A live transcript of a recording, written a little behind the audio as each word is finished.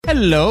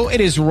Hello, it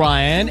is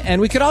Ryan,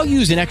 and we could all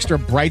use an extra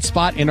bright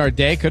spot in our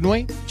day, couldn't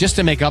we? Just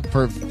to make up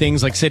for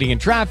things like sitting in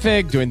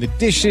traffic, doing the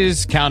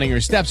dishes, counting your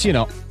steps, you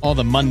know, all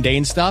the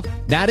mundane stuff.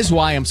 That is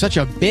why I'm such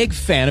a big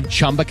fan of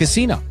Chumba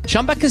Casino.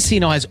 Chumba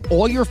Casino has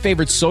all your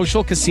favorite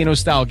social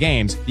casino-style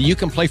games that you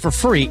can play for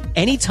free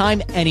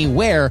anytime,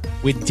 anywhere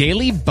with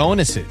daily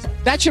bonuses.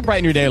 That should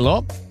brighten your day a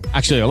little.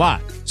 Actually, a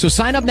lot. So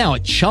sign up now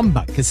at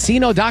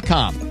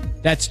ChumbaCasino.com.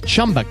 That's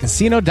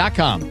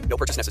ChumbaCasino.com. No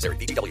purchase necessary.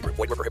 VGW Group.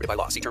 Void where prohibited by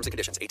law. See terms and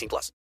conditions.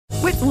 18+.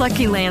 With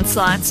Lucky Land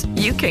Slots,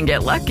 you can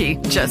get lucky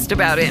just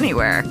about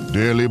anywhere.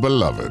 Dearly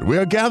beloved, we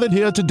are gathered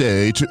here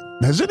today to...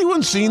 Has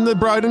anyone seen the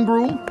bride and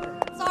groom?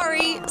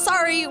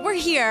 Sorry, we're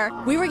here.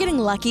 We were getting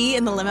lucky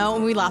in the limo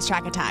and we lost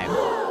track of time.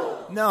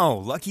 No,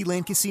 Lucky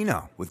Land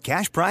Casino. With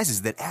cash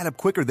prizes that add up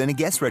quicker than a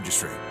guest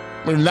registry.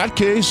 In that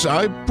case,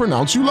 I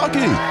pronounce you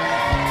lucky.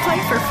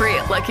 Play for free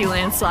at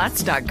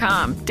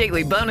LuckyLandSlots.com.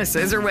 Daily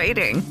bonuses are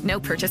waiting. No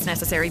purchase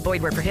necessary.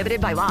 Void where prohibited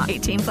by law.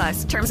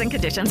 18+. Terms and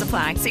conditions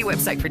apply. See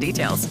website for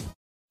details.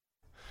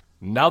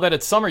 Now that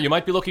it's summer, you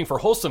might be looking for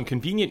wholesome,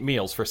 convenient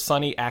meals for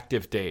sunny,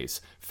 active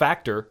days.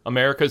 Factor,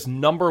 America's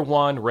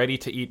 #1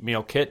 ready-to-eat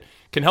meal kit,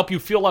 can help you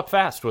fuel up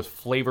fast with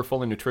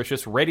flavorful and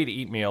nutritious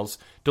ready-to-eat meals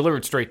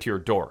delivered straight to your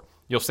door.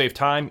 You'll save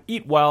time,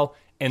 eat well,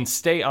 and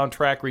stay on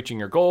track reaching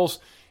your goals.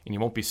 And you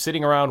won't be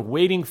sitting around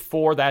waiting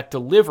for that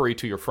delivery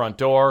to your front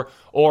door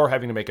or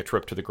having to make a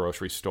trip to the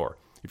grocery store.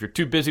 If you're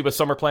too busy with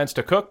summer plans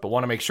to cook but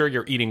want to make sure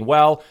you're eating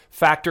well,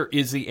 Factor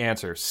is the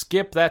answer.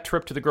 Skip that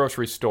trip to the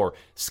grocery store.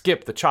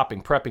 Skip the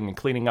chopping, prepping, and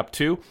cleaning up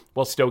too,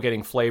 while still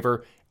getting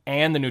flavor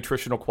and the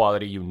nutritional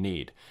quality you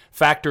need.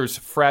 Factor's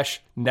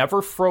fresh,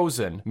 never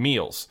frozen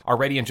meals are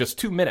ready in just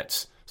 2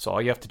 minutes. So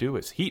all you have to do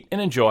is heat and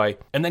enjoy,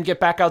 and then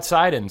get back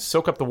outside and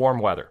soak up the warm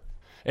weather.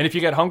 And if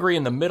you get hungry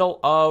in the middle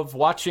of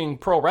watching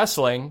pro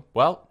wrestling,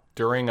 well,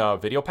 during a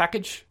video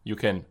package, you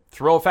can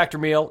throw a Factor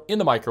meal in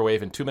the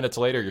microwave, and 2 minutes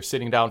later, you're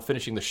sitting down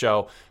finishing the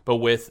show, but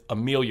with a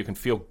meal you can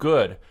feel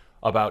good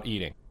about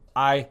eating.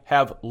 I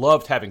have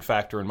loved having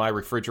Factor in my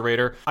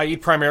refrigerator. I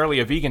eat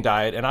primarily a vegan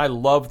diet, and I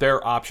love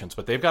their options,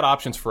 but they've got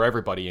options for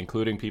everybody,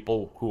 including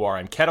people who are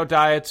on keto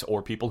diets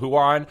or people who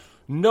are on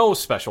no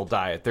special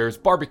diet. There's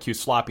barbecue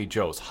sloppy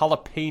joes,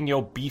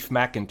 jalapeno beef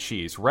mac and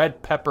cheese,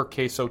 red pepper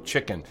queso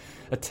chicken,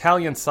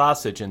 Italian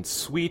sausage, and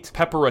sweet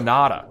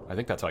pepperonata. I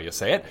think that's how you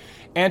say it.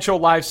 Ancho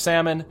live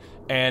salmon,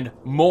 and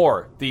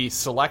more. The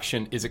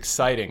selection is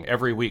exciting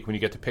every week when you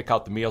get to pick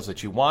out the meals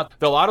that you want.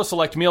 They'll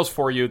auto-select meals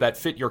for you that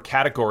fit your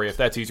category if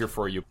that's easier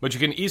for you. But you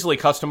can easily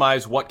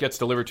customize what gets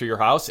delivered to your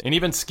house and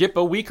even skip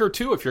a week or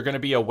two if you're going to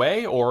be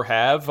away or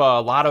have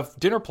a lot of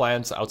dinner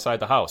plans outside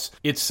the house.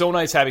 It's so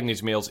nice having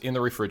these meals in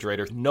the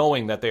refrigerator,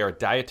 knowing that they are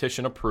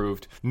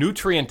dietitian-approved,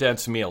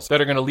 nutrient-dense meals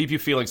that are going to leave you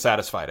feeling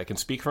satisfied. I can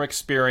speak from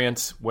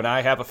experience. When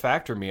I have a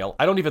Factor meal,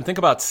 I don't even think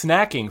about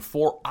snacking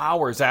for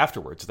hours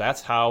afterwards.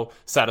 That's how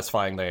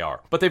satisfying they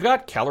are. But they've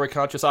got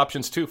calorie-conscious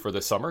options too for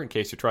this summer in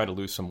case you're trying to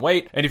lose some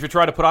weight. And if you're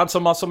trying to put on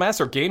some muscle mass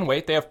or gain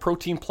weight, they have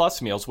Protein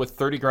Plus meals with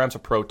 30 grams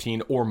of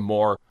protein or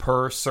more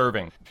per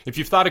serving. If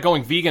you've thought of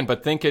going vegan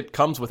but think it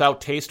comes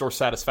without taste or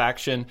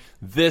satisfaction,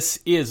 this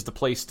is the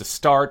place to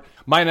start.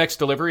 My next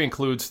delivery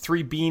includes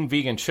 3-bean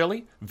vegan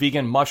chili,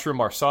 vegan mushroom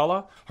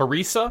marsala,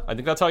 harissa, I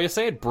think that's how you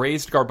say it,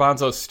 braised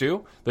garbanzo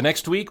stew. The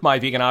next week, my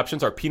vegan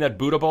options are peanut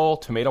Buddha bowl,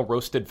 tomato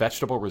roasted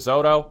vegetable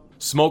risotto,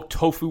 smoked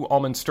tofu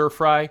almond stir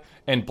fry,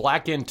 and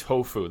blackened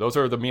tofu. Those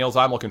are the meals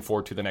I'm looking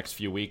forward to the next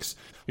few weeks.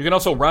 You can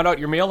also round out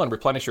your meal and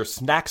replenish your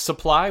snack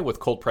supply with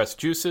cold-pressed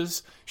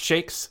juices,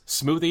 shakes,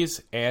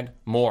 smoothies, and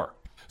more.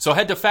 So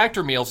head to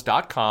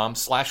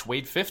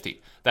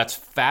factormeals.com/Wade50. That's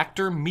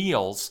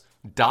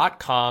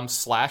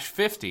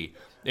factormeals.com/50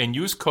 and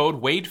use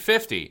code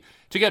WADE50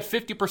 to get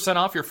 50%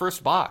 off your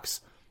first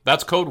box.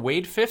 That's code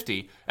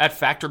WADE50 at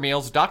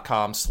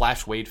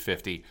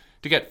factormeals.com/Wade50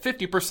 to get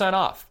 50%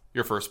 off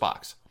your first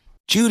box.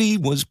 Judy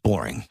was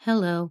boring.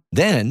 Hello.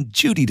 Then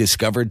Judy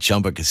discovered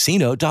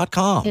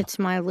ChumbaCasino.com. It's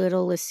my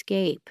little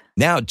escape.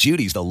 Now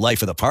Judy's the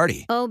life of the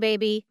party. Oh,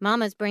 baby,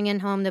 mama's bringing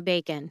home the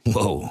bacon.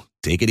 Whoa,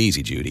 take it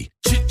easy, Judy.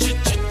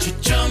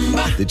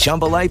 The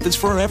Chumba life is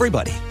for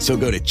everybody. So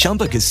go to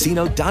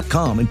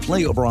ChumbaCasino.com and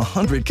play over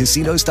 100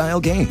 casino-style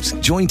games.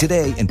 Join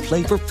today and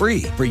play for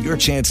free for your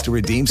chance to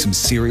redeem some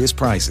serious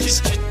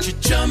prizes.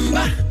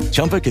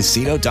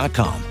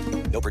 ChumbaCasino.com.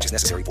 No purchase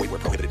necessary. Void where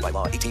prohibited by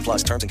law.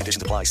 18+ terms and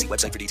conditions apply. See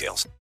website for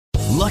details.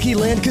 Lucky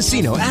Land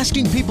Casino,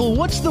 asking people,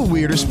 what's the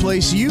weirdest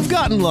place you've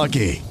gotten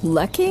lucky?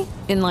 Lucky?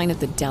 In line at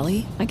the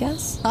deli, I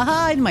guess?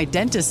 Aha, in my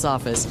dentist's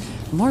office.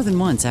 More than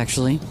once,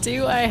 actually.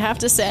 Do I have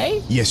to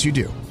say? Yes, you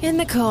do. In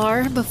the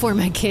car before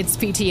my kids'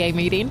 PTA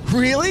meeting.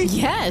 Really?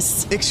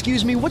 Yes.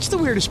 Excuse me, what's the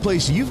weirdest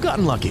place you've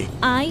gotten lucky?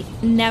 I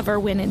never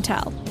win and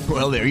tell.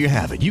 Well, there you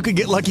have it. You can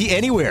get lucky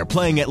anywhere,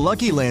 playing at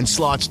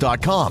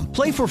LuckyLandSlots.com.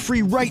 Play for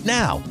free right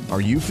now. Are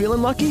you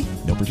feeling lucky?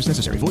 No purchase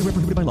necessary. Void where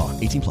prohibited by law.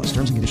 18+.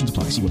 Terms and conditions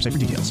apply. See website for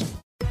details.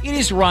 It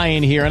is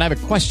Ryan here, and I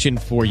have a question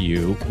for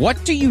you.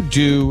 What do you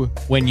do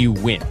when you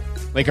win?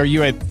 Like, are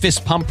you a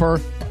fist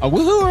pumper? A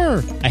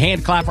woohooer, a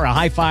hand clapper, a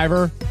high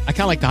fiver. I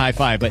kind of like the high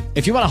five, but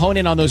if you want to hone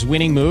in on those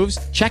winning moves,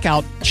 check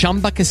out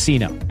Chumba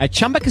Casino. At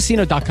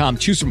ChumbaCasino.com,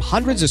 choose from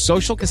hundreds of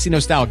social casino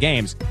style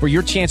games for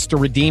your chance to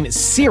redeem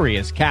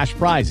serious cash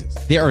prizes.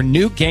 There are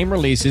new game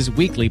releases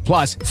weekly,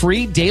 plus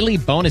free daily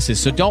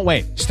bonuses. So don't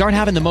wait. Start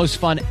having the most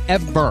fun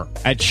ever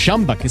at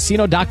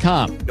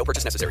ChumbaCasino.com. No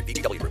purchase necessary.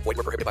 VGW Group. Void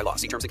where prohibited by law.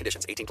 See terms and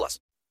conditions. 18+.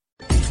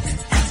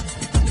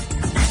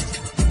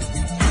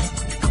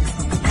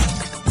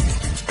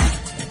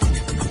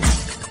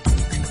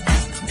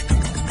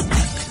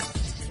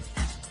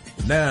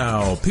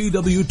 Now,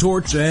 PW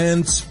Torch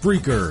and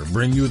Spreaker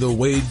bring you the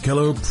Wade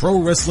Keller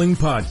Pro Wrestling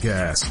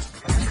Podcast.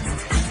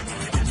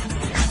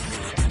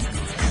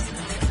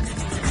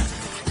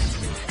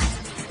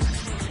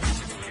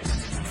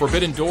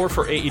 Forbidden Door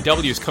for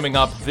AEW is coming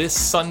up this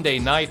Sunday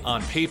night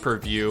on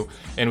pay-per-view,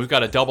 and we've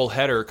got a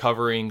doubleheader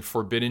covering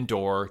Forbidden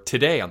Door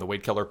today on the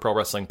Wade Keller Pro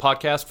Wrestling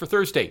Podcast for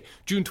Thursday,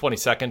 June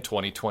 22nd,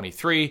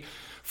 2023.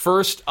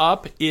 First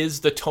up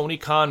is the Tony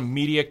Khan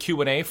Media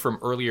Q&A from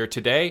earlier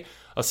today,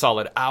 a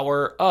solid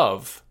hour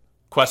of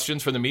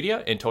questions from the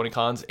media and Tony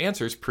Khan's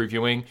answers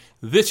previewing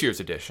this year's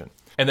edition.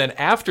 And then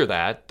after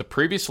that, the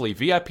previously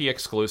VIP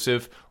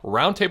exclusive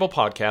Roundtable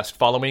podcast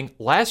following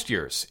last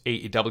year's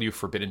AEW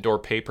Forbidden Door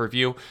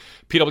pay-per-view.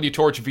 PW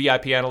Torch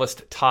VIP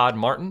analyst Todd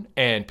Martin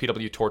and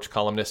PW Torch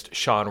columnist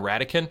Sean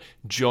Radican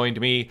joined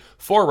me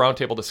for a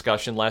roundtable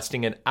discussion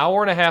lasting an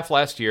hour and a half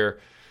last year,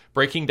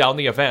 breaking down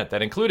the event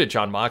that included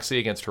Jon Moxley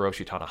against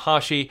Hiroshi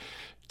Tanahashi,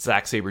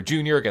 Zack Sabre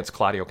Jr. against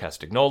Claudio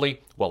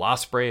Castagnoli, Will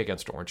Ospreay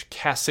against Orange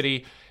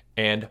Cassidy,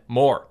 and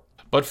more.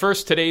 But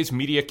first, today's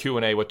media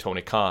Q&A with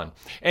Tony Khan.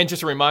 And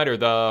just a reminder,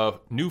 the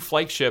new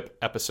flagship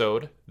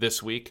episode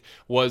this week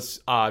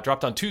was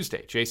dropped on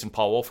Tuesday. Jason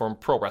Powell from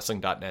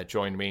ProWrestling.net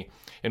joined me,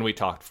 and we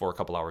talked for a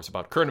couple hours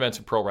about current events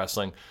in pro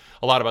wrestling,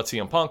 a lot about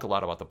CM Punk, a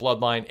lot about the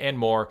Bloodline, and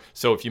more.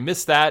 So if you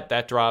missed that,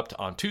 that dropped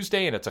on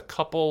Tuesday, and it's a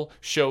couple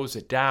shows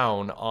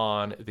down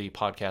on the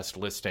podcast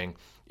listing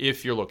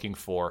if you're looking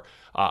for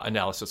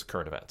analysis of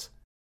current events.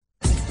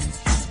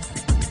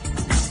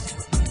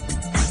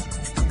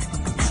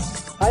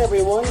 Hi,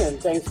 everyone, and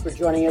thanks for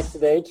joining us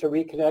today to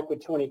reconnect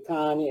with Tony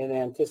Khan in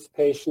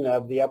anticipation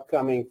of the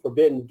upcoming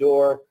Forbidden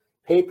Door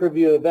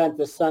pay-per-view event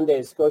this Sunday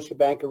at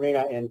Scotiabank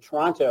Arena in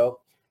Toronto,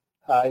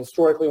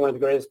 historically one of the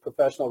greatest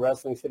professional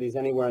wrestling cities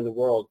anywhere in the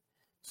world.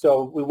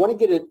 So we want to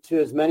get it to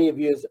as many of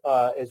you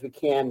as we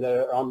can that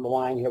are on the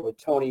line here with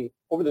Tony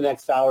over the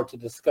next hour to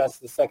discuss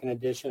the second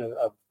edition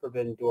of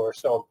Forbidden Door.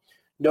 So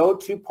no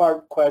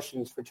two-part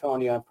questions for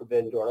Tony on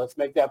Forbidden Door. Let's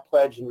make that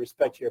pledge in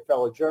respect to your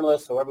fellow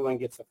journalists so everyone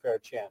gets a fair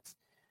chance.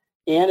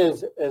 And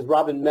as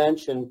Robin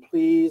mentioned,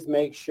 please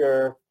make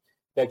sure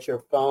that your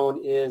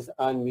phone is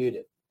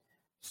unmuted.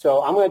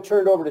 So I'm going to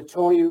turn it over to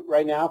Tony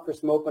right now for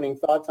some opening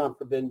thoughts on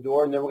Forbidden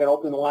Door, and then we're going to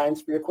open the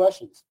lines for your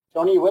questions.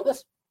 Tony, you with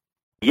us?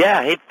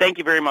 Yeah. Hey, thank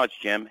you very much,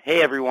 Jim.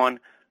 Hey,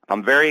 everyone.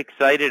 I'm very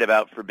excited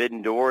about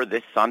Forbidden Door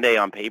this Sunday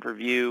on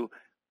pay-per-view.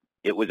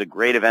 It was a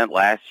great event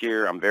last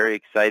year. I'm very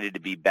excited to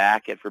be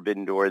back at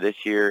Forbidden Door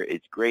this year.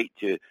 It's great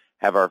to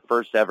have our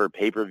first ever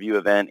pay-per-view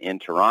event in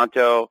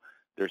Toronto.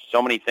 There's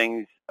so many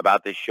things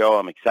about this show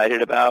I'm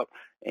excited about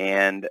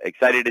and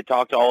excited to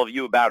talk to all of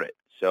you about it.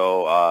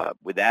 So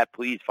with that,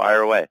 please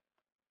fire away.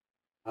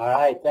 All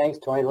right. Thanks,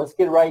 Tony. Let's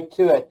get right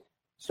to it.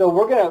 So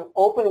we're going to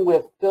open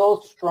with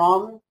Phil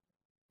Strum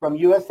from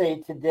USA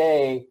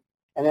Today,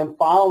 and then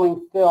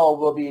following Phil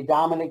will be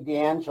Dominic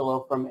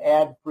D'Angelo from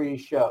Ad Free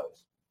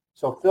Shows.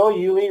 So, Phil,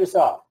 you lead us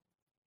off.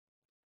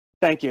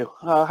 Thank you.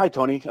 Hi,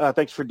 Tony.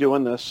 Thanks for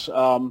doing this.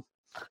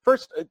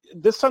 First,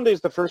 this Sunday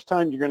is the first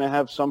time you're going to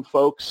have some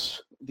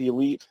folks, the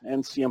Elite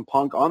and CM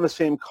Punk, on the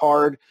same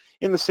card,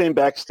 in the same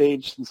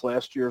backstage since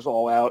last year's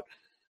All Out.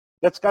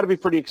 That's got to be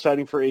pretty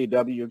exciting for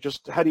AEW.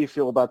 Just how do you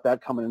feel about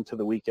that coming into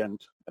the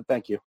weekend?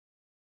 Thank you.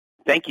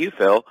 Thank you,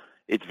 Phil.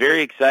 It's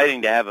very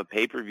exciting to have a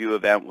pay-per-view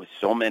event with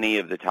so many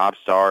of the top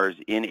stars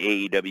in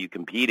AEW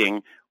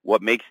competing.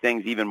 What makes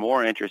things even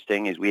more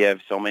interesting is we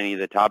have so many of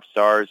the top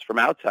stars from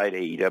outside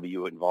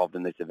AEW involved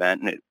in this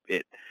event, and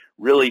it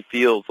really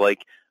feels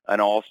like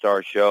an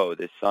all-star show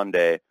this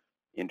Sunday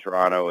in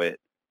Toronto at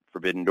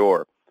Forbidden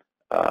Door.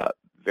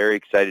 Very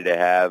excited to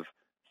have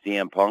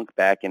CM Punk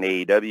back in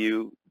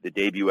AEW. The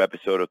debut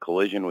episode of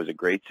Collision was a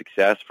great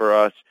success for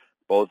us,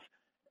 both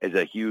as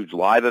a huge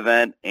live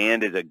event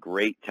and as a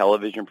great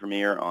television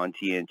premiere on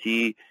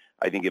TNT.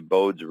 I think it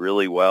bodes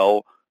really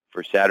well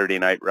for Saturday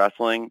Night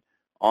Wrestling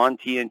on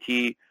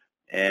TNT.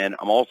 And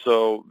I'm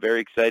also very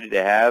excited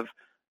to have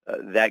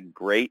that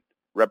great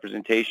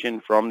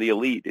representation from the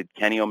Elite.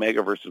 Kenny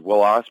Omega versus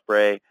Will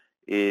Ospreay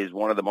is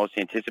one of the most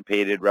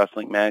anticipated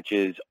wrestling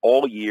matches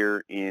all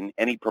year in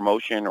any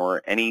promotion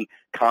or any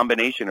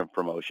combination of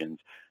promotions.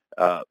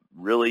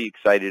 Really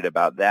excited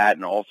about that.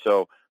 And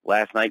also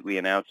last night we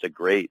announced a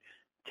great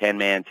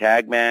 10-man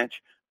tag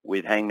match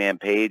with Hangman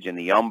Page and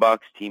the Young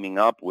Bucks teaming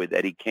up with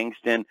Eddie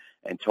Kingston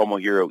and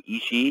Tomohiro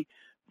Ishii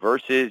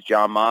versus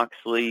Jon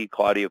Moxley,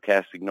 Claudio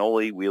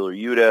Castagnoli, Wheeler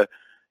Yuta,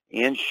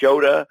 and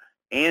Shota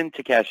and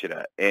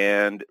Takeshita.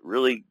 And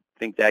really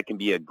think that can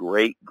be a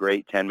great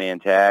 10-man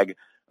tag.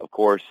 Of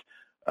course,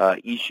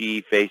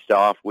 Ishii faced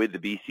off with the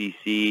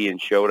BCC and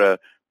Shota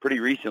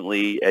pretty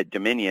recently at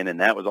Dominion, and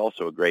that was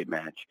also a great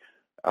match.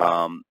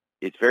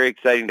 It's very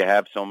exciting to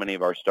have so many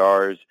of our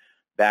stars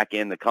back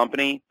in the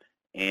company,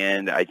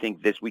 and I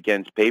think this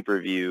weekend's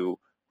pay-per-view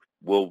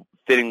will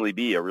fittingly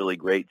be a really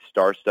great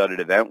star-studded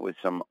event with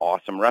some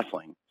awesome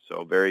wrestling.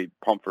 So very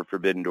pumped for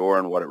Forbidden Door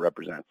and what it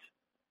represents.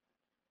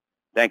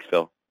 Thanks,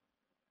 Phil.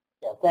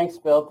 Yeah, thanks,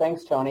 Phil.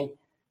 Thanks, Tony.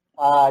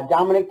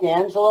 Dominic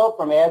D'Angelo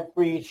from Ad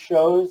Free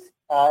Shows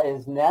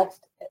is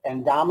next,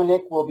 and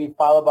Dominic will be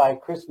followed by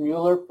Chris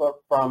Mueller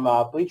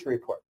from Bleacher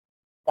Report.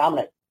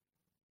 Dominic.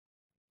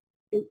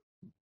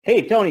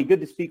 Hey, Tony,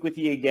 good to speak with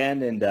you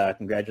again, and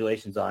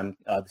congratulations on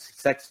the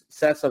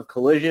success of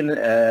Collision.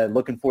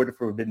 Looking forward to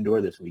Forbidden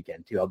Door this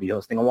weekend, too. I'll be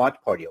hosting a watch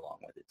party along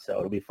with it, so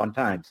it'll be fun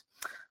times.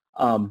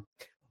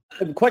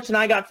 The question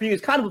I got for you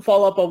is kind of a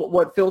follow-up on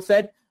what Phil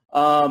said.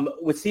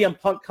 With CM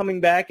Punk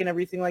coming back and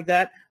everything like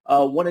that,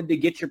 wanted to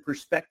get your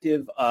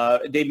perspective.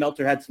 Dave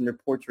Meltzer had some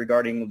reports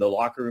regarding the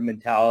locker room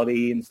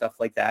mentality and stuff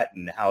like that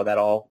and how that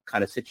all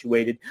kind of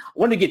situated. I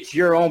wanted to get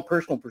your own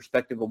personal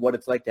perspective of what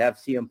it's like to have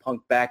CM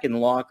Punk back in the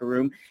locker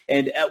room,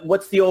 and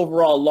what's the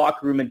overall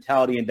locker room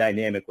mentality and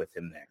dynamic with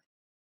him there?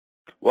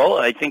 Well,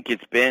 I think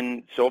it's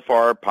been so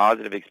far a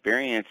positive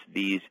experience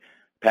these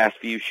past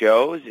few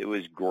shows. It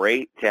was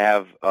great to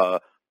have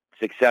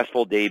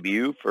successful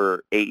debut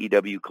for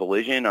AEW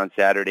Collision on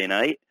Saturday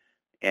night.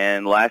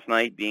 And last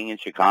night being in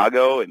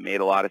Chicago, it made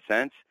a lot of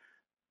sense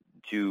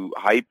to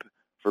hype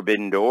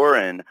Forbidden Door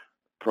and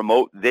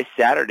promote this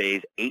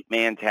Saturday's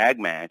 8-man tag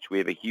match. We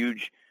have a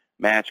huge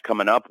match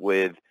coming up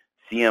with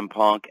CM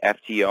Punk,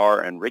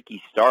 FTR, and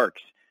Ricky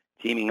Starks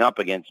teaming up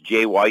against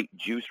Jay White,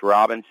 Juice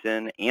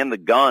Robinson, and the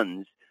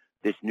Guns,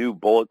 this new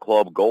Bullet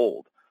Club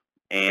Gold.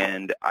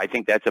 And I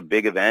think that's a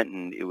big event,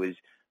 and it was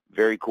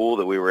very cool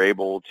that we were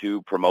able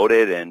to promote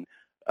it and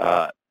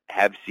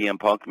have CM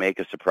Punk make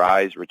a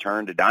surprise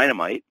return to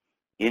Dynamite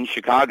in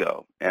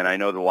Chicago. And I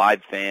know the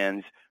live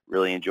fans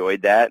really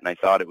enjoyed that, and I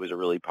thought it was a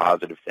really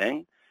positive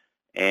thing.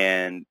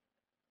 And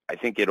I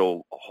think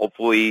it'll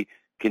hopefully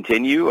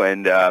continue,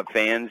 and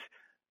fans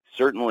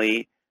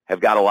certainly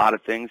have got a lot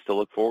of things to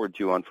look forward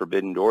to on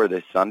Forbidden Door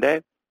this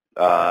Sunday.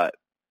 The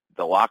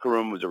locker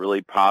room was a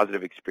really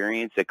positive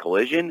experience at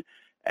Collision,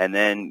 and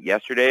then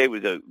yesterday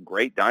was a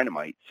great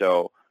Dynamite.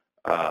 So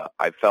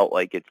I felt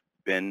like it's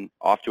been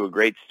off to a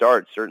great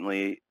start,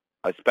 certainly,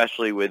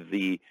 especially with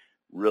the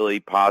really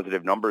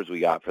positive numbers we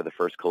got for the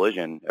first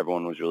Collision.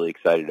 Everyone was really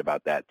excited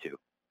about that, too.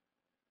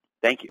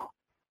 Thank you.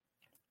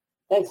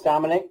 Thanks,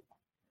 Dominic.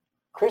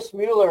 Chris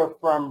Mueller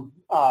from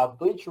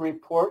Bleacher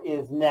Report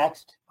is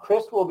next.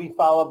 Chris will be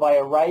followed by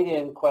a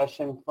write-in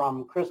question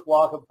from Chris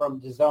Walker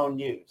from DAZN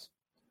News.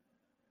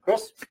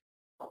 Chris?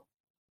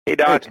 Hey,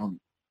 Doc.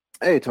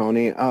 Hey,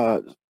 Tony.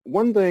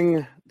 One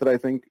thing that I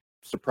think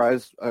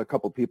surprised a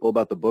couple people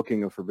about the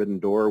booking of Forbidden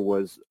Door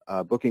was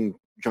booking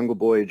Jungle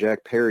Boy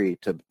Jack Perry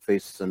to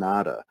face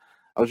Sonata.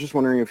 I was just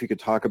wondering if you could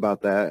talk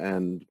about that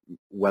and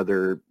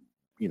whether,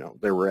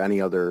 there were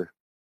any other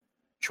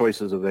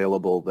choices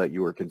available that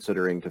you were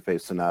considering to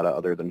face Sonata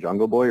other than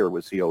Jungle Boy, or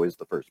was he always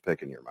the first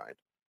pick in your mind?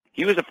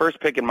 He was the first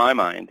pick in my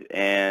mind,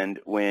 and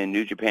when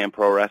New Japan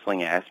Pro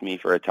Wrestling asked me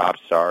for a top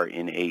star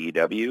in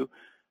AEW,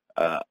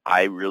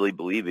 I really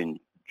believe in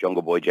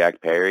Jungle Boy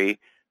Jack Perry.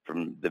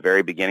 From the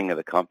very beginning of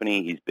the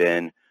company, he's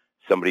been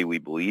somebody we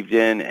believed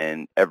in,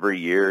 and every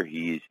year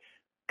he's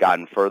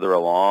gotten further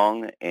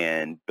along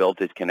and built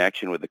his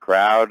connection with the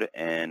crowd.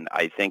 And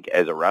I think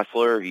as a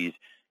wrestler, he's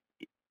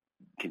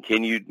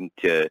continued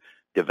to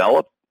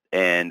develop,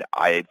 and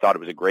I thought it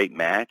was a great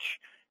match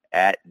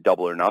at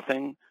Double or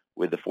Nothing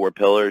with the Four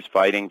Pillars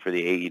fighting for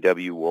the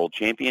AEW World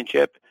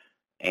Championship.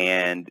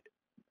 And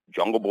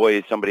Jungle Boy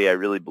is somebody I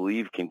really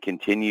believe can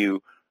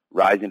continue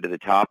rising to the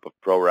top of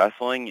pro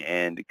wrestling,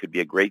 and it could be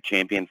a great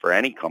champion for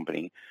any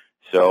company.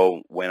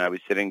 So when I was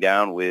sitting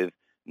down with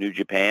New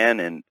Japan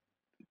and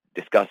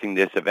discussing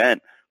this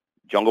event,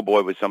 Jungle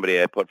Boy was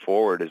somebody I put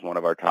forward as one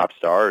of our top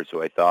stars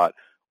who I thought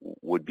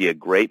would be a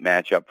great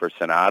matchup for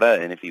Sonata,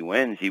 and if he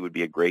wins, he would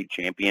be a great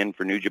champion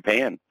for New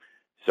Japan.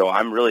 So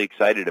I'm really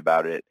excited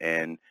about it,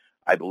 and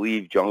I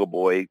believe Jungle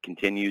Boy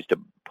continues to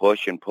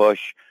push and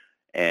push,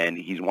 and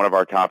he's one of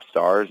our top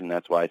stars, and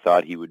that's why I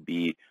thought he would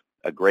be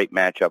a great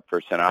matchup for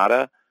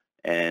Sonata,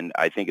 and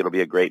I think it'll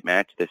be a great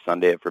match this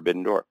Sunday at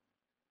Forbidden Door.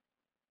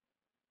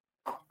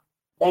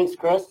 Thanks,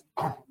 Chris.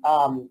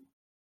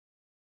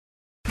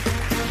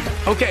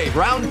 Okay,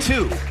 round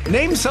two.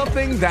 Name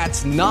something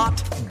that's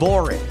not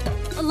boring.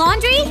 A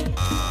laundry?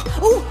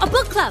 Ooh, a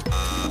book club.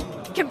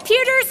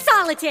 Computer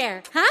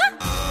solitaire, huh?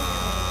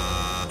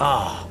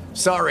 Ah,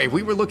 sorry,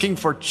 we were looking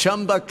for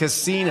Chumba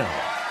Casino.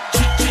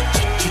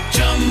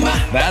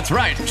 That's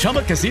right.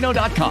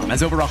 ChumbaCasino.com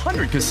has over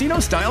 100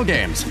 casino-style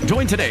games.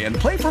 Join today and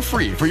play for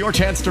free for your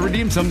chance to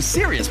redeem some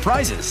serious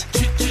prizes.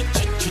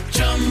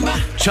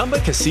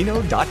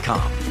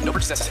 ChumbaCasino.com. No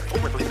purchase necessary.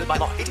 Void where prohibited by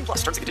law. 18+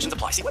 terms and conditions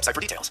apply. See website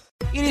for details.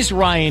 It is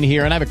Ryan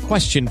here, and I have a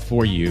question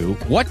for you.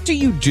 What do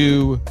you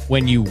do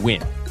when you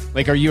win?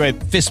 Like, are you a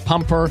fist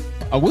pumper,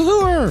 a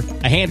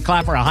woohooer, a hand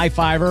clapper, a high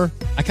fiver?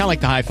 I kind of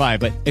like the high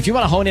five, but if you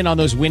want to hone in on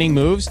those winning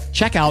moves,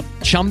 check out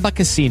Chumba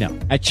Casino.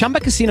 At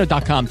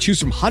ChumbaCasino.com, choose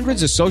from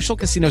hundreds of social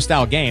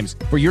casino-style games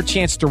for your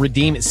chance to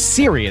redeem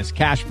serious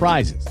cash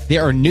prizes.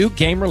 There are new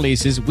game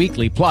releases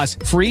weekly, plus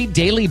free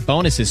daily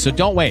bonuses. So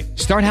don't wait.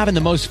 Start having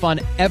the most fun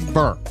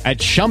ever at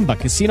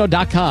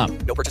ChumbaCasino.com.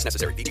 No purchase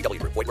necessary. VGW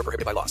Group. Void where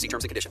prohibited by law. See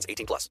terms and conditions.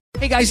 18+.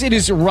 Hey guys, it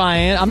is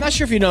Ryan. I'm not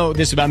sure if you know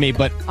this about me,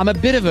 but I'm a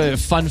bit of a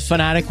fun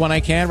fanatic when I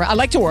can. I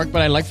like to work,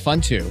 but I like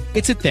fun too.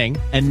 It's a thing.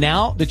 And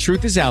now the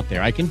truth is out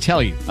there. I can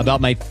tell you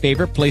about my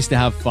favorite place to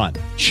have fun.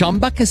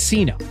 Chumba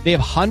Casino. They have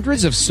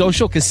hundreds of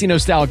social casino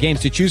style games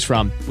to choose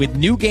from with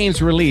new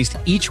games released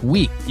each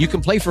week. You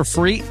can play for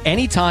free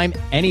anytime,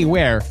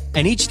 anywhere.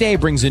 And each day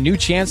brings a new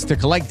chance to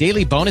collect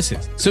daily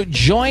bonuses. So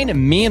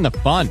join me in the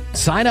fun.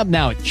 Sign up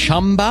now at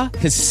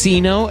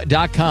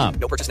ChumbaCasino.com.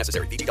 No purchase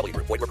necessary. VGW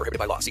Group. Void where prohibited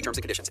by law. See terms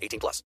and conditions.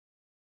 18+.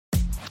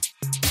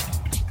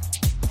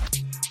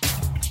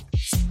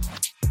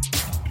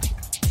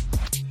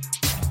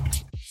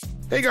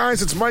 Hey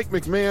guys, it's Mike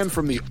McMahon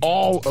from the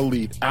All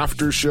Elite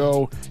After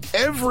Show.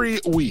 Every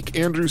week,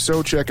 Andrew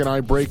Socek and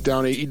I break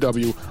down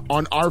AEW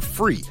on our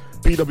free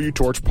PW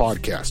Torch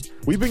podcast.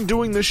 We've been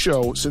doing this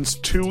show since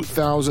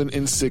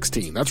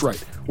 2016. That's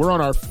right. We're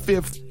on our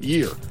 5th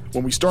year.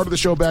 When we started the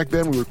show back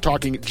then, we were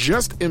talking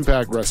just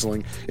Impact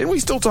Wrestling, and we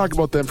still talk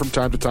about them from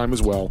time to time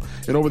as well.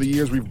 And over the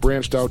years, we've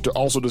branched out to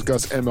also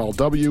discuss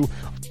MLW,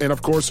 and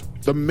of course,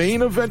 the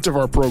main event of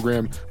our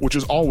program, which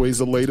is always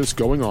the latest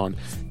going on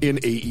in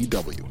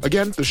AEW.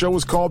 Again, the show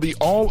is called the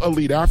All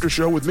Elite After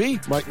Show with me,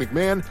 Mike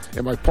McMahon,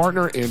 and my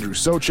partner, Andrew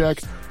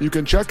Socek. You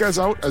can check us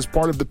out as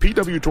part of the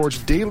PW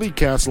Torch Daily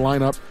Cast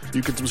lineup.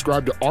 You can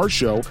subscribe to our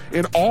show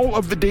and all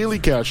of the Daily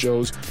Cast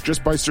shows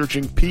just by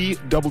searching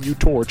PW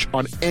Torch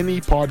on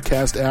any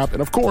podcast app.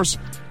 And of course,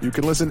 you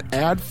can listen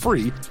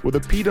ad-free with a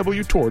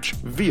PW Torch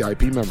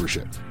VIP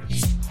membership.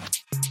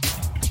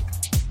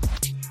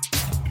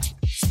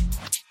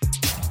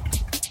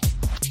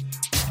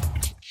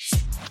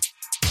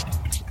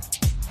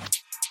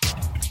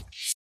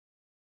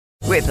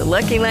 With the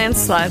Lucky Land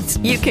Slots,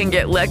 you can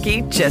get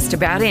lucky just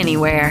about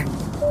anywhere.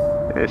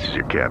 This is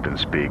your captain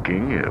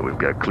speaking. We've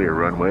got clear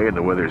runway and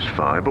the weather's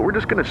fine, but we're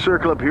just going to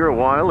circle up here a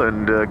while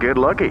and get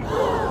lucky.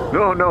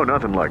 No,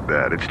 nothing like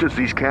that. It's just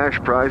these cash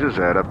prizes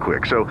add up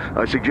quick. So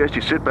I suggest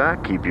you sit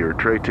back, keep your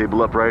tray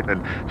table upright,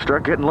 and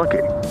start getting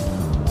lucky.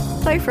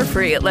 Play for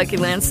free at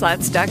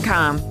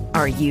LuckyLandSlots.com.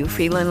 Are you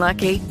feeling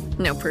lucky?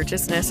 No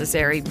purchase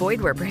necessary.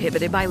 Void where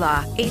prohibited by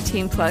law.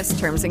 18+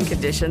 terms and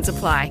conditions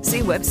apply.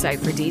 See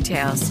website for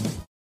details.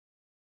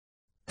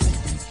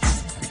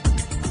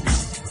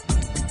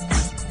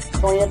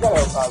 Tony, I've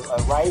got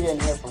a write-in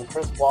here from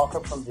Chris Walker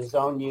from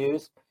DAZN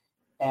News.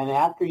 And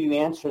after you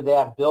answer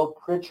that, Bill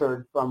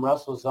Pritchard from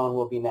WrestleZone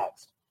will be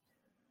next.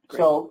 Great.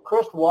 So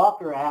Chris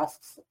Walker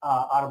asks,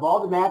 out of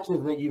all the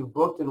matches that you've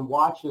booked and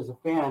watched as a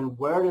fan,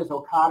 where does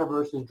Okada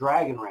versus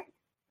Dragon rank?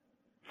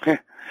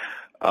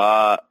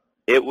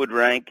 It would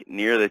rank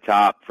near the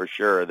top for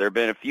sure. There have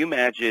been a few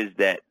matches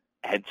that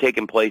had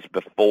taken place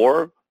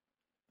before,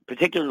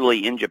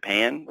 particularly in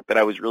Japan, that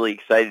I was really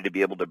excited to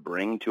be able to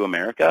bring to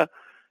America.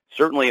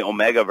 Certainly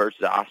Omega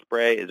versus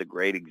Ospreay is a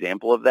great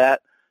example of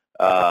that.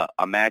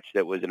 A match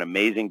that was an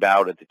amazing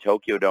bout at the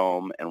Tokyo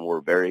Dome, and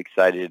we're very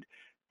excited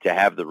to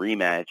have the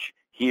rematch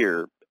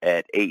here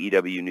at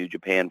AEW New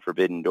Japan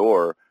Forbidden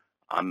Door.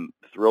 I'm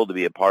thrilled to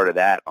be a part of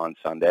that on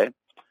Sunday.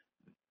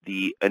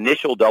 The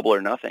initial Double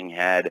or Nothing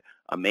had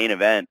a main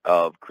event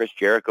of Chris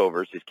Jericho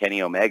versus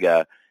Kenny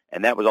Omega,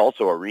 and that was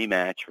also a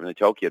rematch from the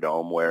Tokyo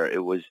Dome where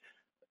it was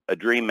a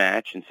dream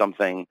match and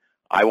something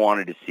I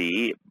wanted to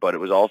see, but it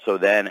was also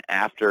then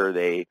after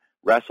they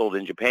wrestled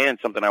in Japan,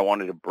 something I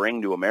wanted to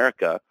bring to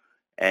America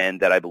and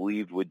that I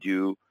believed would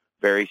do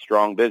very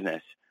strong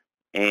business.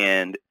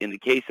 And in the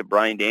case of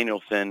Bryan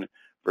Danielson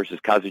versus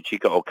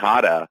Kazuchika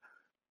Okada,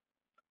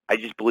 I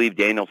just believe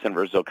Danielson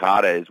versus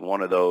Okada is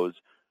one of those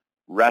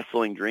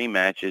wrestling dream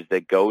matches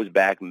that goes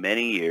back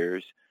many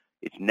years.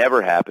 It's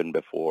never happened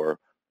before.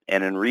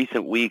 And in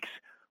recent weeks,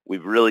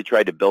 we've really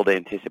tried to build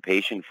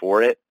anticipation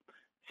for it.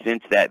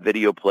 Since that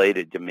video played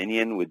at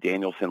Dominion with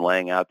Danielson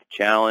laying out the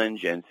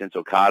challenge, and since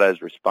Okada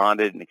has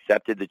responded and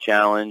accepted the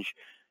challenge,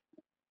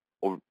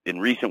 in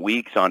recent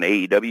weeks on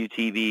AEW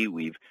TV,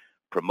 we've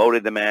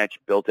promoted the match,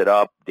 built it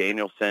up.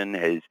 Danielson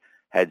has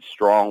had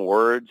strong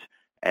words,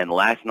 and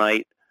last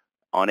night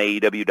on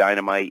AEW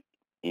Dynamite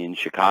in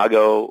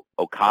Chicago,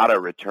 Okada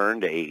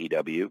returned to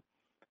AEW,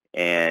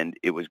 and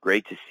it was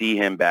great to see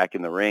him back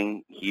in the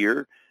ring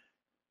here.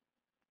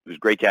 It was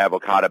great to have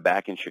Okada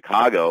back in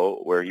Chicago,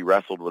 where he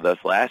wrestled with us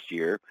last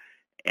year,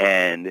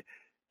 and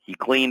he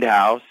cleaned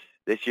house.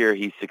 This year,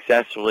 he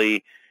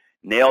successfully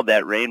nailed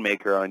that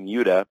Rainmaker on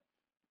Yuta,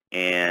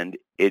 and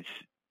it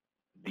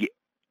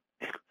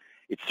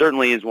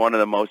certainly is one of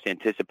the most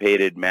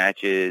anticipated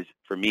matches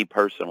for me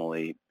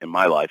personally in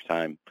my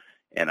lifetime,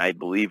 and I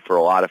believe for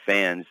a lot of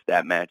fans,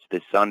 that match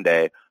this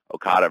Sunday,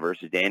 Okada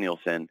versus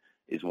Danielson,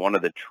 is one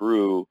of the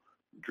true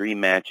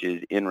dream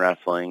matches in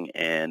wrestling,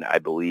 and I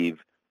believe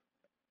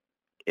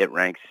it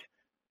ranks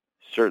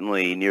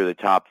certainly near the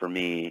top for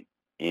me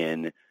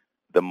in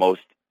the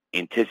most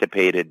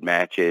anticipated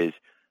matches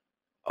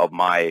of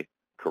my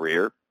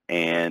career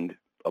and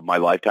of my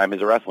lifetime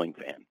as a wrestling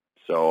fan.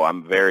 So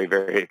I'm very,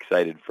 very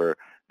excited for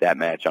that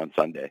match on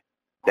Sunday.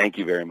 Thank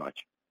you very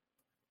much.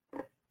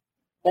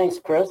 Thanks,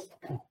 Chris.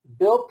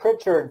 Bill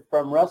Pritchard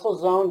from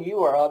WrestleZone, you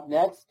are up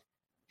next.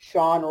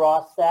 Sean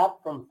Ross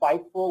Sapp from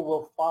Fightful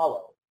will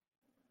follow.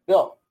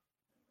 Bill.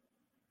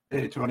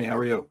 Hey, Tony, how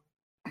are you?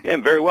 Yeah,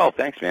 I'm very well.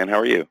 Thanks, man. How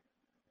are you?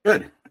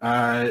 Good.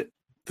 The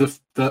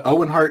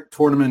Owen Hart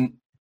tournament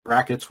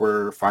brackets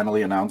were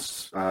finally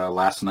announced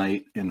last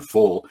night in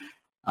full.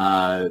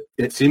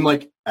 It seemed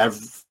like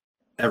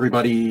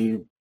everybody,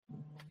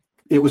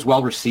 it was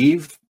well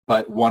received,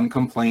 but one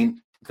complaint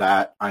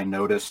that I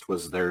noticed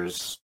was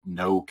there's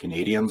no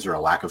Canadians or a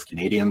lack of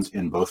Canadians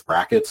in both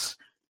brackets.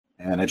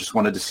 And I just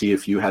wanted to see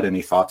if you had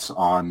any thoughts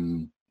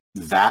on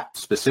that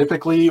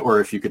specifically, or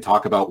if you could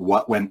talk about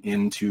what went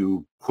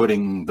into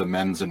putting the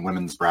men's and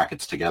women's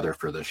brackets together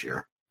for this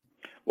year.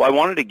 Well, I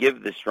wanted to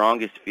give the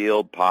strongest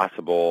field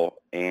possible,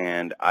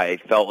 and I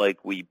felt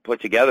like we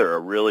put together a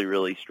really,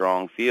 really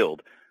strong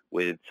field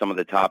with some of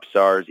the top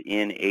stars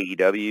in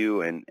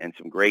AEW and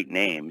some great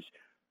names.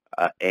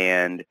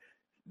 And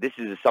this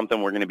is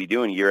something we're going to be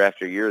doing year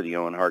after year, the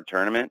Owen Hart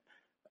tournament,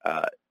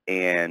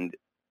 and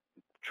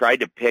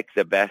tried to pick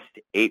the best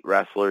 8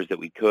 wrestlers that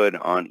we could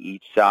on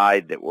each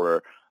side that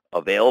were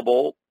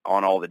available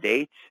on all the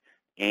dates,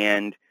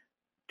 and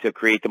to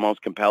create the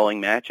most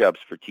compelling matchups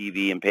for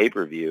TV and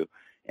pay-per-view.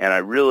 And I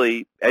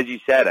really, as you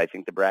said, I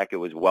think the bracket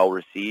was well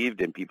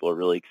received and people are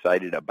really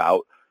excited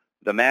about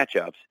the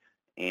matchups.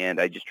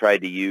 And I just tried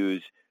to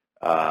use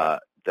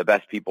the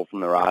best people from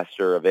the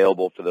roster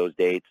available for those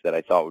dates that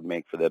I thought would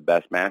make for the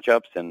best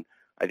matchups. And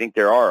I think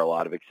there are a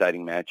lot of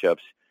exciting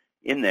matchups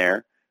in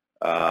there.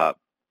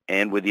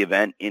 And with the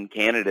event in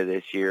Canada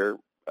this year,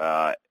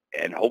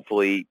 and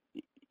hopefully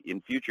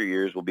in future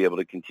years, we'll be able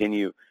to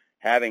continue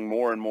having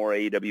more and more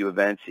AEW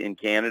events in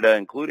Canada,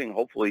 including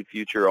hopefully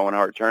future Owen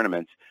Hart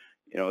tournaments.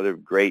 You know, there are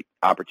great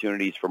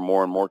opportunities for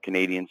more and more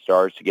Canadian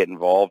stars to get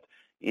involved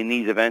in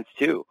these events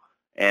too.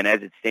 And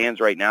as it stands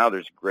right now,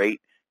 there's great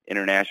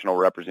international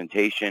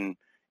representation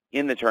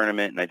in the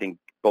tournament. And I think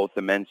both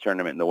the men's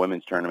tournament and the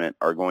women's tournament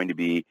are going to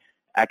be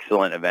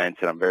excellent events.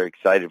 And I'm very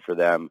excited for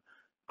them,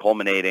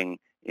 culminating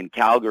in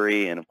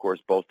Calgary. And of course,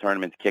 both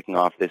tournaments kicking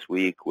off this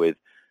week with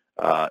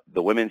the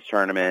women's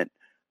tournament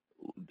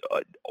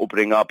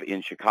opening up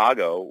in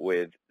Chicago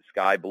with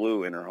Sky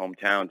Blue in her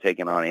hometown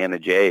taking on Anna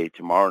Jay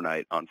tomorrow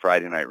night on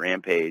Friday Night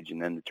Rampage, and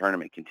then the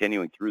tournament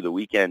continuing through the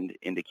weekend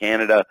into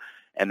Canada,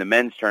 and the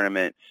men's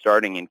tournament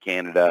starting in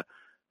Canada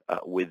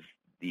with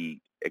the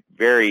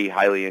very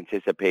highly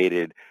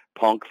anticipated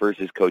Punk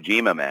versus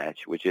Kojima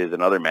match, which is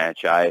another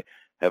match I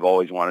have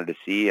always wanted to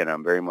see, and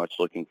I'm very much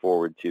looking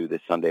forward to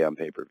this Sunday on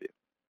pay-per-view.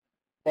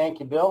 Thank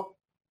you, Bill.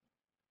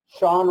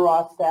 Sean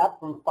Ross Sapp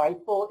from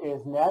Fightful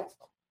is next.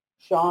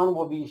 Sean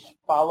will be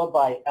followed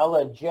by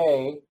Ella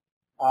J.,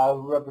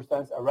 who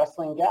represents a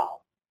wrestling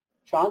gal.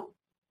 Sean?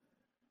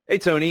 Hey,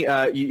 Tony.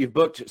 You've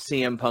booked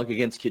CM Punk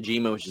against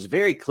Kojima, which is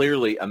very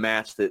clearly a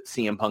match that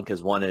CM Punk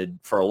has wanted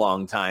for a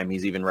long time.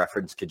 He's even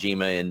referenced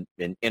Kojima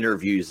in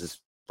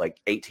interviews like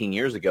 18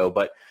 years ago.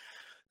 But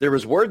there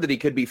was word that he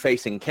could be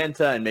facing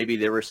Kenta, and maybe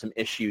there were some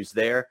issues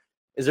there.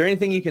 Is there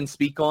anything you can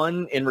speak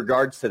on in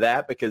regards to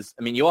that? Because,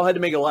 I mean, you all had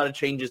to make a lot of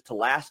changes to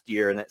last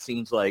year, and that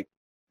seems like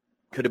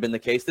could have been the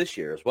case this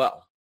year as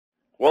well.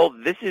 Well,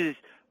 this is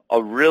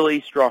a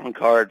really strong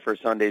card for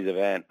Sunday's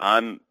event.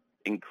 I'm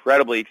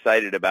incredibly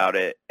excited about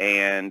it,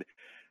 and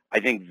I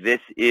think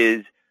this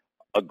is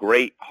a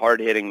great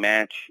hard-hitting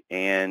match,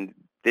 and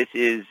this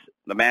is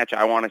the match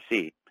I want to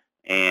see.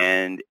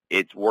 And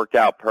it's worked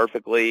out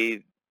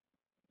perfectly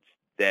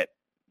that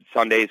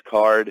Sunday's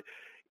card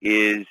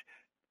is,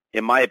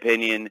 in my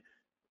opinion,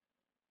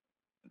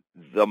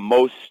 the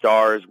most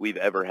stars we've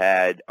ever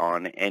had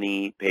on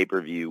any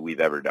pay-per-view we've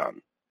ever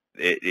done.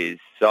 It is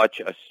such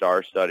a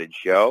star-studded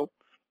show,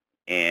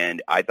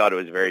 and I thought it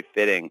was very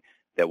fitting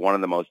that one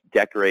of the most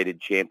decorated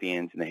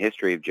champions in the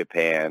history of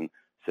Japan,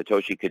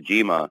 Satoshi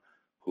Kojima,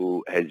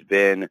 who has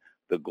been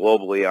the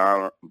globally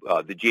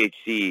the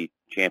GHC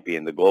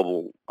champion, the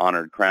global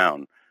honored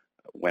crown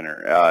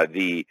winner,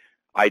 the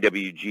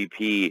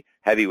IWGP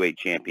heavyweight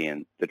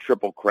champion, the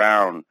Triple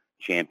Crown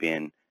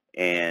champion,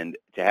 and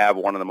to have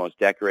one of the most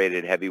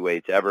decorated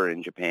heavyweights ever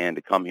in Japan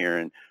to come here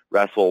and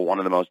wrestle one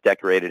of the most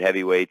decorated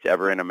heavyweights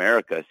ever in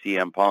America,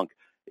 CM Punk.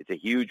 It's a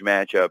huge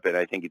matchup, and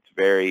I think it's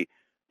very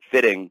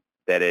fitting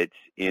that it's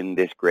in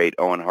this great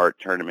Owen Hart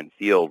tournament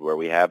field where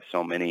we have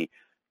so many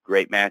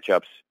great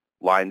matchups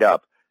lined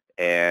up.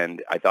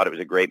 And I thought it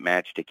was a great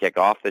match to kick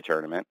off the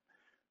tournament,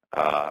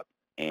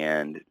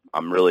 and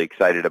I'm really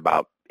excited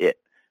about it.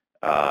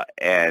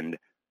 And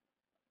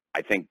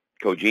I think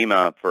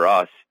Kojima, for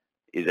us,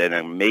 is an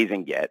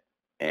amazing get,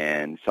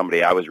 and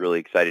somebody I was really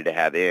excited to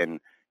have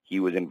in. He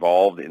was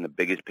involved in the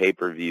biggest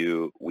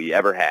pay-per-view we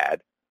ever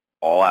had,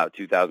 All Out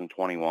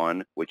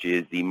 2021, which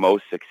is the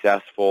most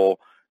successful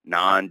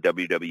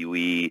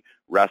non-WWE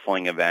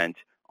wrestling event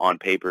on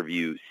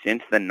pay-per-view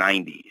since the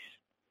 90s.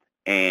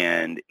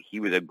 And he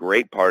was a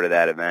great part of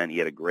that event. He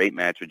had a great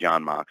match with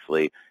Jon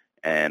Moxley,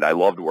 and I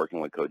loved working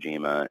with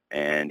Kojima,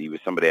 and he was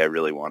somebody I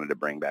really wanted to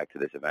bring back to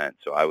this event.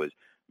 So I was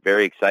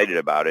very excited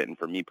about it. And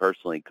for me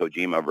personally,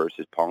 Kojima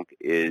versus Punk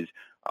is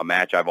a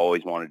match I've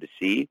always wanted to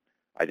see.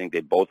 I think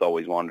they both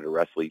always wanted to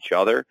wrestle each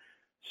other.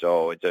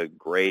 So it's a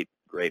great,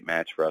 great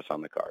match for us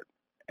on the card.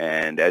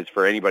 And as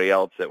for anybody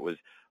else that was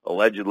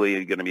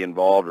allegedly going to be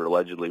involved or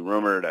allegedly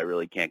rumored, I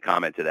really can't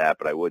comment to that.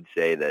 But I would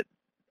say that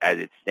as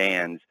it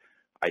stands,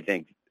 I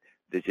think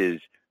this is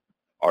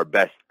our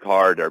best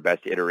card, our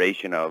best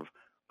iteration of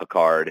a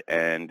card,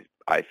 and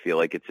I feel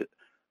like it's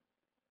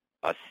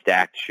a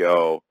stacked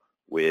show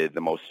with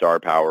the most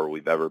star power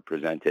we've ever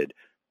presented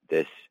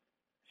this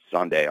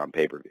Sunday on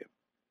pay-per-view.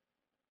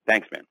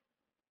 Thanks, man.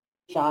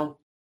 Sean?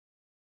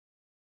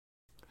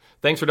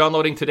 Thanks for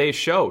downloading today's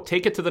show.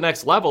 Take it to the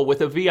next level with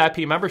a VIP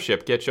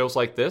membership. Get shows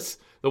like this,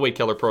 the Wade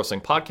Keller Pro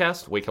Wrestling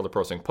Podcast, Wade Keller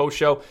Pro Wrestling Post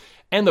Show,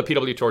 and the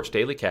PW Torch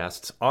Daily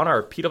Casts on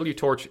our PW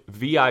Torch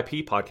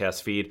VIP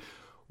podcast feed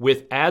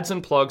with ads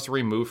and plugs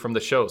removed from the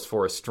shows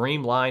for a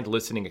streamlined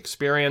listening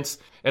experience.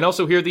 And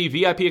also hear the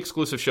VIP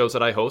exclusive shows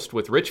that I host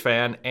with Rich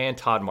Fan and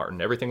Todd Martin.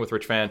 Everything with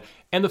Rich Fan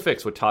and The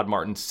Fix with Todd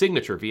Martin's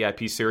signature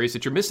VIP series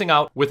that you're missing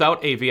out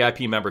without a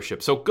VIP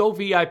membership. So go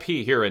VIP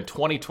here in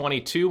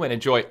 2022 and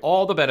enjoy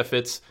all the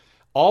benefits,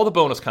 all the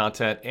bonus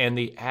content, and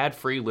the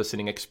ad-free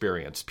listening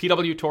experience.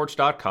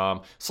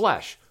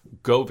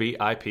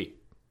 pwtorch.com/govip.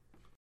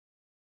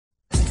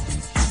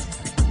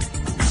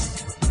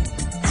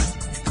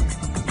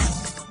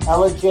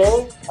 Ella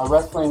J., a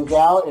wrestling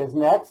gal, is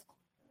next,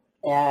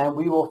 and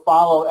we will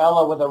follow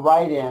Ella with a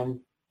write-in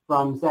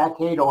from Zach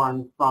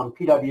Haydorn from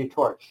PW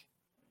Torch.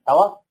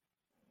 Ella?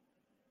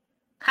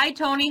 Hi,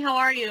 Tony. How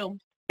are you?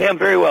 Hey, I'm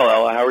very well,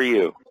 Ella. How are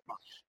you?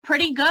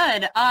 Pretty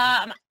good.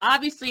 I'm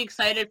obviously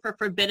excited for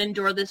Forbidden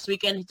Door this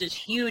weekend. It's this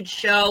huge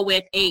show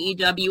with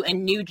AEW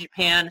and New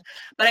Japan.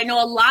 But I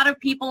know a lot of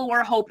people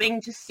were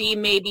hoping to see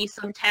maybe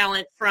some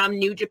talent from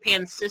New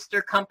Japan's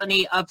sister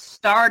company of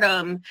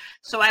Stardom.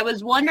 So I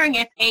was wondering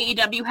if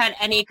AEW had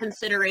any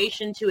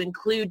consideration to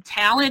include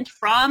talent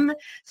from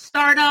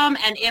Stardom.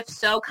 And if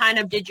so, kind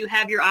of, did you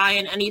have your eye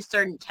on any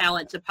certain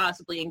talent to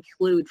possibly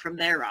include from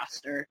their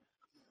roster?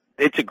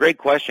 It's a great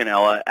question,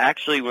 Ella.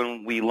 Actually,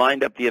 when we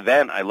lined up the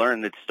event, I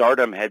learned that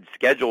Stardom had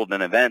scheduled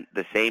an event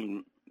the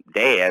same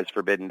day as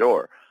Forbidden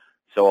Door.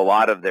 So a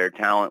lot of their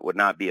talent would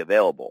not be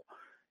available.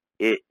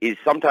 It is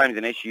sometimes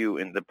an issue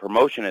in the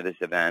promotion of this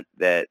event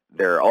that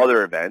there are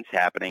other events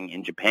happening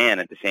in Japan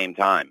at the same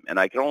time. And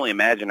I can only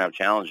imagine how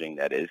challenging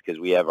that is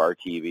because we have our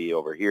TV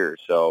over here.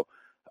 So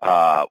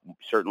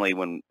certainly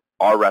when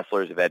our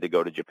wrestlers have had to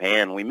go to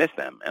Japan, we miss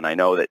them. And I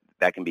know that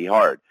that can be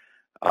hard.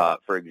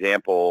 For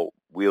example,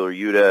 Wheeler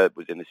Yuta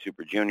was in the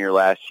Super Junior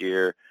last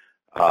year,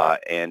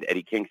 and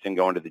Eddie Kingston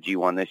going to the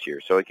G1 this year.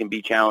 So it can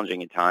be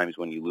challenging at times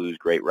when you lose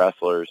great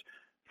wrestlers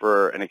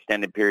for an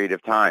extended period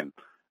of time.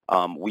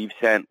 We've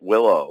sent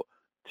Willow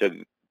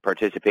to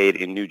participate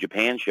in New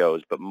Japan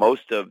shows, but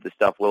most of the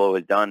stuff Willow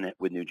has done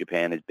with New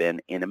Japan has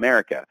been in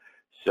America.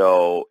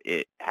 So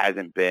it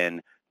hasn't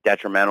been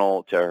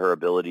detrimental to her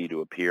ability to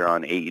appear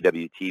on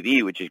AEW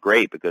TV, which is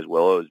great because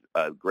Willow is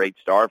a great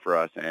star for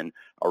us and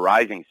a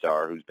rising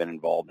star who's been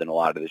involved in a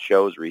lot of the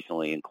shows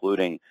recently,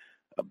 including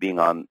being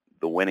on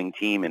the winning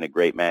team in a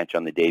great match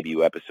on the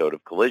debut episode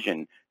of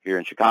Collision here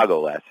in Chicago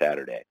last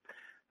Saturday.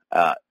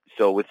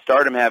 So with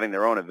Stardom having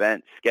their own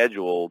event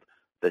scheduled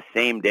the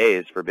same day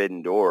as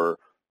Forbidden Door,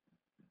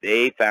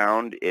 they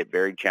found it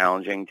very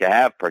challenging to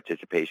have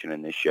participation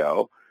in this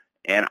show,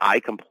 and I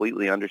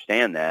completely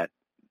understand that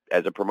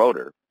as a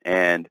promoter.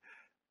 And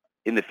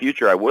in the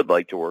future, I would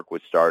like to work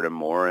with Stardom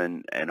more,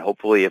 and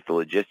hopefully if the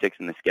logistics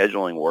and the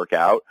scheduling work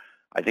out,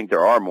 I think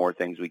there are more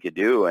things we could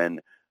do.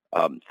 And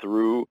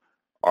through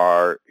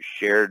our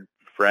shared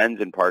friends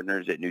and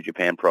partners at New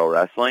Japan Pro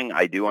Wrestling,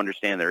 I do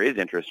understand there is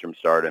interest from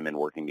Stardom in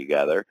working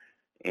together.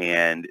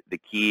 And the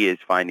key is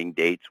finding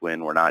dates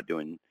when we're not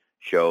doing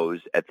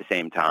shows at the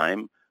same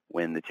time,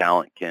 when the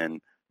talent can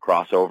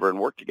cross over and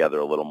work together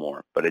a little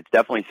more. But it's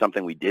definitely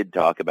something we did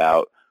talk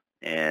about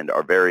and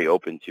are very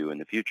open to in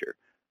the future.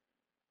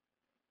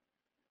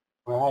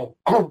 All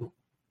right.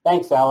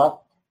 Thanks, Ella.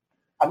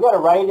 I've got a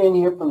write-in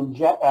here from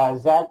Zach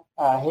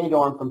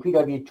Haydorn from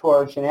PW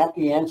Torch, and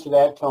after you answer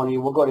that, Tony,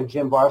 we'll go to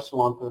Jim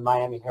Barcelona for the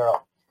Miami Herald.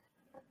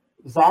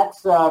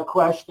 Zach's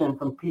question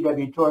from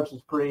PW Torch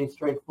is pretty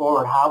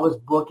straightforward. How is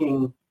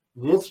booking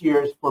this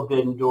year's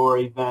Forbidden Door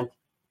event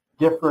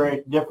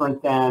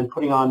different than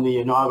putting on the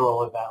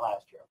inaugural event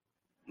last year?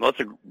 Well,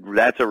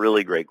 that's a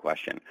really great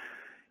question.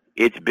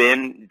 It's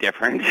been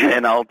different,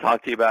 and I'll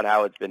talk to you about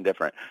how it's been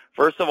different.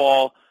 First of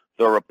all,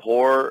 the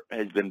rapport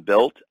has been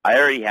built. I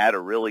already had a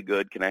really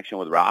good connection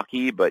with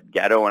Rocky, but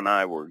Ghetto and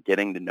I were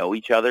getting to know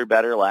each other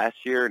better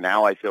last year.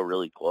 Now I feel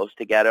really close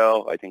to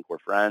Ghetto. I think we're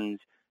friends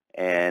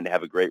and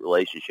have a great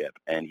relationship.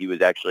 And he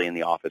was actually in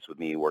the office with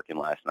me working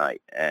last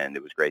night, and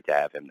it was great to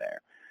have him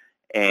there.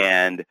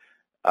 And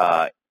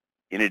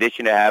in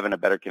addition to having a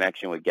better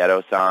connection with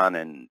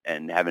Ghetto-san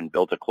and having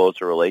built a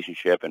closer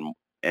relationship and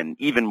and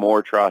even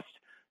more trust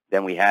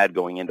than we had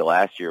going into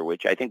last year,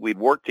 which I think we'd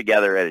worked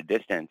together at a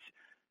distance,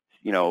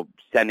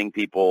 sending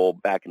people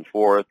back and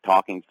forth,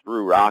 talking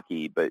through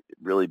Rocky, but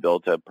really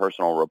built a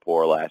personal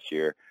rapport last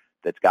year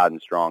that's gotten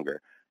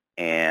stronger.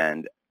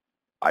 And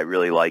I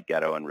really like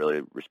Ghetto and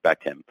really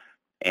respect him.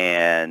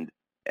 And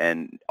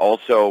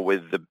also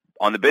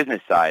on the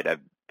business side,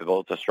 I've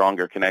built a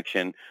stronger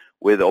connection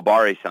with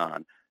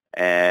Obari-san.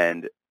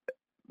 And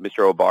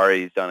Mr.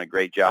 Obari's done a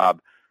great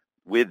job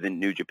with the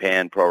New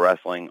Japan Pro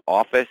Wrestling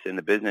office in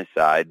the business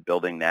side,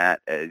 building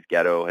that, as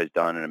Ghetto has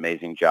done an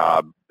amazing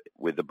job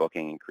with the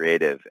booking and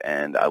creative.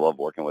 And I love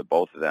working with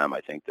both of them.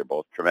 I think they're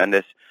both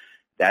tremendous.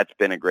 That's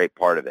been a great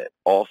part of it.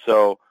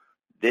 Also,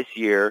 this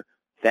year,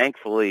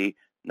 thankfully,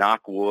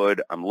 knock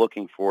wood, I'm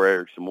looking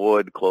for some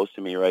wood close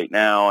to me right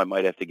now. I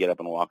might have to get up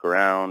and walk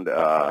around.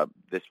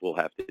 This will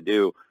have to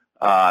do.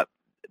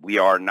 We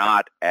are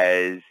not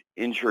as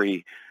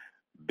injury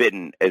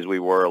bitten as we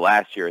were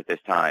last year at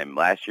this time.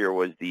 Last year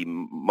was the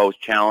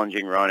most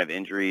challenging run of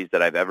injuries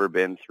that I've ever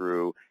been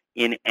through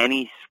in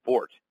any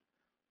sport.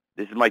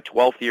 This is my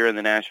 12th year in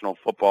the National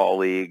Football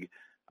League.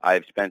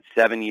 I've spent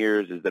 7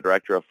 years as the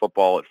director of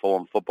football at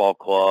Fulham Football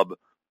Club,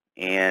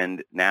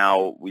 and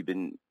now we've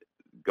been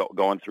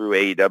going through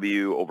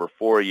AEW over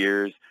 4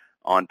 years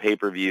on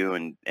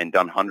pay-per-view and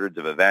done hundreds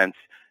of events.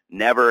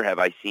 Never have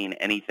I seen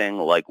anything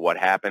like what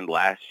happened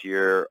last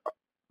year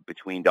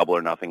between Double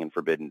or Nothing and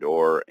Forbidden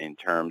Door in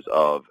terms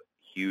of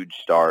huge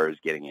stars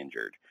getting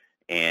injured,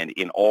 and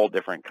in all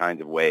different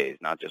kinds of ways,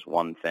 not just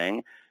one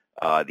thing.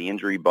 The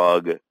injury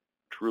bug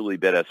truly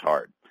bit us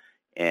hard,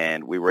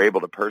 and we were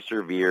able to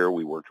persevere.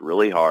 We worked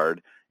really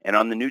hard, and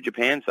on the New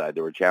Japan side,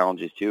 there were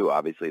challenges too.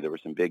 Obviously, there were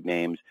some big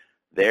names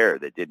there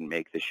that didn't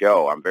make the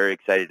show. I'm very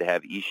excited to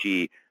have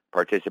Ishii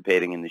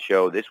participating in the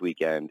show this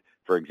weekend,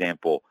 for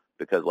example,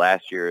 because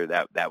last year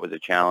that was a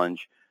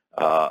challenge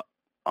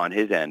on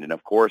his end. And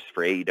of course,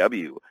 for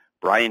AEW,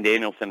 Bryan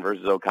Danielson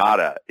versus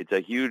Okada, it's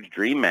a huge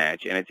dream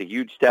match, and it's a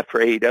huge step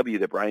for AEW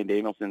that Bryan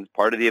Danielson's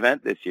part of the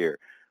event this year.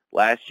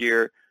 Last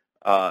year,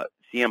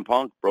 CM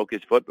Punk broke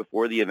his foot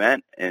before the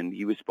event, and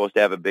he was supposed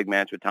to have a big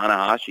match with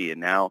Tanahashi, and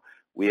now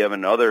we have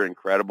another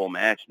incredible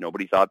match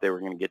nobody thought they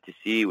were going to get to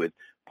see, with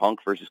Punk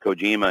versus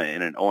Kojima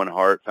in an Owen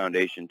Hart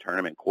Foundation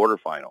tournament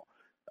quarterfinal.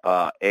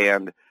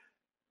 And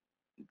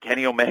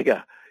Kenny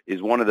Omega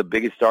is one of the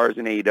biggest stars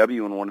in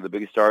AEW and one of the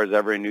biggest stars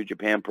ever in New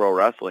Japan Pro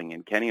Wrestling.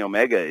 And Kenny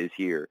Omega is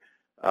here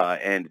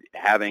and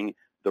having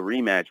the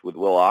rematch with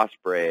Will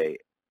Ospreay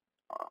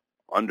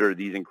under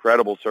these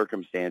incredible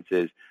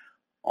circumstances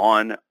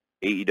on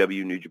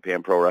AEW New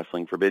Japan Pro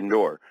Wrestling Forbidden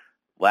Door.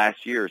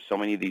 Last year, so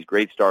many of these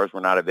great stars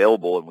were not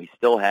available, and we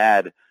still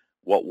had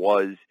what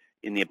was,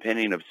 in the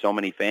opinion of so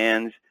many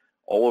fans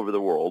all over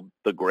the world,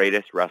 the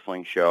greatest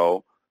wrestling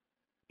show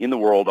in the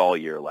world all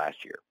year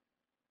last year.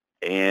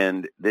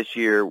 And this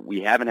year,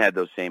 we haven't had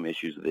those same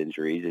issues with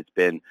injuries.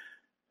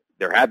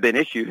 There have been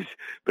issues,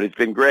 but it's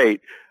been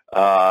great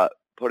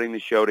putting the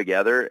show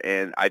together,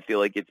 and I feel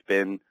like it's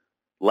been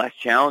less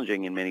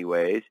challenging in many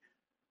ways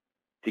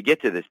to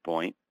get to this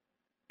point.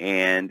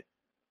 And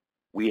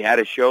we had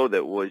a show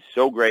that was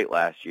so great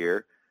last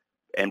year,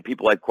 and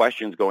people had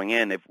questions going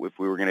in if we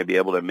were going to be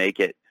able to make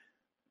it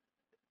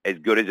as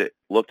good as it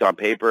looked on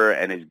paper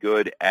and as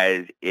good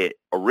as it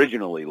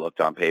originally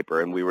looked on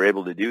paper, and we were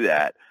able to do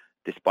that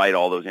despite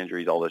all those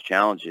injuries, all those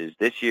challenges.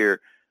 This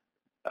year,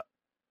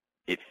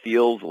 it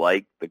feels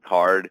like the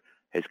card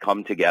has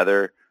come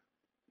together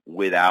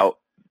without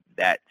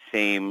that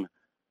same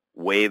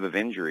wave of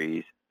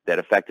injuries that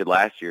affected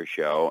last year's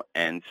show.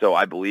 And so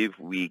I believe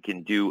we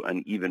can do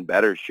an even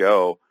better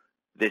show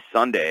this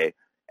Sunday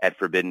at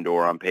Forbidden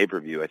Door on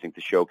pay-per-view. I think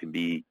the show can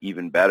be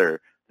even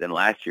better than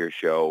last year's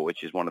show,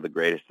 which is one of the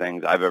greatest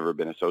things I've ever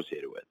been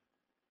associated with.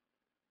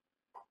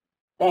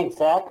 Thanks,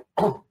 Zach.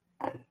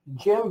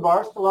 Jim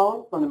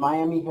Barcelone from the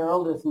Miami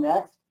Herald is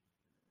next.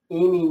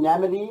 Amy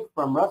Nemedy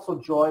from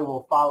WrestleJoy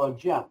will follow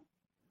Jim.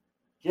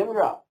 Jim,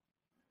 you're up.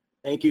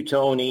 Thank you,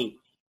 Tony.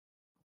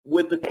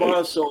 With the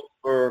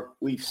crossover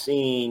we've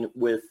seen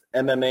with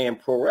MMA and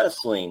pro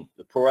wrestling,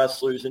 the pro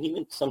wrestlers, and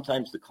even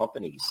sometimes the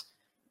companies,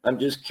 I'm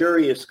just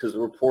curious because the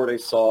report I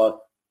saw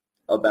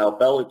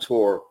about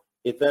Bellator,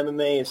 if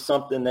MMA is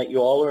something that you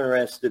all are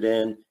interested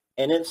in,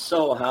 and if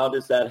so, how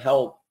does that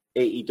help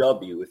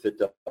AEW if it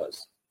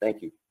does?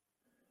 Thank you.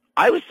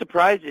 I was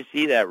surprised to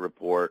see that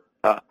report.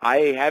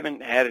 I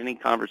haven't had any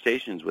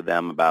conversations with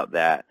them about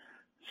that,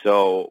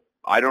 so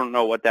I don't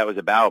know what that was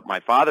about. My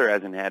father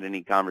hasn't had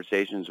any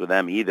conversations with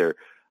them either.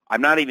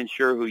 I'm not even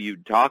sure who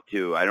you'd talk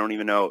to. I don't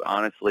even know,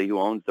 honestly, who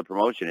owns the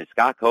promotion. Is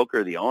Scott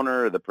Coker the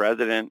owner or the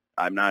president?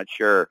 I'm not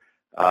sure.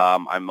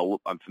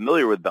 I'm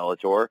familiar with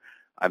Bellator.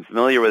 I'm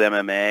familiar with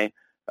MMA,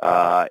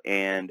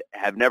 and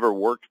have never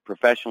worked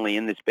professionally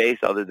in the space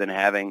other than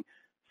having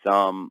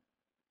some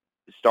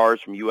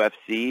stars from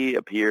UFC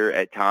appear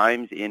at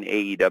times in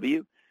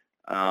AEW.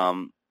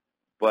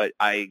 But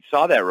I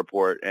saw that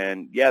report,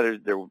 and yeah,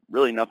 there's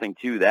really nothing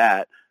to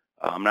that.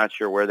 I'm not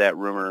sure where that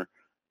rumor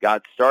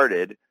got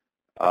started.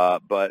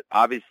 But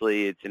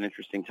obviously, it's an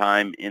interesting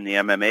time in the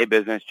MMA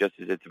business, just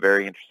as it's a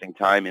very interesting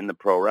time in the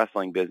pro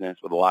wrestling business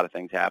with a lot of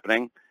things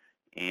happening.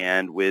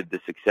 And with the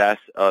success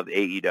of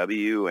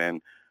AEW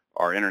and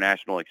our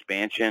international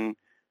expansion,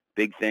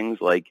 big things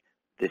like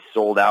this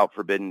sold-out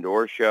Forbidden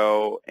Door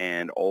show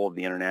and all of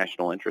the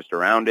international interest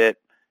around it,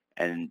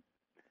 and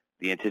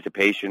the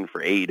anticipation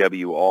for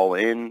AEW All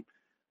In,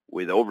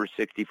 with over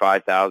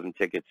 65,000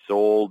 tickets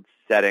sold,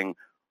 setting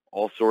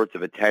all sorts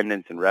of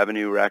attendance and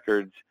revenue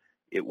records.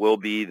 It will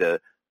be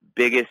the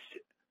biggest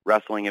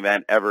wrestling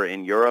event ever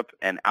in Europe,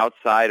 and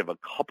outside of a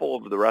couple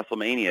of the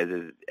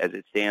WrestleManias as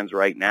it stands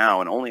right now,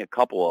 and only a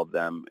couple of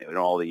them in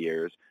all the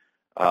years,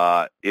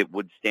 it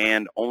would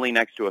stand only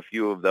next to a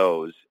few of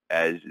those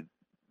as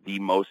the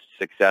most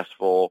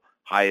successful,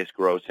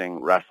 highest-grossing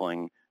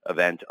wrestling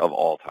event of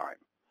all time.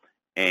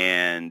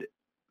 And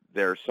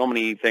there are so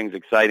many things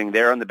exciting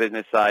there on the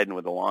business side, and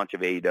with the launch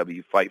of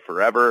AEW Fight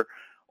Forever,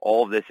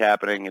 all of this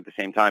happening at the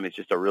same time, it's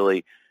just a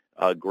really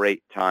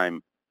great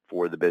time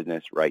for the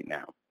business right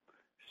now.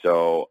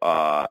 So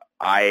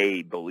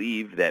I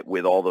believe that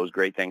with all those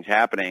great things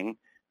happening,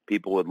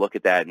 people would look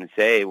at that and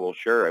say, well,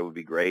 sure, it would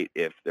be great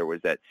if there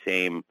was that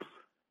same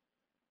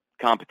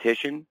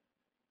competition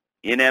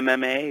in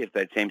MMA, if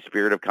that same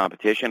spirit of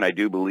competition. I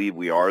do believe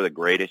we are the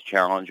greatest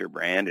challenger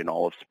brand in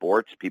all of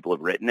sports. People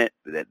have written it,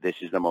 that this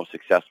is the most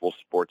successful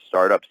sports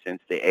startup since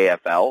the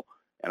AFL,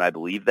 and I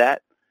believe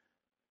that.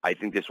 I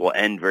think this will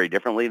end very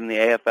differently than the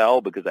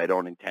AFL because I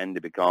don't intend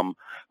to become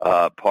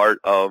part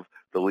of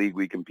the league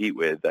we compete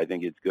with. I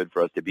think it's good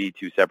for us to be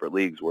two separate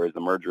leagues, whereas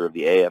the merger of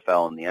the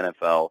AFL and the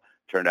NFL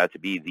turned out to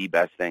be the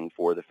best thing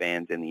for the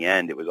fans in the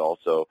end. It was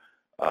also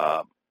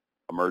a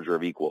merger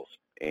of equals,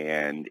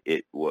 and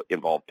it will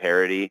involve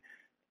parity,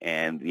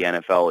 and the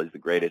NFL is the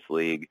greatest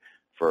league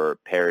for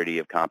parity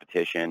of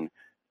competition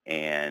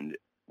and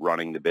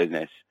running the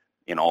business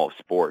in all of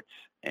sports,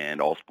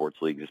 and all sports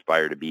leagues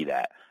aspire to be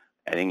that.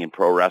 I think in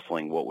pro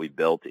wrestling, what we've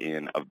built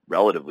in a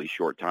relatively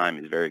short time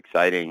is very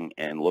exciting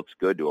and looks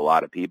good to a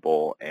lot of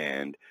people.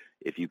 And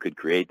if you could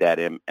create that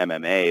in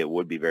MMA, it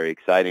would be very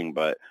exciting.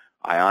 But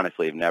I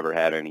honestly have never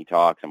had any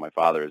talks, and my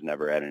father has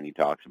never had any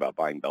talks about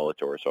buying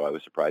Bellator, so I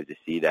was surprised to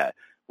see that.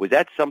 Was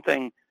that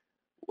something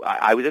 –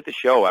 I was at the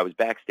show. I was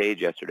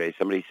backstage yesterday.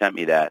 Somebody sent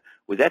me that.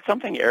 Was that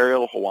something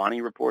Ariel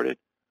Helwani reported?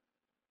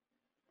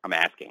 I'm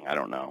asking. I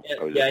don't know.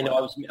 I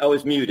know. I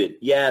was muted.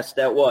 Yes,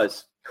 that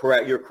was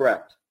correct. You're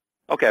correct.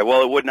 Okay,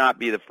 well, it would not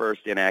be the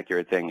first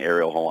inaccurate thing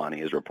Ariel Helwani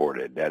has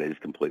reported. That is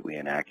completely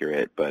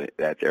inaccurate, but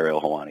that's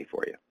Ariel Helwani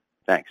for you.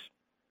 Thanks.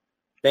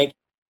 Thank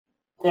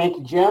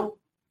you, Jim.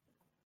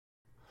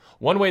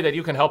 One way that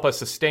you can help us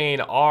sustain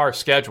our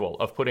schedule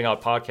of putting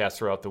out podcasts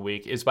throughout the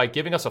week is by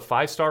giving us a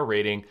 5-star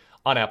rating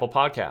on Apple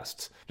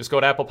Podcasts. Just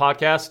go to Apple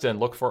Podcasts and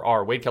look for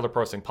our Wade Keller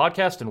Pro Wrestling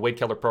Podcast and Wade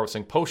Keller Pro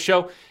Wrestling Post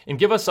Show and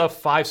give us a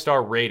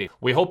 5-star rating.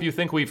 We hope you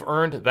think we've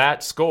earned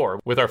that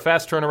score with our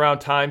fast turnaround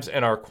times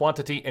and our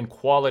quantity and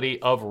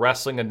quality of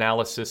wrestling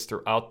analysis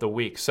throughout the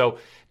week. So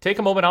take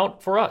a moment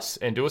out for us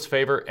and do us a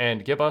favor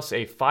and give us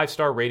a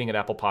 5-star rating at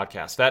Apple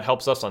Podcasts. That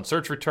helps us on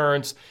search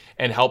returns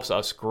and helps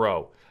us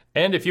grow.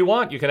 And if you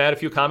want, you can add a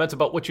few comments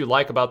about what you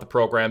like about the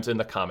programs in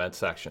the comments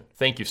section.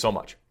 Thank you so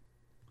much.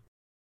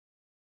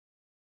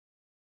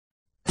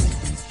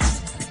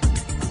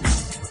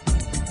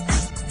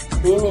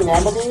 Amy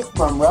Nemedy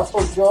from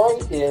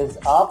WrestleJoy is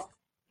up.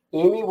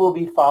 Amy will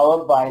be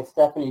followed by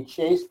Stephanie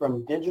Chase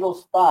from Digital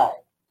Spy.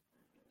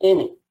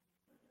 Amy.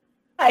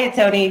 Hi,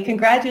 Tony.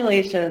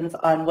 Congratulations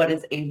on what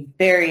is a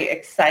very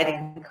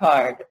exciting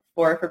card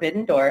for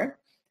Forbidden Door.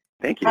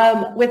 Thank you.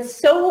 With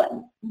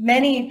so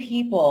many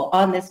people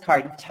on this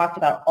card, you've talked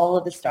about all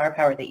of the star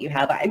power that you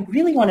have. I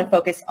really want to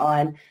focus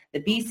on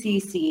the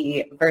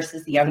BCC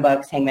versus the Young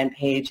Bucks, Hangman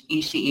Page,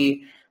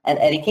 Ishii, and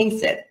Eddie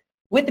Kingston.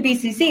 With the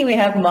BCC, we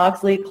have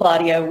Moxley,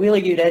 Claudio, Wheeler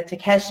Yuta,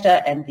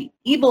 Takeshita, and the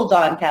evil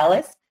Don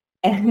Callis,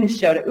 and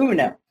Shota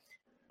Umino.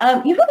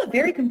 You have a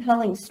very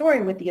compelling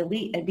story with the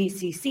Elite and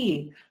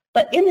BCC,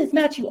 but in this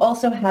match, you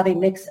also have a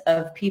mix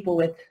of people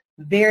with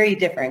very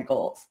different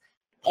goals.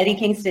 Eddie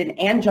Kingston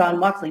and Jon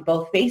Moxley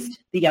both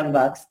faced the Young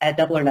Bucks at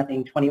Double or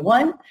Nothing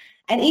 21,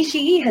 and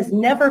Ishii has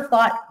never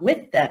fought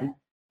with them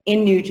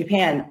in New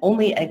Japan,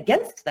 only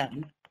against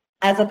them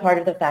as a part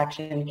of the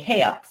faction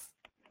Chaos.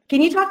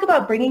 Can you talk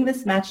about bringing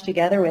this match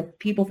together with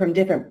people from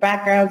different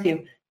backgrounds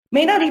who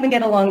may not even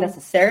get along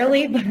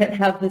necessarily, but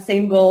have the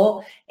same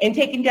goal in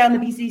taking down the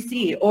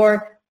BCC,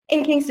 or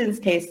in Kingston's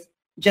case,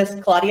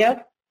 just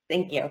Claudio?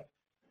 Thank you.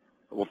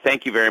 Well,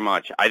 thank you very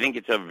much. I think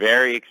it's a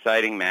very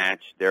exciting match.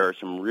 There are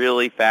some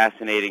really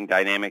fascinating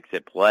dynamics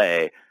at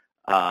play.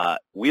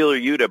 Wheeler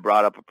Yuta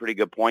brought up a pretty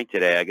good point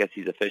today. I guess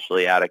he's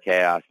officially out of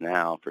Chaos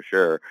now, for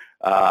sure.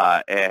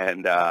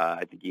 And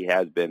I think he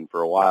has been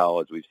for a while,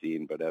 as we've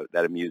seen, but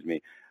that amused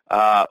me.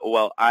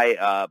 Well,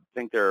 I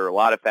think there are a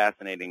lot of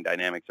fascinating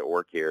dynamics at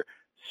work here.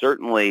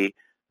 Certainly,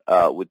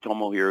 with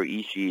Tomohiro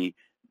Ishii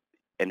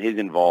and his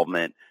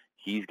involvement,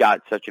 he's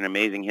got such an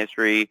amazing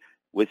history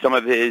with some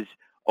of his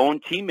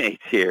own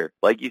teammates here.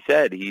 Like you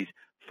said, he's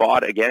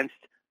fought against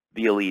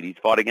the Elite. He's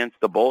fought against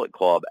the Bullet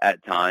Club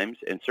at times,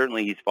 and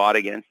certainly he's fought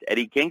against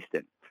Eddie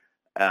Kingston.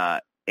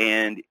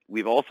 And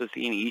we've also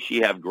seen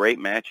Ishii have great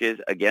matches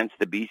against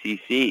the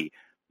BCC.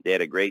 They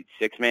had a great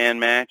six-man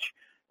match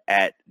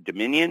at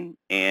Dominion,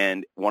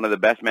 and one of the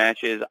best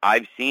matches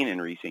I've seen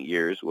in recent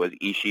years was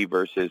Ishii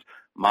versus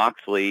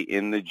Moxley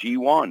in the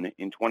G1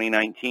 in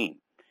 2019.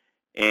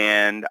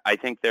 And I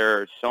think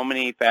there are so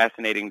many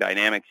fascinating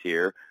dynamics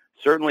here.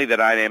 Certainly the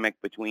dynamic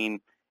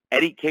between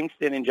Eddie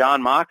Kingston and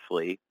Jon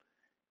Moxley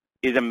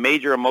is a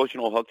major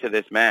emotional hook to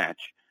this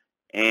match.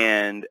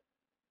 And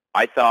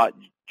I thought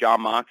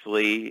Jon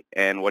Moxley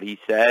and what he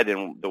said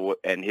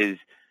and his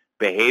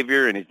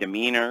behavior and his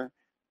demeanor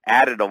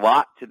added a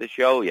lot to the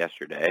show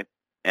yesterday.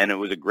 And it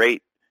was a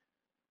great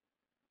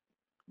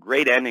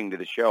ending to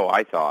the show,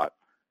 I thought,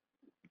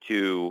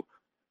 to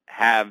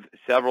have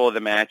several of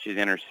the matches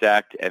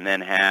intersect and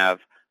then have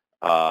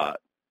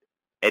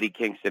Eddie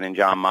Kingston and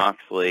Jon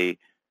Moxley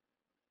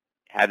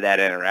have that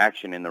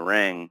interaction in the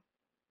ring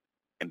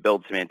and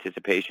build some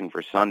anticipation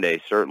for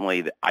Sunday.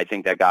 Certainly, I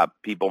think that got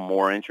people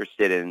more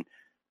interested in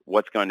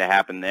what's going to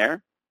happen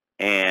there.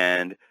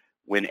 And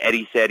when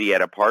Eddie said he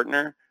had a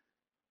partner,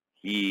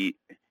 he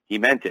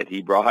meant it.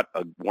 He brought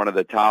one of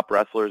the top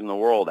wrestlers in the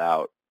world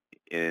out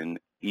in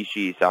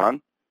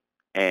Ishii-san.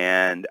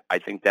 And I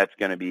think that's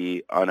going to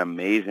be an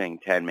amazing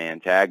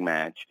 10-man tag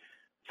match,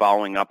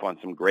 following up on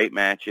some great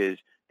matches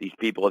these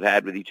people have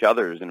had with each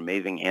other. There's an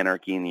amazing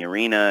Anarchy in the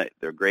Arena.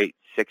 They're great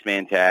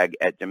six-man tag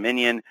at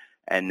Dominion.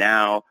 And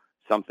now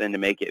something to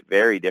make it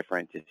very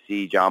different to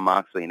see Jon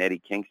Moxley and Eddie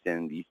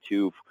Kingston, these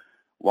two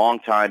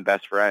longtime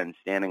best friends,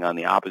 standing on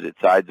the opposite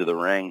sides of the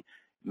ring,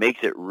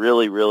 makes it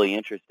really, really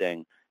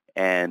interesting.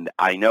 And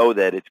I know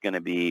that it's going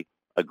to be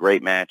a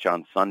great match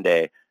on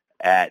Sunday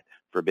at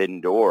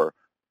Forbidden Door.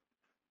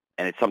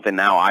 And it's something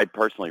now I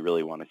personally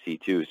really want to see,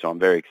 too. So I'm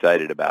very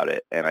excited about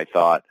it. And I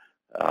thought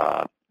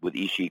with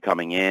Ishii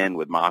coming in,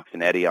 with Mox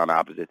and Eddie on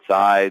opposite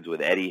sides,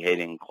 with Eddie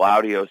hating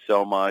Claudio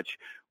so much,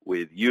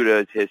 with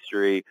Yuta's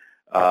history,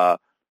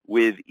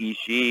 with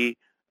Ishii,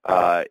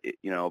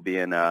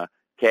 being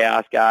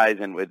Chaos guys,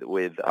 and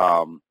with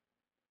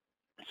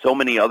so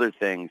many other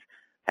things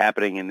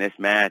happening in this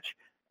match.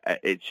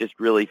 It's just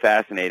really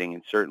fascinating.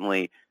 And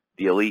certainly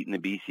the Elite and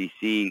the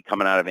BCC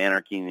coming out of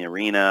Anarchy in the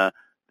Arena,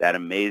 that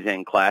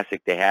amazing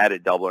classic they had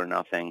at Double or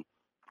Nothing.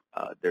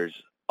 There's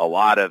a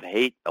lot of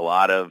hate, a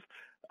lot of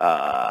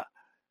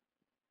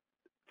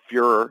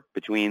furor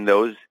between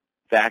those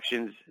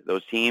factions,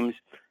 those teams,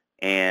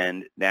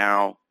 and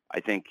now I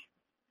think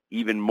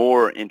even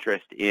more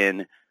interest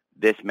in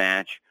this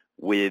match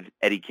with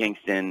Eddie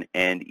Kingston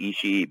and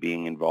Ishii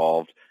being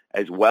involved,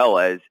 as well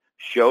as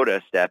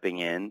Shota stepping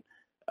in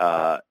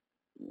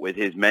with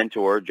his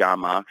mentor, Jon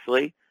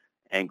Moxley,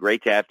 and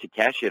great to have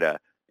Takeshita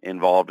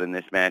involved in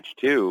this match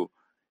too,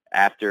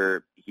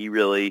 after he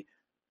really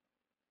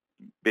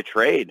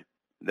betrayed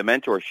the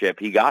mentorship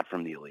he got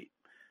from the Elite.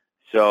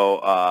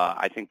 So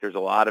I think there's a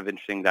lot of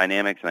interesting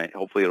dynamics, and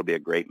hopefully it'll be a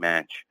great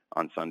match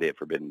on Sunday at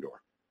Forbidden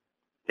Door.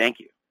 Thank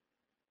you.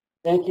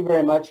 Thank you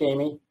very much,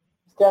 Amy.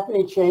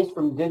 Stephanie Chase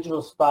from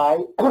Digital Spy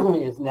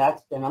is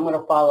next, and I'm going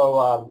to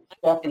follow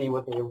Stephanie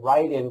with a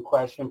write-in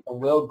question from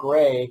Will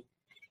Gray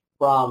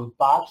from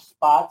Botch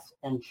Spots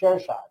and Chair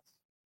Shots.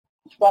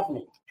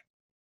 Stephanie.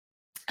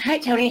 Hi,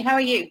 Tony. How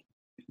are you?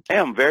 Hey,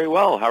 I'm very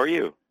well. How are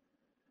you?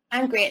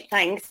 I'm great,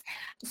 thanks.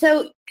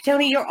 So,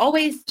 Tony, you're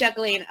always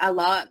juggling a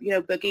lot,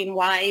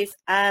 booking-wise.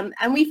 And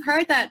we've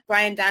heard that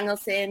Bryan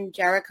Danielson,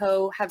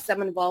 Jericho have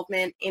some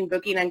involvement in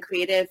booking and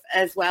creative,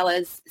 as well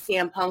as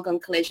CM Punk on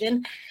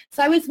Collision.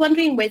 So I was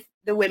wondering, with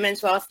the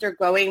women's roster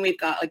growing, we've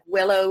got like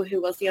Willow,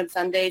 who we'll see on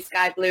Sunday,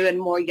 Sky Blue, and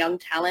more young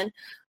talent.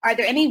 Are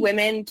there any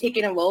women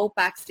taking a role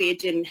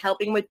backstage in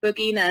helping with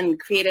booking and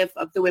creative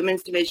of the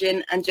women's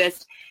division, and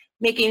just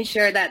making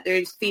sure that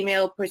there's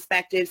female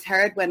perspectives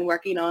heard when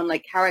working on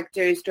like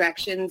characters,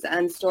 directions,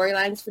 and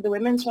storylines for the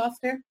women's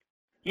roster?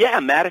 Yeah,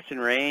 Madison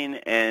Rayne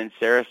and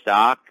Sarah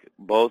Stock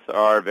both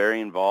are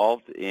very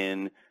involved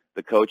in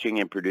the coaching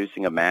and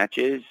producing of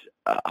matches.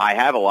 I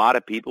have a lot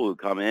of people who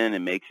come in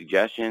and make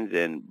suggestions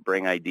and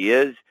bring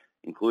ideas,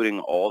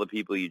 including all the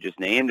people you just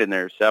named, and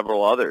there are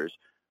several others.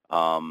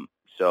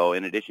 So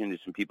in addition to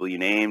some people you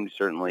named,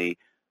 certainly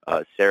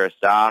Sarah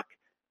Stock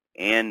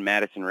and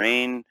Madison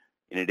Rayne,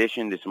 in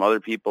addition to some other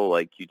people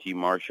like QT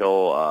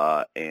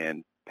Marshall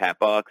and Pat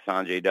Buck,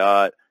 Sanjay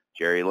Dutt,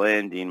 Jerry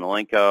Lynn, Dean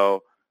Malenko,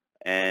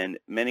 and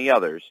many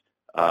others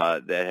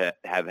that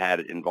have had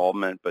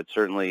involvement. But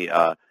certainly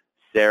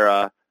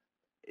Sarah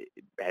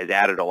has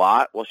added a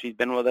lot while she's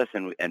been with us,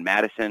 and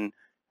Madison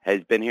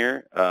has been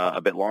here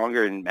a bit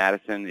longer, and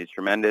Madison is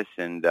tremendous.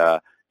 And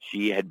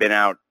she had been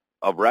out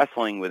of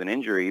wrestling with an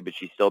injury, but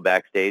she's still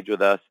backstage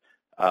with us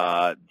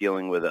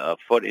dealing with a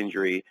foot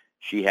injury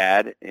she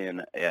had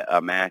in a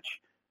match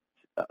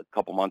a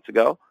couple months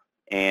ago,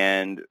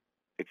 and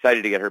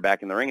excited to get her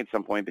back in the ring at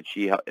some point, but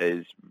she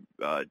is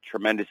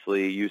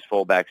tremendously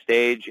useful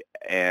backstage,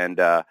 and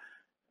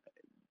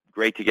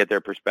great to get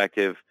their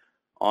perspective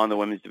on the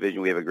women's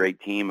division. We have a great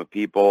team of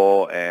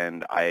people,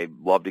 and I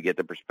love to get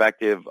the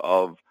perspective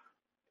of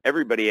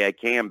everybody I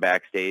can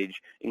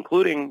backstage,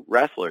 including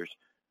wrestlers.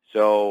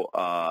 So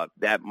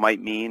that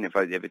might mean if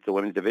it's the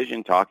women's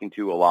division, talking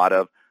to a lot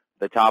of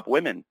the top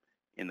women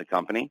in the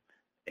company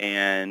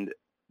and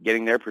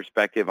getting their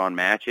perspective on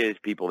matches,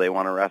 people they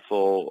want to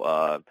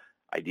wrestle,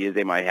 ideas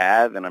they might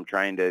have, and I'm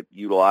trying to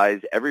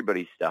utilize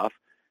everybody's stuff.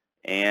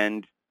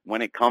 And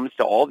when it comes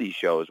to all these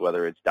shows,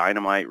 whether it's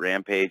Dynamite,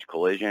 Rampage,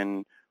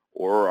 Collision,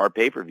 or our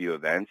pay-per-view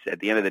events, at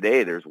the end of the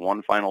day, there's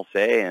one final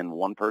say and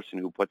one person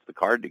who puts the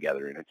card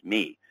together, and it's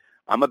me.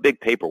 I'm a big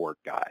paperwork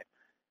guy.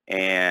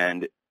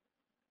 And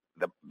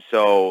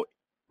so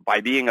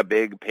by being a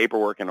big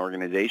paperwork and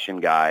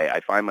organization guy, I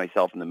find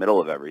myself in the middle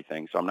of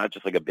everything. So I'm not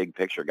just like a big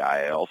picture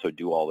guy. I also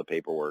do all the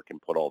paperwork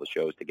and put all the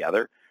shows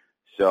together.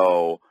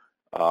 So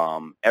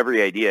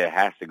every idea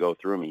has to go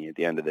through me at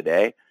the end of the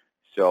day.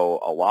 So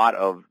a lot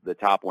of the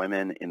top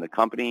women in the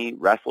company,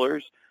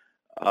 wrestlers,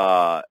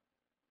 are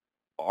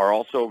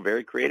also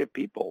very creative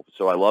people.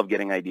 So I love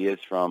getting ideas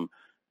from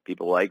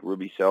people like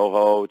Ruby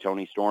Soho,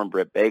 Tony Storm,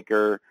 Britt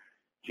Baker,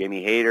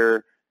 Jamie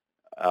Hayter,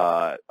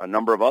 a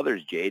number of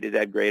others. Jade has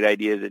had great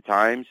ideas at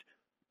times,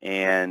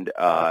 and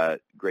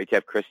great to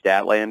have Chris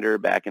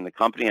Statlander back in the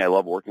company. I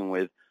love working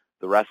with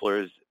the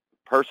wrestlers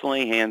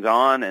personally,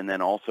 hands-on, and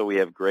then also we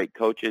have great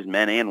coaches,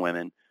 men and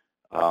women,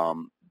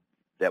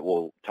 that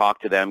will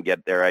talk to them,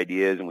 get their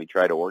ideas, and we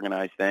try to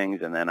organize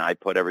things, and then I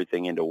put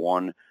everything into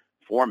one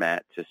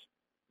format to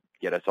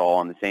get us all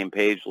on the same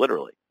page,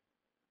 literally.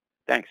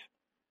 Thanks.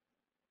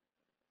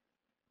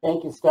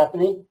 Thank you,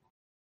 Stephanie.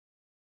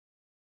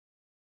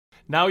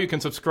 Now you can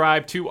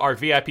subscribe to our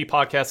VIP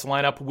podcast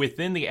lineup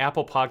within the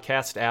Apple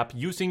Podcast app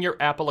using your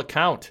Apple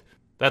account.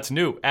 That's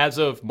new as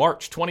of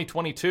March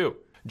 2022.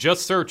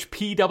 Just search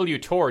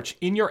PW Torch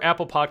in your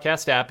Apple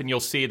Podcast app and you'll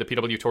see the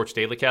PW Torch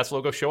Daily Cast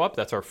logo show up.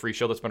 That's our free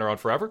show that's been around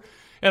forever.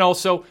 And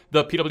also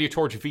the PW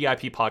Torch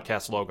VIP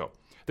podcast logo.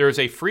 There is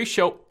a free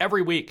show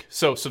every week,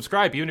 so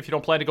subscribe even if you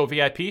don't plan to go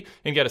VIP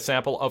and get a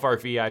sample of our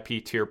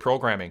VIP tier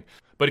programming.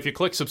 But if you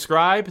click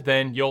subscribe,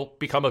 then you'll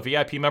become a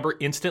VIP member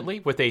instantly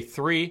with a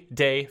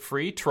 3-day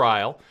free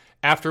trial,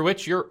 after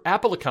which your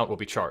Apple account will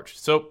be charged.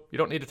 So you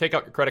don't need to take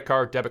out your credit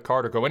card, debit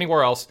card, or go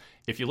anywhere else.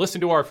 If you listen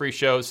to our free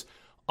shows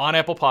on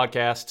Apple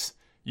Podcasts,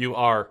 you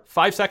are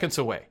 5 seconds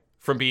away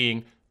from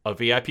being a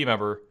VIP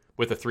member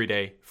with a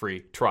 3-day free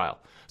trial.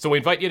 So we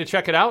invite you to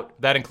check it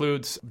out. That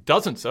includes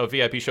dozens of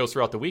VIP shows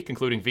throughout the week,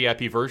 including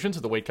VIP versions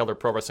of the Wade Keller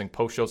Pro Wrestling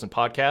post shows and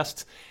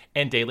podcasts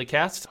and daily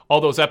casts. All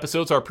those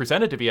episodes are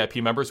presented to VIP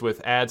members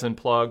with ads and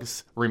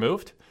plugs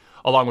removed,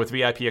 along with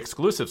VIP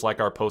exclusives like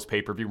our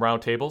post-pay-per-view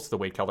roundtables, the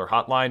Wade Keller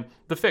Hotline,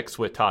 The Fix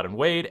with Todd and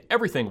Wade,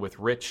 Everything with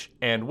Rich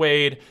and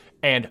Wade,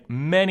 and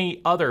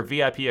many other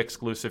VIP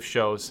exclusive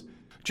shows.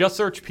 Just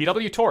search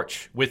PW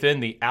Torch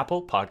within the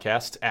Apple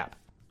Podcasts app.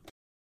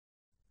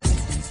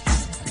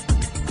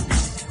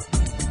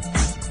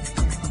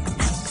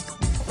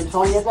 So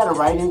Tony, I've got a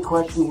write-in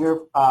question here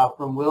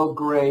from Will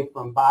Gray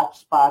from Botch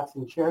Spots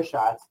and Chair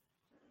Shots.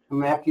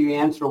 And after you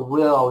answer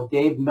Will,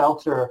 Dave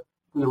Meltzer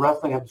from the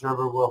Wrestling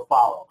Observer will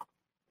follow.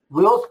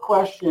 Will's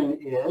question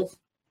is,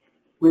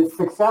 with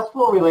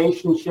successful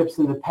relationships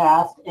in the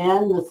past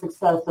and the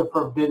success of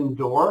Forbidden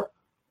Door,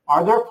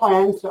 are there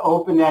plans to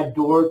open that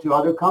door to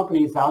other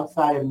companies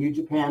outside of New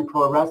Japan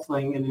Pro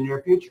Wrestling in the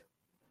near future?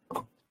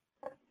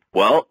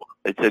 Well,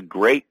 it's a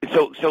great.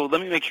 So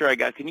let me make sure I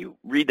got. Can you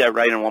read that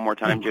right in one more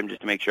time, Jim,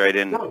 just to make sure I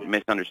didn't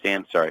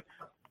misunderstand? Sorry.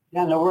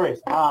 Yeah, no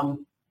worries.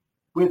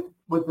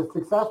 With the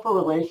successful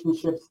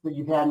relationships that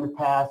you've had in the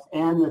past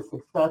and the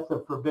success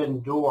of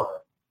Forbidden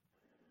Door,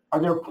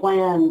 are there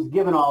plans,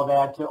 given all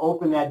that, to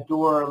open that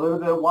door a little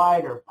bit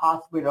wider,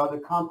 possibly to other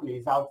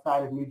companies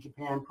outside of New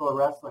Japan Pro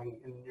Wrestling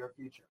in the near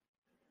future?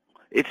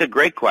 It's a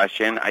great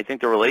question. I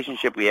think the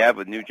relationship we have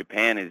with New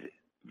Japan is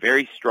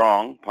very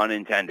strong, pun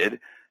intended,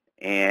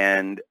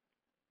 and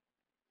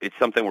it's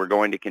something we're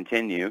going to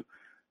continue.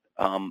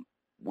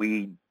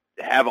 We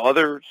have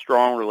other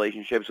strong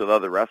relationships with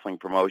other wrestling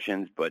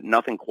promotions, but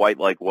nothing quite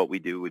like what we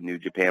do with New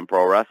Japan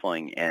Pro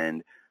Wrestling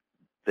and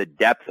the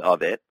depth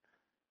of it.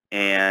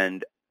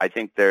 And I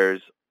think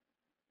there's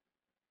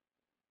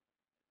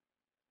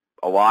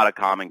a lot of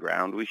common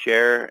ground we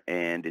share,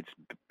 and it's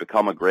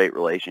become a great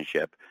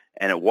relationship.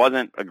 And it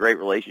wasn't a great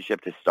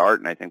relationship to start,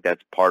 and I think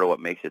that's part of what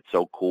makes it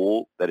so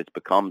cool that it's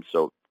become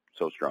so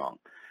strong.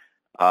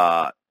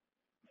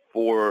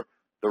 For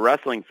the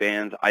wrestling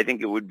fans, I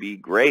think it would be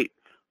great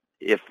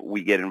if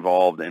we get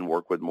involved and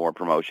work with more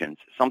promotions.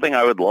 Something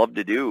I would love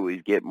to do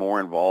is get more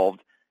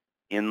involved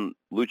in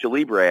Lucha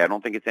Libre. I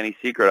don't think it's any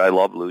secret. I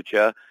love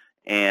Lucha,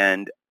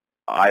 and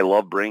I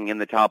love bringing in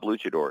the top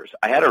luchadors.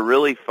 I had a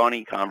really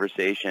funny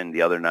conversation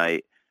the other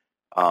night.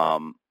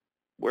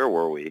 Where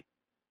were we?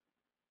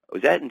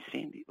 Was that in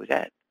Sandy? Was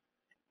that?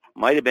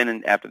 Might have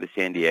been after the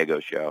San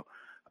Diego show.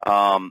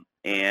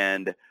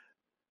 And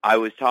I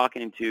was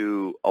talking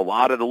to a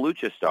lot of the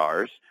lucha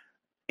stars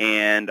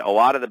and a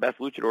lot of the best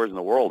luchadors in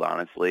the world,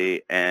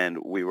 honestly. And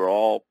we were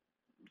all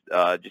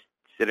just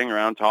sitting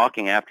around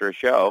talking after a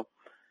show.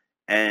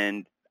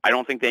 And I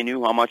don't think they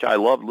knew how much I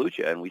loved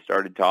Lucha, and we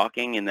started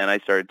talking, and then I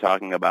started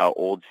talking about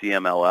old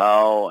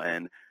CMLL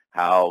and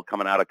how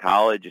coming out of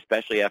college,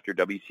 especially after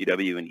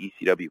WCW and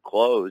ECW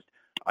closed,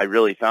 I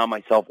really found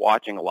myself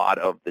watching a lot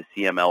of the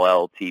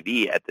CMLL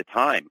TV at the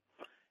time,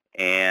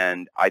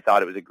 and I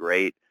thought it was a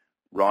great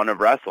run of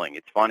wrestling.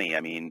 It's funny.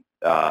 I mean,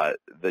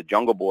 the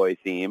Jungle Boy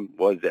theme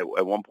was at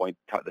one point,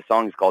 the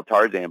song is called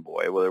Tarzan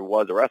Boy. Well, there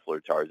was a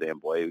wrestler, Tarzan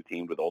Boy, who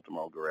teamed with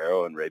Ultimo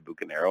Guerrero and Rey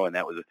Bucanero, and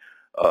that was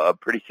a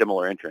pretty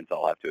similar entrance,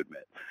 I'll have to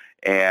admit.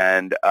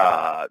 And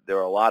there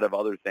are a lot of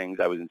other things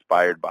I was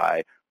inspired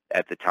by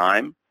at the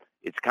time.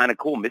 It's kind of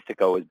cool.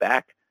 Mystico is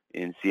back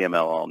in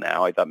CMLL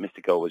now. I thought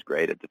Mystico was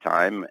great at the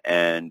time.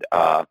 And,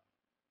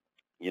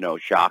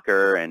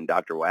 Shocker and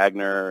Dr.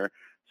 Wagner,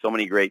 so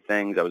many great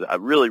things. I was a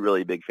really,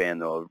 really big fan,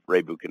 though, of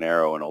Rey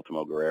Bucanero and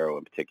Ultimo Guerrero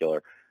in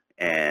particular.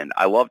 And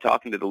I love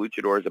talking to the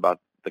luchadors about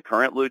the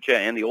current lucha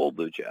and the old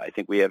lucha. I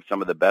think we have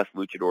some of the best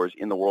luchadors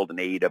in the world in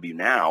AEW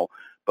now,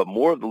 but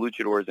more of the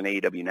luchadors in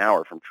AEW now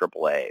are from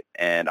AAA.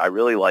 And I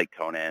really like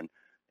Conan.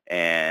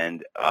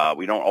 And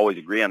we don't always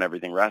agree on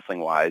everything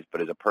wrestling-wise,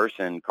 but as a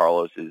person,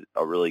 Carlos is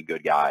a really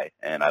good guy,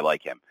 and I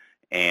like him.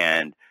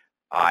 And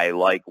I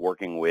like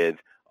working with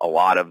a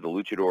lot of the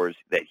luchadors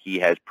that he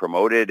has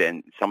promoted,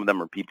 and some of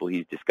them are people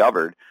he's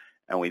discovered.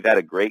 And we've had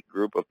a great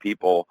group of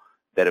people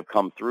that have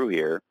come through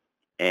here.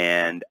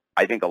 And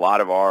I think a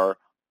lot of our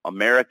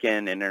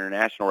American and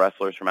international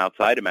wrestlers from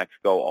outside of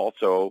Mexico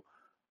also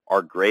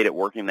are great at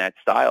working that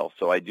style.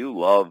 So I do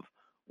love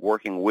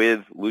working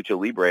with Lucha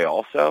Libre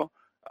also.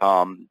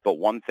 But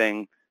one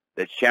thing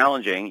that's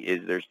challenging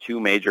is there's two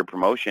major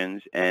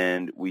promotions,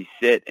 and we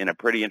sit in a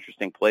pretty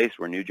interesting place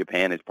where New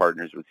Japan is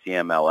partners with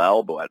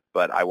CMLL,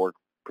 but I work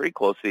pretty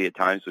closely at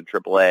times with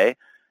AAA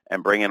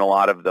and bring in a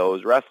lot of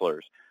those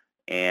wrestlers.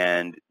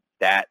 And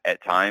that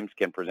at times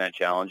can present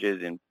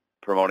challenges in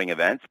promoting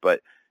events,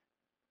 but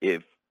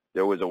if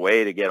there was a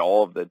way to get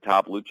all of the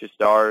top lucha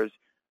stars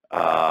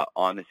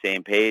on the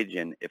same page,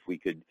 and if we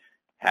could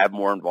have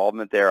more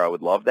involvement there, I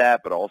would love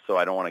that. But also,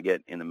 I don't want to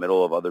get in the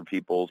middle of other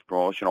people's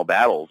promotional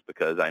battles,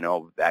 because I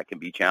know that can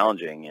be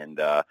challenging. And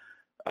to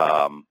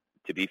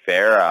be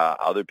fair,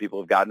 other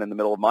people have gotten in the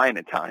middle of mine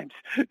at times.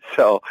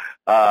 So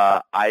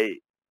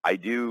I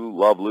do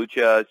love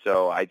lucha,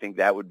 so I think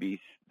that would be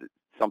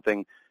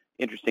something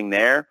interesting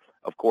there.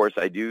 Of course,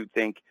 I do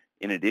think,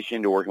 in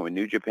addition to working with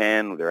New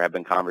Japan, there have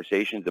been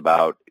conversations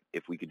about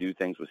if we could do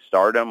things with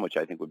Stardom, which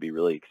I think would be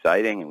really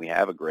exciting. And we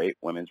have a great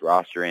women's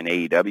roster in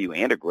AEW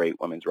and a great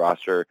women's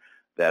roster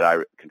that I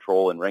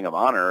control in Ring of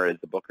Honor as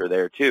the booker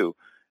there too.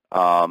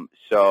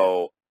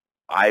 So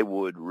I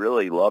would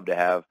really love to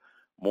have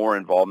more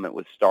involvement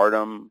with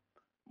Stardom,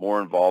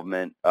 more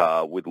involvement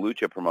with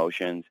Lucha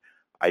promotions.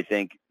 I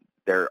think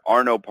there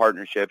are no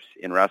partnerships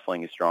in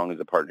wrestling as strong as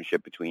the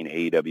partnership between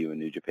AEW and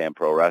New Japan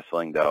Pro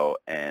Wrestling, though,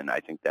 and I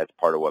think that's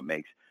part of what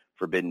makes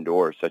Forbidden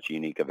Door such a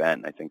unique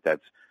event. And I think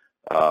that's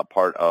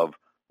part of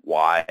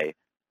why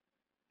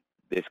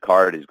this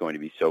card is going to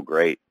be so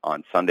great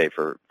on Sunday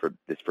for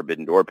this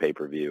Forbidden Door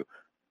pay-per-view.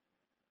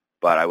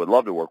 But I would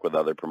love to work with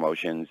other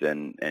promotions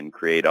and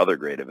create other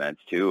great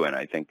events, too, and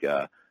I think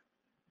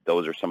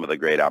those are some of the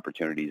great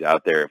opportunities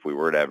out there if we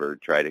were to ever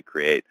try to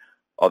create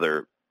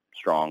other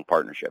strong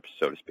partnerships,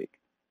 so to speak.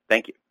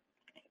 Thank you.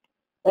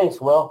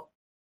 Thanks, Will.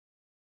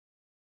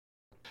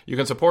 You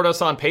can support us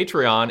on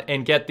Patreon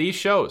and get these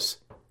shows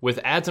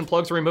with ads and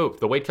plugs removed.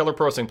 The Wade Keller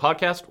Pro Wrestling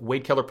Podcast,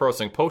 Wade Keller Pro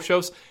Wrestling Post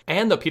Shows,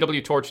 and the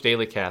PW Torch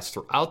Daily Cast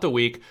throughout the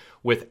week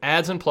with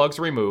ads and plugs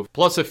removed,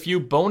 plus a few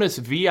bonus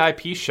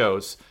VIP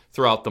shows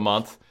throughout the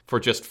month for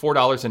just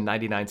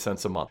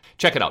 $4.99 a month.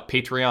 Check it out,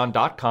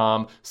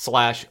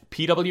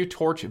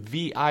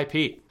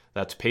 patreon.com/PWTorchVIP.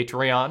 That's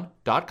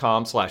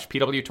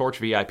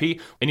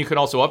patreon.com/PWTorchVIP. And you can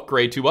also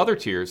upgrade to other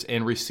tiers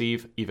and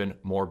receive even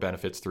more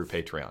benefits through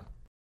Patreon.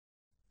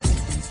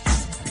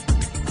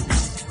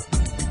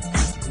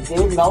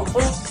 Dave Meltzer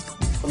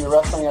from the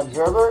Wrestling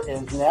Observer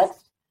is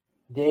next.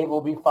 Dave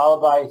will be followed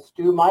by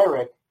Stu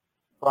Myrick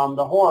from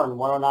The Horn,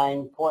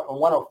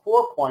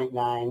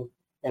 104.9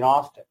 in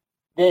Austin.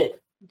 Dave.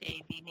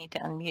 Dave, you need to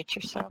unmute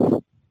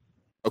yourself.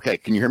 Okay,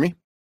 can you hear me?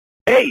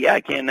 Hey, yeah,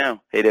 I can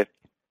now. Hey, Dave.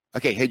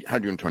 Okay, hey, how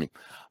you doing, Tony?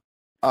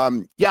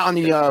 On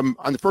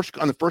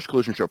the first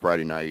Collision show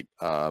Friday night,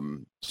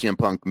 CM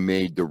Punk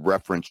made the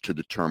reference to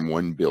the term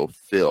 "one Bill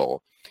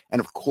Phil," and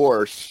of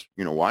course,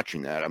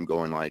 watching that, I'm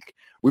going like,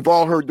 we've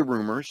all heard the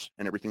rumors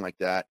and everything like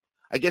that.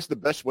 I guess the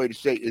best way to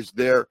say, is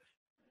there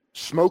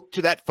smoke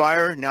to that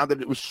fire now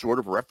that it was sort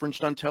of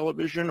referenced on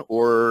television,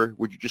 or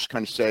would you just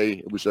kind of say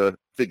it was a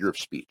figure of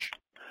speech?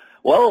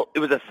 Well, it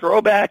was a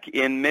throwback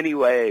in many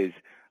ways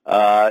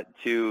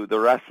to the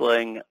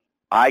wrestling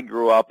I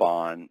grew up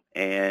on,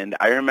 and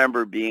I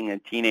remember being a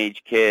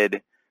teenage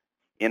kid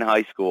in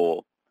high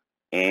school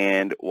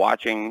and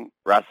watching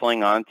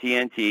wrestling on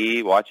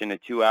TNT, watching a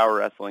 2-hour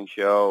wrestling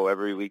show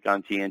every week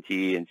on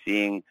TNT, and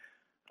seeing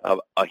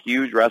a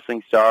huge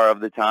wrestling star of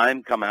the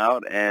time come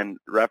out and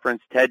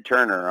reference Ted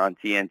Turner on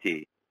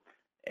TNT.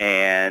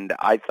 And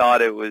I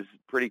thought it was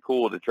pretty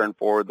cool to turn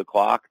forward the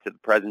clock to the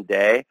present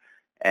day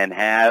and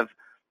have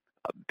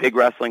a big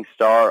wrestling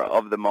star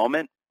of the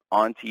moment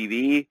on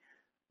TV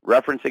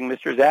referencing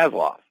Mr.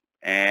 Zasloff.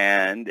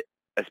 And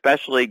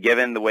especially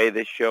given the way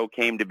this show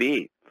came to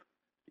be,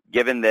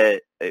 given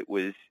that it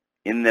was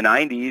in the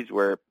 90s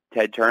where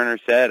Ted Turner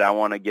said, I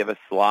want to give a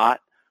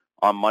slot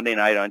on Monday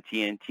night on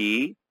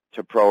TNT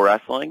to pro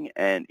wrestling.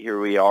 And here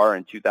we are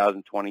in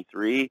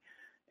 2023.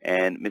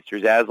 And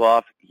Mr.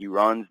 Zasloff, he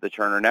runs the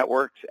Turner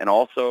Networks, and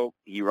also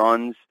he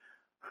runs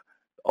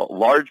a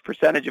large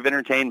percentage of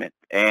entertainment.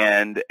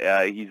 And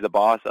he's the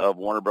boss of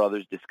Warner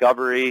Brothers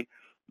Discovery,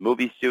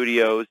 movie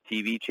studios,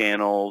 TV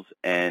channels,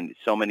 and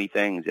so many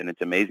things. And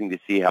it's amazing to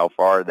see how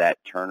far that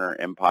Turner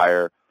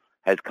empire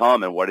has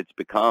come and what it's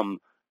become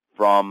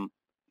from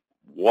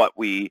what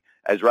we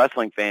as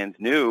wrestling fans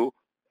knew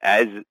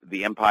as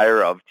the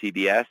empire of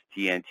TBS,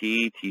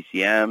 TNT,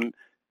 TCM,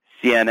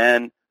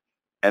 CNN,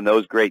 and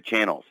those great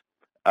channels.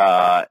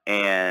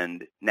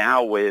 And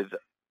now with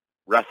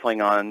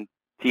wrestling on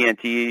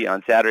TNT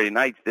on Saturday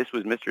nights, this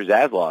was Mr.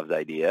 Zasloff's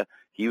idea.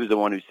 He was the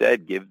one who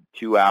said, give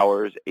 2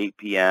 hours, 8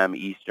 p.m.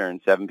 Eastern,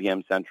 7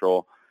 p.m.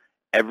 Central,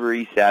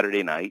 every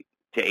Saturday night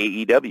to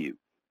AEW.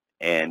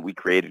 And we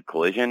created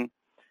Collision.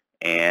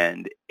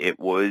 And it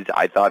was,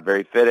 I thought,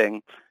 very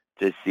fitting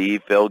to see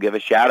Phil give a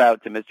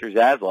shout-out to Mr.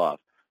 Zasloff.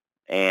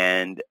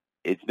 And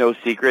it's no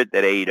secret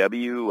that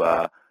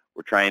AEW,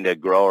 we're trying to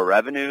grow our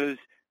revenues,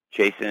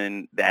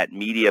 chasing that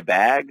media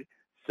bag.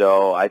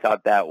 So I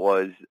thought that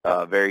was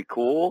very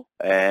cool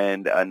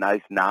and a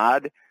nice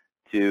nod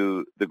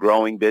to the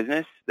growing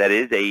business that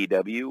is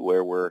AEW,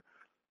 where we're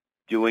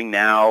doing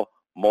now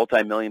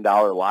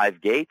multi-million-dollar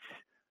live gates,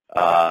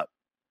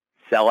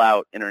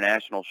 sell-out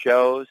international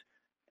shows,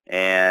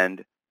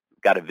 and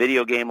got a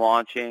video game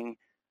launching,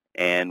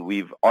 and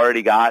we've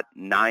already got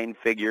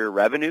 9-figure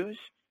revenues,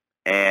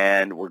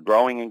 and we're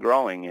growing and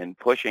growing and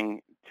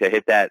pushing to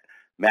hit that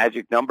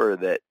magic number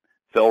that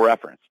Phil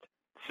referenced.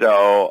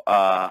 So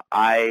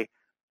I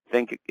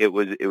think it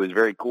was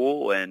very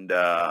cool and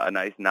a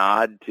nice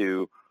nod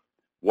to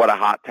what a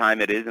hot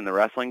time it is in the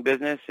wrestling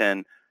business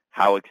and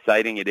how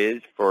exciting it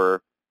is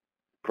for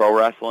pro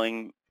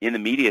wrestling in the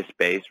media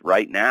space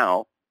right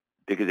now,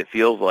 because it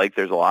feels like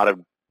there's a lot of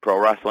pro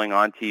wrestling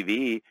on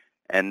TV.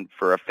 And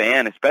for a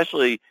fan,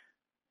 especially,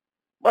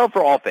 well,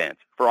 for all fans,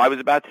 I was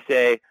about to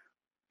say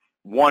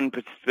one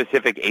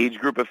specific age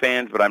group of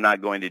fans, but I'm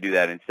not going to do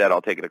that. Instead,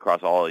 I'll take it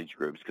across all age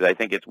groups, because I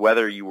think it's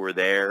whether you were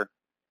there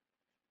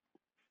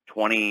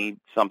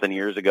 20-something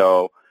years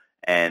ago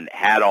and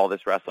had all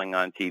this wrestling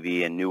on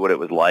TV and knew what it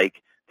was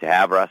like to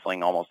have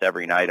wrestling almost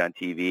every night on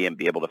TV and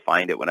be able to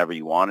find it whenever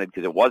you wanted,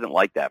 because it wasn't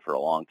like that for a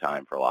long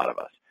time for a lot of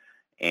us.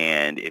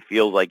 And it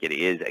feels like it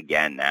is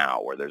again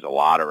now, where there's a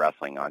lot of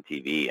wrestling on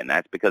TV, and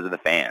that's because of the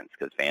fans,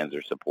 because fans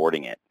are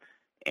supporting it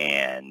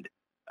and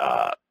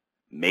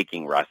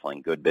making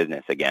wrestling good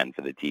business again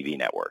for the TV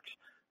networks.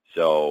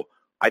 So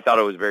I thought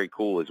it was very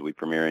cool as we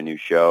premiere a new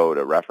show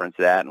to reference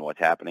that and what's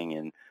happening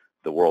in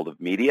the world of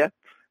media.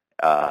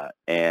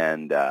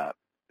 And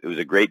it was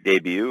a great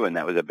debut, and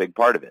that was a big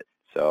part of it.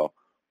 So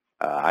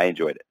I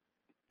enjoyed it.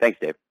 Thanks,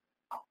 Dave.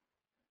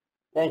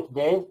 Thank you,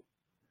 Dave.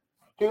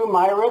 Stu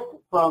Myrick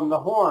from The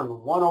Horn,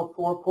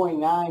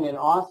 104.9 in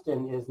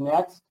Austin is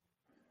next.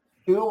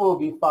 Stu will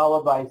be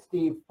followed by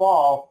Steve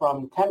Fall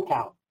from 10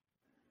 Count.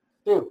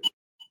 Stu.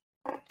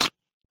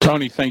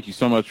 Tony, thank you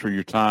so much for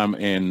your time,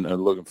 and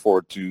looking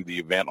forward to the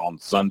event on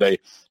Sunday.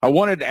 I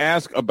wanted to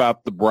ask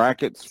about the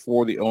brackets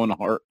for the Owen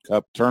Hart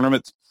Cup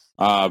tournaments.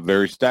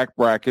 Very stacked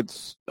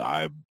brackets.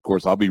 Of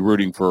course, I'll be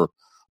rooting for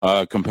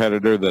a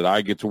competitor that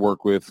I get to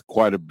work with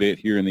quite a bit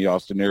here in the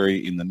Austin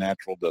area in the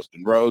natural,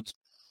 Dustin Rhodes.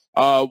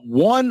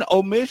 One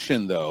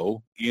omission,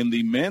 though, in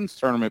the men's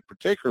tournament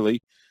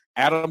particularly,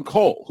 Adam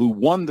Cole, who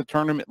won the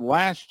tournament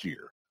last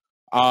year.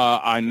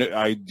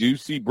 I do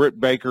see Britt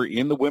Baker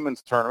in the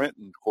women's tournament,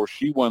 and, of course,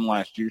 she won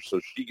last year, so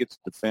she gets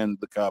to defend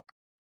the cup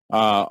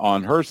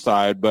on her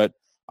side. But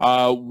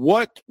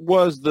what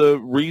was the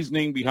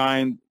reasoning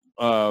behind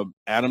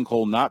Adam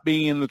Cole not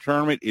being in the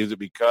tournament? Is it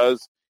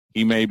because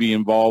he may be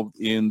involved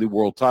in the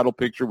world title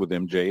picture with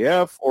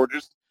MJF, or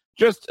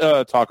just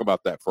talk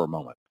about that for a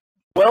moment?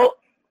 Well,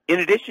 in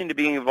addition to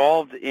being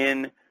involved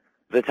in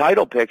the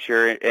title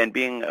picture and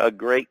being a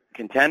great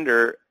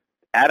contender,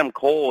 Adam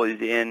Cole is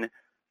in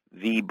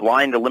the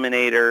Blind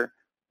Eliminator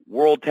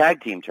World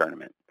Tag Team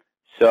Tournament.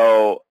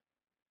 So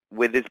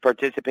with his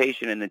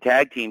participation in the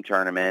tag team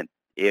tournament,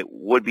 it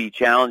would be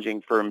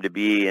challenging for him to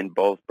be in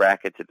both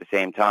brackets at the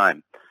same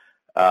time.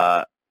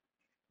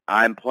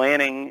 I'm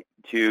planning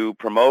to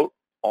promote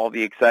all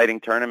the exciting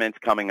tournaments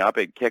coming up.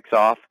 It kicks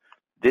off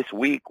this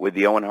week with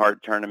the Owen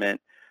Hart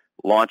tournament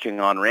launching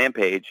on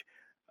Rampage,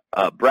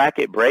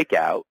 bracket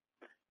breakout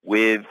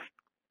with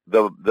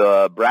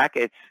the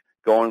brackets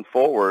going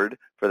forward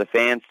for the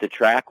fans to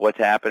track what's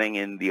happening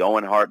in the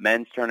Owen Hart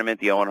men's tournament,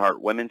 the Owen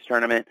Hart women's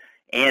tournament,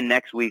 and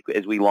next week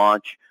as we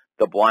launch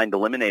the Blind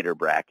Eliminator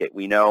bracket.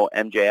 We know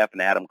MJF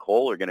and Adam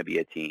Cole are going to be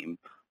a team,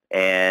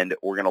 and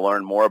we're going to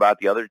learn more about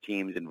the other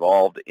teams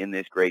involved in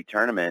this great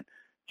tournament,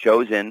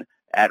 chosen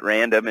at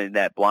random in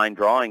that blind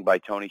drawing by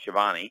Tony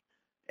Schiavone.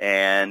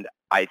 And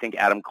I think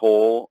Adam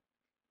Cole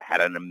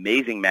had an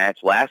amazing match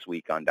last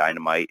week on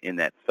Dynamite in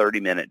that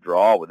 30-minute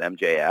draw with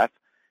MJF.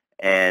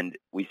 And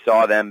we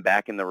saw them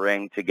back in the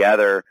ring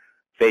together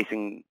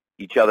facing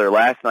each other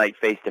last night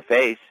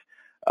face-to-face.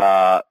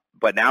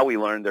 But now we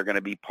learned they're going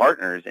to be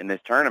partners in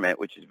this tournament,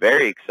 which is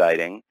very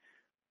exciting.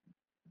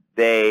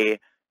 They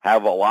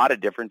have a lot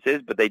of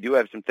differences, but they do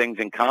have some things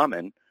in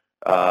common.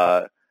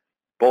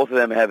 Both of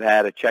them have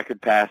had a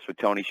checkered past with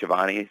Tony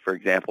Schiavone, for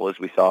example, as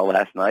we saw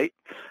last night.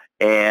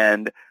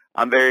 And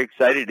I'm very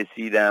excited to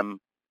see them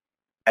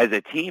as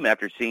a team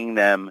after seeing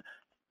them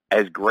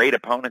as great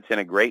opponents in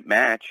a great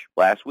match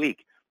last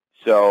week.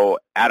 So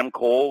Adam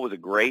Cole was a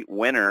great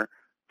winner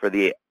for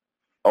the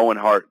Owen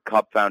Hart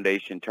Cup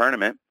Foundation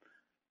tournament.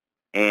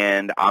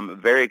 And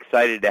I'm very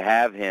excited to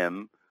have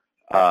him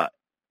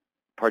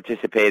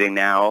participating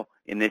now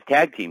in this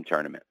tag team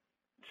tournament.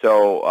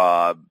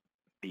 So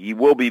he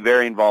will be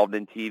very involved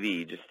in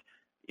TV, just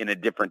in a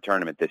different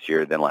tournament this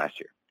year than last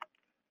year.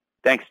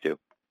 Thanks, Stu.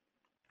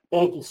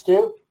 Thank you,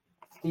 Stu.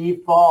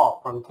 Steve Fall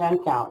from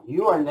 10 Count.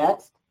 You are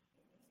next.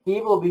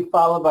 Steve will be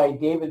followed by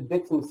David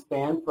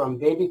Bixenspan from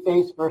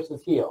Babyface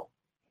versus Heel.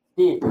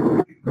 Steve.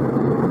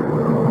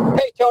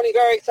 Hey, Tony,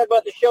 very excited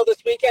about the show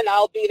this weekend.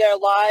 I'll be there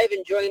live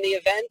enjoying the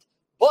event.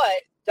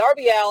 But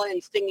Darby Allin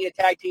and Sting, a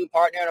tag team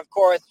partner, and of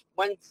course,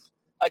 once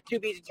a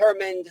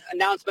to-be-determined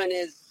announcement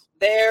is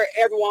there,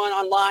 everyone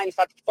online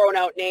starts throwing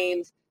out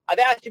names. I've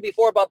asked you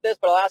before about this,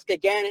 but I'll ask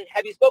again.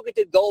 Have you spoken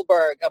to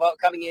Goldberg about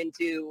coming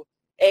into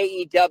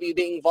AEW,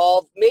 being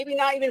involved, maybe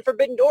not even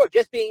Forbidden Door,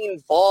 just being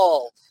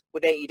involved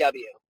with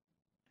AEW?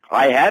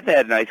 I have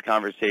had nice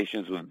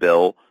conversations with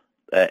Bill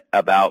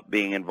about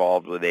being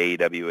involved with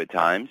AEW at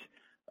times.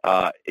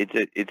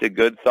 It's a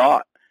good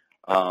thought.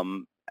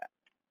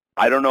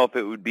 I don't know if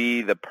it would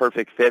be the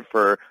perfect fit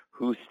for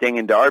who Sting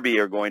and Darby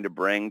are going to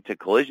bring to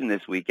Collision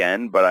this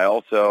weekend, but I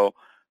also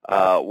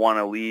want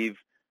to leave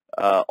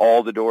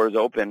all the doors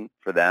open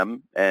for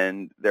them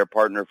and their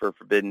partner for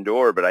Forbidden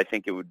Door. But I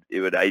think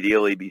it would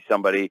ideally be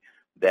somebody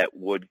that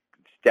would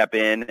step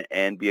in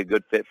and be a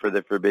good fit for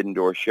the Forbidden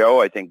Door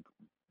show. I think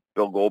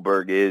Bill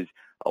Goldberg is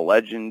a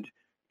legend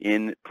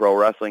in pro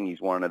wrestling.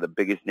 He's one of the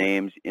biggest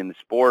names in the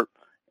sport,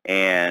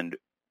 and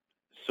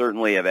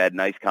certainly have had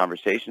nice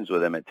conversations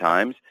with him at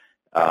times.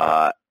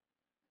 And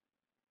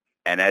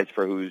as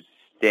for who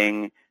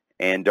Sting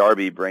and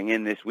Darby bring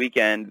in this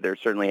weekend, there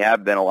certainly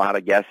have been a lot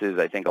of guesses.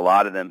 I think a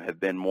lot of them have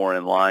been more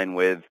in line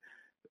with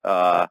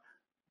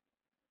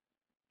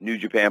New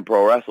Japan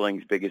Pro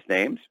Wrestling's biggest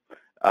names.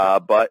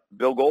 But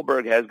Bill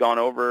Goldberg has gone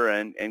over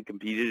and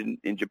competed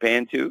in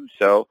Japan too,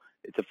 so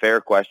it's a fair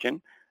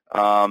question.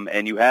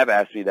 And you have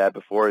asked me that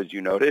before, as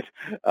you noted.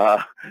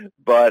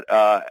 But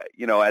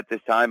at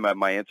this time,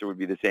 my answer would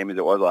be the same as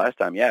it was last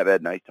time. Yeah, I've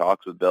had nice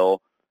talks with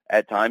Bill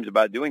at times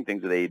about doing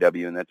things with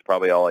AEW, and that's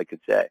probably all I could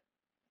say.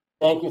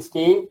 Thank you,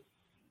 Steve.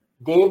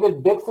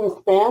 David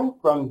Bixenspan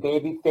from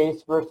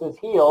Babyface versus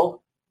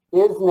Heel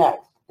is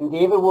next. And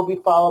David will be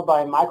followed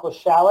by Michael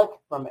Shalek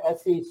from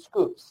SE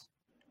Scoops.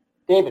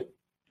 David.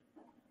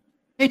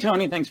 Hey,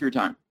 Tony. Thanks for your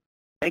time.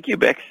 Thank you,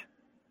 Bix.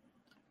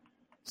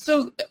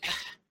 So I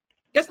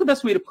guess the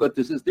best way to put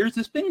this is there's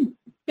been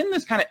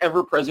this kind of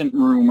ever-present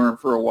rumor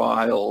for a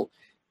while,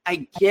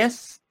 I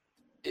guess,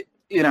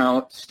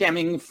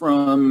 stemming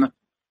from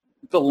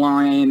the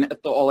line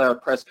at the All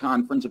Out press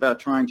conference about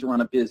trying to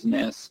run a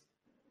business,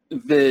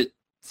 that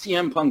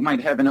CM Punk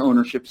might have an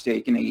ownership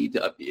stake in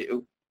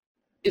AEW.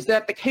 Is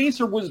that the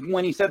case, or was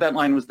when he said that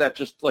line, was that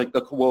just like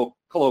a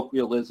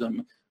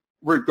colloquialism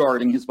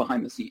regarding his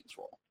behind-the-scenes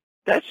role?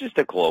 That's just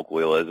a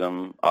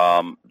colloquialism.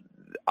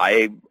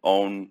 I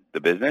own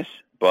the business,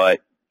 but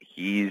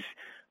he's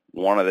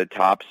one of the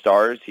top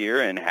stars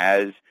here and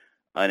has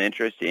an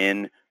interest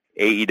in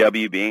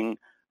AEW being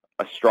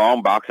a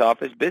strong box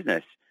office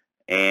business.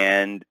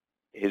 And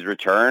his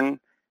return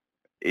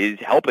is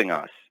helping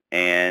us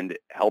and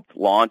helped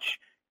launch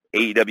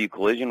AEW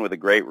Collision with a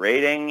great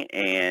rating,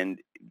 and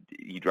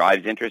he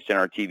drives interest in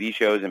our TV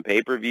shows and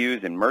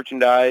pay-per-views and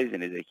merchandise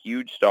and is a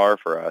huge star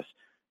for us.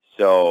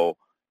 So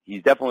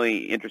he's definitely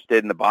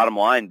interested in the bottom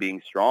line being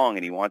strong,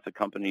 and he wants a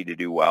company to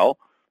do well.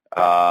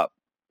 I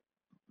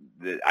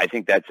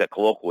think that's a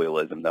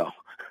colloquialism, though,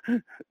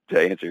 to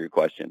answer your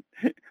question.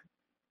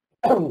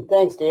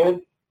 Thanks,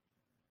 David.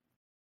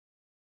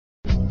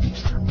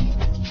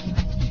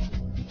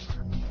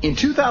 In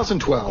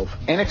 2012,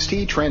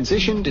 NXT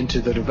transitioned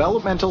into the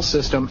developmental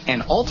system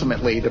and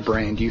ultimately the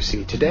brand you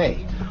see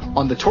today.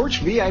 On the Torch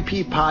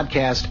VIP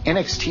podcast,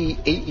 NXT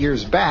 8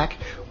 Years Back,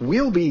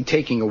 we'll be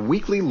taking a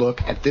weekly look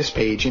at this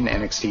page in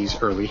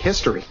NXT's early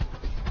history.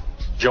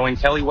 Join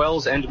Kelly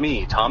Wells and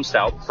me, Tom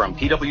Stout, from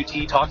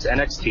PWT Talks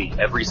NXT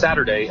every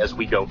Saturday as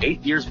we go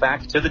 8 years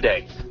back to the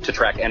day to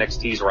track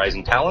NXT's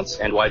rising talents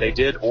and why they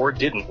did or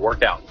didn't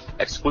work out,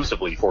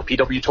 exclusively for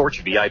PW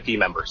Torch VIP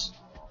members.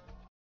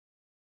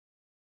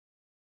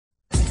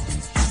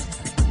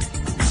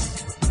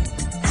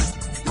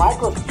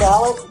 Michael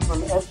Shalek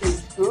from SE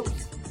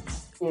Scoops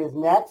is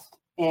next,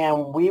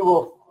 and we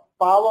will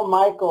follow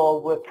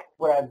Michael with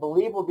what I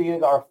believe will be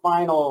our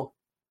final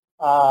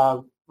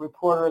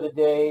reporter of the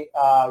day,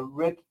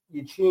 Rick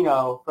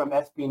Uccino from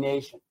SB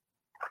Nation.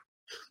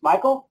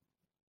 Michael?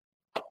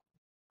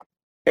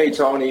 Hey,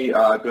 Tony.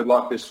 Good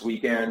luck this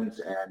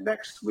weekend and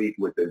next week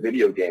with the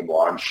video game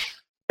launch.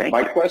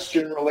 My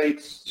question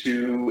relates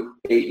to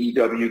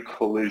AEW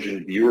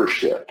Collision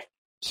viewership.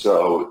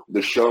 So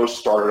the show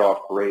started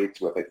off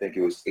great with, I think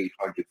it was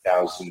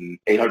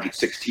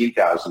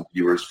 816,000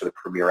 viewers for the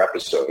premiere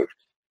episode.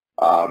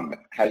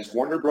 Has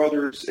Warner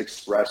Brothers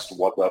expressed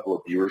what level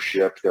of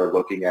viewership they're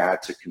looking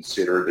at to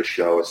consider the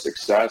show a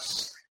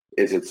success?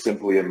 Is it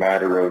simply a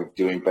matter of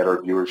doing better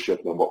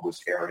viewership than what was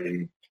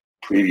airing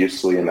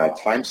previously in that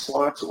time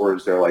slot, or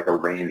is there like a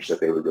range that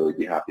they would really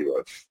be happy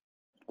with?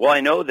 Well,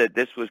 I know that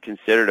this was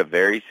considered a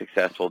very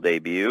successful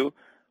debut.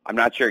 I'm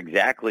not sure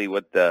exactly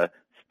what the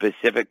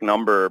specific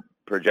number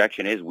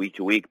projection is week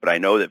to week, but I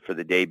know that for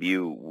the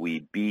debut,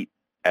 we beat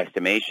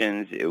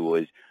estimations. It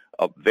was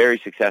a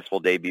very successful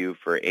debut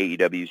for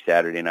AEW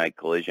Saturday Night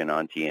Collision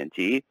on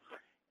TNT.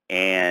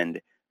 And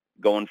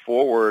going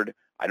forward,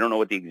 I don't know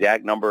what the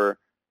exact number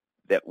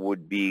that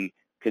would be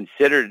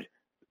considered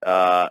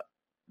the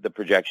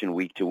projection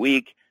week to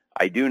week.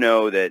 I do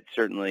know that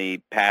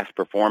certainly past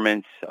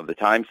performance of the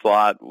time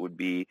slot would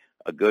be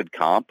a good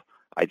comp.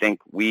 I think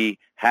we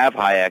have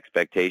high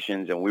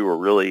expectations, and we were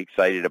really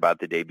excited about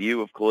the debut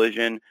of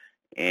Collision,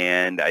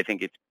 and I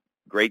think it's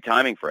great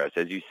timing for us.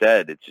 As you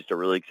said, it's just a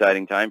really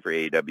exciting time for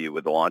AEW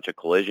with the launch of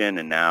Collision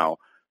and now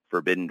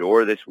Forbidden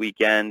Door this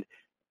weekend,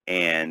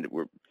 and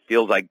it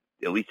feels like,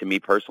 at least to me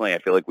personally, I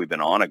feel like we've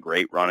been on a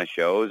great run of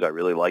shows. I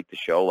really liked the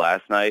show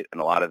last night and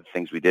a lot of the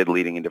things we did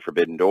leading into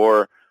Forbidden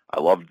Door. I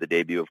loved the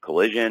debut of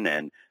Collision,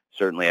 and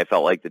certainly I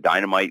felt like the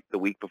Dynamite the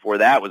week before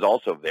that was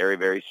also very,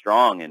 very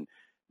strong and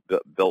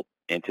built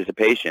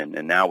anticipation.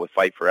 And now with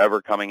Fight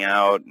Forever coming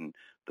out, and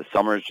the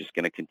summer is just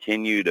going to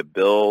continue to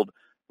build.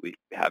 We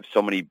have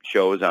so many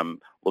shows I'm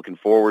looking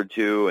forward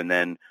to, and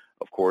then,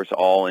 of course,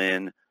 All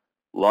In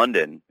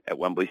London at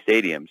Wembley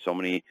Stadium. So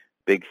many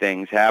big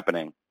things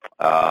happening.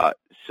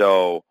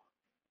 So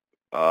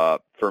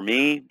for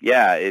me,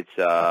 yeah, it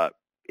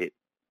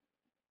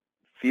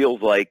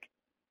feels like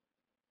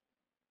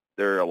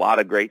there are a lot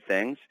of great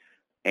things,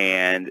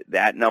 and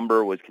that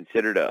number was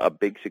considered a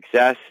big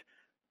success.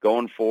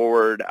 Going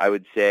forward, I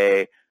would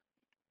say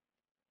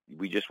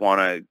we just want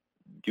to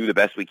do the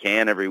best we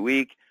can every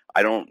week.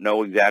 I don't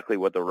know exactly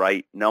what the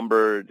right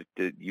number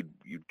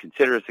you'd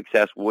consider a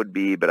success would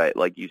be, but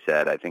like you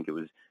said, I think it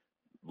was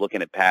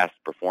looking at past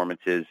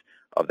performances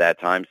of that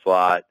time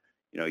slot.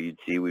 You know, you'd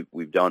see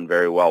we've done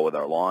very well with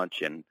our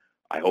launch, and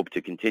I hope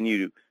to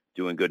continue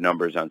doing good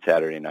numbers on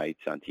Saturday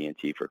nights on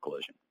TNT for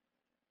Collision.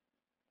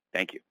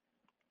 Thank you.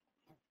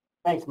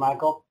 Thanks,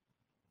 Michael.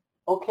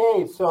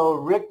 Okay, so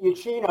Rick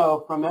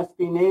Uccino from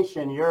SB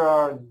Nation, you're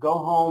our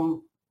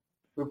go-home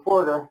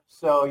reporter.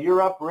 So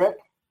you're up, Rick.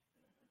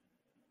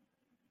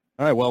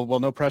 All right, well,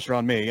 no pressure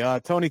on me.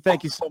 Tony,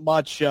 thank you so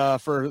much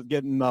for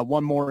getting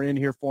one more in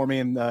here for me,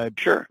 and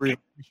sure, really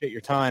appreciate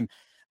your time.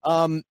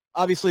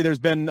 Obviously, there's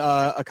been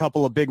a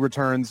couple of big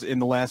returns in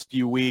the last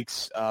few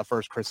weeks.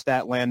 First, Chris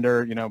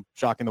Statlander,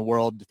 shocking the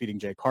world, defeating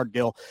Jay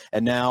Cargill.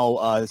 And now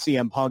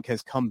CM Punk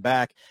has come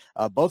back,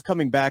 both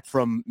coming back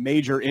from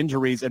major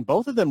injuries, and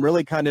both of them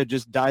really kind of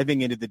just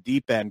diving into the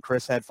deep end.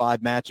 Chris had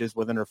 5 matches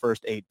within her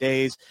first 8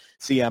 days.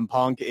 CM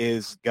Punk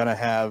is going to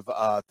have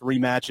 3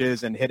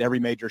 matches and hit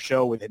every major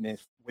show within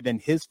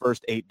his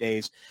first 8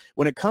 days.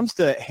 When it comes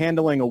to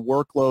handling a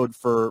workload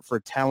for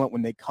talent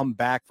when they come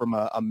back from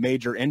a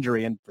major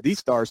injury, and for these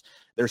stars,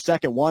 their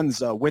second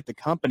ones with the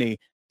company,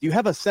 do you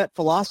have a set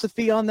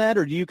philosophy on that,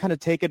 or do you kind of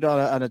take it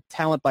on a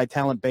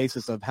talent-by-talent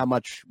basis of how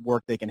much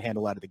work they can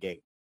handle out of the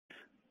gate?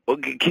 Well,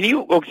 can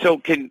you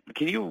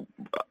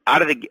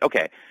out of the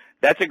okay?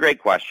 That's a great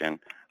question.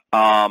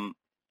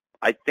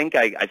 I think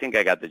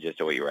I got the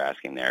gist of what you were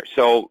asking there.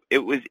 So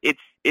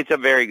it's a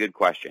very good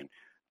question.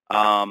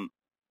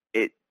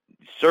 It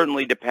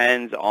certainly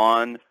depends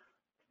on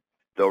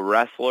the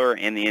wrestler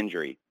and the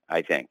injury,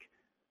 I think,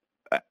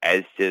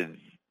 as to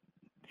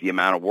the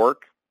amount of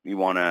work you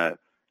want to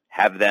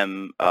have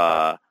them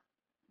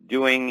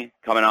doing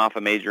coming off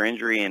a major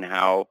injury and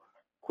how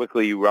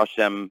quickly you rush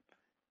them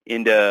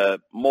into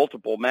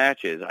multiple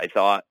matches. I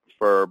thought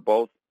for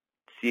both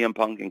CM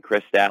Punk and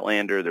Chris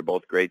Statlander, they're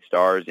both great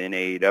stars in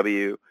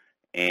AEW,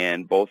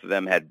 and both of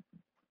them had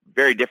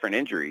very different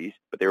injuries,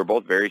 but they were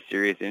both very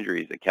serious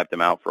injuries that kept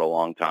them out for a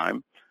long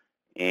time.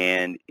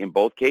 And in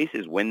both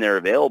cases, when they're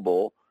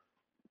available,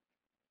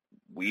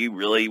 we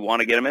really want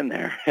to get them in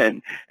there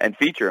and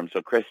feature them.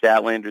 So Chris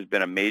Statlander's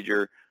been a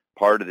major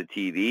part of the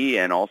TV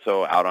and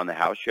also out on the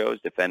house shows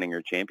defending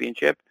her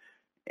championship.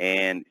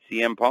 And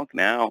CM Punk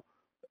now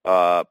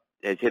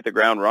has hit the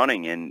ground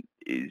running and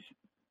is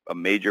a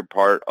major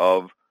part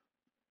of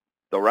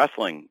the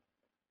wrestling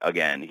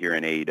again here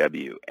in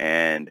AEW.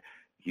 And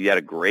he had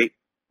a great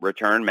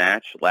return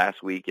match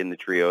last week in the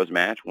trios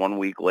match. 1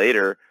 week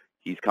later,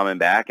 he's coming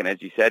back, and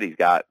as you said, he's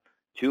got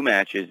 2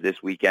 matches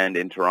this weekend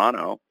in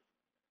Toronto,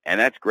 and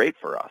that's great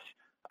for us.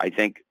 I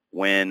think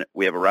when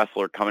we have a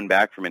wrestler coming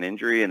back from an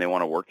injury and they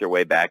want to work their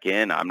way back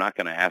in, I'm not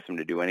going to ask them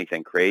to do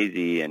anything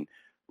crazy and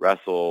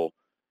wrestle,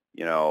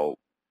 3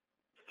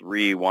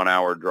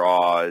 1-hour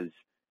draws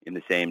in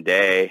the same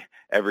day,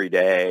 every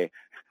day,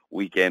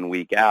 week in,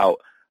 week out.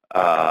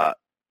 But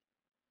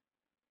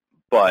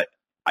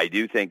I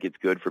do think it's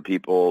good for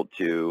people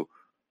to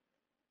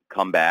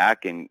come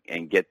back and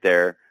get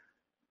their,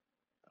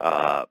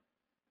 knock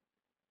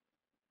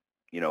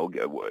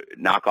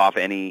off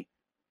any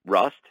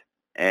rust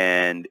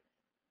and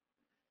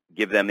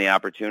give them the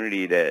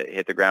opportunity to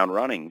hit the ground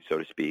running, so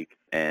to speak.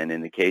 And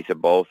in the case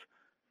of both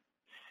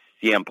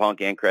CM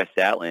Punk and Chris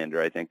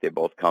Statlander, I think they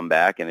both come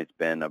back, and it's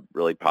been a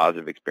really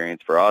positive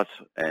experience for us.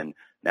 And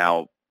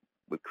now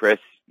with Chris,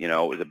 it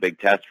was a big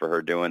test for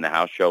her doing the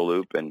house show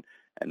loop and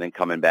then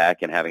coming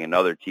back and having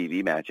another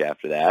TV match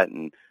after that.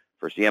 And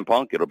for CM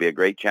Punk, it'll be a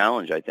great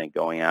challenge, I think,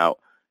 going out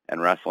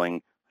and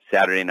wrestling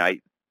Saturday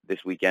night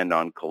this weekend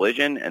on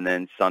Collision and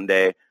then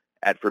Sunday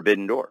at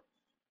Forbidden Door.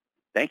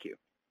 Thank you.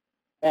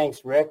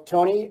 Thanks, Rick.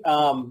 Tony,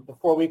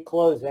 before we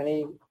close,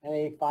 any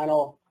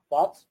final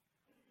thoughts?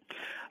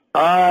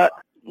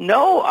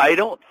 No, I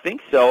don't think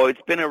so.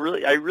 It's been I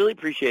really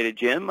appreciate it,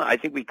 Jim. I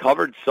think we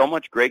covered so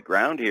much great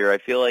ground here. I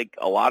feel like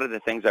a lot of the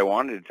things I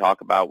wanted to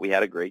talk about, we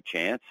had a great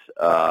chance.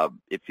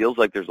 It feels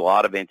like there's a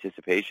lot of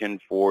anticipation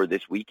for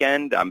this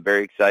weekend. I'm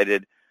very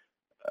excited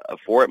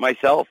for it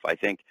myself. I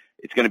think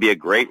it's going to be a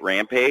great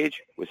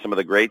Rampage with some of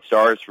the great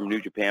stars from New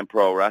Japan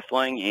Pro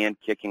Wrestling and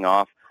kicking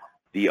off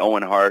the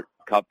Owen Hart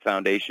Cup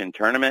Foundation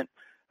tournament.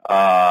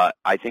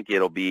 I think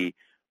it'll be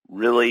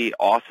really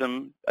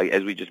awesome,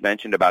 as we just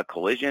mentioned about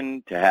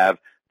Collision, to have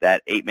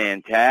that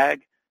 8-man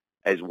tag,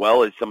 as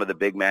well as some of the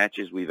big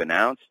matches we've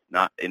announced,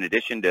 not in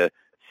addition to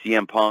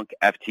CM Punk,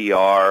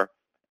 FTR,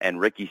 and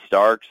Ricky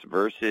Starks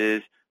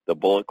versus the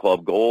Bullet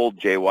Club Gold,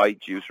 Jay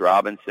White, Juice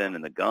Robinson,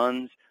 and the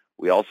Guns.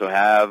 We also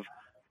have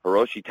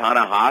Hiroshi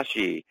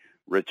Tanahashi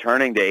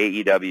returning to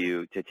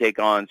AEW to take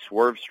on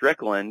Swerve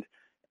Strickland.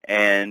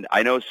 And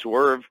I know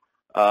Swerve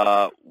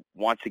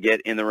wants to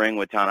get in the ring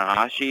with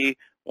Tanahashi,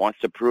 wants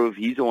to prove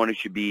he's the one who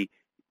should be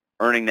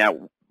earning that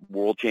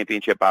world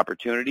championship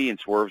opportunity, and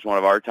Swerve's one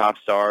of our top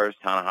stars.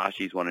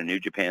 Tanahashi's one of New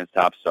Japan's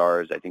top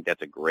stars. I think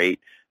that's a great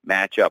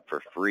matchup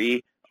for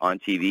free on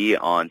TV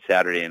on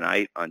Saturday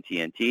night on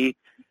TNT.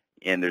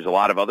 And there's a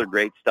lot of other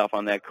great stuff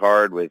on that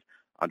card with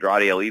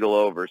Andrade El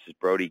Idolo versus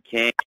Brody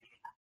King.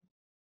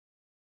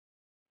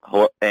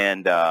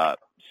 And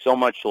so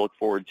much to look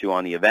forward to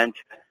on the event.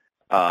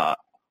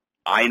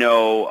 I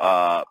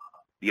know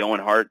the Owen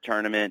Hart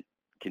tournament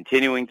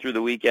continuing through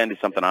the weekend is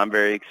something I'm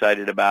very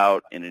excited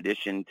about, in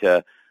addition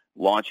to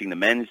launching the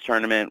men's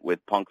tournament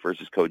with Punk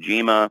versus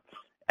Kojima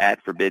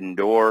at Forbidden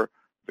Door.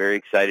 Very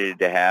excited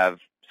to have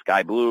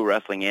Sky Blue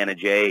wrestling Anna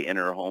Jay in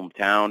her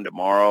hometown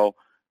tomorrow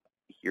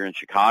here in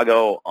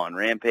Chicago on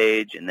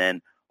Rampage, and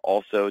then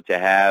also to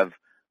have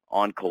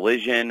on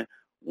Collision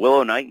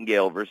Willow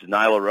Nightingale versus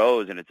Nyla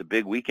Rose. And it's a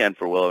big weekend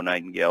for Willow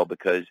Nightingale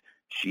because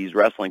she's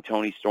wrestling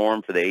Toni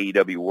Storm for the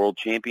AEW World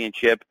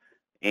Championship.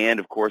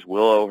 And, of course,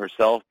 Willow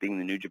herself being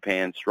the New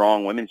Japan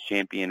Strong Women's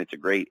Champion. It's a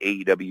great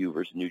AEW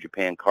versus New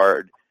Japan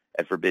card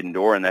at Forbidden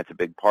Door, and that's a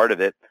big part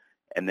of it.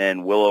 And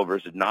then Willow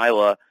versus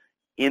Nyla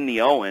in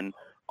the Owen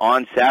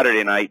on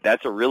Saturday night.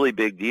 That's a really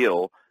big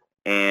deal.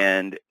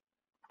 And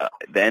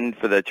then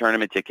for the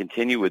tournament to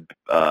continue with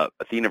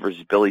Athena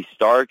versus Billy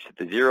Starks at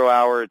the 0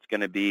 hour, it's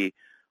going to be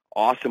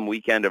awesome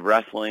weekend of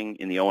wrestling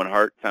in the Owen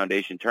Hart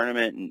Foundation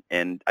tournament,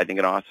 and I think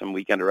an awesome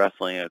weekend of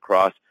wrestling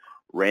across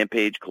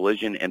Rampage,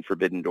 Collision, and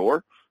Forbidden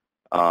Door.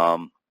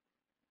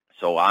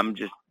 So I'm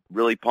just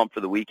really pumped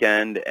for the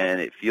weekend,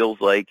 and it feels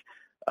like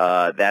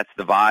that's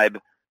the vibe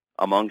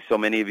among so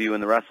many of you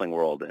in the wrestling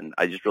world. And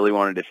I just really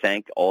wanted to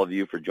thank all of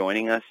you for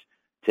joining us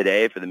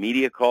today for the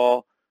media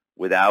call.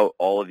 Without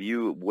all of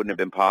you, it wouldn't have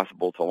been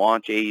possible to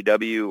launch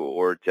AEW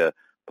or to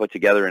put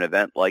together an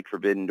event like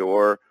Forbidden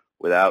Door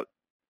without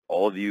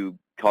all of you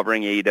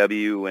covering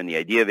AEW and the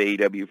idea of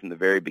AEW from the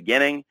very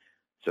beginning.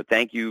 So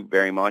thank you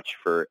very much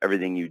for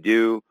everything you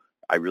do.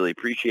 I really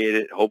appreciate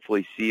it.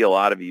 Hopefully see a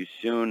lot of you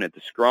soon at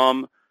the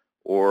Scrum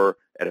or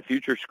at a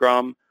future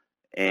Scrum.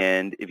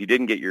 And if you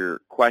didn't get your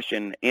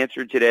question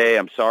answered today,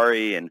 I'm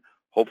sorry. And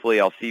hopefully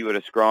I'll see you at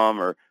a Scrum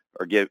or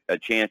get a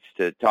chance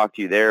to talk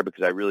to you there,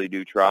 because I really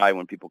do try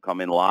when people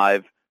come in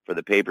live for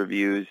the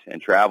pay-per-views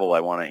and travel. I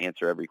want to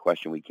answer every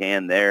question we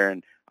can there.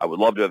 And I would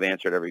love to have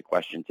answered every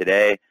question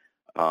today.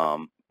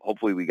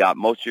 Hopefully we got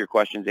most of your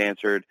questions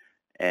answered.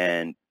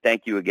 And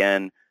thank you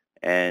again,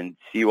 and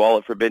see you all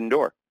at Forbidden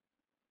Door.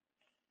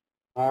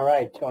 All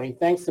right, Tony,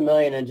 thanks a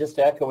million. And just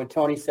to echo what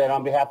Tony said,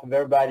 on behalf of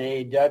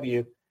everybody at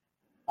AEW,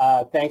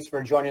 thanks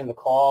for joining the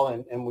call.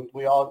 And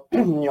we all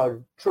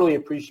truly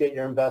appreciate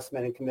your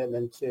investment and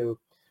commitment to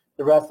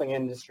the wrestling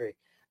industry.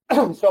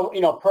 So,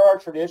 per our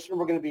tradition,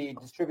 we're going to be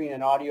distributing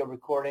an audio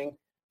recording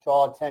to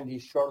all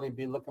attendees shortly.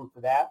 Be looking for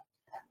that.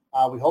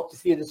 We hope to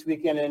see you this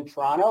weekend in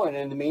Toronto. And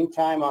in the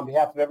meantime, on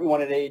behalf of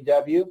everyone at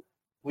AEW,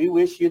 we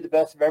wish you the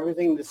best of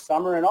everything this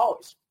summer and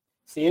always.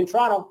 See you in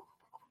Toronto.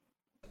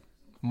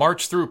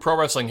 march through pro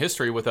wrestling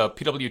history with a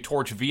PW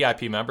Torch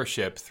VIP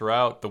membership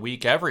throughout the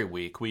week, every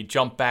week. We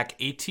jump back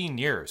 18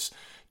 years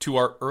to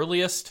our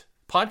earliest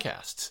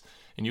podcasts,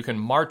 and you can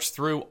march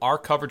through our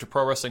coverage of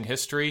pro wrestling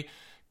history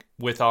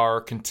with our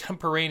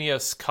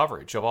contemporaneous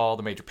coverage of all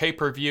the major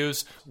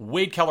pay-per-views,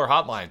 Wade Keller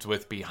hotlines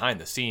with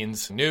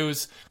behind-the-scenes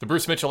news, the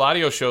Bruce Mitchell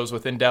audio shows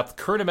with in-depth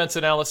current events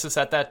analysis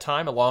at that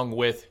time, along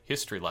with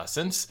history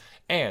lessons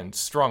and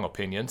strong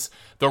opinions,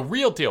 The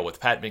Real Deal with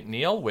Pat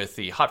McNeil with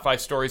the Hot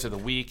 5 Stories of the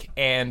Week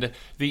and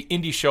the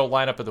Indie Show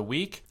lineup of the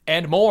week,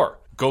 and more.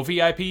 Go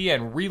VIP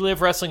and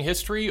relive wrestling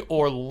history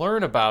or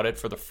learn about it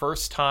for the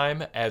first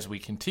time as we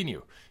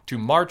continue to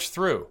march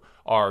through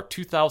our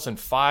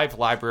 2005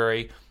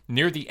 library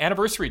near the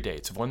anniversary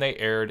dates of when they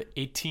aired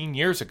 18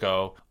 years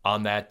ago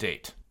on that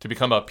date. To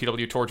become a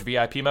PW Torch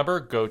VIP member,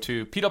 go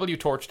to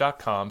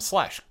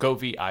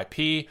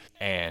pwtorch.com/govip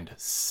and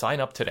sign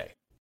up today.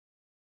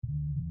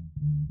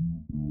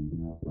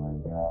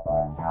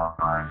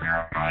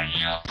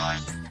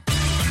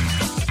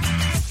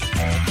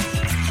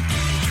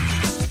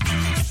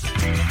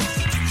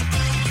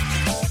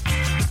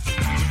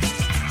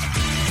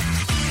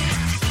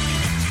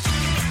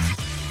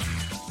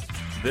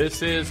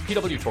 This is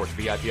PW Torch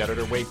VIP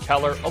editor Wade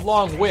Keller,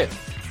 along with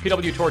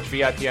PW Torch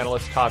VIP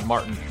analyst Todd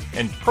Martin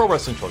and Pro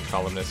Wrestling Torch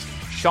columnist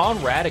Sean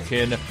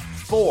Radican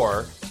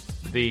for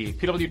the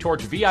PW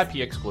Torch VIP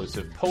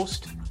exclusive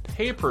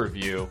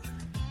post-pay-per-view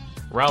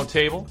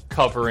roundtable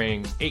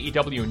covering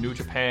AEW New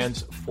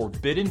Japan's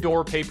Forbidden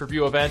Door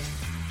pay-per-view event,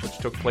 which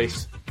took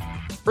place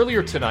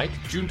earlier tonight,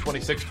 June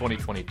 26,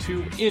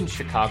 2022, in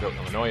Chicago,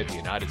 Illinois, at the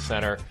United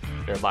Center.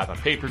 They're live on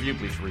pay-per-view,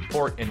 Bleacher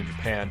Report, and in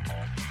Japan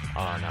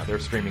on their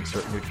streaming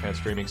New Japan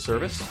streaming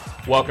service.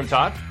 Welcome,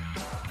 Todd.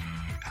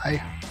 Hi.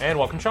 And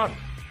welcome, Sean.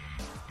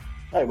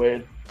 Hi,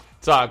 Wade.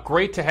 It's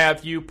great to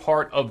have you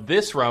part of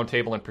this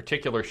roundtable in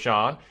particular,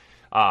 Sean.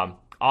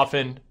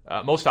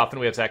 Most often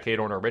we have Zach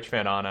Cadorn or Rich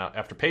Fan on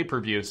after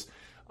pay-per-views,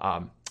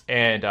 and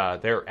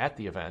they're at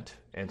the event,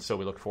 and so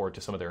we look forward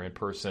to some of their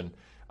in-person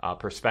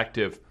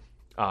perspective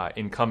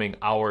in coming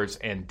hours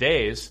and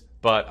days.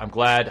 But I'm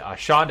glad,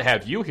 Sean, to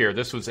have you here.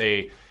 This was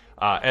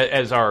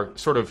as our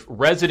sort of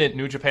resident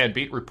New Japan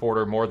beat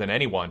reporter more than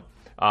anyone.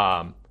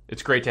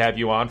 It's great to have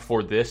you on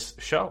for this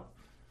show.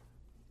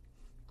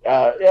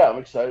 Yeah, I'm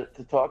excited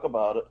to talk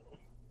about it.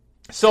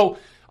 So,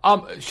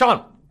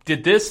 Sean,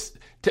 did this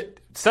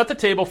set the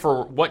table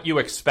for what you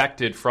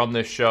expected from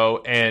this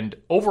show, and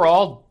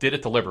overall, did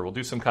it deliver? We'll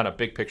do some kind of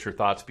big picture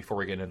thoughts before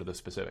we get into the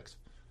specifics.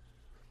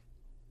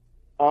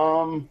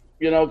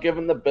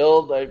 Given the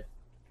build, I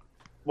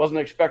wasn't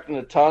expecting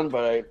a ton,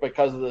 but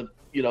because of the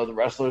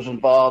wrestlers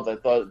involved, I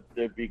thought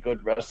there'd be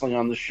good wrestling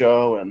on the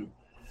show, and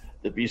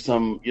there'd be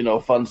some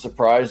fun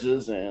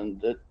surprises,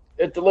 and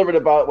it delivered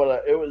about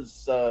what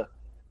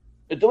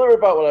it delivered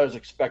about what I was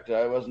expecting.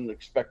 I wasn't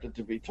expected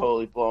to be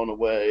totally blown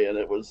away, and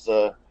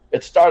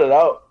it started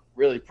out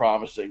really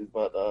promising,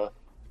 but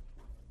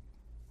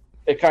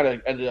it kind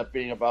of ended up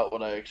being about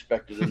what I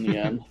expected in the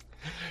end.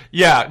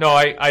 Yeah, no,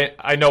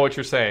 I know what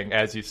you're saying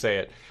as you say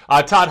it.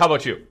 Todd, how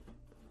about you?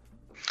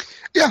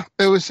 Yeah,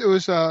 it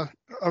was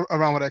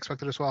around what I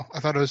expected as well. I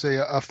thought it was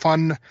a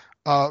fun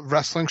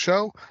wrestling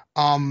show.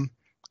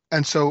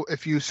 And so I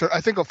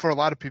think for a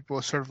lot of people,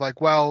 it's sort of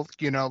like, well,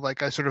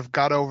 I sort of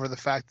got over the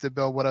fact that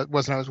Bill what I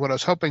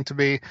was hoping to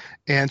be,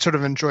 and sort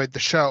of enjoyed the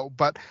show.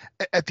 But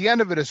at the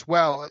end of it as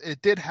well,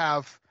 it did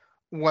have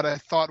what I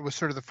thought was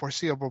sort of the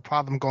foreseeable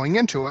problem going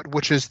into it,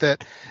 which is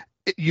that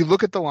you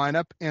look at the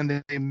lineup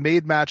and they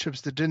made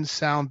matchups that didn't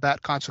sound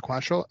that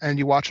consequential, and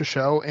you watch a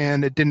show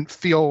and it didn't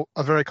feel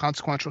a very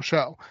consequential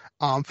show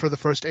for the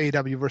first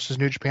AEW versus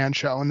New Japan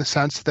show, in the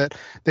sense that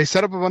they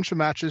set up a bunch of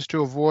matches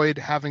to avoid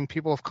having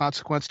people of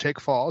consequence take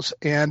falls,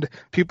 and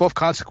people of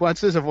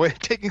consequences avoid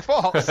taking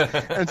falls.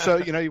 And so,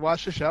 you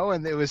watch the show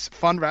and it was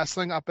fun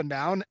wrestling up and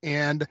down,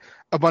 and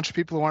a bunch of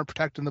people who aren't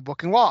protecting the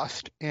booking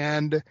lost,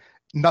 and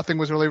nothing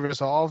was really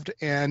resolved,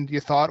 and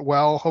you thought,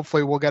 well,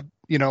 hopefully we'll get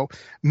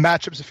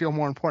matchups that feel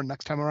more important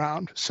next time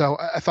around. So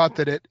I thought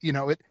that it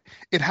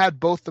had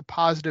both the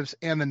positives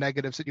and the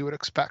negatives that you would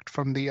expect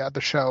from the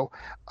show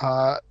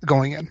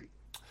going in.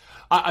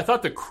 I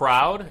thought the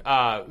crowd,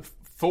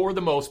 for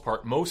the most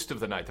part, most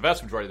of the night, the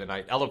vast majority of the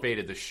night,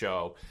 elevated the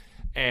show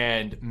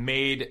and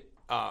made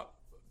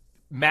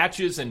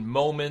matches and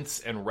moments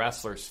and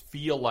wrestlers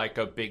feel like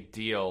a big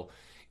deal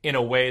in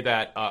a way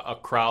that a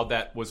crowd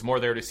that was more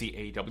there to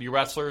see AEW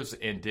wrestlers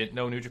and didn't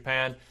know New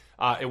Japan,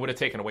 it would have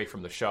taken away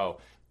from the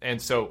show. And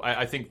so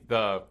I think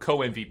the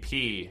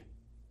co-MVP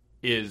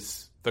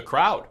is the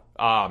crowd,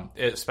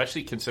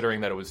 especially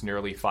considering that it was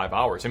nearly 5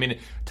 hours. I mean,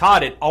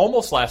 Todd, it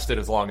almost lasted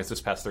as long as this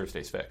past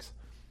Thursday's fix.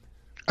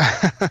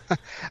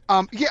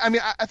 Yeah, I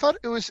mean, I thought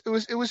it was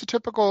a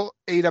typical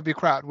AEW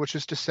crowd, which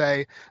is to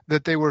say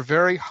that they were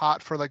very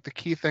hot for like the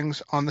key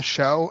things on the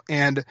show,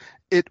 and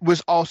it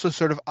was also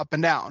sort of up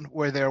and down,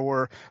 where there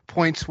were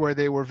points where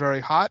they were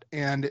very hot,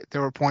 and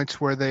there were points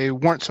where they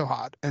weren't so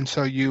hot, and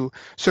so you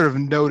sort of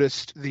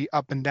noticed the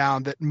up and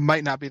down that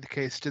might not be the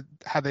case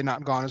had they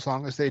not gone as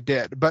long as they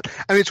did. But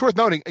I mean, it's worth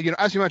noting,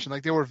 as you mentioned,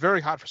 like they were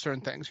very hot for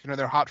certain things.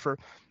 They're hot for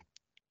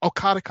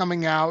Okada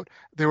coming out.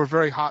 They were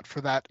very hot for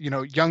that,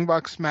 Young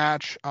Bucks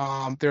match.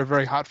 They were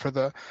very hot for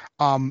the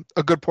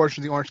a good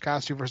portion of the Orange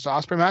Cassidy versus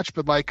Ospreay match.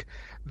 But like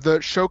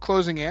the show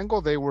closing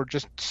angle, they were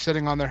just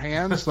sitting on their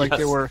hands. Like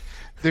Yes.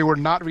 they were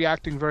not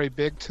reacting very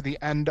big to the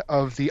end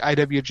of the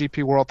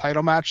IWGP World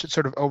Title match. It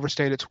sort of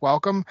overstayed its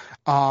welcome.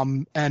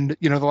 And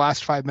the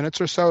last 5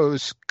 minutes or so, it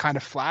was kind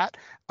of flat.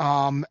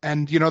 And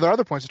there are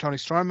other points. The Tony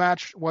Storm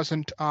match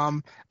wasn't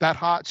that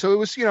hot. So it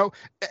was,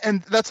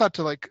 and that's not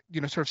to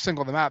sort of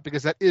single them out,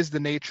 because that is the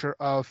nature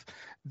of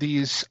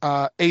these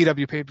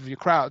AEW pay-per-view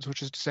crowds,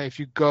 which is to say, if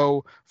you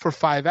go for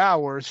 5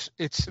 hours,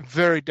 it's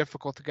very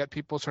difficult to get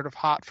people sort of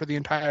hot for the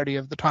entirety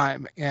of the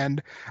time.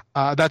 And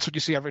that's what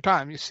you see every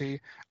time. You see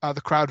the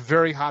crowd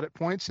very hot at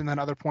points, and then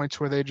other points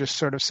where they just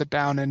sort of sit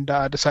down and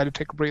decide to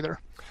take a breather.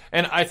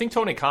 And I think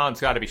Tony Khan's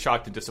got to be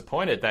shocked and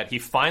disappointed that he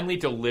finally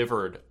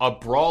delivered a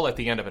brawl at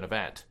the end of an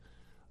event.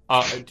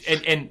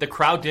 And the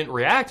crowd didn't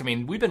react. I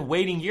mean, we've been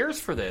waiting years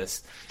for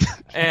this.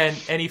 And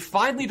he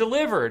finally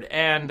delivered,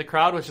 and the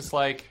crowd was just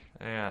like,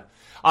 yeah.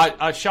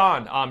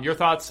 Sean, your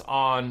thoughts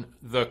on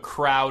the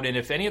crowd, and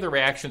if any of the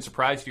reactions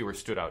surprised you or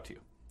stood out to you?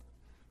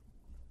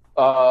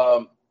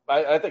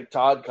 I think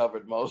Todd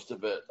covered most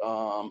of it.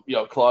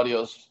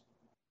 Claudio's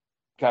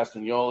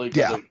Castagnoli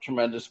did a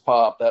tremendous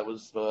pop. That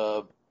was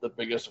the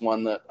biggest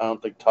one that I don't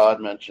think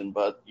Todd mentioned,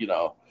 but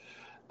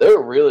they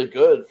were really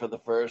good for the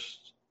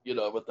first,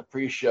 with the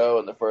pre-show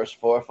and the first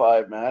 4 or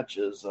 5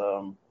 matches.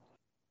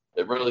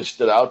 It really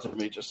stood out to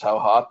me just how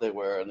hot they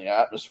were and the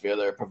atmosphere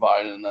they were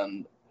providing. And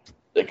then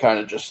they kind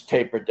of just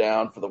tapered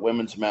down for the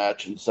women's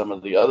match and some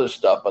of the other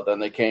stuff, but then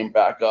they came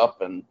back up,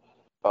 and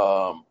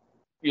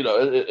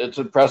it's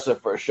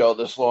impressive for a show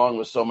this long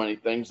with so many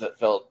things that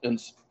felt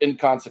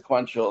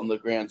inconsequential in the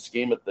grand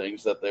scheme of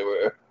things, that they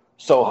were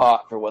so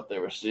hot for what they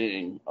were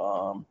seeing.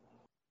 And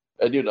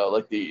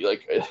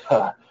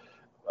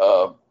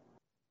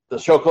the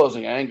show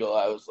closing angle,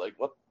 I was like,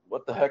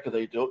 what the heck are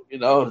they doing?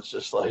 It's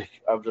just like,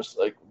 I'm just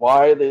like,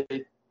 why are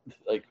they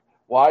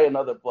why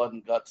another blood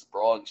and guts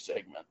brawling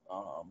segment?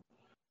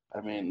 I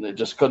mean, they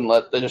just couldn't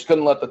let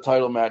the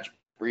title match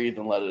breathe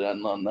and let it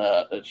end on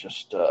that. It's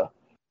just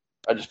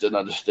I just didn't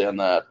understand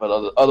that.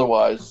 But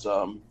otherwise,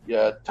 Todd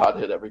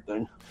hit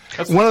everything.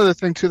 One other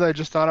thing, too, that I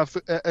just thought of,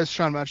 as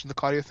Sean mentioned, the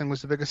Claudio thing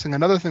was the biggest thing.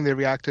 Another thing they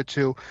reacted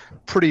to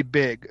pretty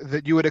big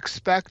that you would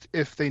expect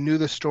if they knew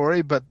the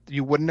story, but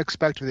you wouldn't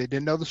expect if they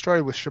didn't know the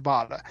story, was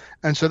Shibata.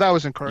 And so that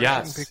was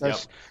encouraging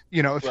because,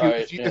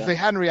 if they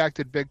hadn't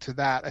reacted big to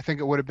that, I think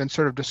it would have been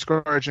sort of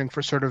discouraging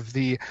for sort of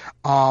the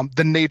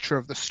nature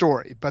of the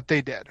story. But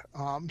they did.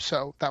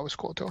 So that was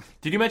cool, too.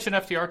 Did you mention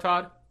FTR,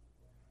 Todd?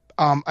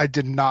 I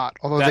did not,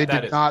 although they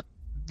did not.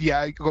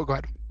 Yeah, go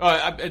ahead.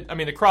 I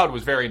mean, the crowd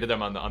was very into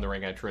them on the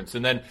ring entrance,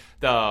 and then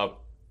the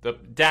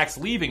Dax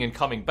leaving and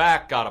coming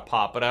back got a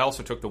pop. But I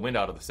also took the wind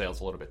out of the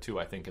sails a little bit too,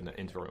 I think, in the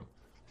interim.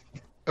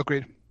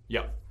 Agreed.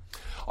 Yeah.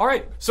 All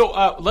right,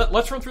 so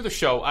let's run through the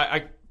show.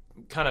 I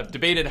kind of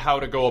debated how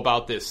to go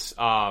about this,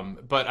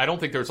 but I don't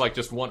think there's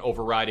just one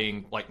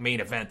overriding main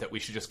event that we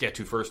should just get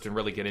to first and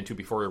really get into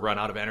before we run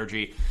out of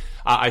energy.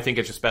 I think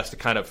it's just best to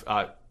kind of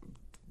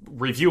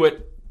review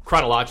it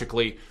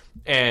chronologically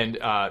and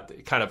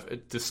kind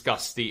of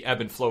discuss the ebb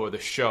and flow of the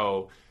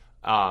show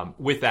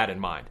with that in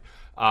mind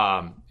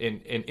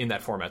in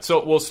that format.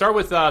 So we'll start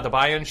with the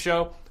buy-in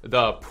show,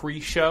 the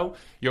pre-show.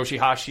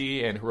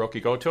 Yoshihashi and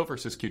Hiroki Goto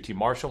versus QT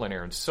Marshall and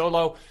Aaron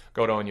Solo.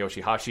 Goto and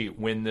Yoshihashi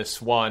win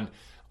this one.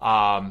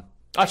 Sean,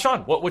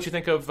 what you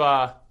think of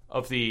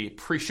the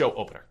pre-show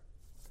opener?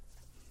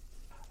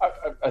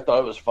 I thought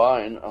it was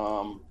fine.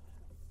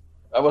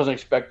 I wasn't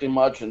expecting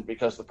much, and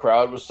because the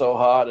crowd was so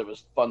hot, it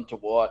was fun to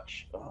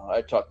watch.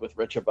 I talked with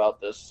Rich about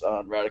this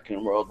on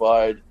Radican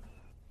Worldwide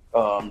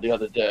the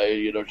other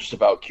day, just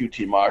about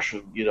QT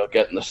Marshall,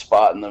 getting the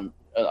spot on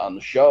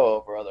the show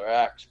over other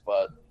acts,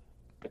 but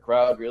the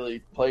crowd really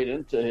played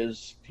into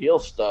his heel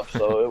stuff,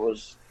 so it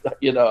was,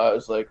 I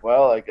was like,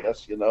 well, I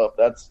guess, if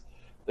that's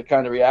the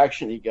kind of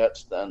reaction he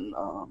gets, then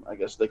I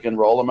guess they can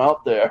roll him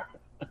out there.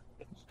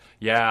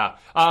 Yeah.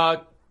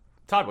 Todd,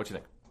 what you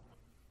think?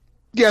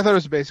 Yeah, I thought it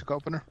was a basic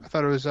opener. I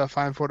thought it was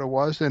fine for what it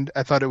was, and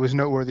I thought it was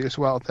noteworthy as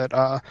well that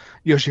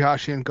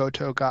Yoshihashi and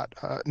Goto got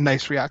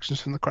nice reactions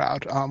from the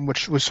crowd,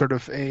 which was sort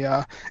of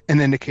an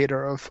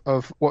indicator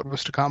of what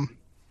was to come.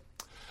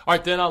 All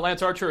right, then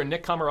Lance Archer and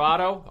Nick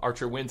Comoroto.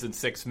 Archer wins in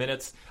 6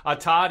 minutes.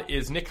 Todd,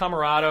 is Nick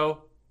Comoroto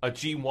a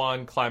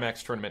G1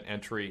 Climax tournament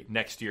entry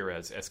next year,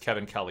 as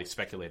Kevin Kelly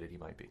speculated he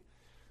might be?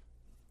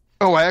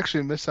 Oh, I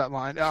actually missed that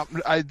line.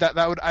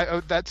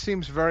 That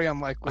seems very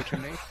unlikely to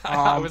me.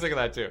 I was thinking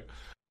that too.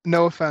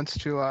 no offense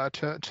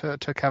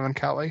to Kevin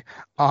Kelly.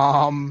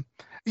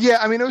 Yeah,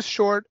 I mean, it was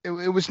short.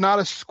 It was not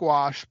a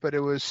squash, but it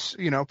was,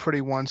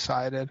 pretty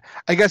one-sided.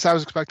 I guess I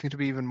was expecting it to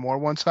be even more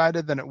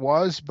one-sided than it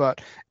was,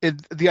 but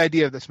the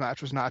idea of this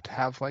match was not to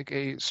have like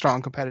a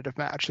strong competitive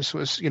match. This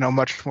was,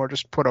 much more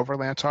just put over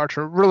Lance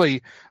Archer,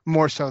 really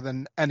more so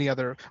than any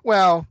other,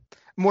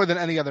 more than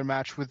any other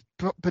match, with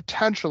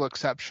potential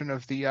exception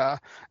of the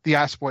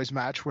Ass Boys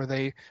match, where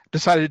they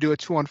decided to do a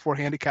 2-on-4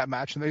 handicap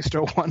match and they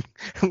still won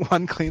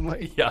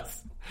cleanly.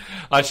 Yes.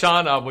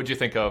 Sean, what'd you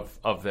think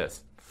of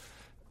this?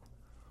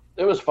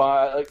 It was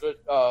fine. Like,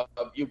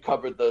 you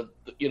covered the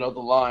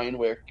line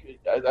where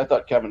I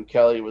thought Kevin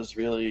Kelly was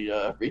really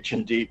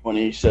reaching deep when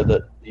he said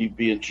that he'd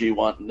be in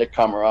G1. Nick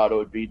Camarado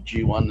would be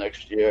G1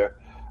 next year.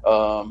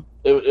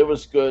 It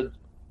was good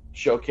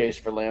showcase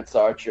for Lance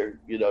Archer.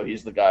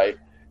 He's the guy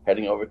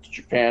heading over to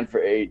Japan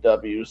for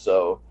AEW.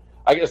 So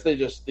I guess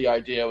the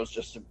idea was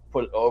just to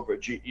put it over,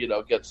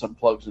 get some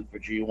plugs in for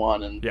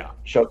G1 and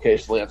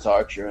showcase Lance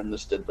Archer, and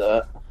this did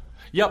that.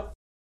 Yep.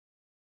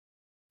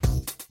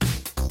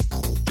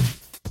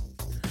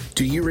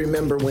 Do you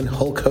remember when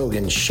Hulk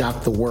Hogan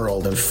shocked the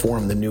world and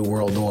formed the New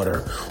World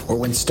Order? Or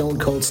when Stone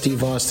Cold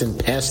Steve Austin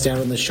passed out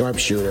on the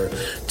sharpshooter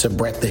to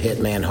Bret the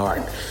Hitman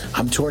Hart?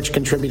 I'm Torch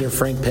contributor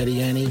Frank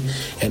Pettiani,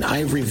 and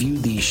I've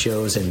reviewed these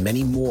shows and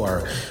many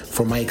more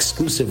for my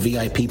exclusive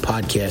VIP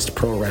podcast,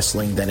 Pro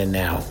Wrestling Then and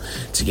Now.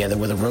 Together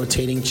with a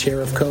rotating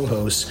chair of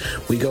co-hosts,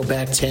 we go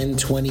back 10,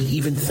 20,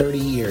 even 30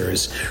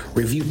 years,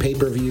 review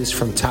pay-per-views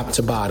from top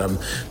to bottom,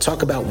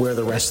 talk about where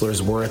the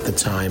wrestlers were at the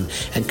time,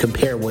 and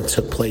compare what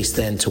took place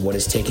then to what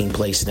is taking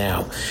place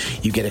now.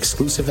 You get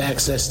exclusive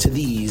access to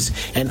these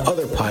and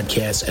other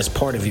podcasts as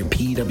part of your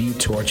PW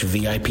Torch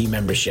VIP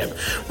membership,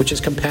 which is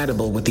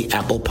compatible with the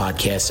Apple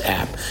Podcasts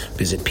app.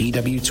 Visit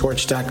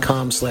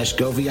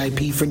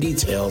pwtorch.com/govip for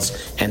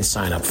details and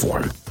sign up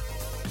form.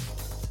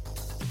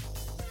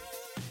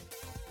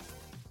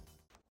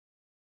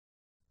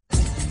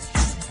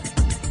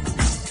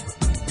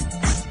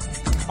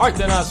 All right,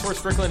 then Swerve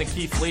Strickland and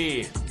Keith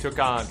Lee took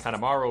on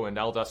Kanemaru and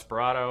El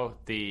Desperado.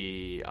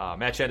 The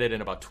match ended in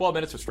about 12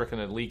 minutes with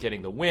Strickland and Lee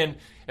getting the win.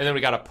 And then we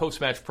got a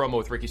post-match promo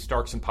with Ricky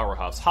Starks and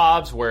Powerhouse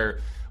Hobbs, where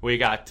we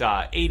got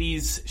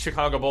 80s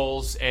Chicago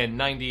Bulls and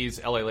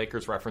 90s LA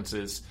Lakers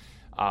references,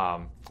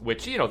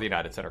 which, the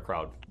United Center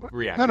crowd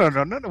reacted. No.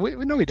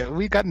 We don't.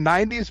 We got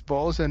 90s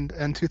Bulls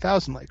and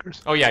 2000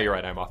 Lakers. Oh, yeah, you're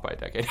right. I'm off by a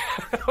decade.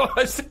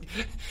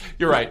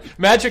 You're right.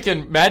 Magic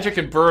and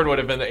Bird would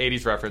have been the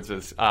 80s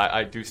references.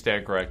 I do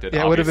stand corrected.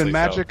 Yeah, it would have been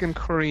Magic and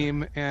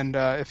Kareem, and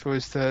if it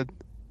was the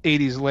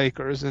 80s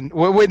Lakers, and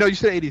wait, no, you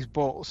said 80s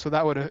Bulls, so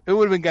it would have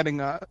been getting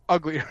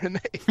uglier in the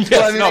 80s. Yes,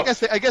 well, I mean,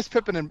 I guess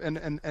Pippen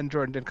and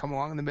Jordan did come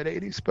along in the mid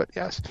 80s, but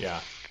yes. Yeah.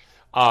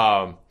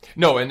 No,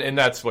 and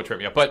that's what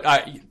tripped me up. But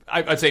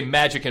I'd say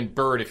Magic and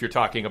Bird if you're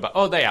talking about.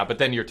 Oh, but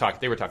then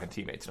they were talking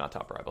teammates, not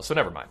top rivals. So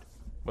never mind.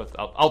 But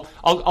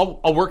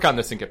I'll work on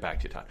this and get back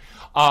to you, Todd.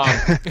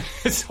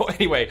 So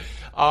anyway,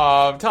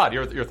 Todd,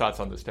 your thoughts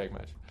on this tag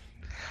match?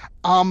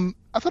 I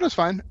thought it was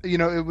fine.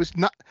 It was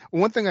not.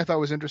 One thing I thought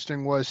was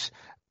interesting was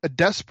a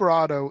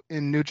Desperado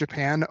in New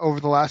Japan over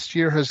the last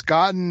year has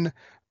gotten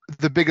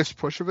the biggest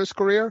push of his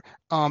career,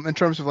 in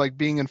terms of like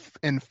being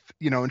in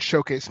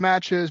showcase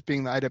matches,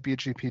 being the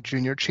IWGP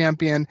Junior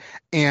Champion,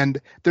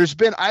 and there's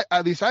been,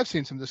 at least I've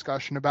seen some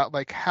discussion about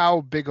like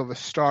how big of a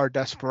star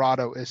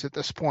Desperado is at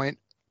this point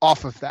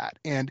off of that,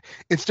 and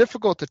it's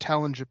difficult to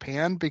tell in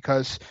Japan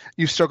because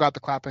you've still got the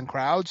clapping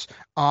crowds,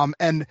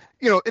 and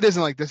it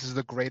isn't like this is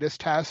the greatest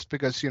test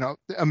because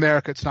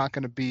America, it's not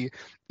going to be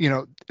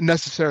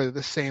necessarily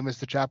the same as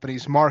the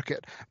Japanese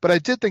market, but I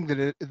did think that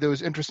it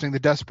was interesting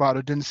that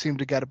Desperado didn't seem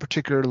to get a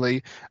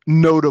particularly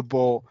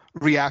notable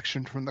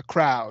reaction from the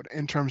crowd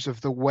in terms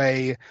of the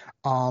way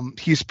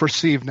he's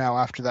perceived now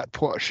after that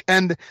push,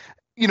 and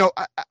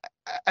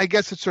I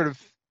guess it's sort of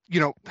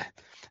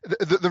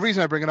the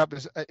reason I bring it up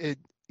is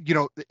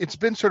it's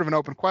been sort of an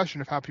open question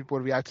of how people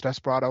would react to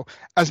Desperado.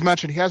 As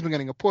mentioned, he has been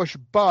getting a push,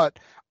 but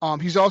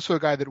he's also a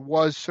guy that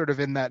was sort of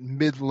in that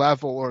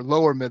mid-level or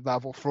lower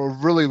mid-level for a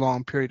really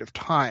long period of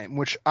time,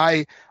 which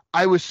I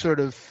was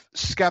sort of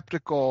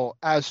skeptical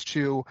as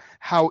to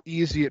how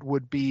easy it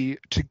would be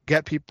to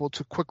get people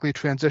to quickly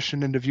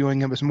transition into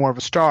viewing him as more of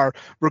a star,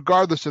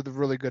 regardless of the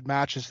really good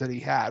matches that he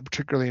had,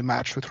 particularly a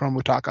match with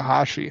Hiromu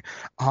Takahashi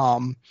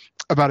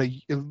about a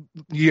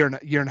year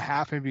and a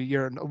half, maybe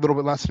a little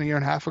bit less than a year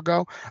and a half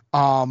ago.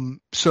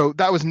 So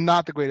that was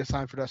not the greatest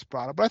sign for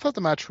Desperado, but I thought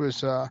the match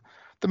was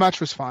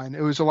fine.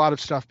 It was a lot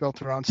of stuff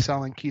built around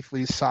selling Keith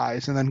Lee's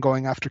size and then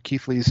going after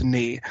Keith Lee's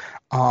knee.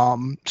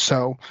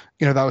 So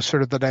that was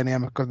sort of the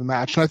dynamic of the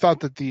match. And I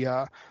thought that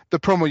the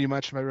promo you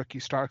mentioned by Ricky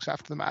Starks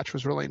after the match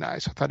was really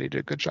nice. I thought he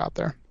did a good job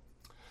there.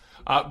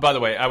 By the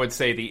way, I would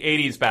say the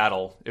 80s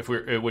battle,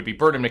 it would be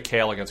Bird and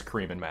McHale against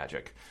Kareem and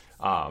Magic.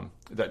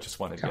 That just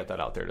wanted to get that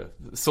out there to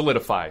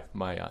solidify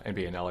my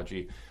NBA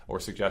analogy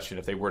or suggestion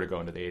if they were to go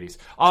into the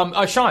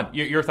 80s. Sean,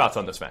 your thoughts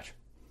on this match?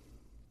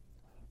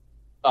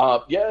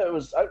 Yeah, it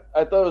was.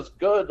 I thought it was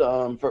good.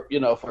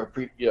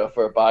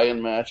 For a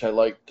buy-in match, I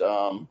liked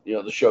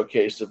the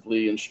showcase of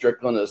Lee and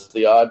Strickland as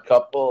the odd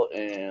couple,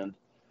 and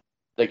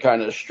they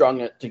kind of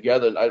strung it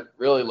together. And I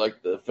really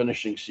liked the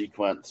finishing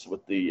sequence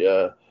with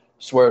the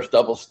Swerve's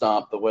double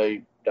stomp, the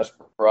way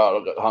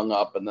Desperado got hung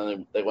up, and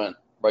then they went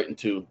right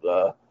into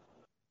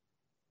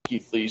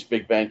Keith Lee's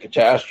Big Bang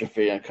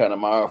Catastrophe and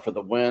Kanemaru for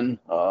the win.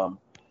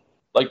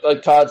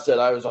 Like Todd said,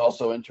 I was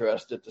also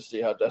interested to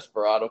see how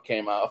Desperado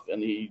came off,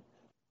 and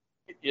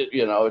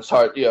it's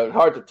hard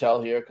to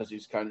tell here because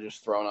he's kind of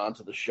just thrown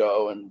onto the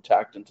show and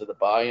tacked into the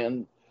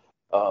buy-in.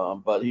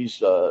 But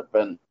he's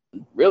been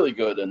really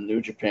good in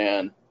New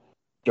Japan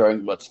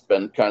during what's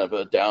been kind of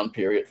a down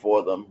period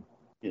for them,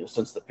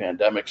 since the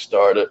pandemic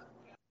started,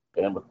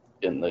 and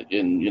in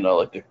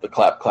the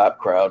clap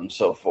crowd and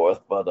so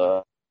forth. But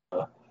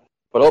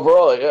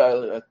overall,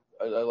 yeah,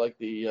 I like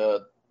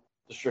the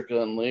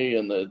Strickland and Lee,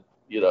 and the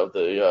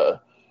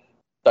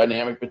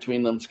dynamic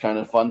between them is kind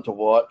of fun to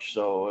watch.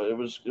 So it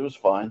was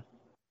fine.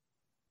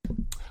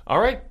 All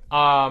right,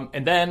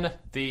 and then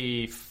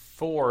the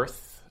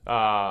fourth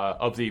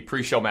of the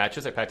pre-show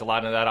matches. I packed a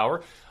lot into that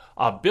hour.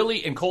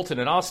 Billy and Colton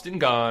and Austin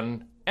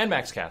Gunn and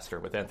Max Caster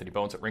with Anthony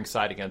Bones at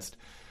ringside against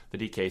the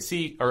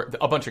DKC, or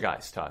a bunch of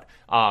guys, Todd.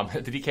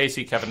 The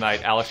DKC, Kevin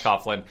Knight, Alex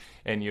Coughlin,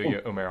 and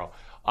Yuya Uemura.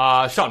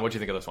 Sean, what do you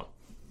think of this one?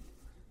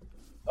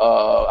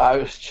 I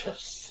was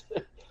just,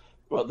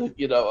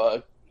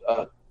 I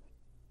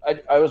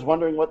was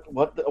wondering what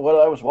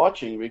I was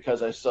watching,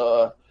 because I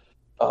saw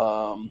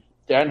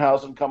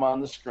Danhausen come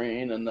on the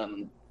screen, and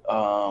then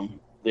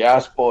the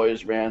Ass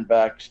Boys ran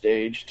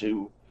backstage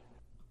to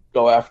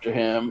go after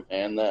him,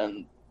 and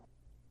then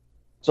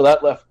so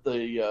that left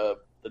the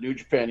New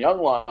Japan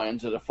Young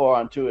Lions at a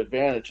 4-on-2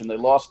 advantage, and they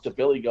lost to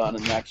Billy Gunn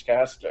and Max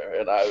Caster.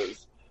 And I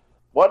was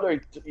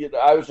wondering,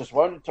 I was just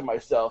wondering to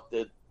myself,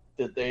 did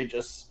they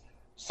just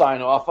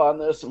sign off on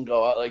this and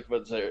go out? Like,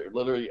 was there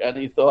literally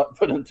any thought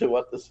put into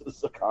what this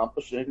is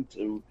accomplishing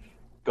to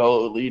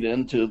go lead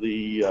into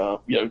the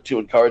to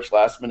encourage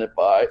last minute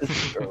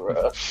buys,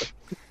 or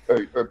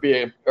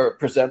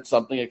present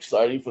something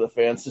exciting for the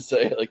fans to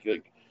say, like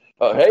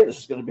oh, hey, this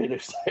is going to be an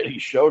exciting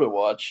show to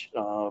watch.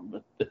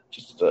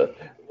 Just a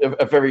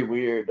very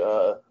weird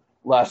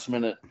last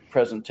minute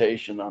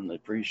presentation on the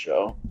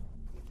pre-show.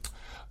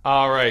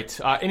 All right.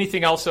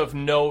 Anything else of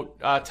note,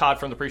 Todd,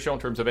 from the pre-show in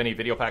terms of any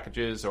video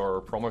packages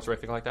or promos or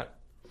anything like that?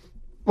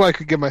 Well, I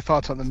could give my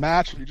thoughts on the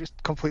match. You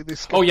just completely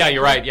skipped. Oh yeah,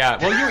 you're right. Yeah.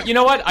 Well, you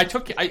know what? I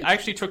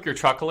actually took your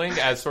chuckling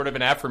as sort of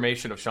an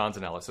affirmation of Sean's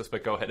analysis.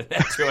 But go ahead and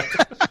add to it.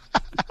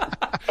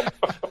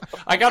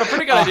 I got a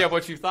pretty good idea of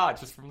what you thought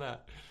just from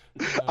that.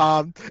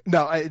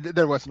 No,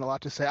 there wasn't a lot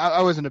to say.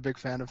 I wasn't a big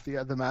fan of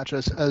the match,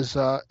 as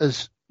sort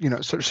of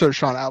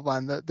Sean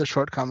outlined the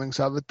shortcomings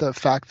of it. The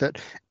fact that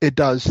it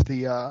does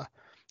the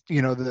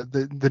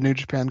New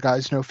Japan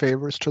guys no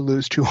favors to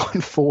lose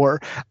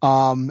 2-4.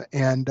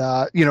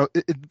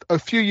 A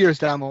few years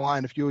down the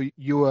line, if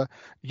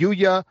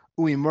Yuya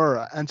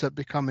Uemura ends up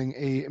becoming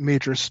a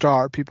major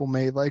star, people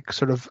may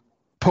sort of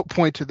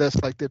point to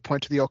this like they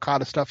point to the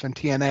Okada stuff in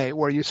TNA,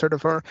 where you sort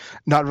of are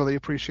not really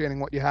appreciating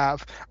what you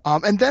have.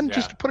 And then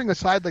just putting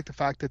aside the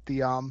fact that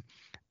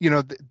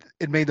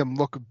it made them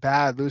look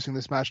bad losing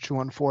this match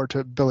 2-4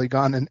 to Billy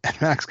Gunn and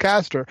Max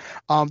Caster.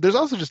 There's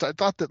also just, I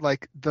thought that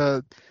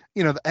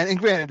and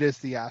granted it is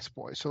the Ass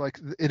Boys, so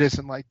it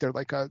isn't like they're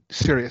a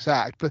serious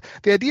act, but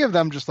the idea of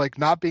them just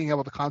not being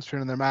able to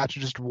concentrate on their match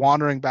and just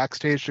wandering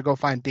backstage to go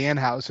find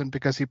Danhausen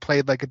because he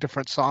played a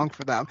different song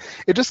for them,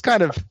 it just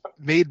kind of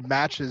made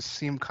matches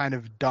seem kind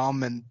of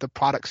dumb and the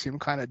product seem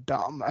kind of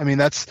dumb. I mean,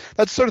 that's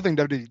the sort of thing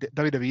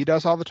WWE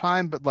does all the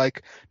time, but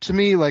to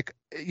me,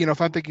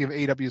 if I'm thinking of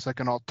AEW as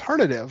an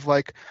alternative,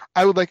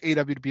 I would like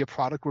AEW to be a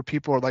product where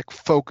people are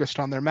focused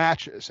on their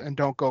matches and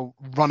don't go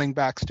running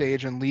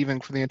backstage and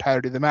leaving for the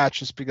entirety of the match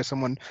just because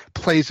someone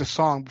plays a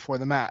song before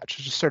the match.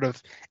 It's just sort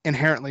of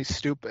inherently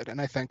stupid,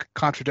 and I think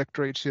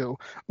contradictory to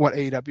what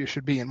AEW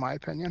should be, in my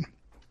opinion.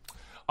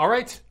 All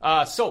right,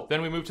 so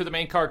then we move to the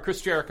main card.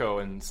 Chris Jericho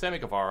and Sammy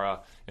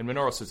Guevara and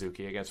Minoru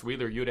Suzuki against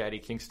Wheeler Yuta, Eddie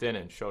Kingston,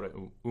 and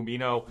Shota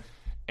Umino.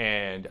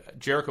 And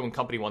Jericho and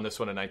company won this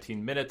one in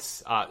 19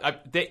 minutes.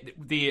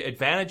 The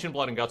advantage in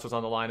Blood and Guts was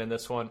on the line in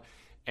this one.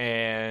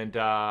 And,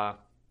 I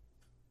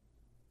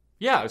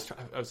was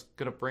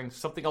going to bring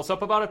something else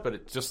up about it, but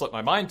it just slipped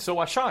my mind.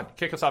 So, Sean,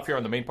 kick us off here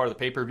on the main part of the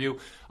pay-per-view.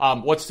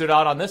 What stood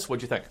out on this?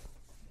 What'd you think?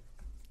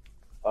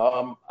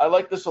 I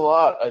like this a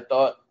lot. I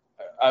thought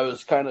I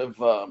was kind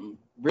of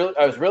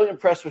I was really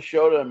impressed with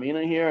Shota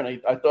Umino here,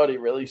 and I thought he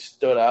really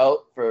stood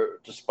out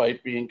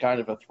despite being kind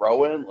of a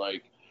throw-in.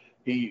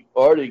 He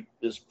already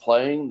is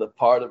playing the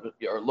part of it,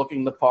 or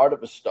looking the part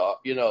of a star.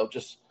 He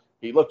looks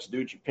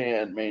New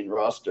Japan main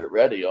roster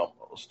ready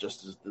almost,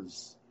 just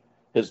as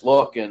his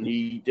look, and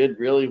he did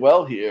really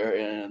well here.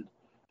 And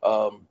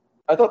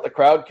I thought the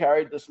crowd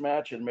carried this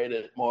match and made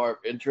it more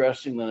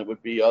interesting than it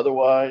would be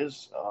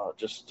otherwise.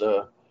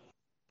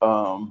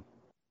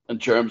 In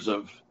terms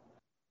of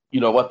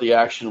what the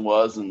action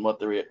was and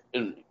what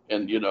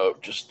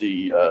just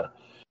the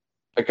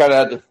I kind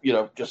of had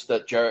to, just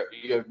that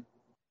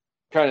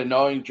kind of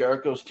knowing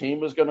Jericho's team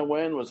was going to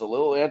win was a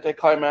little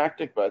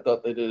anticlimactic, but I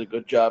thought they did a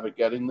good job at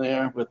getting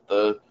there with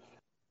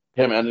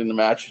him ending the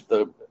match with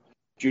the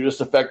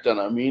Judas effect on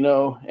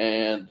Umino.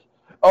 And,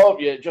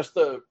 just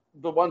the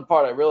one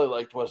part I really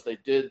liked was they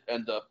did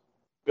end up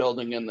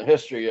building in the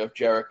history of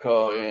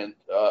Jericho and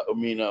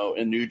Umino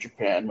in New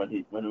Japan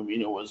when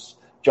Umino was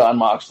John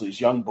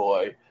Moxley's young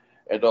boy,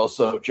 and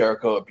also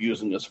Jericho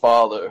abusing his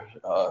father,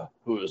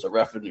 who is a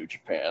ref in New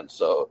Japan.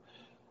 So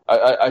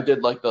I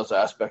did like those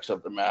aspects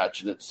of the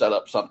match, and it set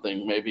up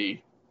something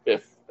maybe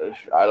if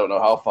I don't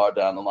know how far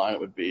down the line it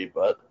would be,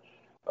 but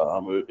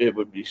it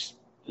would be.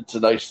 It's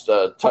a nice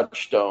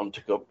touchstone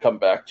to come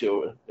back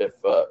to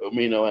if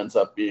Umino ends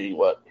up being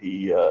what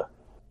he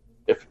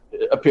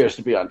appears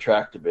to be on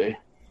track to be.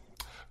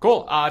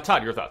 Cool.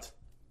 Todd, your thoughts?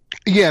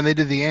 Yeah, and they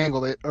did the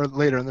angle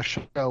later in the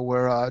show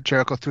where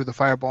Jericho threw the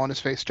fireball in his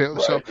face too.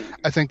 Right. So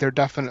I think they're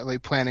definitely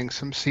planting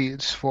some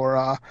seeds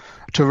for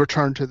to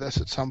return to this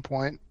at some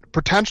point.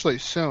 Potentially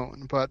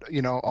soon, but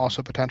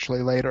also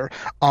potentially later.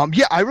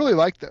 I really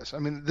like this. I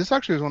mean, this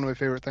actually was one of my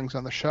favorite things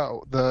on the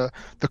show. The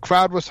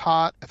crowd was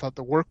hot. I thought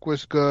the work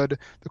was good.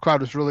 The crowd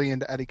was really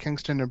into Eddie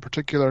Kingston in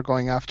particular,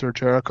 going after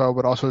Jericho,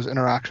 but also his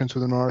interactions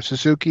with Minoru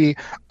Suzuki.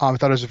 I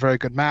thought it was a very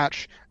good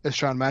match. As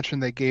Sean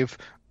mentioned, they gave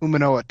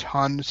Umino a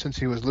ton since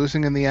he was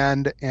losing in the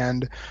end,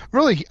 and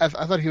really I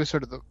thought he was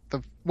sort of the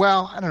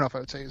I don't know if I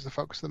would say he's the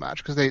focus of the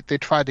match, because they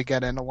tried to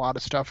get in a lot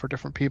of stuff for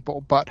different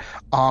people, but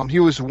he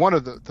was one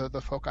of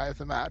the foci of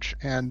the match,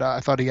 and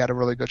I thought he had a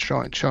really good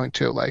showing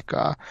too, like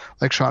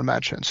Sean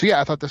mentioned. So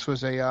I thought this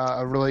was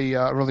a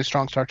really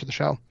strong start to the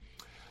show.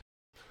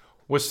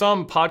 With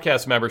some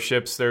podcast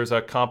memberships, there's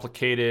a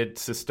complicated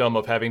system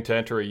of having to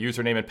enter a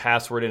username and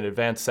password in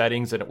advanced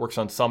settings, and it works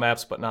on some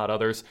apps but not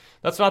others.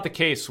 That's not the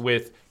case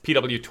with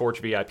PW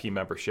Torch VIP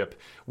membership.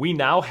 We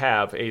now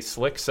have a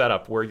slick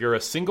setup where you're a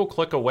single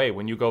click away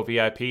when you go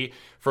VIP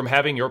from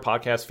having your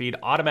podcast feed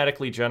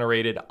automatically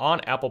generated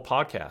on Apple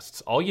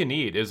Podcasts. All you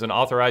need is an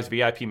authorized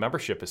VIP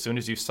membership as soon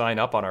as you sign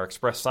up on our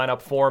express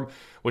sign-up form,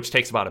 which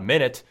takes about a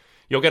minute.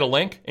 You'll get a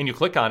link, and you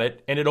click on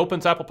it, and it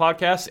opens Apple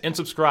Podcasts and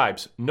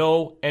subscribes.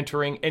 No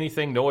entering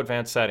anything, no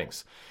advanced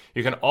settings.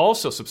 You can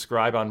also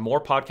subscribe on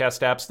more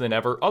podcast apps than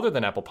ever other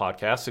than Apple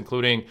Podcasts,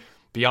 including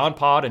Beyond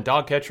Pod and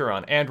Dogcatcher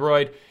on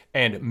Android,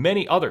 and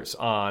many others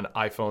on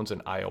iPhones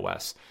and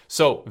iOS.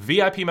 So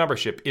VIP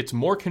membership, it's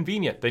more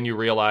convenient than you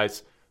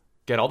realize.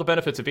 Get all the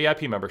benefits of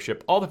VIP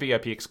membership, all the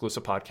VIP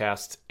exclusive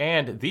podcasts,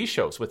 and these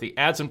shows with the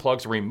ads and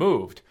plugs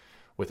removed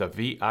with a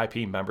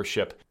VIP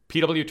membership.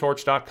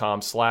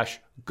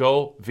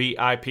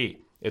 pwtorch.com/govip.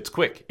 It's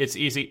quick, it's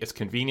easy, it's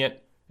convenient,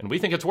 and we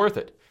think it's worth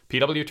it.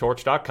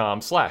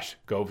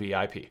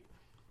 pwtorch.com/govip.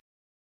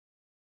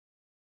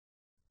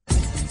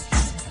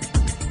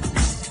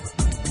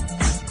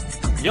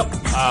 Yep,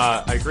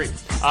 I agree.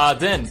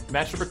 Then,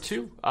 match number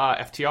 2,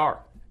 FTR.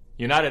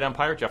 United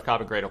Empire, Jeff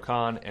Cobb and Great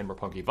O'Khan, and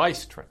Roppongi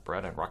Vice, Trent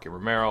Brett and Rocky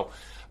Romero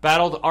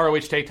battled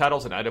ROH tag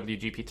titles and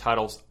IWGP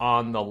titles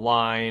on the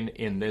line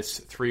in this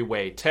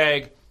three-way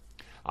tag.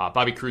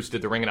 Bobby Cruz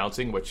did the ring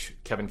announcing, which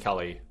Kevin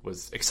Kelly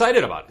was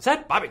excited about. Is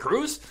that Bobby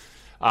Cruz?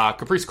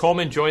 Caprice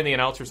Coleman joined the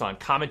announcers on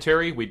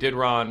commentary. We did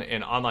run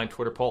an online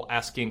Twitter poll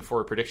asking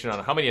for a prediction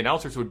on how many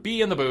announcers would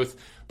be in the booth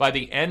by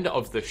the end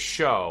of the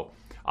show.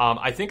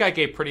 I think I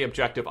gave pretty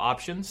objective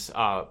options.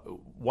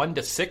 1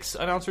 to 6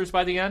 announcers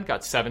by the end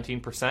got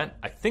 17%.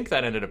 I think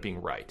that ended up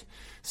being right.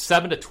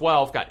 7 to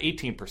 12 got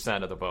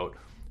 18% of the vote.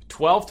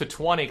 12 to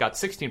 20 got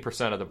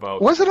 16% of the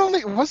vote. Was it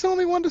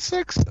only 1 to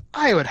 6?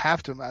 I would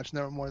have to imagine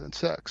there were more than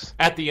 6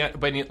 at the end.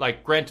 But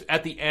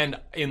at the end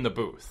in the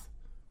booth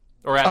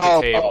or at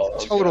the table.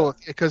 Total,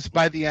 because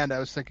by the end I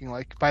was thinking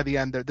by the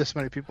end there this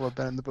many people have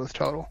been in the booth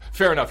total.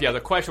 Fair enough. Yeah,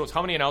 the question was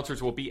how many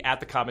announcers will be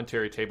at the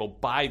commentary table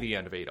by the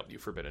end of AEW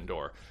Forbidden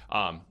Door.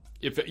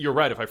 If you're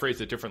right, if I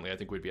phrased it differently, I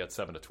think we'd be at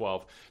 7 to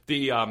 12.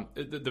 The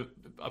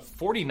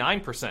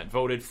 49%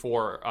 voted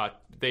for.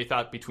 They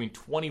thought between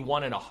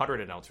 21 and 100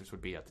 announcers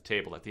would be at the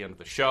table at the end of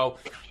the show.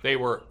 They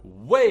were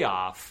way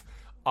off.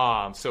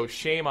 So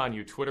shame on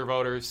you, Twitter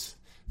voters,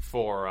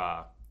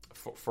 for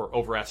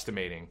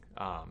overestimating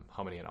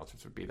how many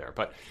announcers would be there.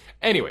 But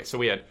anyway, so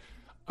we had.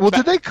 Well,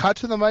 did they cut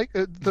to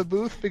the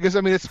booth? Because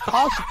I mean, it's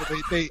possible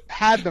they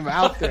had them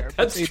out there,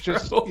 but they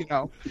just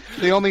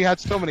they only had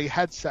so many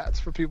headsets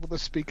for people to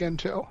speak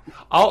into.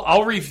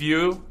 I'll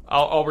review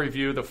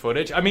the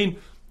footage. I mean,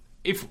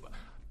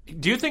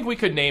 do you think we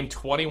could name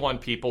 21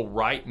 people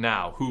right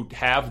now who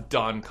have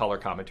done color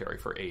commentary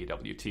for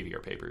AEW TV or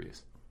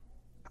pay-per-views?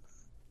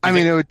 I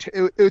mean,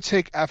 it would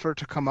take effort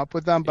to come up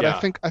with them, but yeah.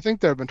 I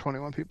think there have been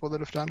 21 people that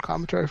have done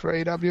commentary for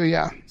AEW.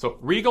 Yeah. So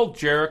Regal,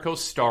 Jericho,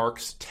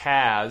 Starks,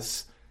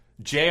 Taz,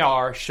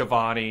 JR,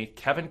 Shivani,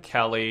 Kevin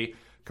Kelly,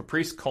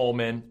 Caprice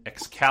Coleman,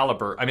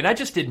 Excalibur. I mean, I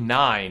just did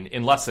 9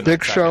 in less than Big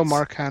 9 Show, seconds.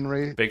 Mark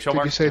Henry. Big Show, Did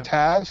Mark you say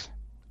Taz?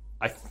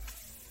 I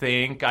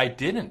think I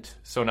didn't.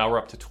 So now we're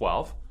up to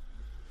 12.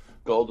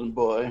 Golden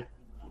Boy.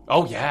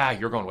 Oh, yeah,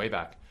 you're going way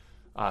back.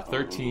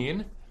 13.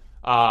 Then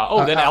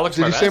Alex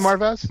Marvez. Did you say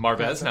Marvez?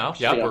 Marvez now.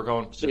 Yeah, we're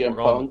going. CM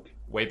Punk.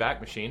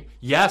 Wayback Machine.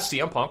 Yes,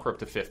 CM Punk, we're up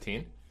to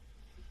 15.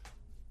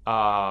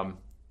 Hangman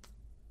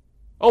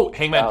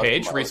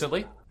Page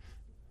recently.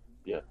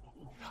 Yeah.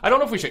 I don't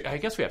know if we should. I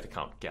guess we have to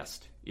count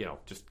guest,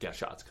 just guest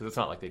shots, because it's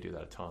not like they do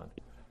that a ton.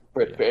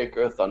 Britt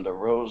Baker, Thunder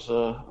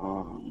Rosa,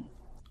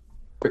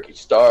 Ricky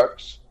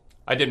Starks.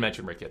 I did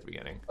mention Ricky at the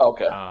beginning.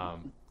 Okay.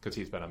 Because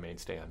he's been a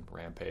mainstay on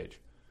Rampage.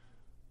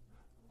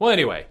 Well,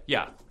 anyway,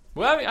 yeah.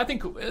 Well, I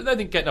think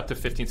getting up to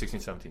 15, 16,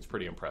 17 is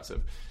pretty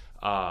impressive,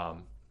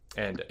 and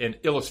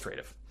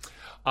illustrative.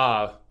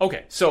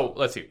 Okay, so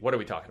let's see. What are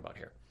we talking about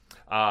here?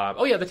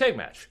 The tag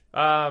match.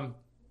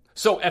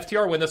 So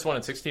FTR win this one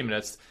in 16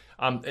 minutes.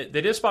 They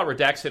did a spot where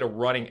Dax hit a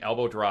running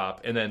elbow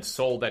drop and then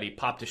sold that he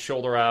popped his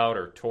shoulder out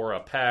or tore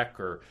a pec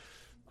or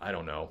I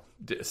don't know.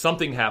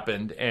 Something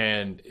happened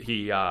and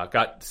he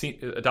got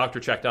a doctor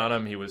checked on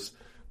him.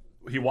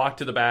 He walked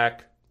to the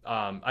back.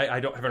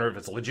 I haven't heard if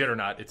it's legit or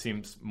not. It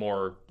seems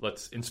more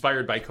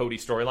inspired by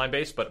Cody's storyline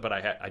base, but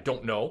I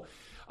don't know.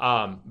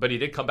 But he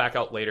did come back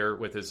out later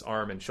with his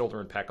arm and shoulder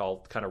and pec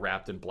all kind of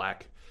wrapped in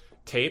black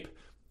tape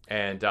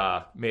and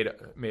made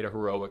a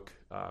heroic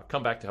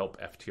comeback to help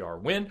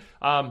FTR win.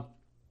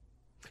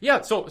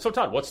 So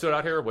Todd, what stood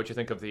out here? What'd you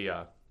think of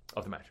the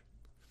match?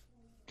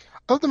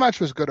 I thought the match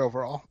was good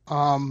overall.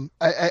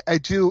 I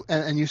do,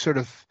 and you sort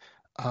of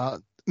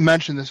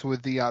mentioned this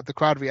with the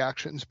crowd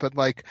reactions, but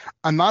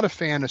I'm not a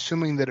fan,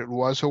 assuming that it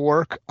was a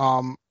work,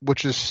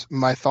 which is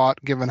my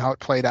thought given how it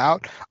played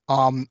out,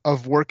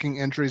 of working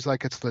injuries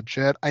like it's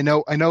legit. I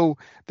know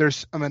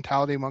there's a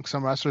mentality amongst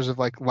some wrestlers of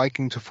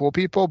liking to fool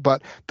people,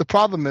 but the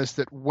problem is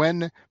that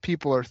when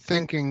people are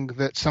thinking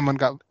that someone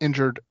got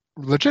injured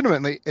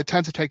legitimately, it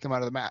tends to take them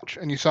out of the match.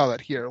 And you saw that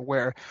here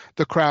where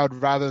the crowd,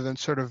 rather than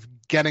sort of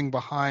getting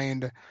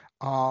behind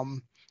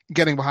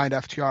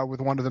FTR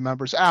with one of the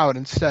members out,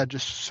 instead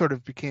just sort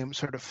of became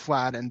sort of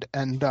flat and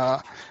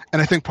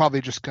I think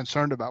probably just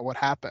concerned about what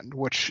happened,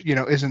 which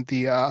isn't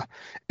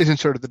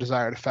sort of the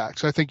desired effect.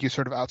 So I think you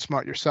sort of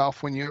outsmart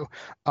yourself when you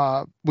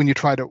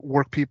try to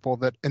work people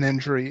that an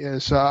injury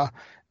is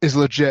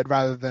legit,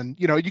 rather than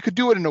you could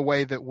do it in a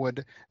way that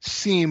would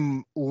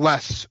seem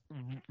less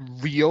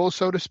real,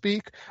 so to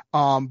speak.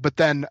 But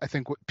then I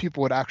think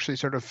people would actually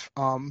sort of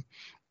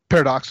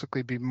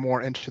paradoxically be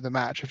more into the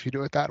match if you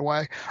do it that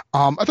way.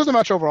 I thought the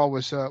match overall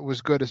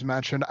was good, as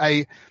mentioned.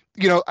 I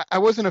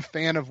wasn't a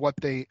fan of what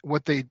they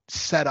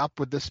set up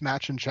with this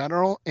match in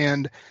general,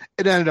 and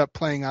it ended up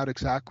playing out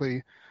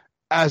exactly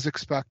as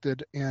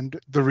expected, and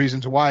the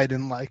reasons why I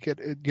didn't like it,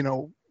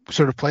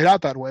 sort of played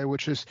out that way,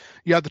 which is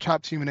you have the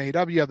top team in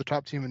AEW, you have the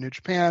top team in New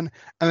Japan,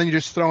 and then you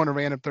just throw in a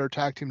random third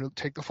tag team to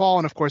take the fall,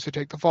 and of course they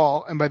take the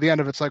fall, and by the end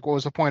of it, it's what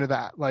was the point of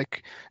that?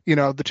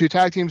 The two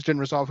tag teams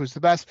didn't resolve who's the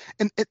best,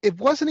 and it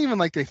wasn't even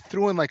like they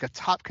threw in a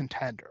top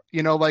contender,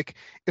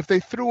 if they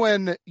threw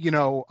in, I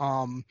know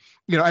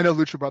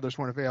Lucha Brothers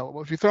weren't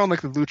available. If you throw in the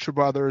Lucha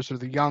Brothers or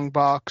the Young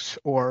Bucks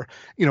or,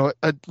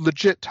 a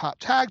legit top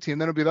tag team,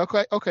 then it'll be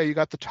okay, you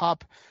got the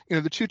top,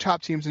 the two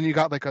top teams, and you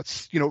got a,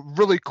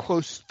 really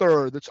close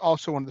third that's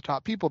also one of the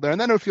top people there. And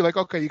then it would feel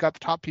okay, you got the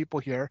top people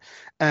here.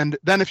 And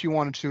then if you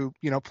wanted to,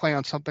 play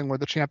on something where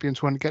the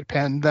champions wouldn't get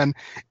pinned, then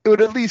it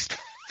would at least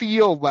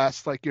feel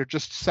less like you're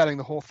just setting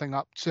the whole thing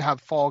up to have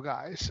fall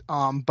guys.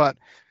 But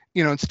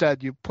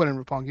instead you put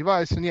in Roppongi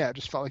Vice, and it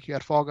just felt like you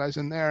had fall guys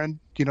in there, and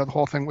the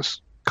whole thing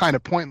was kind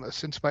of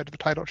pointless in spite of the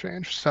title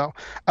change. So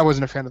I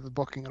wasn't a fan of the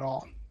booking at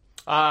all.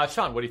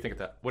 Sean, what do you think of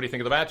that? What do you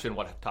think of the match and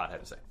what Todd had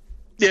to say?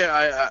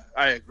 Yeah,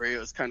 I agree. It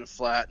was kind of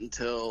flat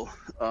until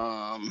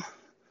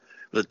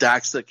the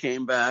Dax that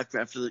came back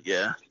after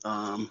the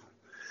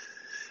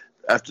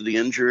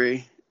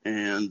injury,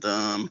 and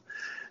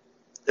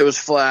it was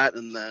flat.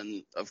 And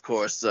then, of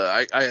course,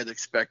 I had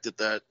expected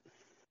that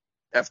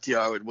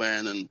FTR would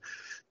win and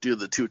do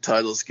the two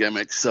titles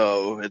gimmick,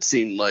 so it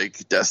seemed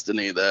like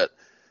destiny that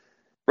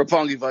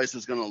Roppongi Vice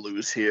was going to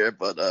lose here,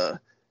 but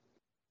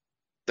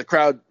the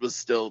crowd was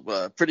still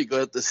pretty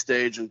good at this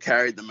stage and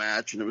carried the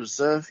match, and it was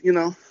a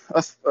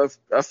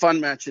fun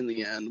match in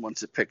the end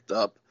once it picked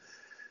up.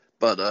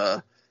 But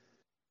I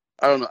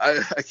don't know.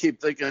 I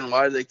keep thinking,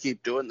 why do they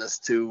keep doing this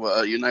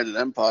to United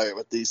Empire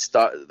with these?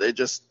 They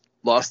just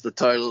lost the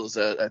titles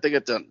at, I think,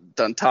 at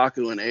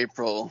Dantaku in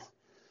April,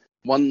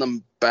 won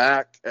them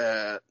back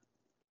at,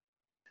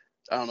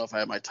 I don't know if I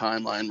have my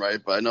timeline right,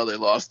 but I know they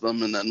lost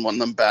them and then won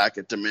them back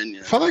at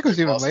Dominion. I felt like it was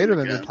even later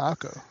than the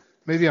Taco.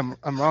 Maybe I'm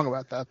wrong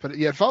about that, but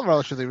it felt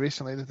relatively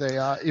recently that they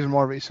even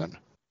more recent.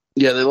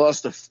 Yeah, they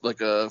lost a 3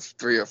 or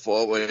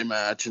 4-way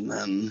match and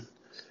then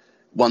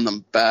won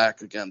them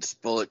back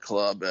against Bullet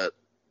Club at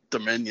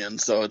Dominion.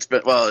 So it's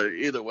been,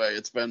 either way,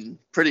 it's been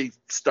pretty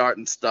start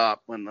and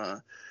stop. When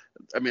I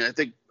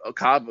think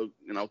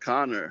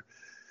O'Connor.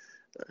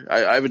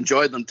 I've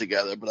enjoyed them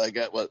together, but I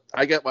get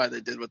why they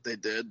did what they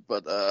did.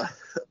 But a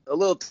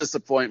little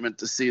disappointment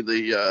to see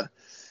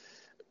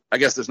I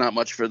guess there's not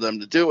much for them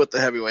to do with the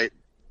heavyweight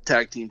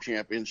tag team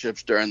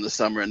championships during the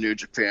summer in New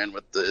Japan,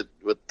 with the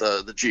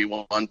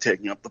G1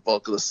 taking up the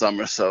bulk of the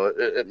summer. So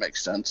it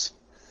makes sense.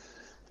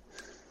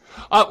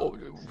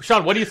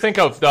 Sean, what do you think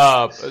of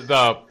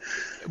the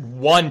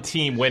one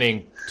team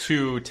winning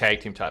 2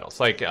 tag team titles,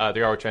 like the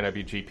ROH and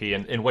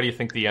WGP, and what do you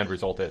think the end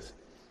result is?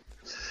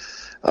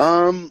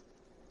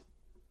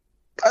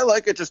 I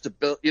like it just to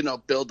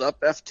build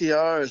up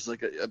FTR as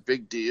like a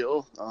big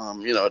deal.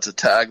 It's a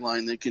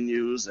tagline they can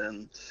use,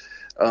 and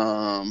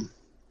I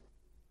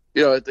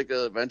think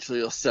eventually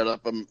it'll set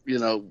up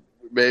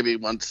maybe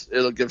once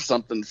it'll give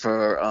something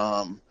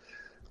for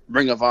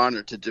Ring of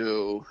Honor to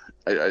do.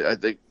 I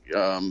think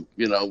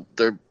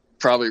they're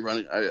probably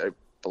running. I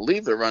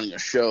believe they're running a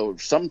show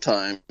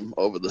sometime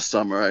over the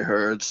summer. I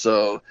heard,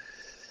 so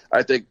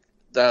I think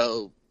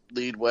that'll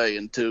lead way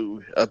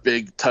into a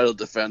big title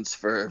defense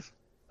for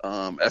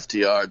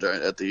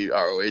FTR at the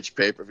ROH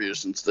pay-per-view,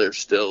 since there's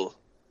still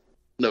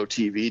no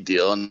TV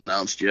deal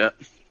announced yet.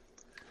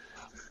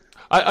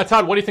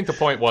 Todd, what do you think the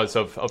point was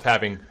of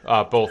having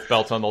both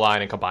belts on the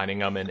line and combining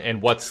them, and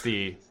what's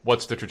the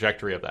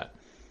trajectory of that?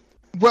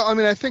 Well, I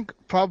mean, I think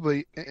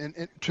probably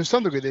to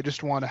some degree they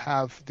just want to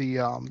have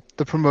the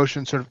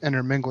promotion sort of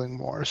intermingling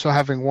more. So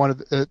having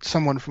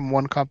someone from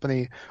one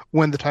company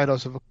win the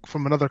titles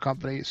from another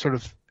company sort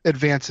of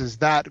advances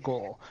that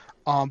goal.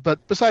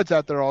 But besides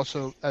that, they're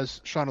also, as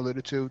Sean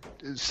alluded to,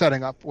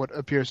 setting up what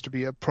appears to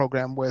be a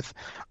program with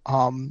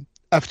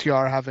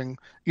FTR having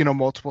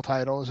multiple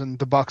titles, and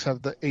the Bucks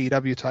have the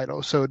AEW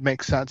title. So it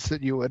makes sense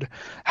that you would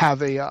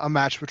have a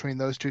match between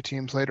those two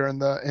teams later in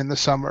the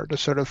summer to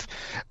sort of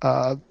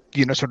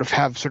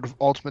have sort of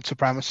ultimate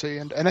supremacy.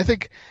 And I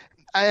think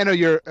I know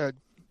you're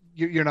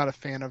not a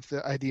fan of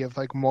the idea of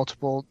like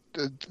multiple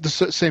the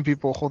same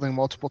people holding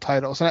multiple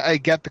titles, and I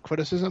get the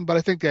criticism, but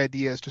I think the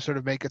idea is to sort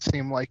of make it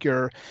seem like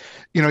you're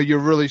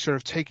really sort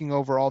of taking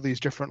over all these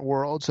different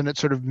worlds, and it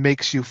sort of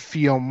makes you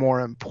feel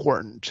more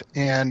important.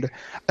 And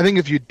I think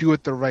if you do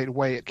it the right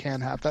way, it can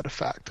have that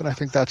effect, and I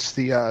think that's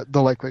the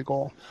likely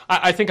goal.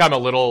 I think I'm a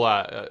little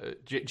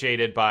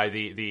jaded by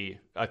the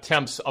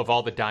attempts of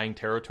all the dying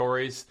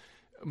territories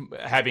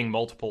having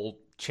multiple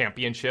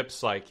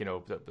championships, like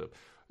the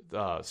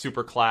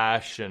Super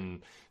Clash and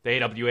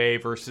the AWA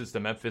versus the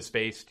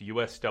Memphis-based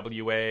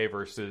USWA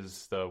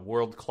versus the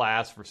World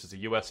Class versus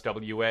the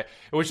USWA.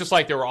 It was just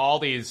like there were all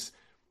these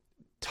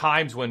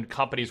times when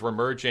companies were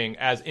merging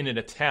as in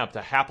a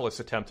hapless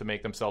attempt to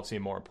make themselves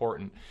seem more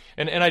important.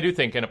 And I do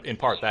think in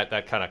part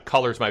that kind of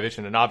colors my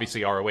vision. And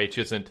obviously ROH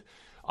isn't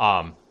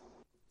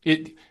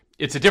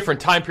it's a different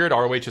time period.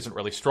 ROH isn't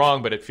really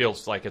strong, but it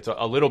feels like it's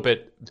a little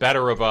bit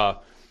better of a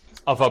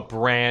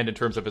brand in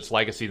terms of its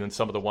legacy than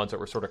some of the ones that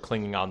were sort of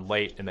clinging on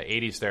late in the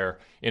 80s there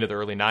into the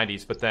early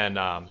 90s. But then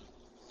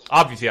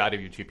obviously the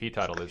IWGP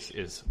title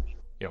is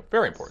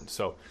very important.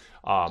 So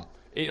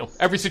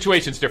every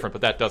situation's different,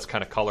 but that does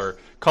kind of color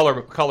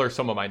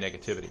some of my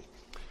negativity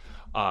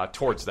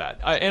towards that.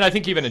 And I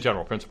think even in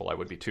general principle I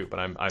would be too, but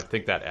I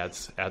think that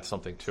adds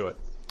something to it.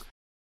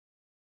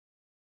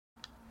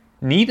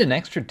 Need an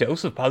extra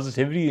dose of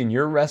positivity in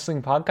your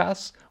wrestling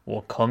podcasts?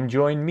 Well, come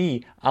join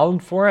me, Alan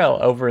Forel,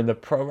 over in the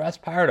Pro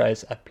Wrest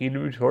Paradise at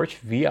PW Torch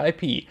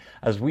VIP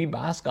as we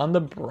bask on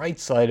the bright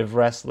side of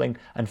wrestling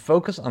and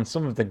focus on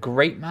some of the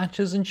great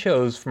matches and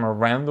shows from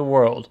around the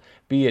world,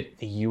 be it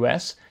the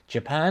US,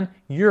 Japan,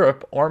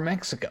 Europe, or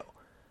Mexico.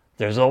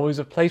 There's always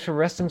a place for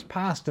wrestling's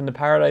past in the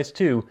Paradise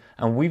too,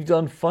 and we've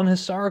done fun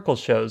historical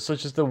shows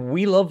such as the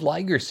We Love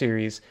Liger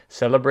series,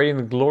 celebrating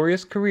the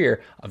glorious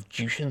career of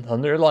Jushin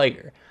Thunder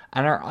Liger,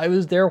 and our I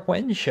Was There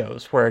When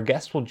shows, where a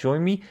guest will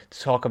join me to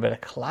talk about a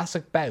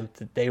classic bout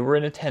that they were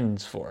in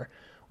attendance for.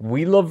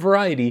 We love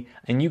variety,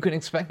 and you can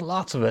expect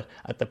lots of it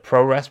at the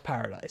Pro Wrest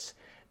Paradise.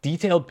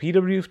 Detailed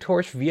PW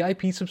Torch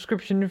VIP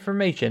subscription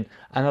information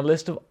and a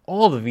list of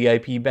all the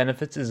VIP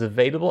benefits is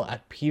available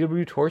at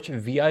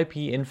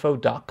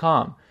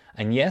pwtorchvipinfo.com.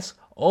 And yes,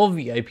 all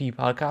VIP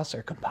podcasts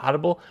are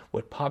compatible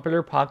with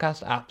popular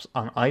podcast apps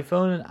on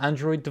iPhone and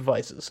Android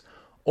devices,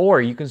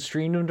 or you can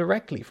stream them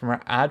directly from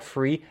our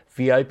ad-free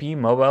VIP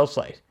mobile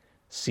site.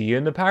 See you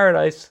in the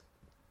Paradise!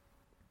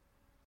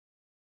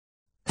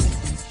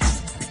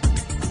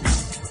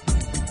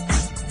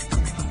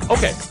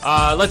 Okay,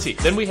 let's see.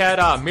 Then we had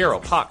Miro,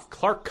 Pac,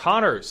 Clark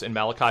Connors, and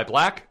Malachi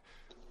Black.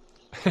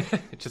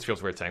 It just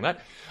feels weird saying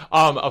that.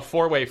 A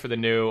four-way for the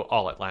new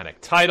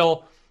All-Atlantic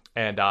title.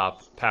 And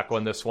Pac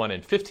won this one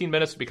in 15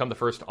 minutes to become the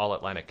first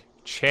All-Atlantic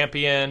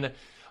champion.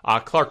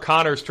 Clark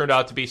Connors turned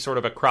out to be sort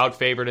of a crowd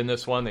favorite in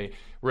this one. They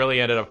really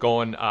ended up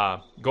going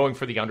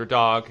for the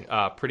underdog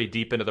pretty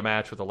deep into the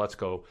match with a Let's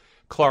Go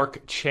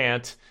Clark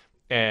chant.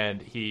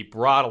 And he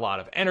brought a lot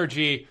of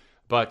energy,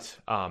 but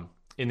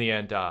in the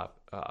end,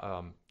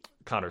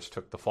 Connors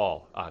took the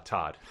fall.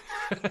 Todd,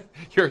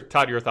 your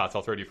thoughts?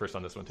 I'll throw to you first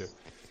on this one too.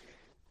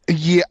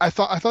 Yeah, I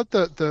thought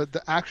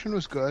the action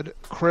was good,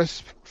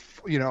 crisp.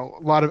 A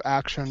lot of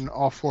action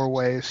all four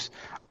ways.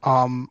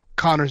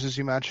 Connors, as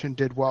you mentioned,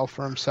 did well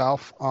for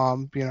himself.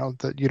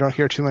 That you don't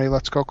hear too many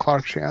 "Let's Go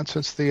Clark" chants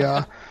since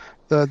the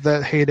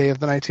heyday of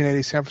the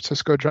 1980 San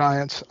Francisco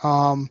Giants.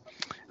 I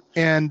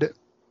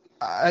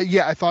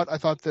thought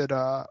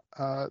that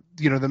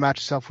the match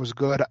itself was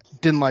good.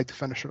 Didn't like the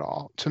finish at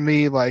all. To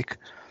me, like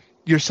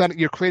you're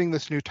creating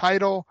this new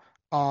title.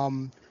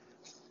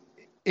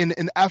 in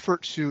an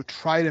effort to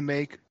try to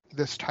make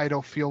this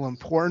title feel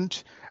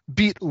important,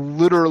 beat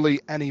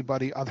literally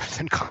anybody other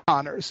than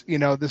Connors.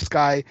 This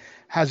guy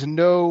has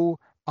no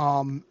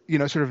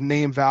sort of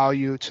name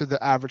value to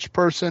the average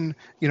person.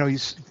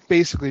 He's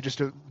basically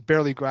just a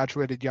barely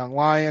graduated young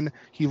lion.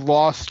 He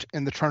lost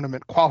in the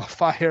tournament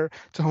qualifier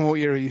to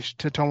Tomohiro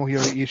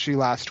Ishii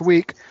last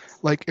week.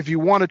 Like, if you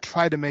want to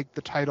try to make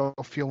the title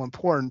feel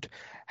important,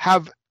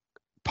 have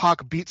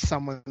Pac beat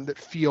someone that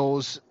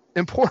feels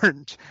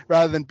important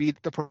rather than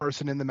beat the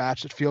person in the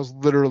match that feels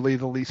literally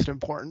the least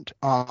important.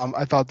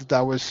 I thought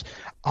that was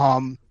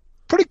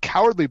pretty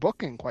cowardly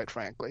booking, quite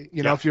frankly.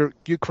 If you're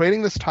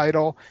creating this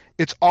title,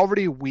 it's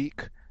already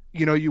weak.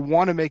 You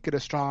want to make it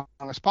as strong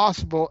as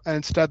possible, and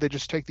instead they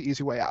just take the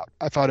easy way out.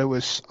 I thought it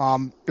was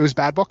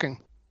bad booking.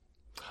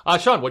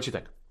 Sean, what'd you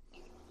think?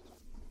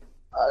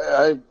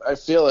 I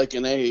feel like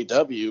in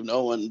AEW,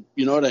 no one,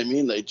 you know what I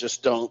mean? They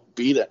just don't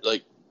beat it.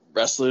 Like,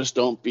 wrestlers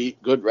don't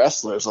beat good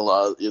wrestlers a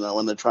lot,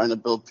 when they're trying to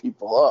build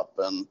people up.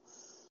 And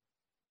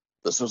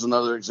this was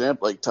another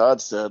example, like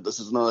Todd said, this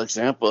is another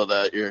example of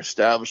that. You're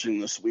establishing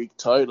this weak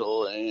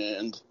title,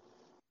 and,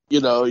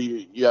 you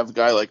have a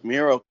guy like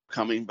Miro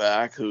coming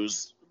back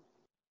who's,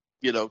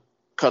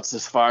 cuts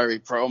this fiery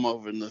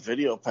promo in the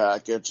video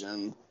package,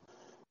 and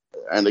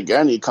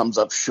again, he comes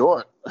up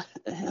short.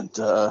 And,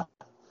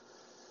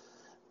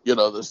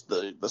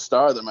 the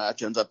star of the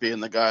match ends up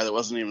being the guy that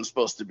wasn't even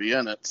supposed to be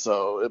in it.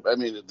 So,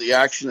 the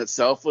action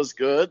itself was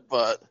good,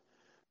 but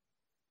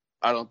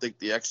I don't think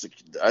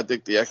I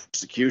think the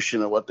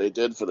execution of what they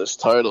did for this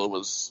title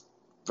was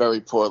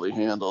very poorly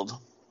handled.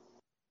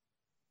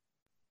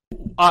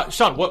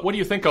 Sean, what do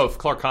you think of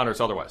Clark Connors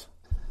otherwise?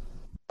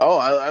 Oh,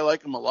 I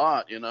like him a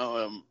lot.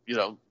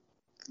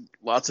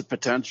 Lots of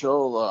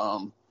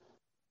potential.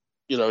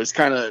 He's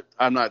kind of,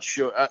 I'm not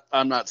sure,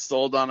 I'm not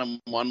sold on him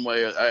one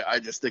way. I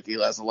just think he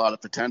has a lot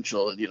of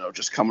potential, and,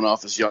 just coming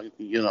off his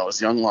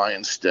young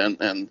Lion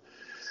stint, and,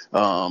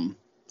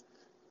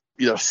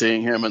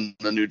 seeing him in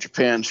the New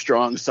Japan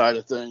Strong side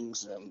of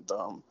things, and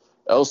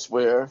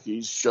elsewhere,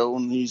 he's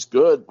shown he's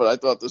good, but I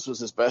thought this was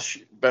his best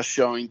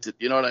showing,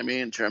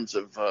 in terms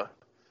of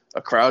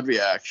a crowd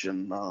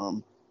reaction.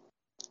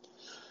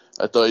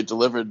 I thought he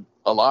delivered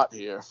a lot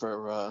here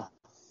for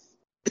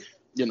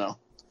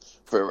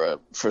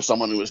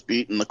someone who was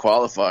beaten in the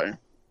qualifier.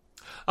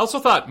 I also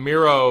thought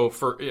Miro,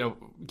 for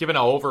given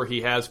how over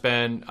he has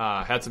been,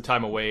 had some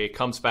time away,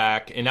 comes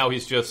back, and now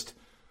he's just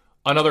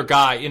another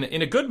guy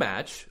in a good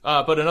match,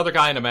 but another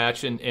guy in a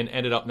match, and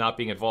ended up not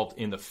being involved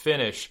in the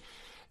finish.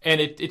 And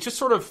it just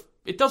sort of,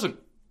 it doesn't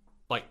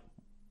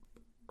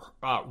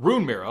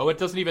ruin Miro. It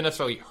doesn't even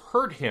necessarily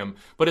hurt him,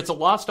 but it's a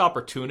lost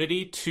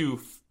opportunity to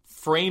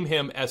frame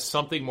him as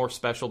something more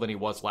special than he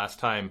was last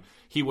time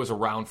he was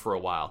around for a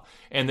while.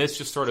 And this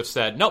just sort of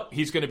said, nope,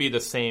 he's going to be the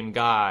same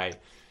guy.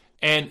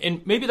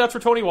 And maybe that's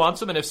where Tony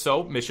wants him, and if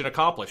so, mission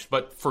accomplished.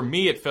 But for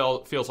me, it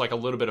feels like a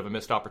little bit of a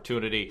missed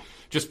opportunity,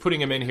 just putting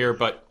him in here,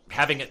 but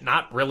having it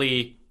not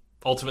really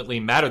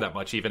ultimately matter that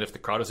much, even if the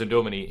crowd is into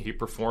him and he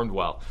performed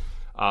well.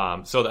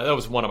 So that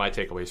was one of my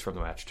takeaways from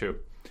the match, too.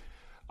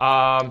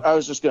 I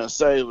was just going to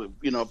say,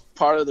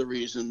 part of the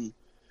reason,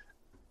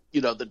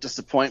 the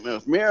disappointment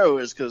with Miro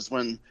is because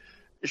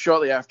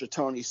shortly after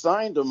Tony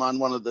signed him on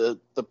one of the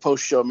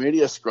post-show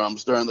media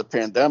scrums during the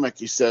pandemic,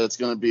 he said it's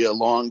going to be a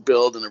long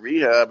build and a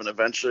rehab, and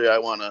eventually I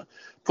want to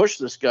push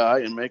this guy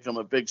and make him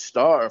a big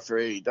star for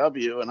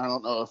AEW. And I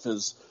don't know if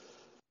his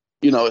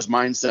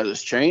mindset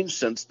has changed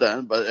since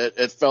then, but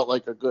it felt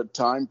like a good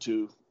time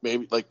to,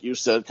 maybe, like you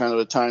said, kind of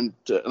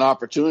an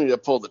opportunity to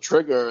pull the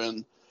trigger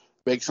and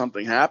make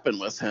something happen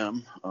with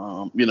him.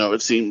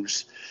 It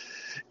seems...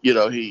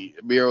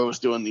 Miro was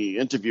doing the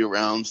interview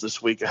rounds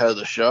this week ahead of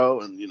the show,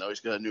 and, he's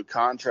got a new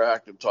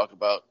contract and talk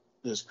about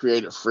his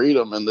creative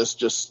freedom. And this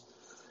just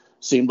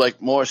seemed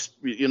like more,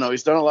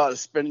 he's done a lot of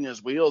spinning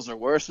his wheels or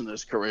worse in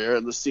his career.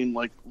 And this seemed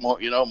like more,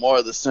 more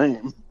of the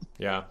same.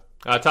 Yeah.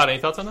 Todd, any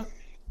thoughts on that?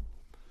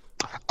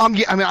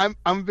 I'm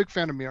a big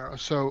fan of Miro.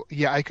 So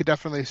yeah, I could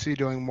definitely see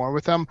doing more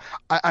with him.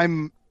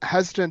 I'm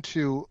hesitant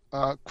to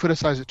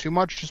criticize it too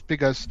much, just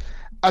because,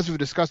 as we've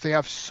discussed, they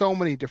have so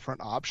many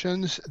different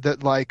options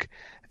that, like,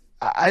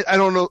 I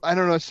don't know.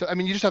 So,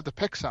 you just have to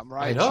pick some,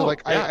 right? So,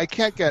 I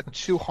can't get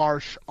too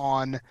harsh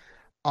on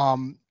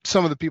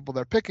some of the people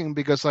they're picking,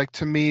 because, like,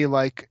 to me,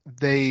 like,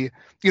 it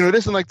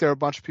isn't like there are a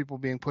bunch of people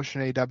being pushed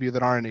in AEW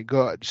that aren't any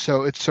good.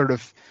 So it's sort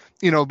of,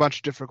 a bunch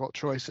of difficult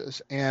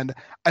choices. And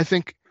I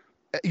think,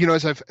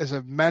 as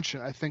I've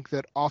mentioned, I think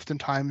that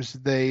oftentimes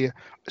they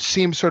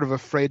seem sort of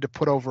afraid to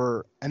put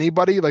over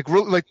anybody,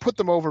 really put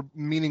them over,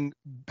 meaning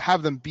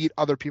have them beat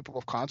other people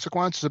of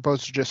consequence, as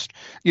opposed to just,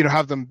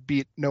 have them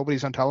beat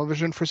nobodies on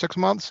television for 6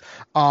 months.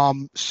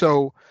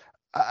 So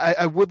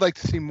I would like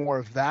to see more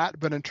of that.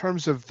 But in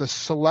terms of the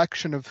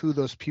selection of who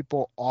those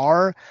people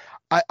are,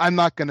 I'm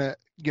not going to,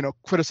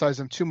 criticize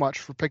them too much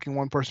for picking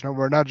one person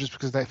over another, just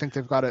because I think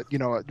they've got a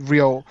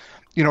real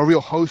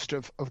host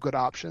of good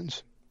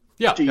options.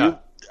 Yeah.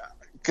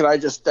 Can I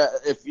just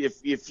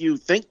if you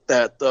think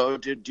that though,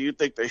 do you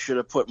think they should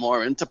have put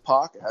more into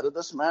Pac ahead of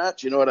this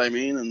match? You know what I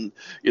mean? And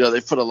they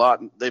put a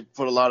lot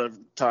of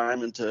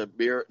time into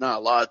not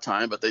a lot of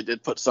time, but they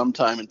did put some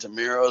time into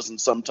Miros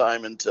and some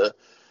time into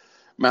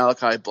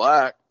Malachi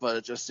Black. But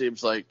it just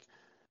seems like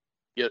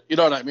you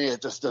know what I mean.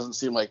 It just doesn't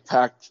seem like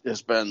Pac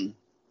has been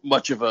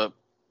much of a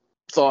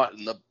thought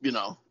in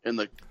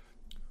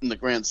the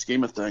grand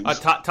scheme of things.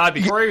 Todd,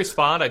 before you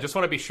respond, I just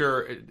want to be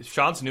sure,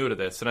 Sean's new to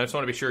this, and I just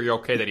want to be sure you're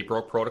okay that he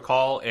broke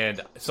protocol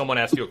and someone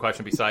asked you a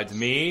question besides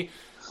me.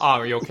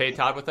 Are you okay,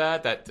 Todd, with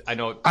that? That I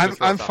know.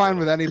 I'm fine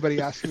with anybody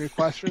asking me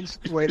questions.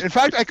 Wait, in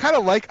fact, I kind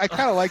of like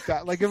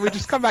that. Like if we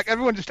just come back,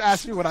 everyone just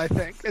asks me what I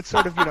think. It's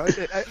sort of I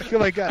feel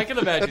like I can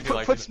imagine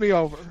that puts me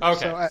over.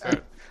 Okay.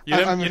 So you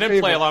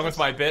didn't play along with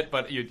my bit,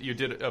 but you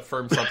did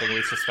affirm something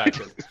we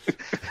suspected.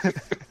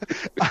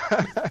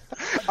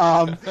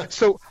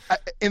 So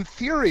in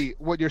theory,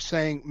 what you're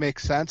saying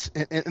makes sense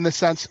in the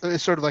sense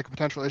it's sort of like a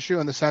potential issue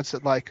in the sense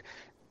that like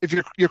if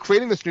you're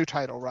creating this new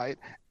title, right,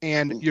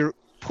 and you're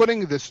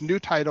putting this new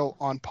title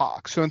on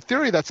Pac. So in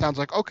theory, that sounds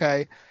like,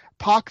 okay,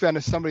 Pac then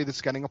is somebody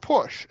that's getting a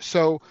push.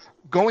 So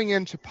going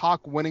into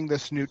Pac winning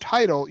this new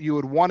title, you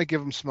would want to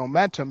give him some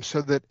momentum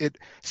so that it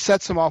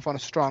sets him off on a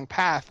strong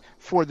path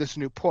for this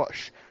new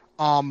push.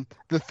 The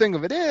thing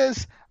of it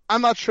is,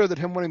 I'm not sure that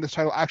him winning this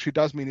title actually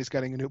does mean he's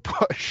getting a new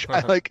push.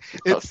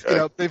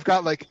 They've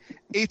got like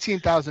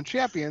 18,000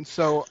 champions,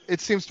 so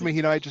it seems to me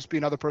he might just be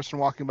another person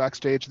walking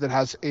backstage that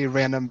has a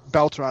random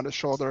belt around his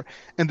shoulder,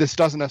 and this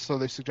doesn't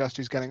necessarily suggest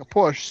he's getting a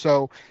push.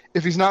 So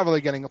if he's not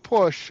really getting a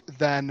push,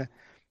 then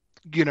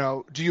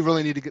do you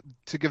really need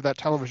to give that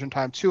television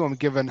time to him,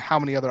 given how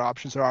many other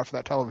options there are for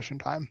that television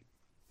time?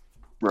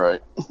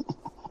 Right.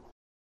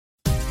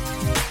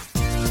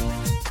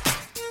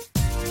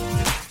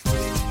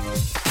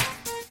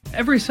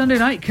 Every Sunday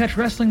night, catch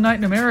Wrestling Night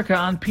in America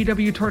on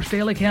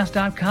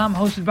PWTorchDailyCast.com,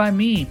 hosted by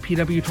me,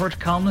 PW Torch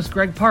columnist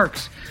Greg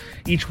Parks.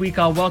 Each week,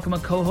 I'll welcome a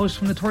co-host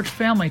from the Torch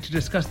family to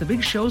discuss the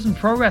big shows in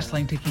pro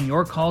wrestling, taking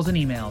your calls and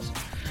emails.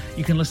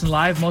 You can listen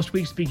live most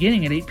weeks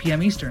beginning at 8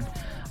 p.m. Eastern.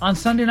 On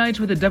Sunday nights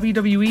with a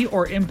WWE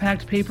or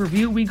Impact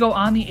pay-per-view, we go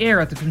on the air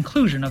at the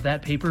conclusion of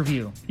that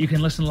pay-per-view. You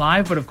can listen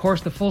live, but of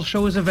course the full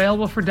show is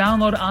available for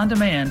download on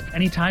demand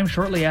anytime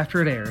shortly after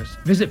it airs.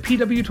 Visit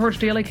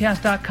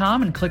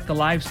PWTorchDailyCast.com and click the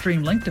live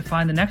stream link to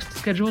find the next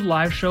scheduled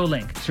live show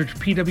link. Search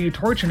PW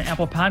Torch in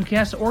Apple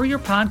Podcasts or your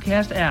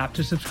podcast app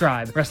to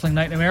subscribe. Wrestling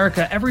Night in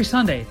America every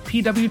Sunday,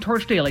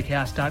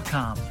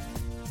 PWTorchDailyCast.com.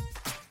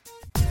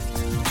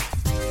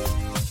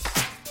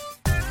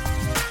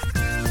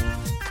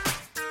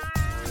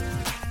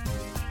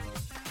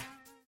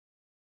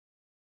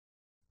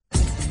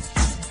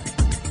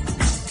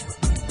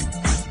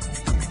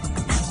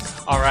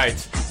 All right.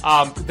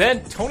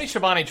 Then Tony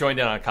Schiavone joined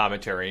in on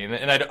commentary,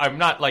 and I'm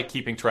not like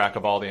keeping track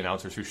of all the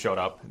announcers who showed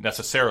up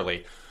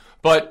necessarily,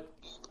 but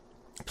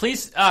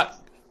please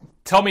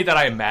tell me that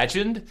I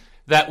imagined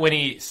that when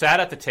he sat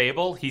at the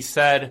table, he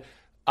said,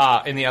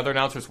 and the other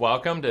announcers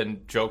welcomed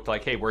and joked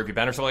like, "Hey, where have you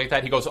been?" or something like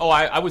that. He goes, "Oh,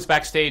 I was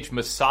backstage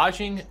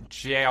massaging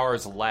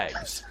JR's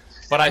legs,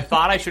 but I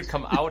thought I should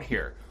come out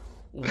here."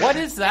 What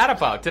is that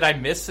about? Did I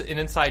miss an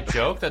inside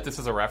joke that this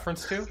is a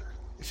reference to?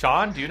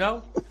 Sean, do you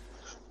know?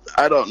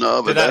 I don't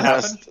know, but Did that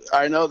happen?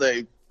 I know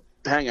they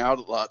hang out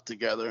a lot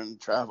together and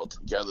travel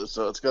together,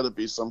 so it's got to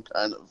be some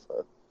kind of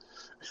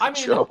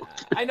joke.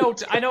 I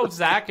know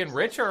Zach and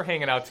Rich are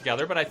hanging out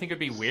together, but I think it'd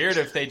be weird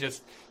if they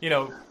just,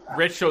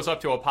 Rich shows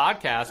up to a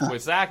podcast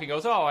with Zach and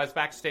goes, "Oh, I was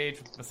backstage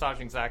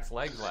massaging Zach's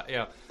legs."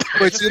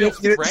 Wait, so you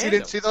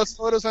didn't see those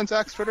photos on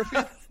Zach's Twitter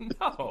feed?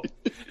 No,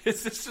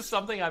 is this just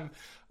something I'm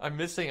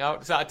missing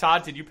out? So,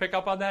 Todd, did you pick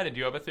up on that? And do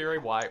you have a theory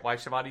why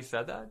Schiavone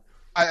said that?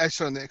 I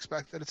certainly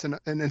expect that it's an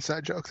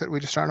inside joke that we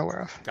just aren't aware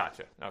of.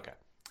 Gotcha. Okay.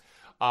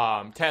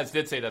 Taz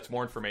did say that's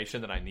more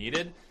information than I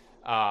needed.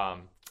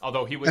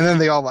 Although he was, and then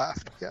they all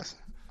laughed. Yes,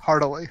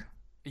 heartily.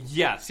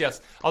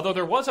 Yes. Although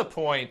there was a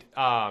point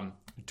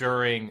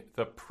during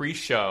the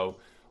pre-show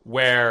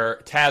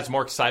where Taz,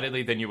 more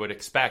excitedly than you would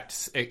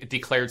expect,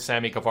 declared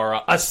Sammy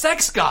Guevara a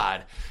sex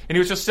god, and he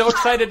was just so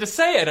excited to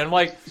say it. And I'm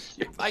like,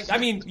 I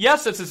mean,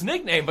 yes, it's his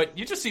nickname, but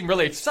you just seem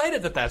really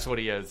excited that that's what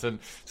he is. And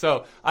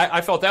so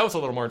I felt that was a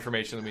little more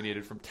information than we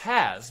needed from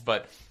Taz.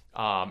 But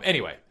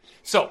anyway,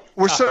 so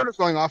we're sort of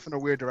going off in a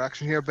weird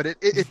direction here, but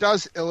it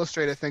does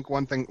illustrate, I think,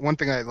 one thing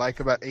I like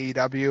about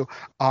AEW.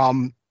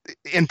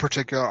 In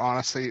particular,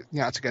 honestly, to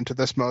get into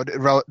this mode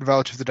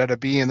relative to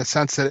WWE, in the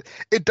sense that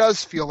it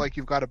does feel like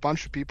you've got a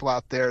bunch of people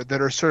out there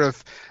that are sort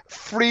of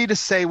free to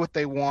say what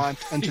they want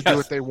and to do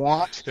what they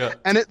want,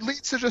 and it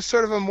leads to just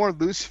sort of a more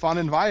loose, fun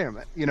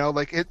environment.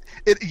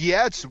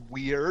 It's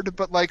weird,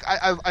 but like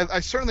I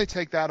certainly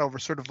take that over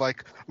sort of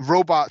like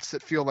robots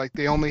that feel like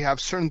they only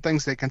have certain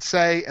things they can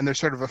say, and they're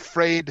sort of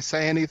afraid to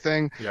say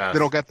anything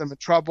that'll get them in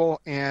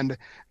trouble, and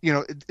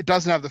it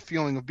doesn't have the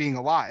feeling of being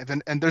alive,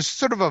 and there's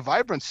sort of a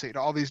vibrancy to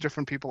all these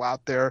different people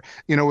out there,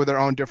 with their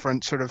own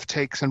different sort of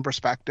takes and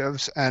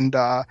perspectives, and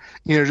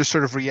just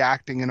sort of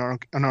reacting in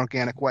an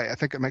organic way. I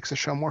think it makes the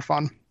show more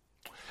fun.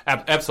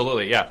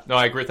 Absolutely, yeah. No,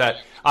 I agree with that.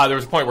 There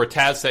was a point where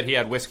Taz said he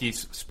had whiskey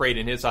sprayed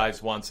in his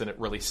eyes once and it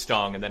really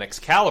stung, and then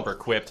Excalibur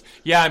quipped,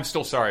 "Yeah, I'm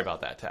still sorry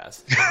about that,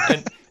 Taz."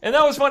 and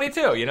that was funny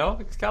too,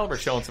 Excalibur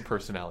showing some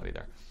personality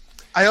there.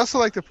 I also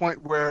like the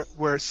point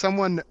where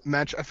someone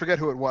mentioned, I forget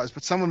who it was,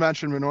 but someone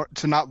mentioned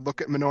to not look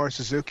at Minoru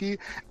Suzuki,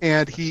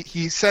 and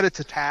he said it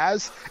to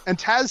Taz, and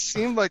Taz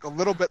seemed like a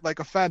little bit like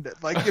offended,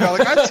 like I'm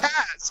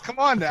Taz, come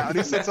on now, and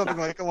he said something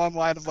like along the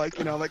line of I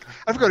forget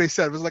what he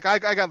said. It was like I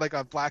got like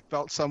a black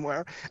belt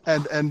somewhere,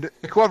 and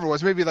whoever it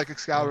was, maybe like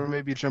Excalibur,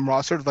 maybe Jim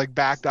Ross, sort of like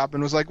backed up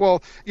and was like,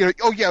 well,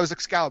 oh yeah, it was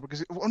Excalibur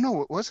because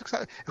no, it was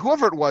Excalibur.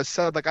 Whoever it was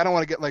said like I don't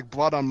want to get like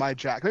blood on my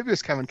jack. Maybe it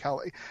was Kevin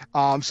Kelly.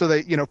 So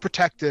they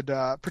protected.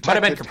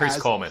 Might have been Caprice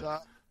Coleman.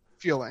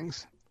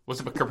 Feelings. Was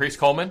it Caprice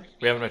Coleman?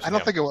 We haven't mentioned I don't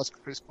him. think it was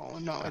Caprice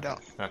Coleman. No, I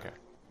don't. Okay.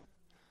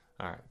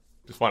 All right.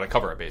 Just want to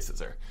cover our bases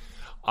there.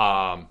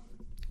 That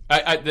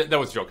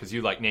was a joke because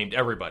you named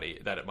everybody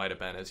that it might have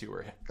been as you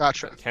were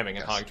hemming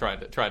and hawing,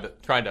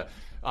 trying to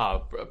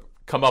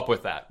come up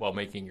with that while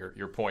making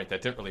your point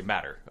that didn't really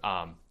matter.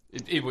 How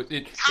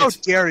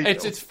dare you?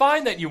 It's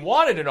fine that you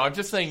wanted to know. I'm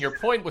just saying your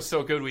point was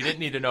so good we didn't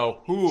need to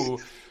know who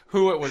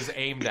it was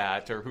aimed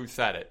at or who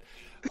said it.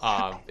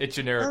 It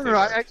generically.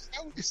 I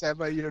would be sad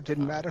by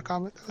didn't matter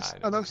comment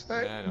on those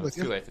things. I know, it's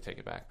too late to take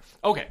it back.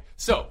 Okay,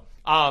 so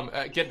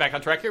getting back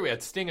on track here, we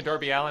had Sting and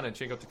Darby Allin and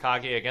Shingo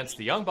Takagi against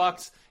the Young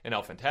Bucks and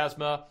El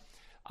Fantasma.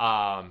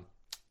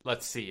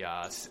 Let's see.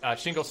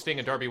 Shingo, Sting,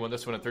 and Darby won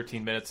this one in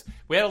 13 minutes.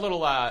 We had a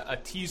little a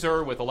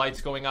teaser with the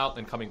lights going out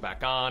and coming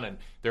back on, and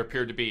there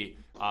appeared to be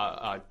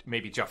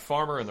maybe Jeff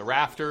Farmer in the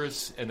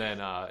rafters, and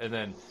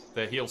then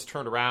the heels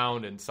turned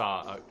around and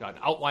saw an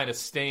outline of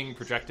Sting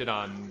projected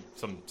on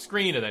some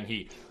screen, and then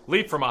he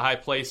leaped from a high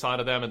place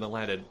onto them and then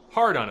landed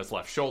hard on his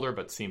left shoulder,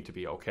 but seemed to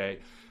be okay,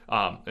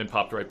 and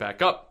popped right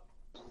back up.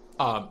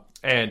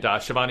 And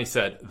Shivani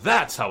said,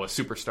 "That's how a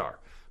superstar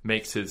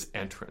makes his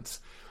entrance."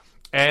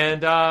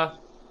 And so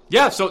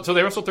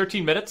they wrestled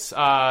 13 minutes.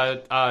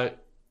 Sean,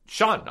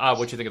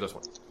 what'd you think of this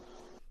one?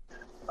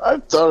 I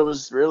thought it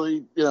was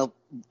really,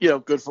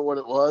 good for what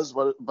it was.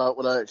 About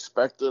what I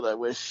expected. I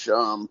wish,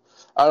 I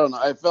don't know.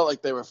 I felt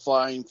like they were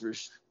flying through,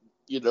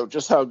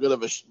 just how good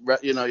of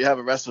you have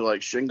a wrestler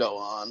like Shingo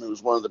on,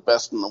 who's one of the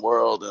best in the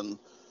world, and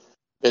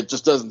it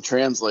just doesn't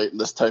translate in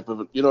this type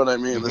of, you know what I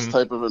mean? Mm-hmm. This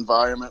type of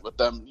environment with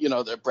them,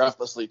 they're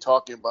breathlessly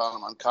talking about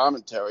him on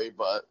commentary,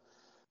 but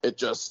it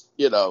just,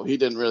 he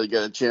didn't really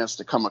get a chance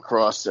to come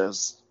across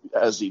as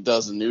he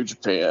does in New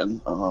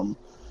Japan.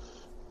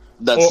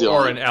 That's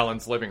or in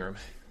Alan's living room.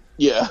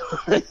 Yeah,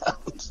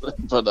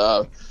 but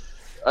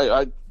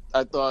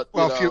I thought.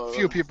 Well,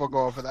 few people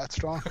go over that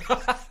strong.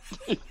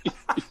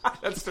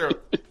 That's true.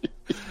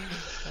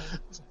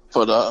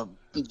 But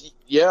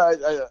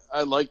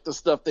I like the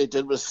stuff they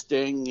did with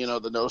Sting.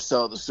 The no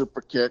sell, the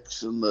super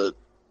kicks, and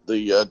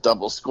the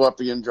double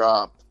scorpion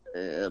drop,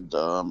 and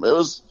it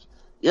was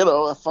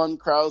a fun,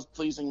 crowd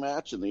pleasing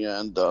match in the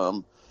end.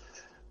 A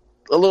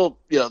little,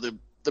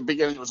 the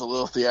beginning was a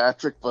little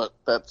theatric, but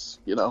that's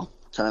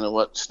kind of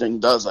what Sting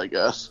does, I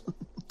guess.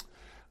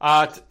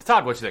 Todd,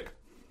 what'd you think?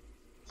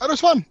 It was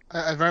fun.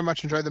 I very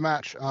much enjoyed the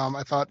match.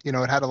 I thought,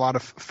 it had a lot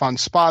of fun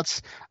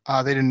spots.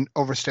 They didn't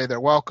overstay their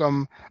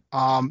welcome.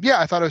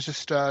 I thought it was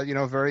just,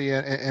 a very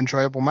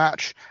enjoyable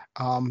match.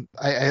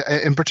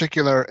 I in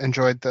particular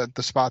enjoyed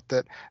the spot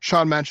that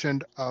Sean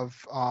mentioned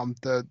of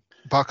the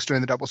Bucks doing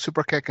the double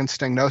super kick and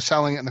Sting no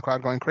selling it and the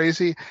crowd going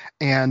crazy.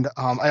 And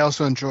I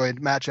also enjoyed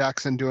Matt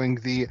Jackson doing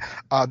the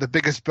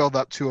biggest build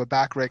up to a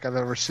back rake I've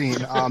ever seen.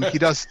 He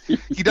does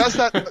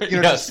that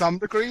to some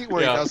degree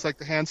where he does like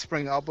the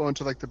handspring elbow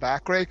into like the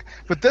back rake.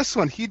 But this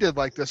one he did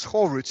like this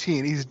whole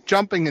routine. He's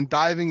jumping and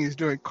diving. He's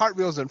doing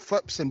cartwheels and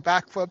flips and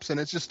back flips, and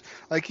it's just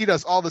like he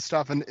does all this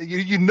stuff. And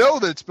you know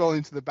that it's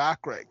building to the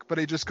back rake, but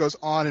it just goes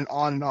on and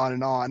on and on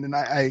and on. And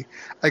I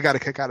got a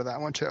kick out of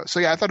that one too. So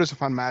yeah, I thought it was a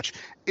fun match.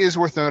 Is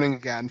worth noting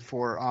again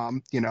for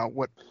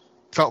what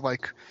felt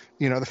like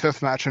the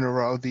fifth match in a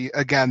row. The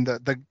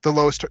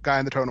lowest guy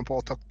in the totem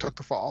pole took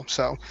the fall.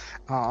 So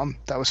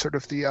that was sort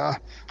of the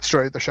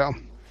story of the show.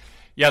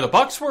 Yeah, the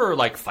Bucks were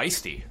like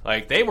feisty.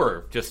 Like they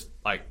were just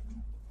like,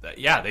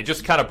 they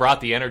just kind of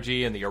brought the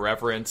energy and the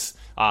irreverence.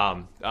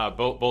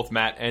 Both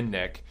Matt and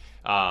Nick,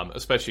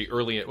 especially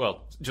early.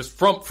 Well, just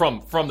from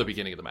the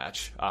beginning of the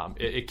match,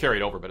 it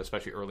carried over, but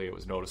especially early, it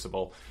was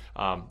noticeable.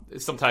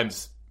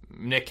 Sometimes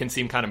Nick can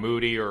seem kind of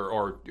moody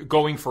or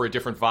going for a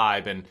different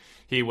vibe, and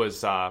he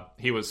was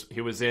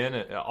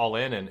in all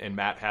in, and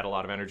Matt had a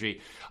lot of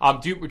energy.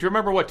 Do you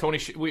remember what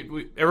Tony?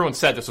 Everyone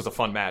said this was a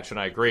fun match, and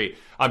I agree.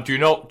 Do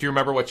you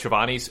remember what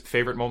Shivani's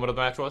favorite moment of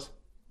the match was?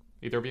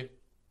 Either of you?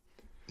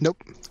 Nope.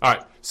 All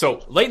right.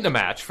 So late in the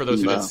match, for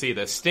those who didn't see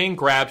this, Sting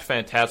grabbed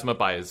Phantasma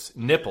by his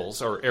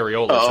nipples, or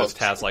areolas, as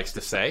Taz likes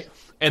to say.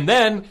 And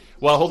then,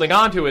 while holding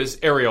on to his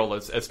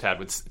areolas, as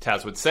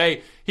Taz would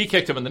say, he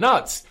kicked him in the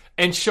nuts.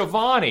 And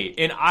Shivani,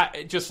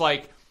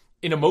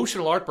 in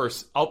emotional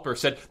outburst,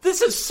 said,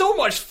 "This is so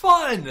much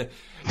fun."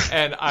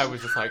 And I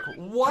was just like,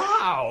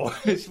 wow.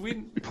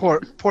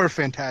 Poor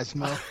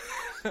Phantasma.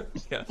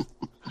 Yes.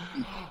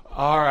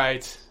 All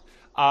right.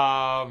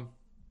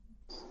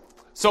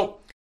 So,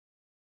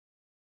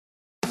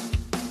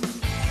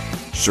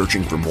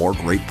 searching for more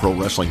great pro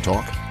wrestling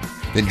talk?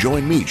 Then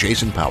join me,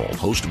 Jason Powell,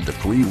 host of the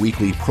free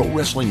weekly Pro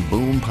Wrestling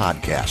Boom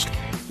podcast.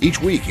 Each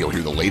week, you'll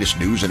hear the latest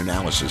news and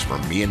analysis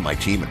from me and my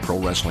team at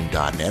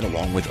ProWrestling.net,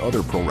 along with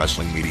other pro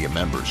wrestling media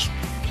members.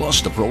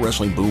 Plus, the Pro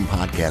Wrestling Boom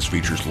podcast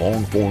features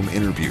long-form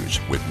interviews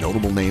with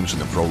notable names in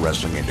the pro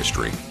wrestling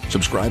industry.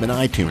 Subscribe in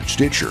iTunes,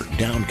 Stitcher,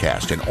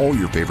 Downcast, and all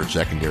your favorite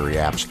secondary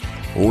apps,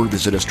 or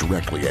visit us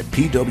directly at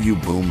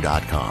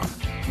pwboom.com.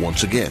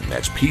 Once again,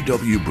 that's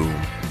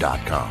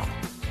pwboom.com.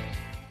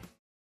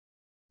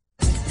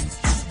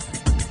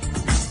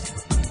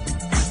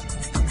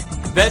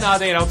 Then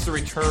they announced the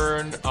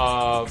return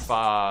of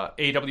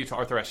AEW to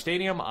Arthur Ashe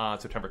Stadium on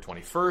September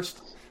 21st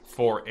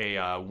for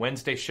a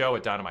Wednesday show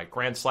at Dynamite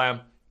Grand Slam.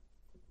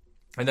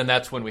 And then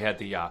that's when we had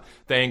the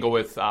angle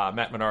with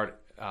Matt Menard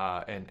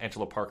and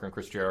Angelo Parker and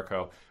Chris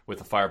Jericho with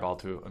the fireball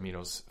to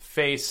Amino's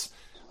face.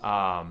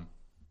 So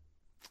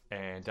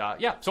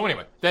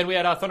anyway, then we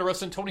had Thunder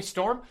Rosa and Toni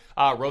Storm.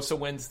 Rosa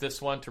wins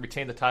this one to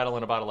retain the title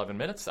in about 11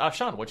 minutes.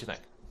 Sean, what'd you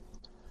think?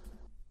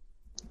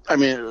 I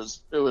mean,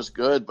 it was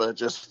good, but it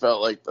just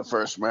felt like the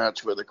first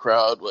match where the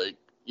crowd,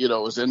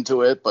 was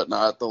into it, but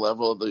not at the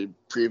level of the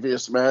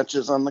previous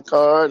matches on the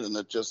card. And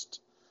it just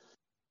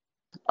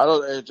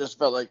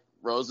felt like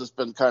Rosa's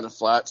been kind of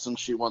flat since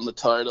she won the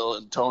title,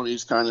 and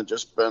Tony's kind of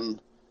just been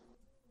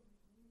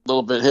a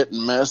little bit hit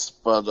and miss.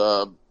 But,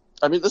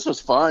 this was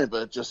fine,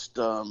 but it just,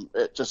 I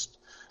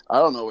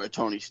don't know where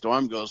Toni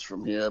Storm goes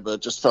from here, but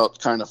it just felt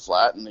kind of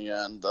flat in the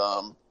end.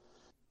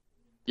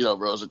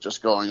 Rosa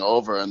just going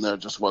over, and there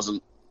just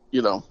wasn't,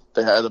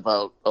 they had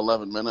about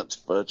 11 minutes,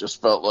 but it just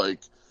felt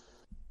like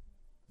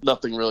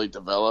nothing really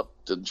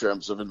developed in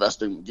terms of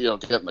investing,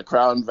 getting the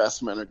crowd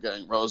investment or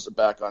getting Rosa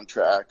back on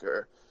track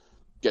or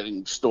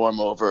getting Storm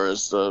over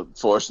as the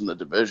force in the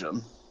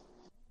division.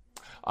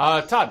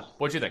 Todd,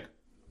 what'd you think?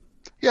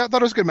 Yeah, I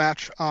thought it was a good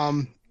match.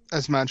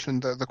 As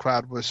mentioned, the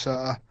crowd was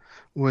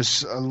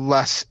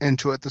less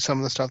into it than some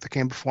of the stuff that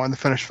came before, and the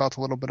finish felt a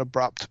little bit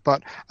abrupt,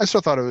 but I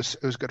still thought it was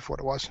good for what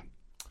it was.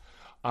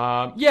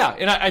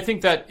 And I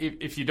think that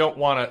if you don't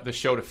want the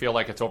show to feel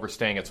like it's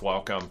overstaying its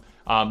welcome,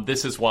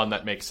 this is one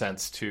that makes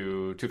sense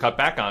to cut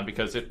back on,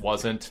 because it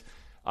wasn't,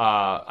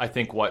 I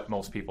think, what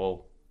most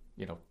people,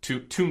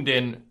 tuned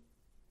in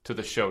to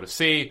the show to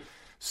see.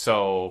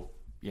 So,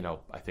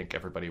 I think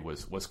everybody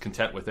was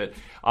content with it.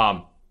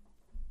 I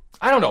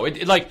don't know. It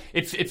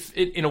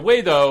in a way,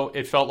 though,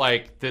 it felt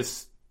like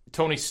this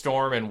Toni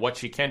Storm and what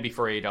she can be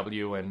for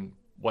AEW and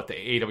what the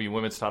AEW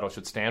women's title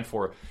should stand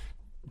for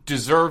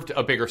deserved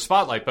a bigger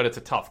spotlight, but it's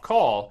a tough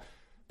call,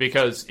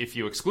 because if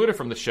you exclude it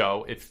from the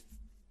show,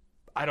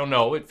 I don't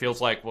know, it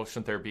feels like, well,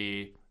 shouldn't there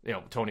be,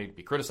 Toni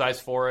be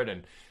criticized for it,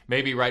 and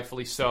maybe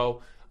rightfully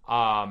so,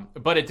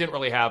 but it didn't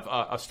really have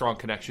a strong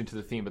connection to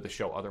the theme of the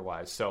show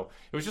otherwise. So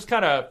it was just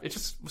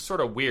sort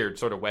of weird,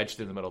 sort of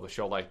wedged in the middle of the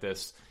show like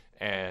this,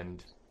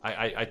 and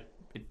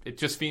it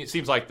just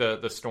seems like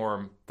the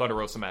Storm Thunder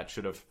Rosa match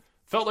should have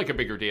felt like a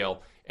bigger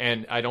deal,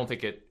 and I don't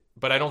think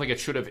it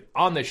should have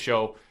on this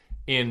show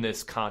in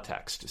this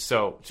context.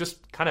 So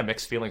just kind of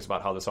mixed feelings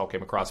about how this all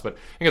came across, but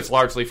I think it's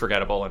largely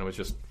forgettable, and it was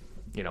just,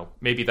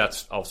 maybe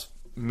that's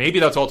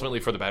ultimately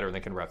for the better, and they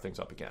can wrap things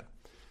up again.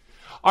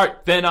 All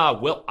right, then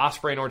Will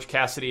Ospreay and Orange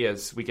Cassidy,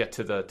 as we get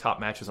to the top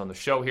matches on the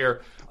show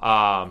here.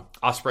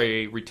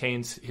 Ospreay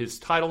retains his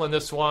title in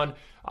this one.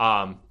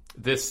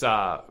 This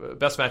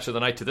best match of the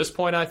night to this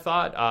point, I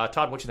thought.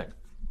 Todd, what you think?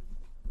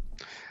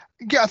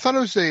 Yeah, I thought it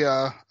was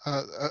a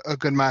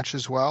good match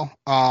as well.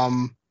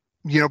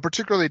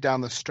 Particularly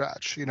down the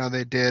stretch,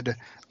 they did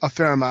a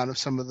fair amount of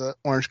some of the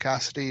Orange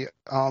Cassidy,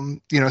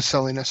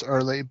 silliness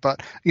early,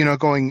 but,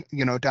 going,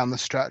 down the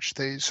stretch,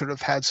 they sort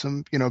of had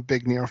some,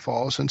 big near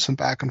falls and some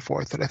back and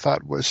forth that I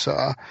thought was,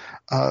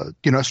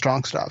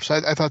 strong stuff.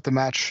 So I thought the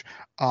match,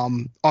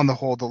 on the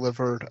whole,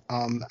 delivered,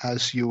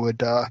 as you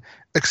would,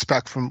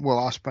 expect from Will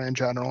Ospreay in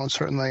general, and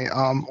certainly,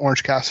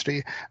 Orange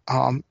Cassidy,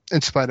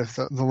 in spite of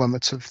the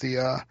limits of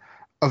the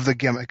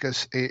gimmick,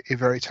 as a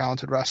very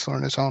talented wrestler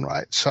in his own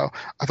right. So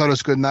I thought it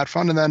was good in that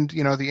front. And then,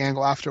 the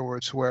angle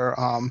afterwards where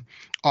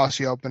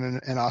Aussie Open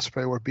and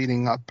Ospreay were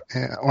beating up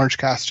Orange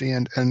Cassidy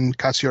and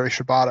Katsuyori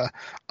Shibata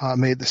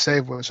made the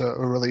save was a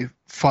really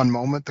fun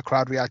moment. The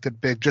crowd reacted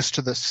big just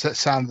to the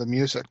sound of the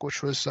music,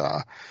 which was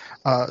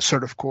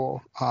sort of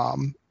cool.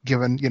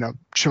 Given,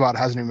 Shibata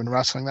hasn't been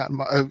wrestling that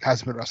much.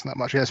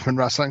 He hasn't been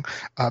wrestling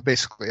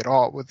basically at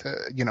all, with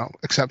the,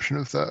 exception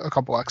of a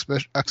couple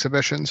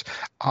exhibitions.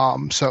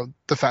 So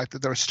the fact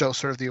that there was still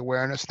sort of the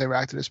awareness, and they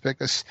reacted as big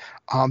as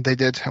they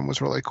did to him, was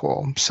really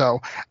cool.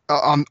 So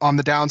on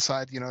the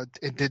downside,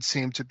 it did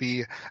seem to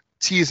be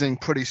teasing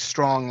pretty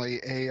strongly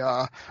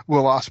a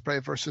Will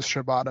Ospreay versus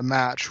Shibata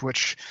match,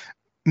 which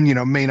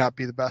may not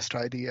be the best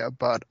idea,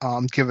 but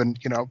given,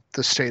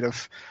 the state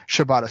of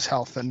Shibata's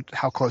health and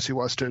how close he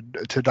was to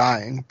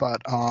dying.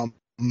 But,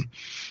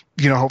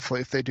 hopefully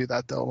if they do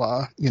that,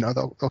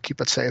 they'll keep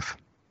it safe.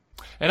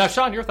 And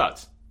Sean, your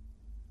thoughts?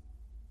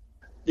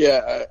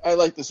 Yeah, I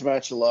like this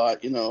match a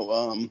lot.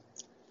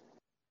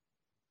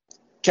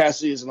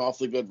 Cassidy is an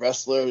awfully good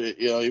wrestler.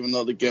 Even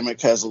though the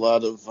gimmick has a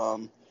lot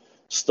of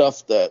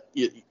stuff that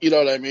you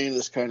know what I mean,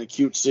 this kind of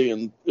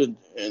cutesy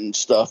and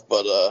stuff.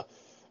 But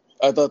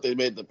I thought they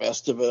made the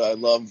best of it. I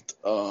loved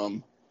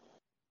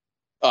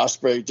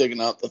Ospreay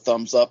digging out the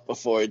thumbs up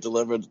before he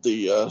delivered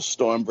the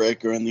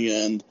Stormbreaker in the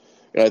end.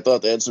 And I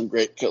thought they had some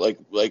great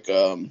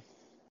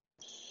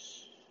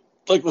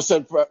like was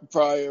said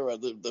prior,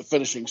 the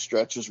finishing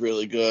stretch was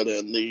really good,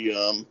 and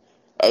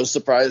I was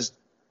surprised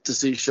to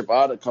see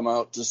Shibata come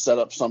out to set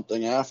up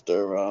something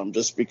after,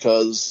 just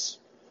because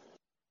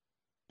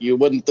you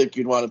wouldn't think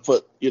you'd want to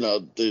put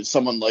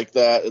someone like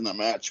that in a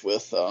match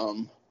with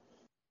Will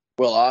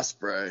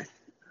Ospreay.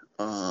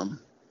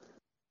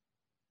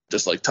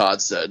 Just like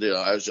Todd said,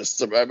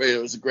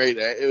 it was a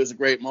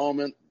great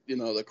moment.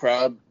 The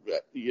crowd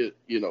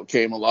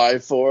came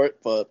alive for it,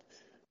 but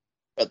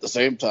at the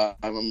same time,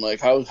 I'm like,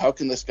 how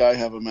can this guy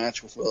have a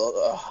match with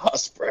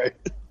Ospreay?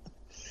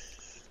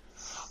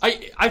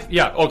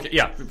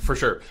 Yeah, for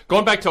sure.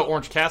 Going back to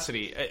Orange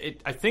Cassidy,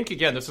 I think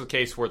again this is a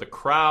case where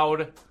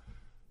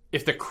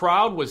if the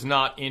crowd was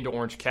not into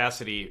Orange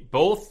Cassidy,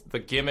 both the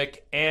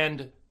gimmick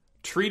and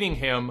treating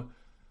him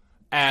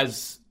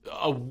as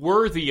a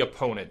worthy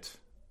opponent,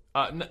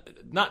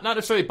 not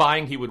necessarily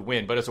buying he would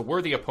win, but as a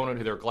worthy opponent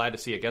who they're glad to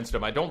see against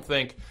him, I don't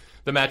think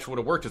the match would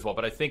have worked as well.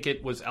 But I think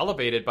it was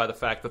elevated by the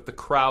fact that the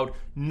crowd,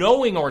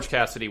 knowing Orange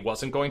Cassidy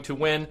wasn't going to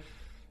win,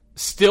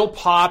 still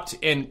popped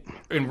and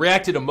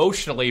reacted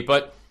emotionally,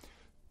 but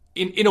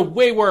in a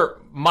way where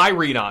my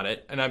read on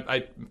it, and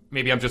I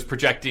maybe I'm just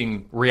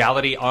projecting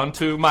reality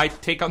onto my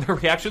take on their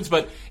reactions,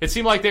 but it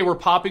seemed like they were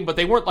popping, but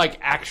they weren't like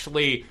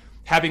actually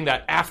having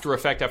that after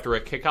effect after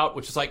a kick out,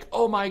 which is like,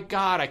 oh my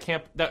God, I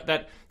can't,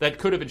 that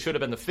could have and should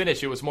have been the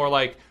finish. It was more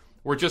like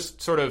we're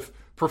just sort of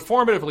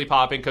performatively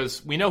popping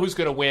because we know who's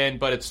going to win,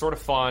 but it's sort of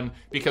fun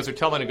because they're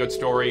telling a good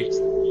story.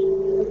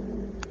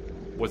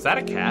 Was that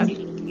a cat?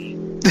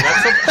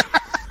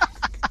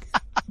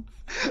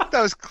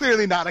 That was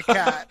clearly not a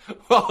cat.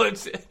 Well,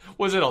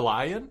 was it a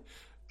lion?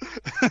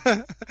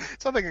 It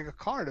sounded like a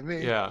car to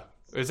me. Yeah.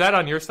 Is that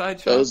on your side,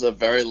 Sean? That was a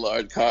very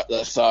loud car.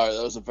 Sorry,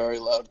 that was a very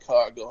loud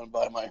car going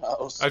by my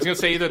house. I was going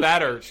to say either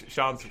that or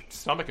Sean's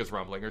stomach is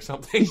rumbling or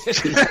something.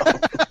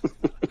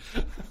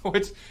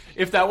 Which,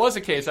 if that was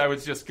the case, I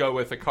would just go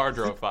with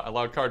a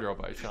loud car drove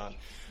by Sean.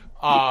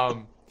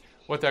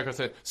 What the heck was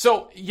it?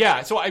 So, yeah,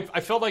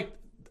 I felt like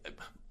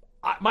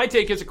my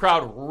take is the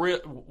crowd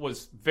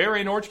was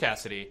very in Orange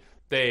Cassidy.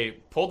 They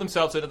pulled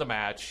themselves into the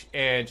match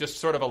and just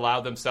sort of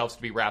allowed themselves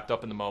to be wrapped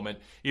up in the moment,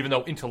 even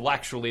though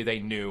intellectually they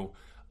knew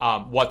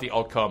what the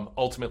outcome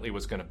ultimately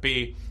was going to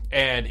be.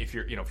 And if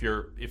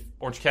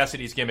Orange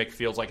Cassidy's gimmick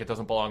feels like it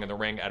doesn't belong in the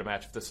ring at a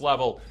match of this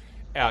level,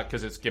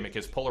 because its gimmick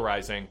is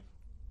polarizing,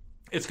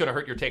 it's going to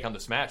hurt your take on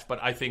this match.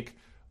 But I think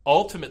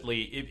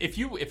ultimately, if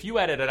you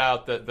edited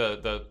out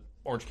the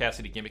Orange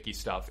Cassidy gimmicky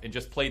stuff and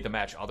just played the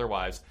match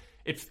otherwise,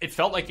 it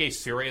felt like a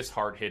serious,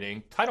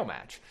 hard-hitting title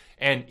match.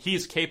 And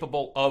he's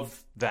capable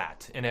of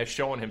that and has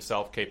shown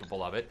himself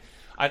capable of it.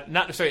 Not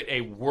necessarily at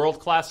a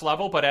world-class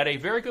level, but at a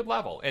very good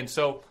level. And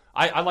so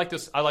I like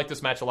this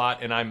match a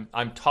lot, and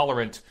I'm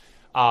tolerant,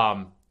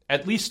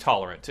 at least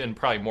tolerant, and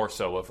probably more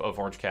so of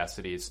Orange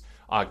Cassidy's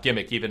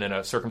gimmick, even in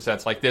a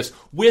circumstance like this,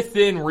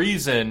 within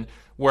reason,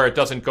 where it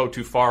doesn't go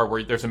too far,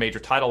 where there's a major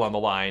title on the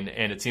line,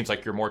 and it seems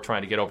like you're more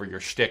trying to get over your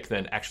shtick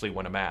than actually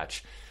win a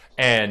match.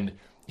 And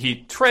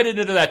he treaded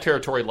into that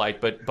territory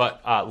late, but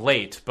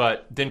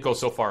didn't go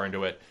so far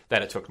into it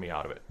that it took me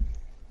out of it.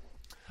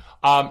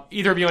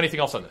 Either of you, anything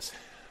else on this?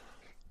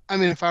 I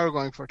mean, if I were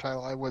going for a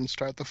title, I wouldn't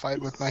start the fight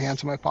with my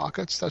hands in my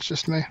pockets. That's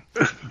just me.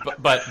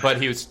 But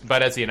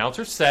as the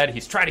announcer said,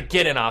 he's trying to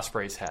get in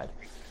Ospreay's head.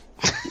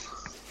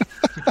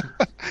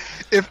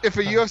 If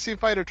a UFC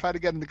fighter tried to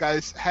get in the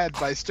guy's head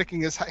by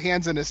sticking his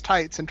hands in his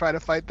tights and try to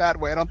fight that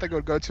way, I don't think it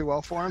would go too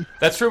well for him.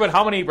 That's true, but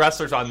how many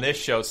wrestlers on this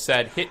show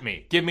said, hit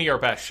me, give me your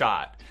best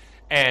shot,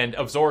 and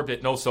absorbed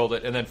it, no-sold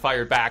it, and then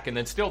fired back, and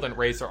then still didn't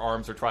raise their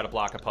arms or try to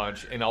block a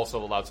punch, and also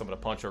allowed someone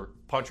to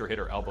punch or hit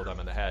or elbow them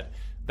in the head?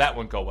 That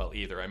wouldn't go well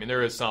either. I mean,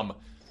 there is some...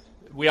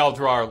 We all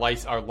draw our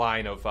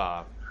line of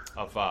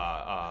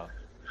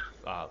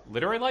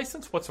literary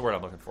license? What's the word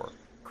I'm looking for?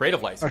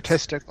 Creative license.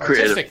 Artistic.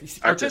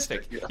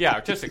 Yeah,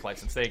 artistic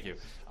license. Thank you.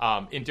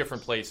 In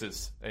different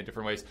places, in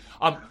different ways.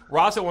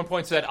 Ross at one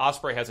point said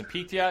Ospreay hasn't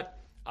peaked yet,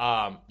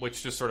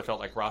 which just sort of felt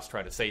like Ross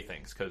trying to say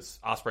things, because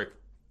Ospreay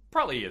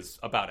probably is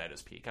about at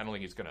his peak. I don't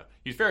think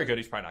he's very good.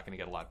 He's probably not going to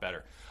get a lot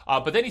better.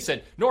 But then he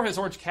said, nor has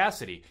Orange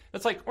Cassidy.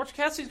 That's like, Orange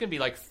Cassidy's going to be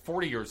like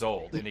 40 years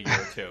old in a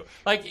year or two.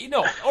 Like,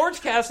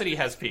 Orange Cassidy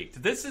has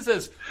peaked. This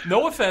is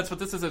no offense, but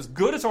this is as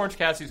good as Orange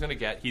Cassidy's going to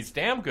get. He's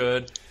damn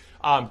good,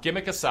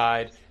 gimmick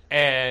aside.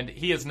 And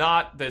he is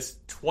not this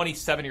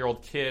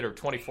 27-year-old kid or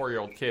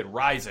 24-year-old kid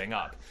rising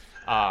up.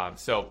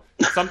 So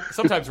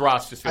sometimes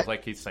Ross just feels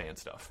like he's saying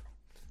stuff.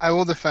 I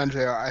will defend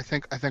JR. I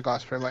think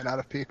Ospreay might not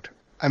have peaked.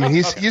 I mean,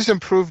 he's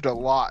improved a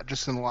lot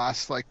just in the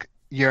last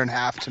year and a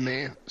half to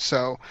me.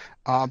 So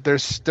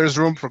there's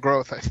room for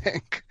growth, I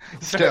think.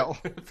 Still,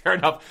 fair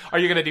enough. Are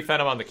you going to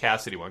defend him on the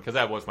Cassidy one? Because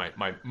that was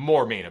my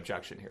more main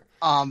objection here.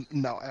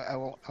 No, I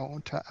won't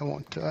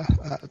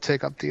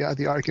take up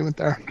the argument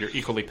there. You're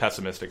equally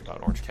pessimistic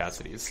about Orange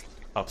Cassidy's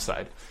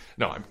upside.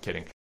 No, I'm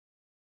kidding.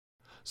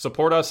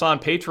 Support us on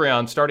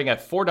Patreon starting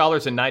at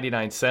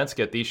 $4.99.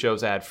 Get these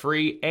shows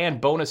ad-free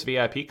and bonus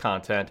VIP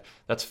content.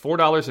 That's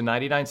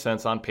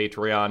 $4.99 on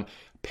Patreon.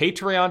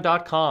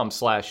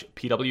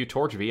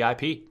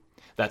 Patreon.com/PWTorchVIP.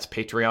 That's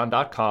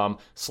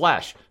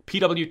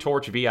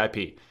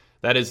Patreon.com/PWTorchVIP.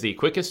 That is the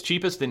quickest,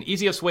 cheapest, and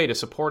easiest way to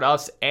support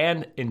us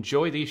and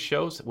enjoy these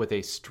shows with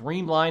a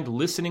streamlined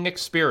listening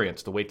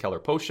experience. The Wade Keller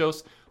post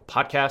shows,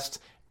 podcasts,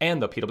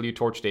 and the PW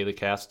Torch daily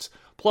casts,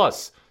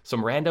 plus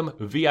some random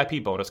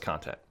VIP bonus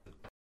content.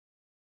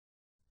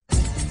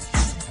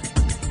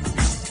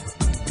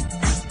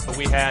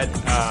 We had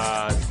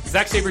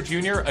Zack Sabre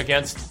Jr.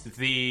 against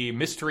the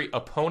mystery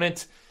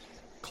opponent,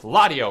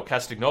 Claudio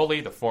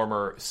Castagnoli, the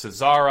former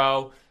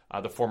Cesaro,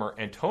 the former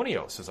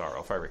Antonio Cesaro,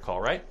 if I recall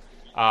right.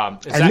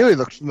 I knew he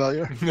looked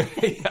familiar.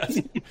 Yes.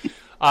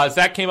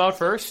 Zack came out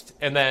first,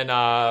 and then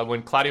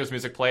when Claudio's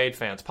music played,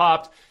 fans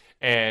popped.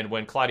 And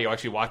when Claudio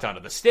actually walked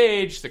onto the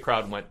stage, the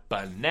crowd went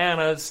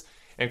bananas.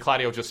 And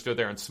Claudio just stood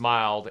there and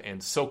smiled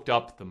and soaked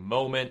up the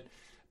moment.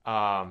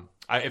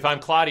 If I'm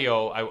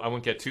Claudio, I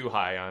wouldn't get too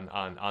high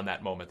on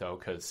that moment, though,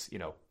 because,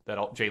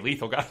 that Jay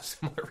Lethal got a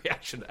similar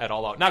reaction at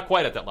All Out. Not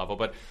quite at that level,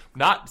 but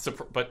not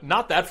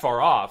that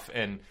far off.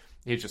 And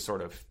he's just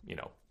sort of,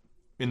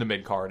 in the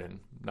mid-card and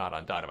not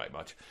on Dynamite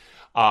much.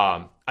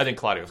 I think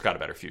Claudio's got a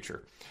better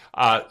future.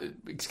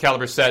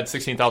 Excalibur said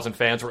 16,000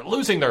 fans were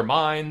losing their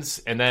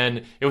minds, and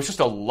then it was just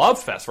a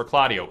love fest for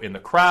Claudio in the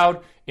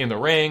crowd, in the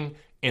ring,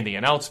 in the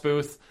announce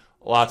booth,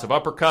 lots of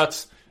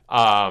uppercuts.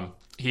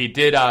 He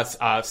did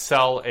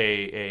sell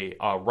a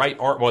right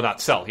arm. Well,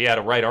 not sell. He had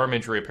a right arm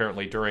injury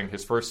apparently during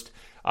his first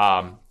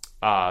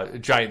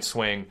giant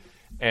swing,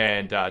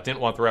 and didn't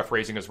want the ref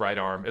raising his right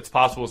arm. It's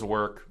possible to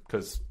work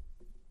because,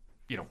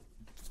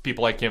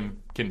 people like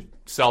him can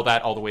sell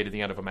that all the way to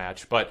the end of a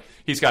match. But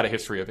he's got a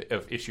history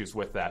of issues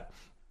with that.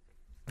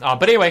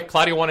 But anyway,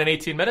 Claudio won in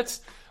 18 minutes.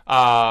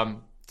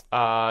 Todd,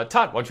 why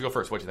don't you go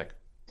first? What'd you think?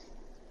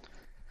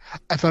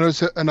 I thought it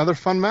was another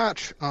fun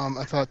match.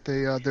 I thought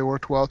they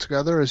worked well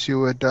together, as you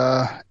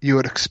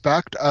would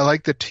expect. I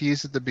like the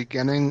tease at the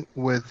beginning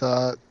with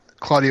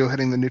Claudio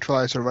hitting the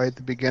neutralizer right at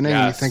the beginning,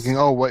 and you're thinking,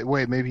 oh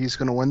wait, maybe he's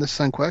going to win this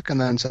thing quick,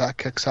 and then Zack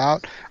kicks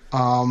out.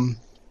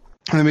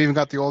 And then we even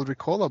got the old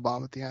Ricola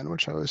bomb at the end,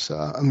 which I was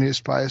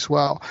amused by as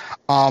well.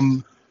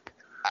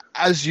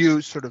 As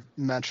you sort of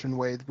mentioned,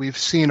 Wade, we've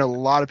seen a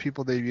lot of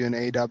people debut in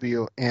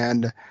AEW,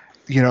 and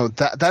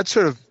that's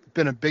sort of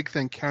been a big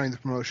thing carrying the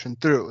promotion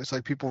through. It's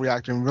like people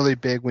reacting really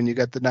big when you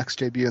get the next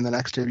debut and the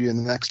next debut and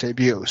the next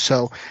debut.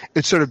 So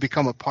it's sort of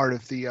become a part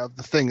of the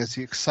thing, is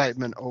the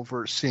excitement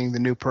over seeing the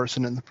new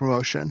person in the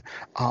promotion.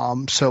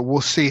 So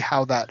we'll see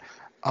how that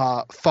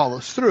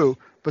follows through.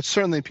 But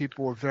certainly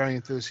people were very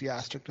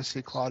enthusiastic to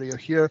see Claudio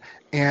here.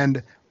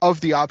 And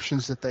of the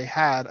options that they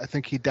had, I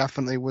think he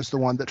definitely was the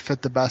one that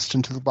fit the best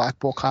into the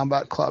Blackpool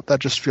Combat Club. That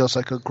just feels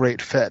like a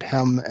great fit.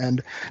 Him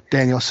and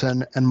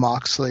Danielson and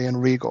Moxley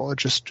and Regal, and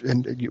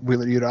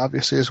Wheeler Yuta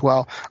obviously as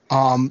well.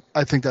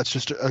 I think that's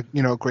just a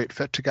great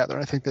fit together.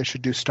 I think they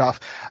should do stuff.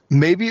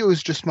 Maybe it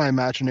was just my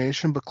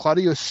imagination, but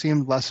Claudio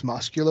seemed less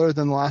muscular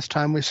than the last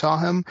time we saw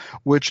him,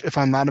 which, if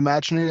I'm not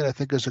imagining it, I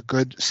think is a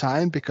good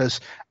sign, because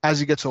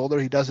as he gets older,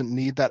 he doesn't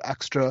need that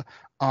extra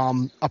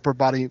upper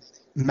body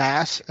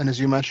mass, and as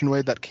you mentioned,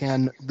 Wade, that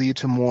can lead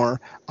to more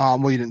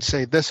you didn't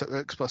say this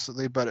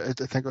explicitly, but I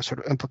think it was sort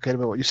of implicated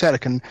by what you said. It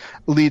can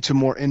lead to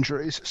more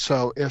injuries.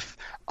 So if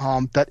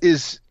that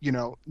is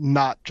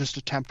not just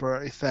a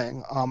temporary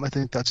thing, I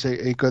think that's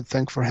a good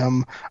thing for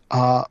him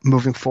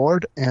moving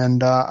forward,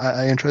 and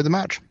I enjoyed the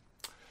match.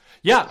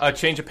 Yeah, a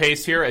change of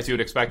pace here, as you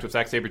would expect with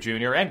Zack Sabre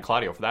Jr. and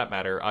Claudio for that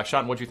matter.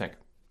 Sean, what do you think?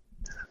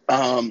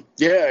 I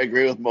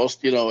agree with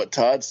most what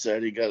Todd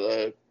said. He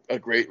got a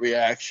great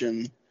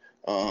reaction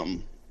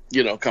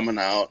coming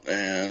out,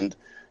 and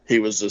he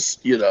was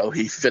just,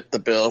 he fit the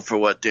bill for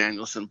what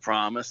Danielson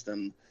promised,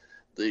 and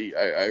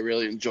I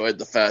really enjoyed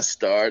the fast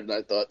start, and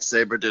I thought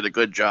Sabre did a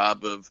good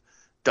job of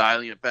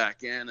dialing it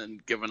back in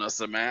and giving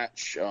us a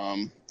match,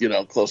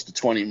 close to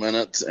 20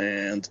 minutes,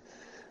 and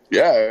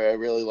I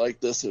really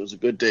liked this. It was a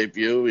good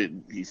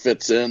debut. He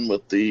fits in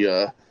with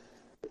the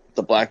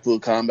Blackpool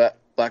Combat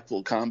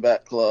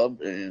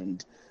Club,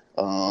 and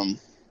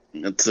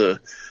it's a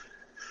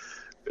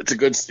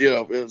good,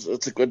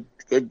 it's a good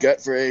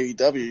get for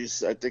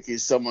AEW. I think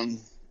he's someone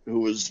who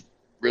was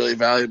really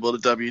valuable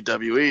to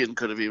WWE and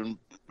could have even,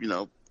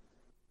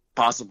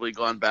 possibly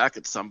gone back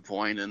at some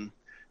point and,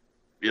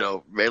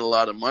 made a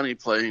lot of money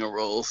playing a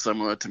role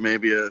similar to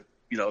maybe a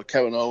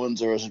Kevin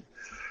Owens or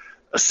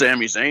a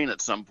Sami Zayn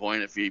at some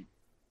point if he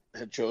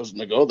had chosen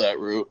to go that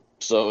route.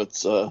 So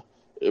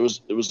it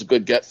was a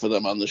good get for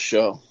them on this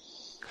show.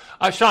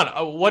 Sean,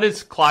 what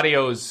is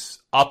Claudio's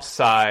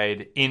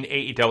upside in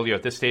AEW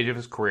at this stage of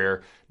his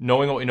career,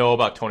 knowing what we know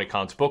about Tony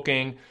Khan's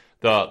booking,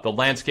 the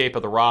landscape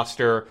of the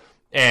roster.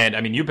 And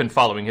I mean, you've been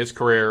following his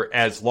career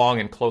as long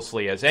and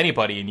closely as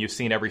anybody, and you've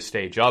seen every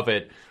stage of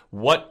it.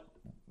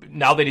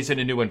 Now that he's in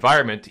a new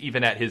environment,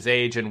 even at his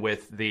age, and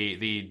with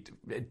the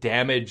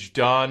damage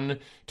done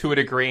to a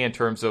degree in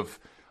terms of,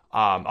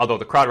 although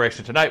the crowd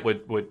reaction tonight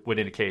would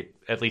indicate,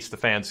 at least the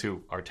fans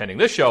who are attending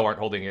this show aren't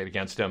holding it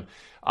against him,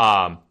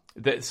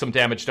 some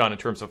damage done in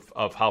terms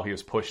of how he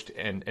was pushed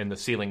and the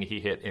ceiling he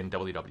hit in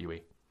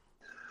WWE.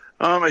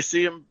 I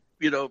see him,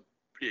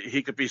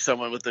 he could be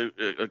someone with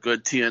a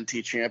good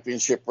TNT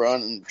championship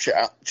run and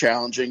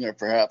challenging or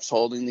perhaps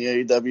holding the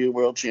AEW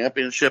World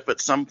Championship at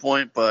some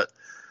point. But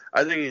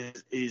I think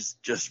he's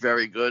just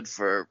very good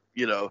for,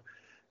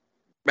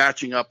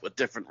 matching up with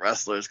different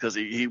wrestlers, because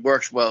he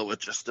works well with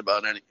just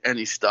about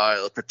any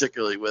style,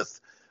 particularly with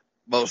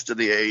most of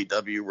the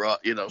AEW,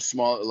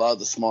 a lot of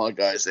the smaller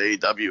guys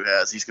AEW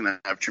has. He's going to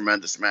have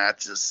tremendous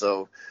matches.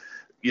 So,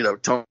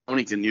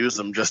 Tony can use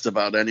them just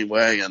about any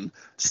way and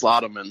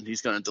slot him, and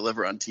he's going to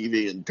deliver on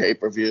TV and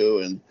pay-per-view.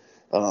 And,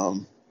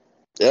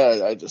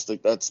 I just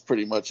think that's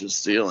pretty much his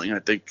ceiling. I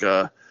think,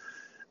 at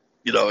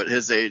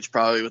his age,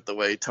 probably with the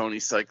way Tony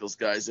cycles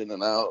guys in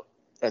and out,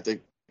 I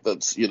think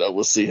that's,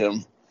 we'll see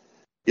him,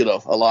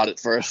 a lot at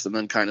first and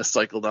then kind of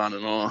cycled on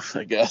and off,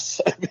 I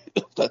guess. I mean,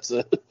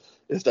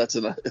 if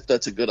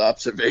that's a good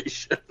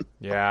observation.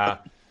 Yeah.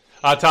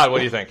 Todd, what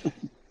do you think?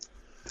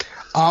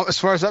 As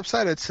far as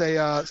upside, I'd say,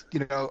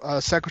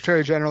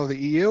 Secretary General of the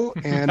EU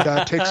and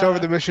takes over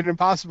the Mission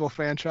Impossible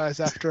franchise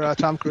after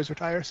Tom Cruise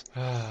retires.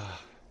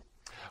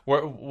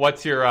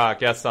 What's your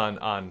guess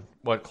on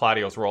what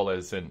Claudio's role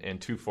is in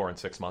 2, 4, and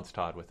 6 months,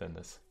 Todd, within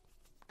this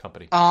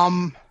company?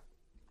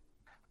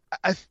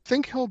 I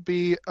think he'll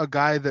be a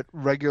guy that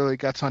regularly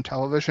gets on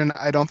television.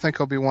 I don't think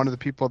he'll be one of the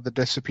people that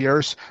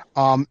disappears.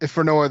 If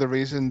for no other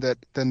reason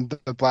than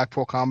the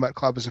Blackpool Combat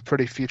Club is a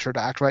pretty featured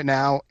act right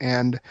now,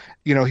 and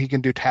he can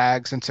do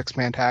tags and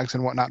 6-man tags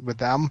and whatnot with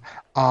them.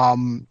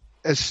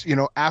 As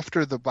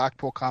after the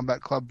Blackpool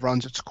Combat Club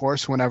runs its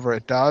course, whenever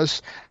it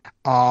does,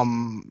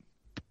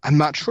 I'm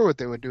not sure what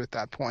they would do at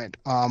that point.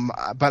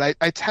 But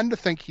I tend to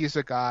think he's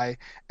a guy,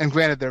 and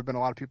granted there have been a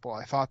lot of people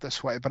I thought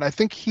this way, but I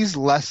think he's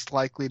less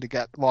likely to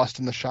get lost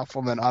in the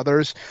shuffle than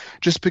others,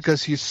 just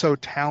because he's so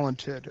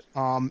talented.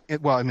 I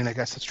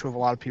guess that's true of a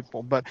lot of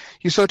people, but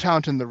he's so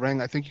talented in the ring.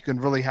 I think you can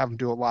really have him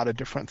do a lot of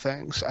different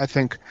things. I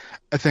think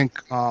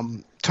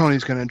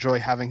Tony's going to enjoy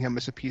having him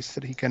as a piece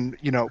that he can,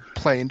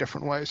 play in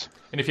different ways.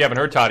 And if you haven't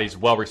heard, Todd, he's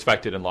well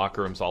respected in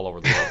locker rooms all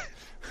over the world.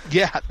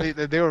 Yeah,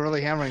 they were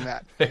really hammering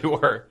that. They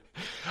were.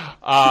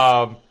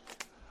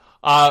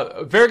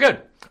 Very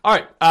good. All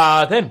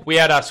right. Then we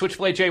had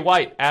Switchblade Jay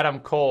White, Adam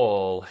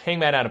Cole,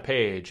 Hangman Adam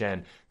Page,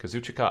 and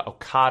Kazuchika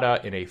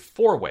Okada in a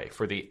 4-way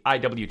for the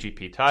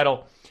IWGP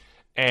title.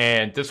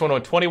 And this one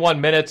went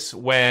 21 minutes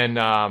when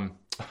there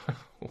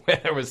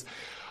was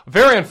a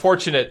very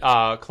unfortunate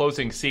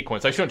closing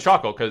sequence. I shouldn't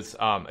chuckle because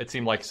it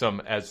seemed like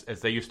some, as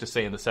they used to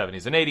say in the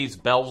 70s and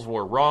 80s, bells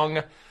were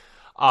rung.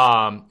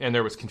 And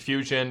there was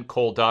confusion.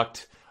 Cole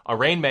ducked a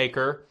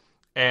Rainmaker,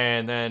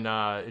 and then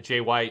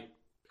Jay White,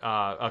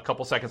 a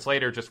couple seconds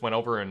later, just went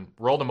over and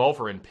rolled him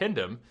over and pinned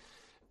him.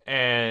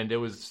 And it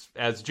was,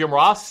 as Jim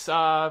Ross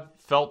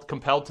felt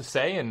compelled to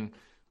say, and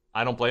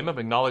I don't blame him,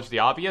 acknowledge the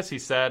obvious, he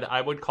said,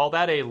 I would call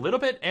that a little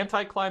bit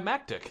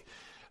anticlimactic.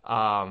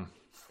 And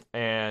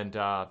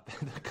the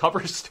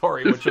cover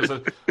story, which was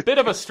a bit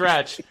of a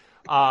stretch,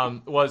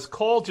 was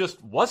Cole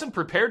just wasn't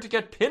prepared to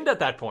get pinned at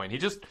that point.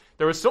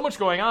 There was so much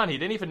going on, he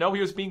didn't even know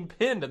he was being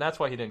pinned, and that's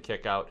why he didn't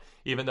kick out,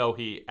 even though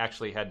he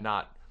actually had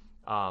not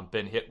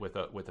been hit with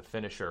a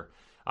finisher.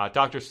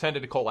 Doctors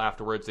tended to Cole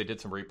afterwards. They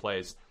did some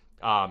replays,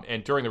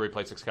 and during the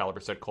replays, Excalibur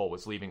said Cole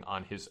was leaving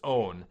on his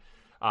own.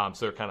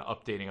 So they're kind of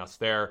updating us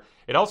there.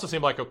 It also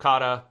seemed like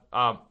Okada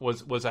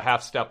was a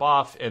half step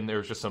off, and there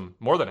was just some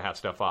more than a half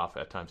step off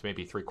at times,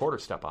 maybe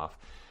 3/4 step off.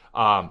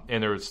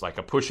 And there was like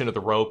a push into the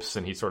ropes,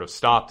 and he sort of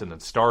stopped and then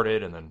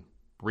started and then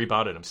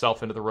rebounded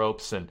himself into the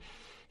ropes. And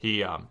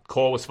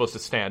Cole was supposed to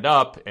stand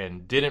up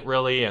and didn't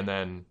really. And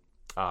then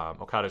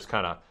Okada's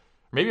kind of,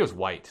 maybe it was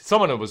White.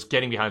 Someone was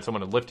getting behind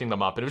someone and lifting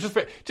them up. And it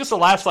was just the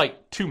last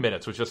 2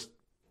 minutes was just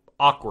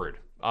awkward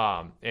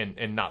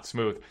and not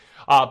smooth.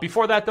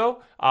 Before that,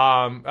 though,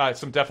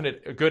 some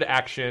definite good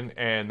action,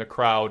 and the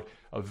crowd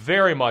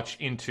very much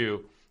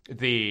into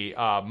the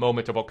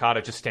moment of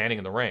Okada just standing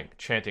in the ring,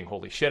 chanting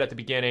 "Holy shit" at the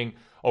beginning.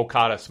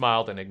 Okada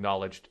smiled and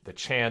acknowledged the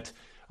chant.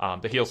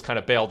 The heels kind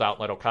of bailed out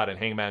and let Okada and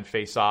Hangman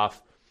face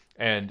off,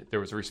 and there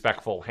was a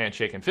respectful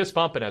handshake and fist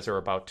bump. And as they're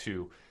about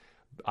to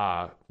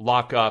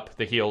lock up,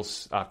 the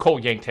heels, Cole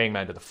yanked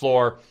Hangman to the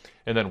floor,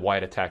 and then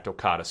White attacked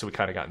Okada. So we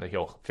kind of got in the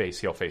heel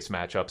face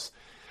matchups.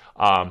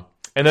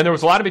 And then there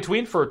was a lot in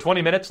between for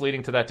 20 minutes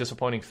leading to that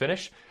disappointing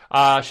finish.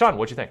 Sean,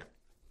 what'd you think?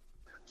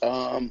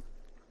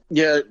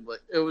 Yeah,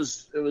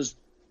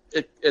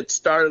 it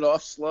started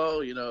off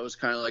slow. It was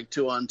kind of like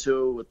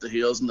 2-on-2 with the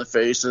heels and the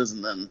faces,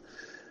 and then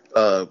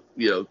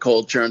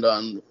Cole turned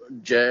on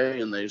Jay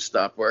and they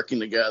stopped working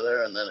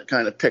together, and then it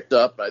kind of picked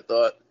up. I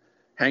thought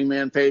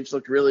Hangman Page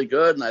looked really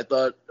good, and I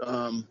thought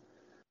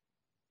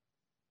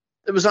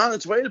it was on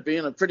its way to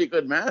being a pretty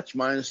good match,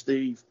 minus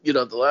the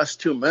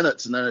last 2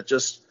 minutes, and then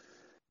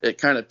it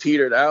kind of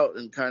petered out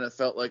and kind of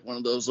felt like one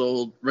of those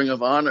old Ring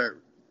of Honor,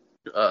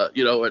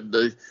 when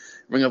the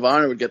Ring of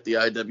Honor would get the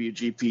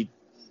IWGP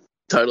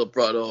title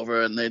brought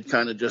over, and they'd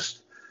kind of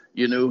just,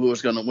 you knew who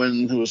was going to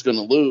win, who was going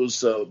to lose.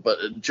 So, but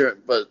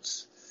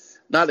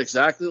not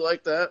exactly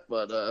like that,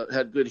 but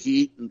had good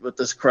heat with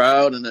this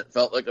crowd, and it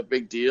felt like a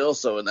big deal.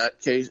 So in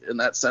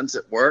that sense,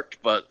 it worked.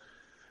 But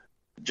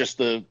just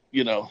the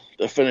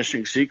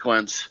finishing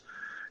sequence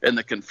and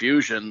the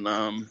confusion,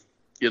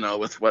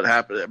 with what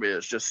happened. I mean,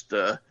 it's just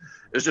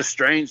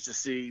strange to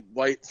see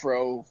White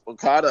throw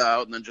Okada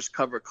out and then just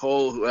cover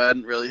Cole, who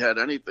hadn't really had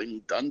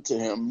anything done to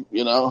him.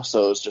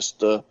 So it's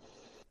just a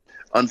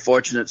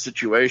unfortunate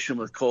situation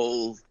with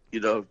Cole.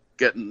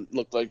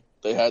 Looked like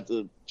they had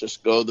to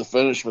just go the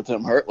finish with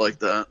him hurt like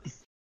that.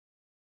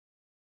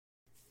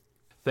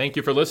 Thank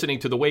you for listening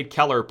to the Wade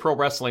Keller Pro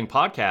Wrestling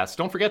Podcast.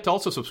 Don't forget to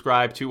also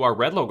subscribe to our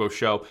Red Logo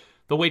show,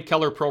 the Wade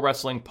Keller Pro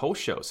Wrestling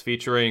Post Shows,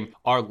 featuring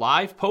our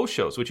live post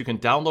shows, which you can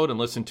download and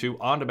listen to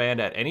on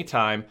demand at any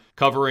time,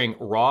 covering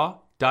Raw,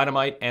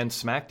 Dynamite, and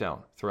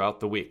SmackDown throughout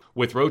the week,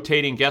 with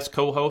rotating guest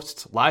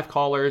co-hosts, live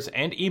callers,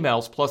 and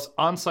emails, plus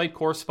on-site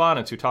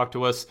correspondents who talk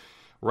to us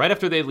right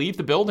after they leave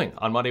the building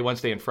on Monday,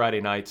 Wednesday, and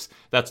Friday nights.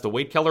 That's the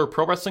Wade Keller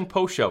Pro Wrestling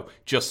Post Show.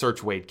 Just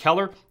search Wade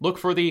Keller, look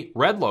for the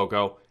red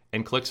logo,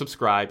 and click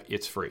subscribe.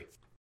 It's free.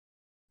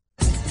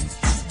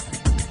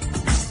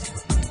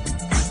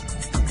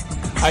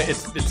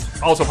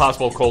 It's also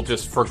possible Cole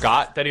just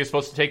forgot that he was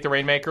supposed to take the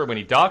Rainmaker when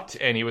he ducked,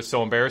 and he was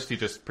so embarrassed he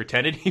just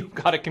pretended he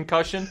got a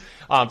concussion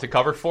to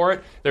cover for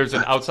it. There's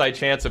an outside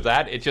chance of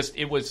that.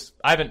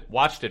 I haven't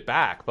watched it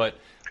back, but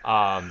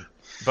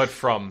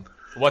from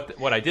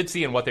what I did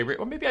see and what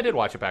well, maybe I did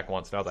watch it back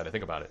once now that I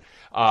think about it.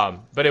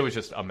 But it was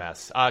just a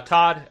mess.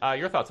 Todd,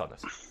 your thoughts on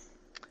this?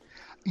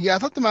 Yeah, I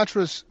thought the match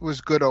was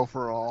good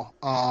overall.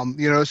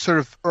 Sort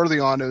of early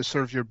on, it was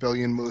sort of your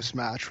Billion Moose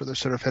match where they're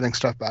sort of hitting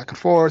stuff back and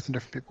forth and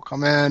different people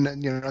come in,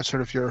 and,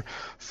 sort of your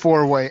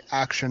four-way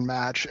action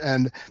match.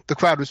 And the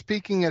crowd was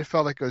peaking. It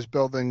felt like it was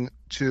building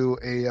to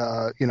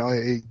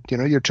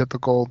your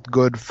typical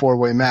good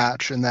four-way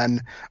match. And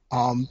then,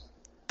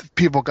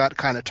 people got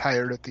kind of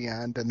tired at the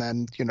end, and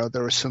then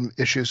there was some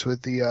issues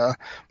with the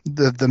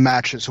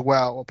match as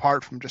well,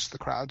 apart from just the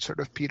crowd sort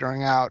of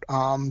petering out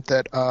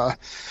that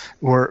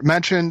were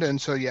mentioned.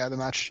 And so the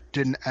match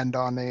didn't end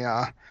on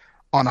a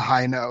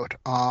high note,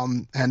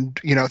 and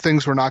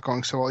things were not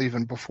going so well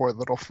even before the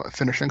little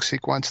finishing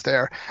sequence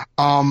there.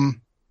 On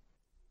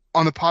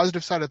the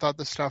positive side, I thought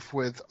the stuff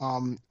with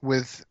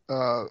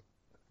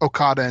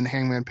Okada and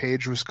Hangman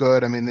Page was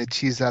good. I mean, they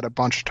teased that a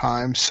bunch of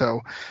times. So,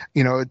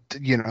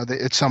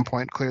 at some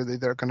point, clearly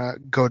they're going to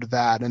go to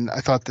that. And I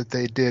thought that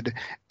they did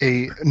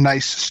a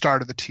nice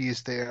start of the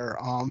tease there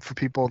for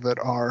people that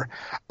are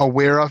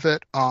aware of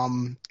it.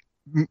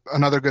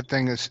 Another good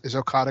thing is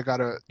Okada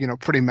got a,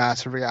 pretty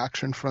massive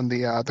reaction from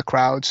the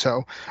crowd.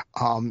 So,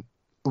 a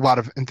lot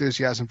of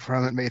enthusiasm for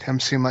him. It made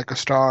him seem like a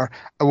star.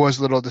 I was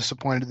a little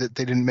disappointed that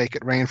they didn't make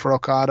it rain for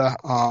Okada.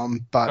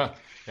 But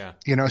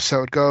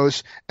so it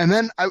goes. And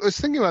then I was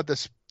thinking about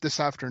this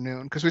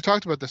afternoon, because we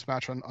talked about this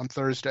match on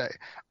Thursday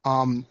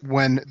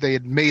when they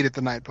had made it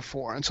the night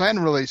before. And so I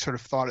hadn't really sort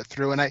of thought it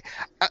through. And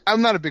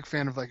I'm not a big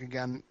fan of,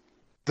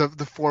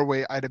 the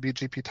four-way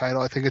IWGP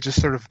title. I think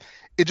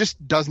it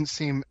just doesn't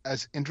seem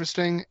as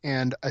interesting,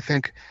 and I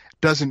think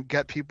doesn't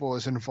get people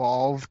as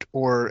involved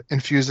or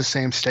infuse the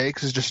same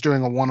stakes as just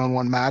doing a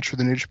one-on-one match with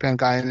a New Japan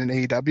guy and an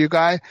AEW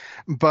guy.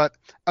 But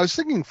I was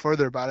thinking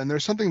further about it, and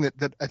there's something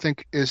that I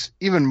think is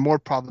even more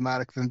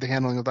problematic than the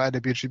handling of the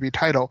IWGP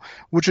title,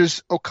 which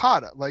is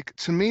Okada.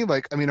 To me,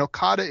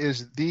 Okada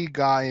is the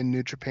guy in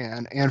New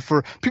Japan, and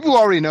for people who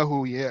already know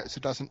who he is,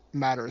 it doesn't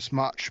matter as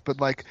much. But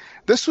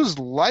this was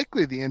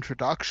likely the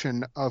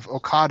introduction of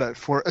Okada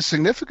for a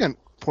significant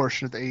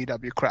portion of the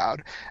AEW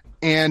crowd,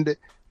 and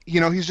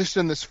he's just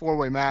in this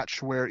four-way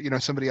match where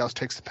somebody else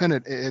takes the pin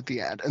at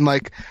the end, and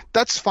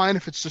that's fine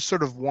if it's just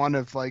sort of one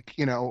of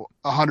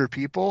 100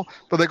 people,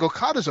 but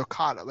Okada's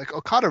Okada.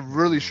 Okada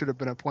really should have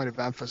been a point of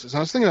emphasis. And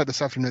I was thinking about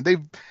this afternoon. They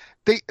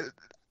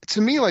to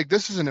me,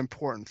 this is an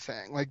important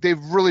thing. They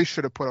really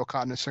should have put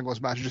Okada in a singles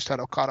match and just had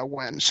Okada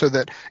win, so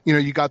that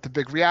you got the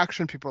big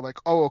reaction. People are like,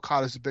 oh,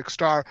 Okada's a big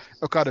star.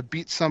 Okada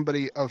beat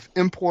somebody of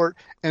import,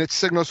 and it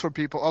signals for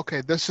people,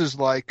 okay, this is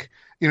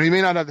you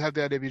may not have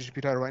the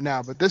IWGP title right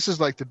now, but this is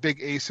the big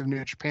ace of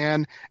New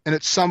Japan, and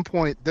at some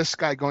point, this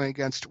guy going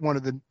against one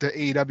of the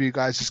AEW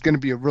guys is going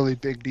to be a really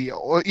big deal,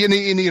 or an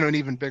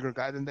even bigger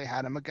guy than they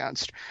had him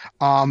against.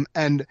 I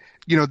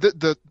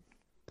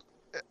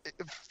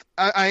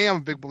am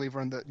a big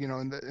believer in the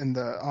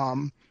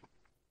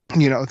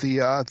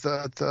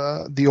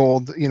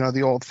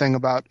old thing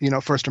about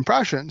first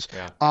impressions.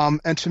 Yeah.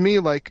 And to me,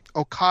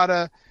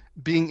 Okada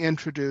being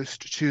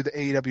introduced to the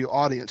AEW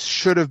audience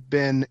should have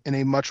been in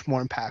a much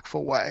more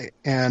impactful way.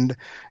 And,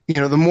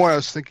 the more I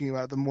was thinking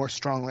about it, the more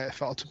strongly I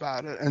felt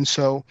about it. And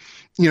so,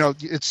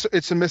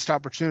 it's a missed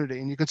opportunity,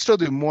 and you can still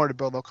do more to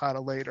build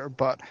Okada later.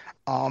 But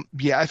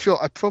I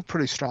feel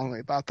pretty strongly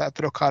about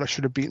that Okada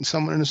should have beaten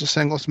someone as a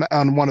singles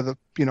on one of the,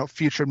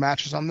 featured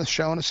matches on this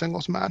show in a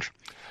singles match.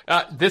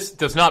 This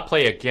does not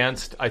play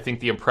against, I think,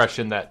 the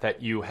impression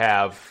that you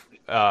have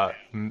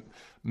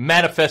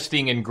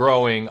manifesting and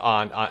growing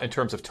on in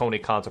terms of Tony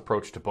Khan's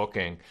approach to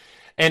booking.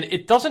 And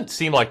it doesn't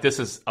seem like this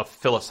is a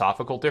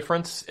philosophical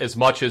difference as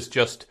much as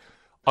just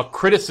a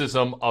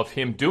criticism of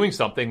him doing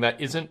something that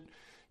isn't,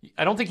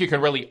 I don't think you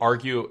can really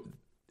argue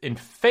in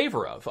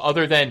favor of,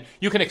 other than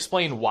you can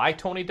explain why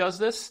Tony does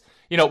this.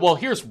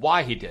 Here's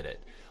why he did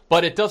it.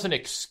 But it doesn't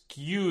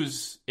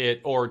excuse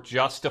it or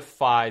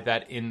justify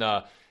that in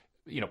the,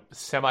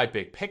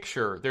 semi-big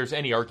picture, there's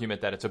any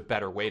argument that it's a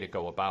better way to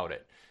go about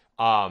it.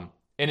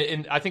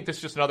 And I think this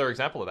is just another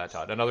example of that,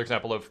 Todd. Another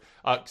example of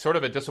sort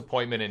of a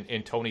disappointment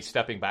in Tony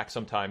stepping back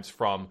sometimes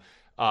from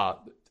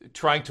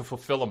trying to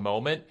fulfill a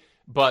moment,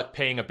 but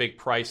paying a big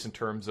price in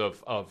terms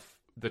of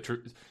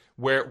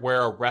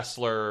where a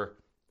wrestler,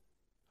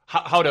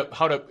 how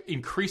to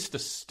increase the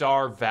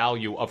star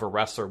value of a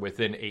wrestler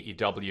within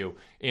AEW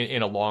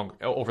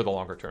over the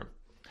longer term.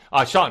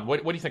 Sean,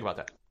 what do you think about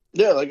that?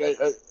 Yeah, like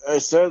I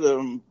said,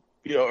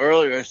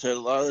 earlier, I said a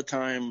lot of the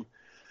time,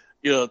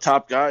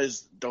 top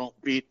guys don't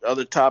beat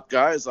other top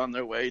guys on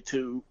their way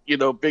to,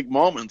 big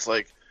moments.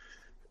 Like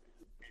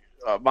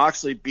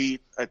Moxley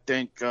beat, I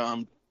think,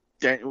 who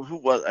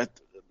was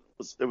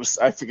it was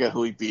I forget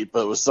who he beat,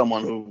 but it was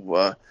someone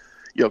who,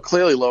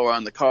 clearly lower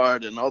on the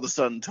card, and all of a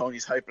sudden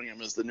Tony's hyping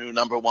him as the new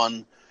number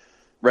one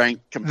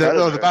ranked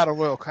competitor. The Battle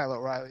Royal Kyle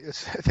O'Reilly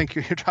is, I think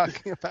you're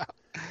talking about.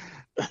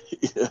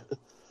 Yeah.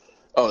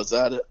 Oh, is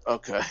that it?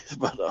 Okay,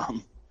 but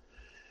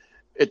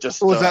it just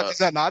is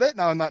that not it?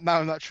 No, I'm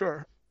not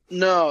sure.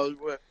 No,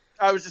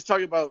 I was just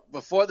talking about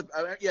before the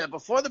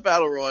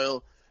Battle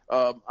Royal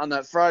on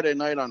that Friday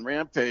night on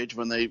Rampage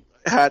when they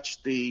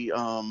hatched the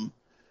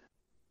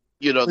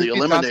the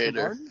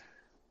Eliminator.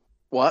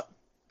 What?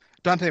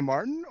 Dante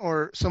Martin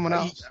or someone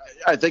else?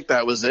 I think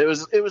that was it.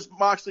 It was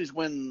Moxley's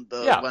win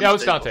the Wednesday it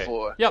was Dante.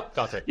 Before. Yep,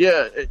 Dante.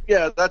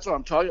 Yeah, that's what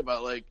I'm talking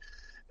about. Like,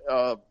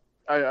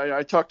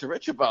 I talked to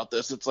Rich about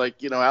this. It's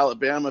like,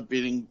 Alabama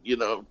beating,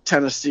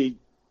 Tennessee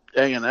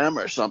A&M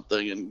or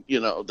something, and,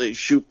 they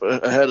shoot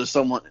ahead of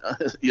someone,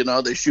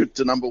 they shoot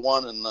to number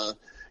one, and,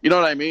 you know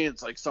what I mean?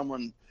 It's like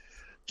someone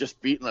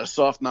just beating a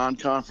soft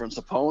non-conference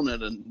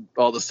opponent, and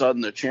all of a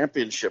sudden they're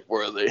championship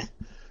worthy.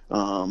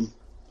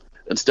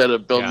 Instead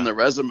of building their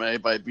resume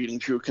by beating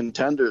true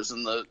contenders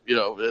in the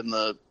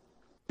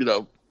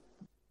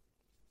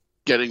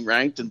getting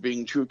ranked and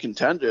being true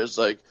contenders,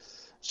 like,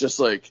 it's just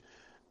like,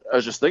 I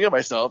was just thinking to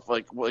myself,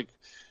 like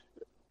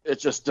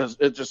it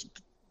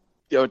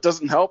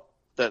doesn't help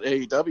that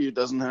AEW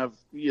doesn't have,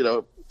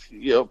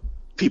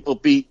 people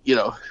beat,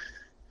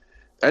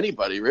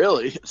 anybody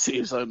really. It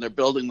seems like they're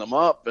building them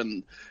up,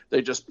 and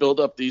they just build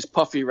up these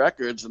puffy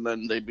records, and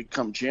then they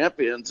become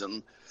champions.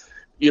 And,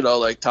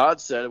 like Todd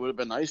said, it would have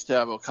been nice to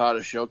have Okada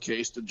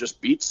showcased and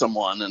just beat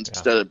someone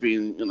instead of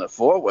being in a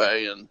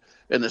four-way and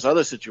there's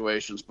other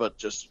situations. But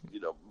just,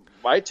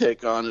 my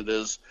take on it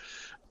is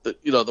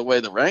that, the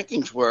way the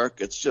rankings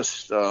work, it's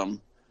just, a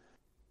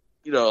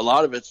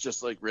lot of it's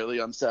just like really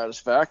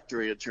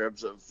unsatisfactory in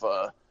terms of,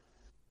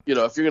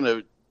 if you're going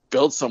to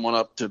build someone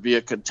up to be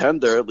a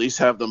contender, at least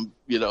have them,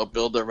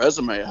 build their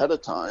resume ahead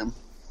of time.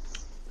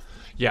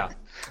 Yeah.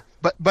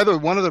 But by the way,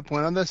 one other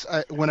point on this,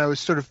 when I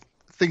was sort of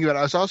thinking about it,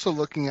 I was also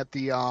looking at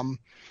the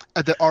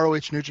ROH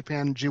New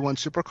Japan G1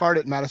 Supercard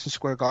at Madison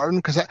Square Garden,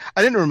 because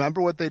I didn't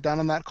remember what they'd done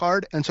on that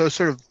card, and so I was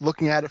sort of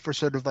looking at it for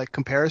sort of like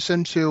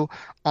comparison to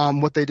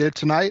what they did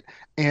tonight.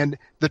 And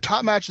the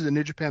top matches that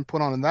New Japan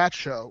put on in that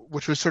show,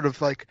 which was sort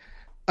of like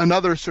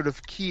another sort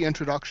of key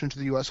introduction to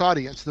the U.S.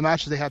 audience, the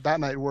matches they had that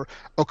night were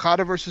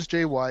Okada versus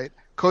Jay White,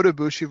 Kota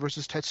Ibushi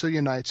versus Tetsuya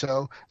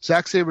Naito,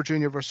 Zack Sabre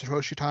Jr. versus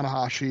Hiroshi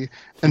Tanahashi,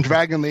 and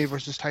Dragon Lee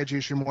versus Taiji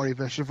Ishimori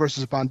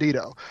versus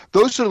Bandito.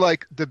 Those are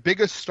like the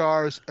biggest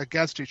stars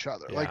against each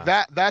other. Yeah. Like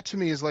that to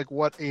me is like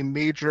what a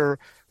major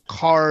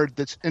card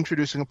that's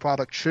introducing a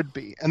product should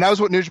be. And that was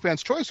what New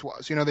Japan's choice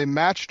was. They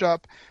matched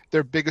up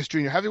their biggest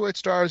junior heavyweight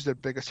stars, their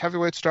biggest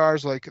heavyweight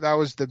stars. Like that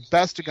was the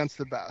best against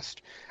the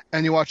best.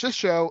 And you watch this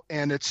show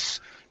and it's,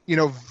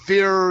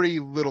 very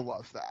little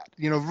of that.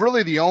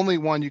 Really the only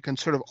one you can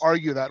sort of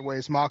argue that way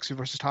is Moxley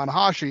versus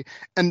Tanahashi.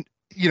 And,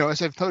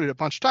 as I've noted a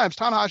bunch of times,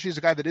 Tanahashi is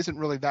a guy that isn't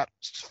really that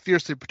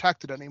fiercely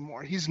protected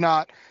anymore. He's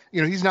not,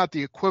 he's not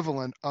the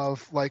equivalent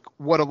of like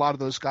what a lot of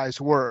those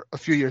guys were a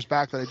few years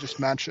back that I just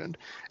mentioned.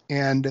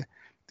 And,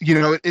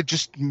 it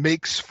just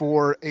makes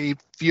for a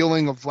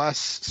feeling of less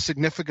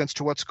significance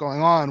to what's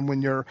going on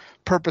when you're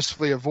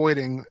purposefully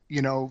avoiding,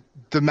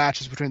 the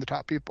matches between the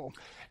top people.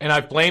 And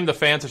I've blamed the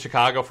fans of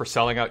Chicago for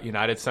selling out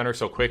United Center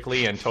so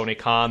quickly, and Tony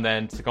Khan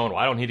then going, well,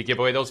 I don't need to give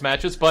away those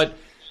matches. But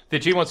the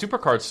G1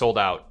 Supercard sold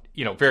out,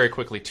 very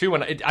quickly too.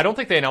 And I don't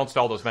think they announced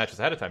all those matches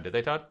ahead of time, did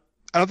they, Todd?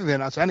 I don't think they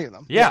announced any of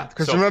them. Yeah,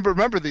 because so-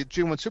 remember the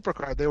G1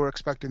 Supercard, they were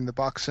expecting the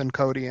Bucks and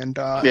Cody and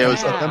it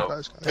was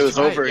it was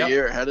over a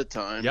year ahead of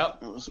time.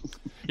 Yep.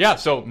 Yeah,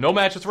 so no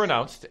matches were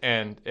announced,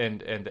 and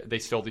they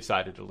still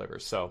decided to deliver.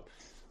 So,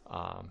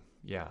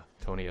 yeah,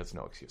 Tony has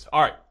no excuse.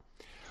 All right.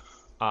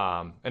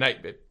 And I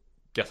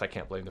guess I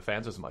can't blame the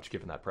fans as much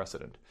given that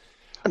precedent.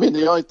 I mean,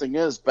 the only thing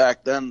is,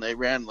 back then they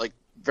ran like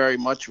very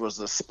much was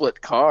a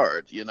split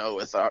card,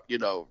 with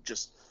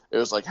just it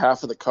was like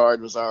half of the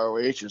card was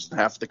ROH's and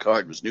half of the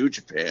card was New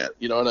Japan.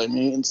 You know what I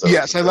mean? So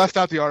yes, I left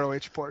out the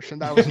ROH portion.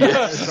 That was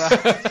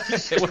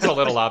it was a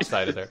little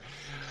lopsided there.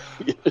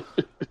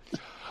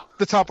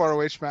 The top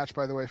ROH match,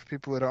 by the way, for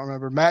people who don't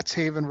remember, Matt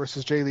Taven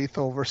versus Jay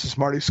Lethal versus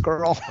Marty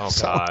Scurll. Oh,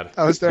 so God.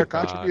 that was their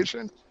God.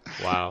 contribution.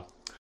 Wow.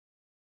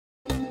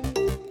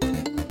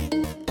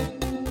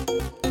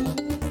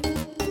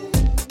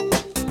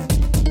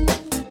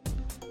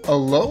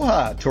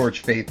 Aloha,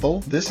 Torch Faithful.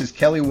 This is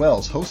Kelly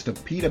Wells, host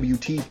of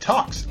PWT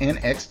Talks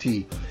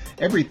NXT.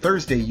 Every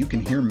Thursday, you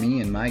can hear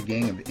me and my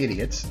gang of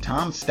idiots,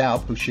 Tom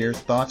Stout, who shares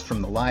thoughts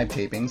from the live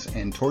tapings,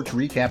 and Torch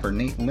recapper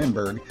Nate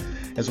Lindberg,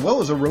 as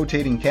well as a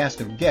rotating cast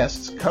of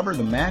guests, cover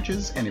the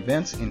matches and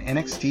events in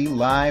NXT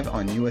live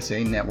on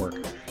USA Network.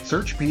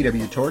 Search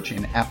PW Torch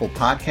in Apple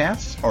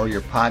Podcasts or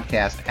your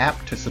podcast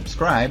app to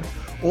subscribe,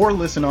 or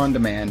listen on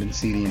demand and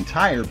see the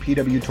entire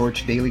PW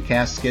Torch Daily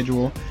Cast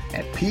schedule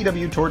at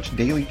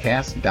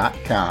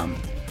pwtorchdailycast.com.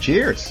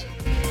 Cheers!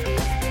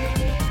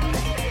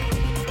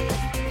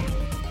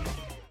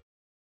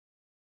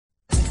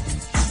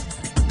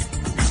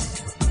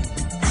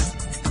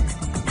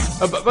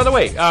 By the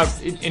way,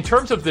 in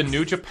terms of the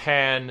New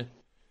Japan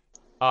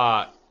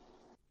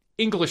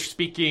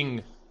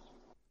English-speaking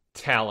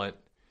talent,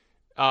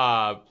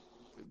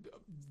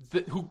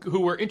 who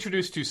were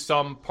introduced to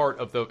some part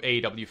of the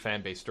AEW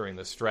fan base during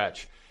this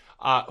stretch,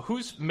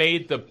 who's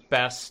made the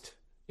best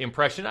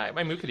impression? I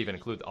mean, we could even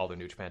include all the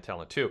New Japan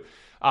talent too,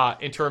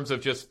 in terms of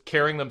just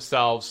carrying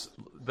themselves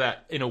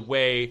that in a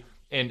way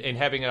and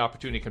having an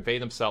opportunity to convey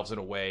themselves in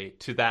a way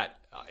to that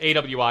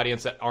AEW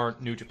audience that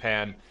aren't New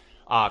Japan,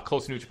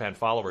 close New Japan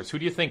followers. Who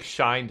do you think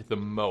shined the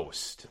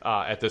most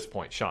at this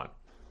point, Sean?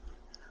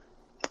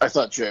 I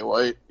thought Jay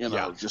White,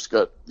 just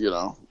got,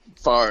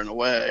 far and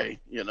away,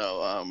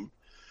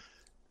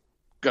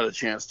 got a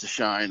chance to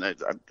shine. I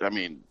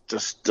mean,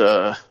 just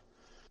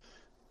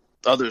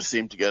others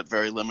seem to get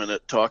very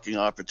limited talking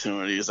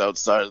opportunities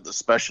outside of the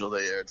special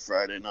they aired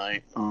Friday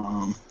night.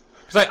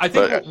 Because I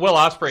think Will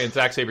Ospreay and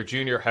Zack Sabre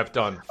Jr. have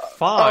done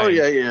fine. Oh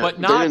yeah,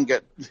 but not. They didn't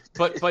get,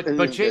 but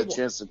Jay, get a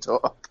chance to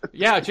talk.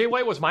 Yeah, Jay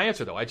White was my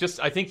answer though. I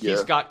think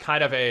he's got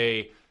kind of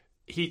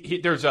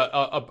there's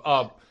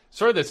a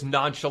sort of this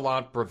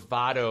nonchalant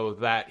bravado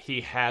that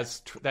he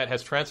has that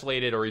has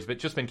translated, or he's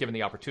just been given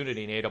the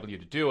opportunity in AEW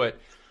to do it.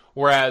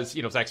 Whereas,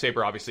 Zack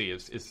Sabre obviously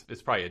is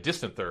probably a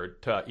distant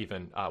third to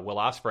even Will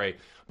Ospreay.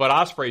 But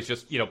Ospreay's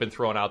just, been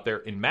thrown out there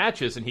in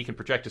matches, and he can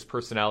project his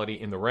personality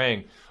in the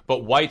ring.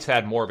 But White's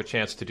had more of a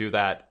chance to do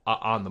that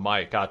on the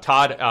mic.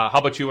 Todd, how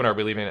about you, and are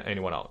we leaving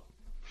anyone out?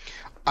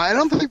 I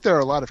don't think there are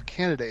a lot of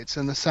candidates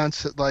in the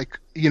sense that,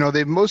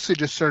 they've mostly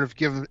just sort of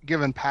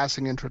given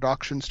passing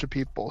introductions to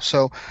people.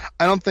 So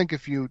I don't think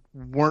if you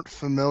weren't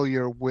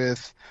familiar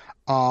with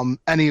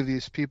any of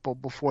these people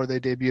before they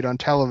debuted on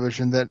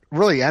television, that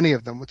really any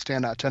of them would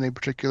stand out to any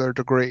particular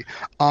degree.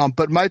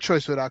 But my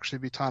choice would actually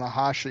be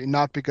Tanahashi,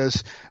 not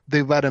because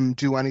they let him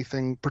do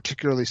anything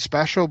particularly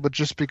special, but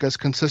just because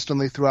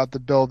consistently throughout the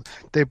build,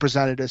 they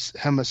presented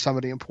him as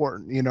somebody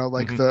important.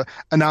 The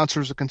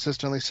announcers are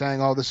consistently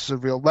saying, oh, this is a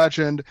real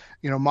legend.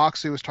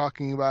 Moxley was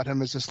talking about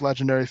him as this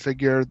legendary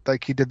figure,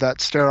 like he did that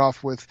stare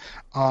off with,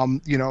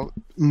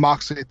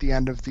 Moxley at the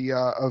end of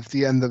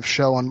the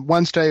show on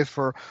Wednesday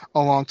for a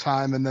long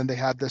time. And then they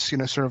had this,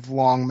 sort of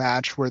long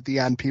match where at the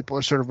end people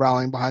are sort of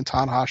rallying behind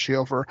Tanahashi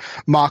over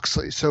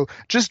Moxley. So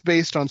just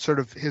based on sort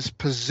of his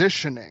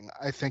positioning,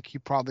 I think he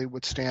probably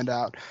would stand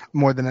out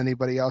more than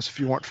anybody else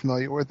if you weren't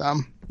familiar with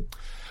them.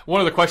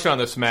 One other question on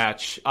this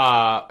match.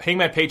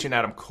 Hangman Page and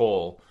Adam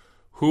Cole,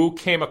 who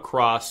came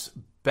across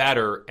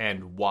better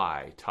and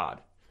why, Todd?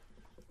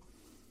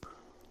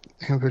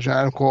 Hangman Page and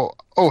Adam Cole.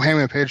 Oh,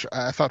 Hangman Page,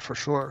 I thought for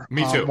sure.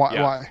 Me too.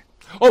 Why?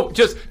 Oh,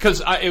 just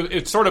because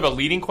it's sort of a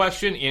leading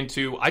question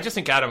into, I just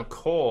think Adam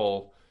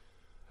Cole,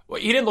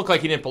 he didn't look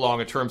like he didn't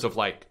belong in terms of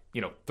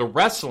the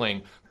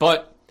wrestling,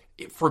 but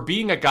for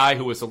being a guy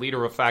who was the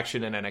leader of a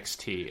faction in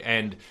NXT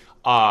and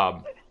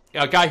a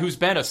guy who's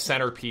been a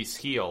centerpiece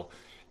heel,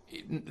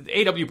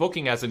 AW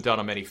booking hasn't done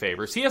him any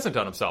favors. He hasn't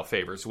done himself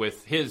favors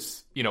with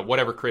his,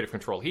 whatever creative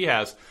control he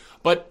has.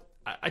 But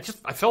I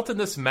felt in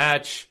this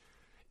match,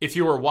 if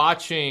you were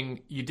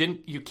watching,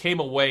 you came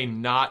away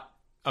not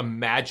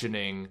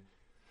imagining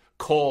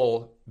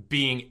Cole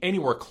being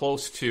anywhere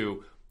close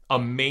to a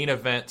main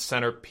event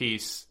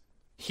centerpiece,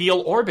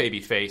 heel or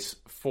babyface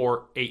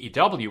for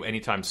AEW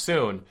anytime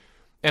soon.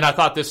 And I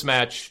thought this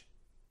match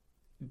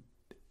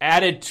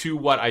added to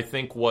what I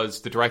think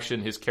was the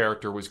direction his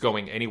character was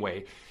going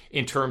anyway,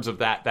 in terms of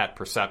that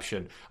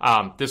perception.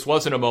 This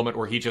wasn't a moment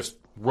where he just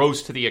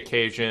rose to the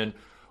occasion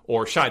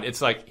or shine.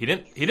 It's like he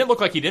didn't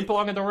look like he didn't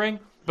belong in the ring,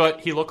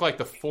 but he looked like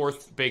the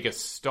fourth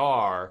biggest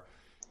star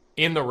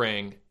in the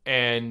ring,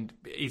 and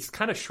he's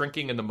kind of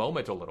shrinking in the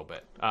moment a little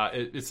bit.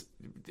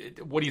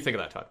 What do you think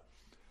of that, Todd?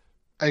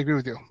 I agree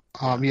with you.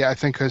 I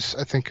think his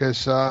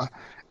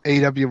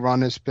AEW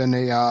run has been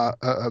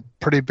a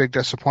pretty big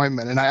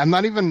disappointment, and I'm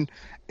not even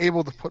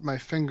able to put my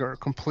finger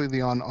completely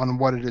on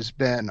what it has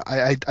been.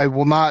 I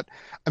will not.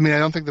 I mean, I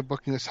don't think the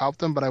booking has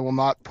helped him, but I will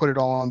not put it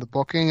all on the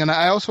booking, and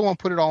I also won't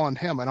put it all on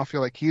him. I don't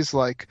feel like he's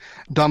like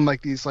done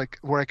like these like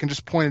where I can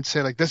just point and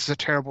say like this is a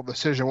terrible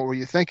decision. What were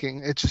you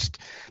thinking? It's just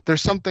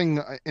there's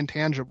something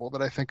intangible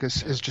that I think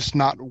is just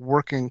not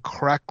working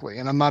correctly,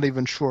 and I'm not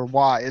even sure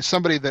why. As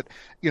somebody that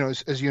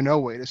as you know,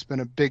 Wade, has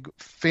been a big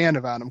fan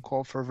of Adam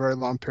Cole for a very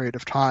long period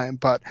of time,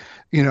 but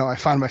I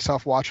find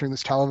myself watching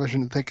this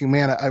television and thinking,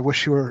 man, I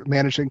wish you were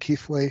managing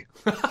Keith Lee.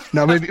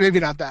 No, maybe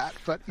not that,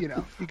 but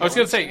I was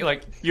going to say,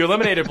 like, you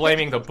eliminated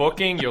blaming the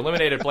booking, you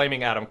eliminated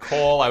blaming Adam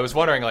Cole. I was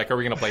wondering, like, are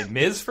we going to blame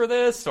Miz for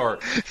this or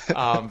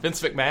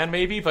Vince McMahon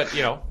maybe? But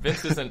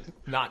Vince isn't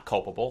not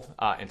culpable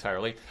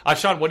entirely.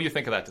 Sean, what do you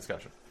think of that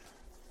discussion?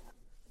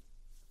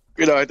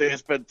 I think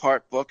it's been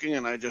part booking,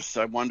 and I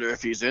wonder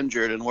if he's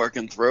injured and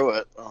working through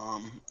it.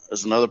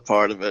 As another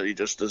part of it, he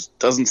just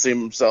doesn't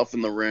seem himself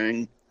in the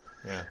ring.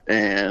 Yeah.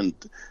 And,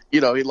 he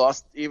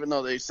lost, even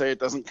though they say it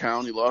doesn't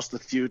count, he lost the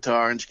feud to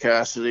Orange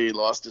Cassidy, he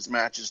lost his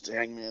matches to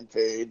Hangman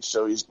Page.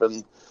 So he's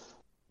been,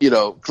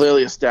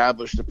 clearly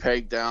established a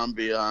peg down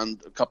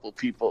beyond a couple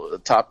people, the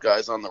top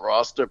guys on the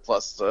roster.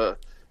 Plus,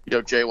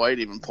 Jay White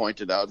even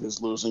pointed out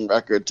his losing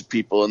record to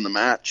people in the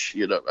match,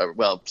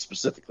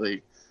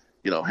 specifically,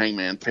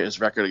 his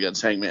record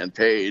against Hangman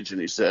Page. And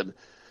he said,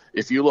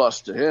 if you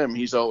lost to him,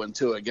 he's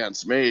 0-2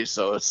 against me.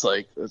 So it's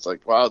like,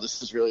 wow,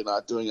 this is really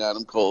not doing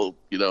Adam Cole,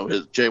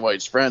 his Jay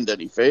White's friend,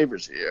 any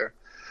favors here.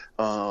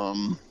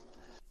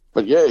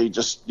 But yeah, he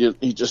just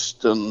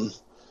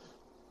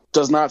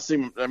does not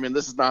seem. I mean,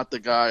 this is not the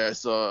guy I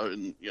saw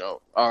in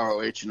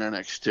ROH and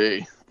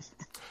NXT.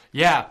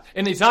 Yeah,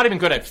 and he's not even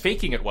good at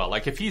faking it well.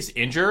 Like if he's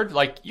injured,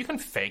 like you can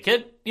fake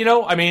it.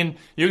 I mean,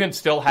 you can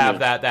still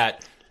have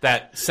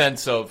that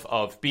sense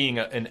of being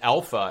an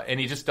alpha, and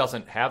he just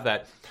doesn't have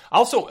that.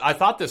 Also, I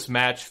thought this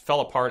match fell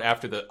apart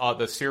after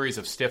the series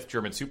of stiff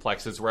German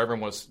suplexes where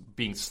everyone was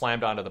being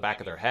slammed onto the back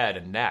of their head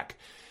and neck.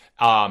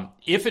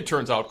 If it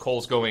turns out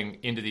Cole's going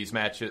into these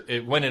matches,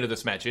 it went into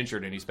this match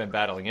injured and he's been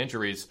battling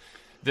injuries,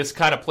 this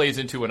kind of plays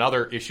into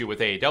another issue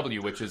with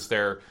AEW, which is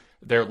their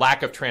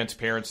lack of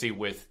transparency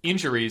with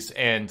injuries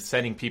and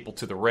sending people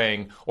to the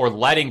ring or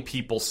letting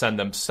people send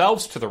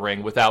themselves to the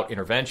ring without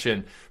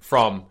intervention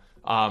from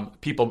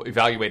people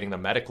evaluating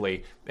them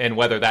medically, and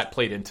whether that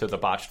played into the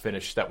botched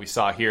finish that we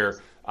saw here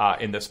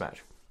in this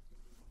match.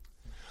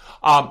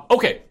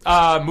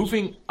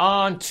 Moving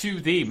on to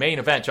the main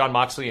event, Jon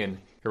Moxley and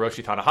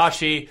Hiroshi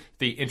Tanahashi,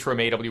 the interim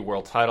AEW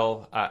World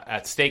title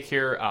at stake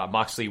here.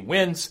 Moxley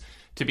wins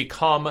to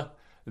become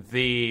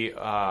the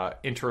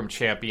interim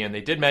champion. They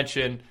did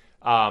mention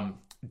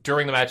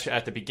during the match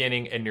at the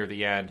beginning and near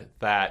the end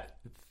that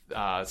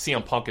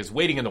CM Punk is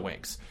waiting in the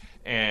wings,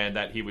 and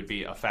that he would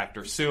be a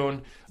factor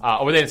soon.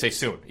 Or they didn't say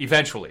soon.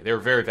 Eventually. They were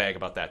very vague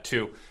about that,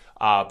 too.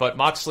 But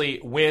Moxley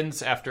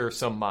wins after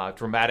some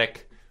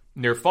dramatic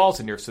near falls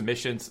and near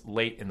submissions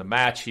late in the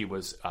match. He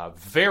was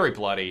very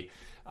bloody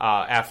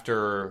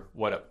after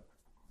what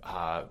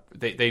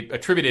they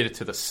attributed it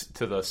to the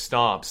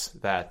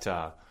stomps that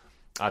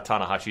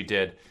Tanahashi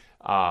did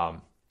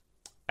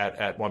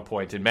at one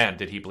point. And, man,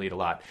 did he bleed a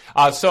lot.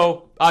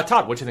 Todd,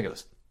 what'd you think of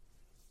this?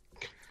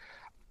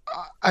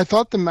 I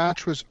thought the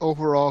match was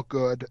overall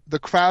good. The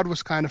crowd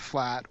was kind of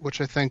flat, which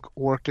I think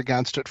worked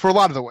against it for a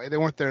lot of the way. They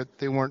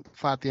weren't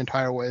flat the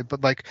entire way,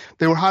 but like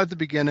they were hot at the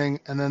beginning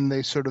and then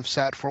they sort of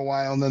sat for a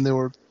while and then they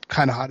were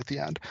kind of hot at the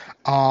end.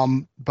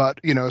 But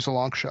it was a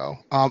long show.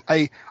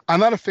 I'm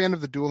not a fan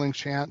of the dueling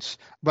chants,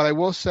 but I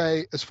will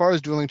say, as far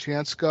as dueling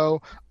chants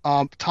go,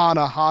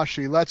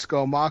 Tanahashi, let's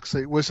go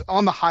Moxley was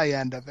on the high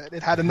end of it.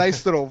 It had a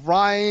nice little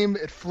rhyme.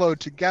 It flowed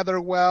together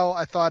well.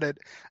 I thought it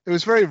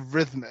was very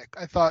rhythmic.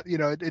 I thought,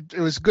 it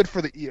was good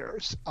for the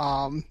ears.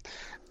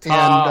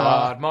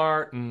 Todd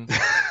Martin.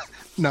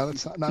 No,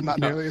 it's not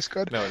nearly as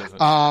good. No, it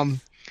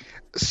isn't.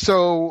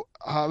 So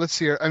let's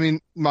see here. I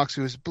mean,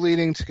 Moxley was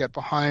bleeding to get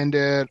behind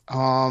it.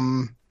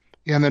 And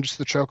then just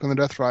the choke and the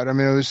Death Rider. I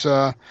mean,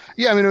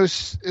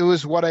 it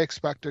was what I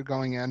expected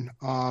going in.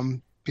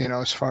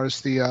 As far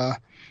as the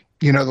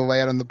the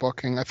layout and the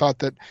booking, I thought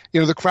that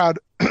the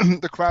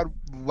crowd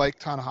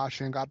liked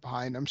Tanahashi and got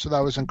behind him, so that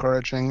was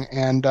encouraging.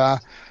 And I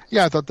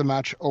thought the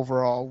match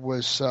overall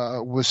was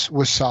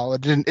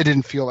solid. It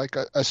didn't feel like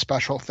a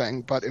special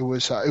thing, but it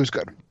was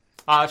good.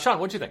 Sean,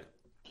 what'd you think?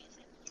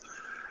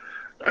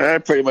 I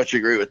pretty much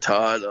agree with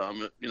Todd.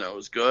 It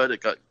was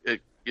good. The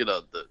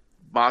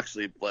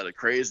Moxley bled a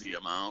crazy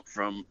amount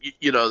from,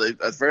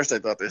 at first I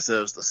thought they said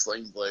it was the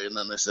sling blade, and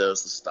then they said it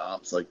was the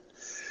stomps,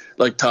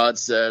 like Todd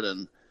said,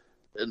 and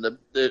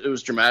it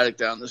was dramatic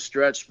down the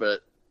stretch,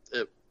 but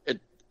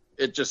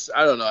it just,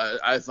 I don't know.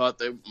 I thought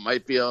they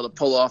might be able to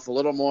pull off a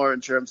little more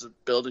in terms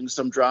of building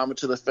some drama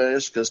to the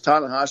finish, because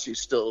Tanahashi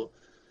still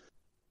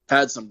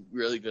had some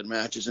really good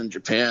matches in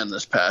Japan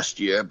this past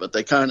year, but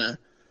they kind of,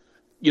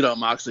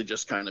 Moxley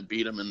just kind of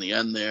beat him in the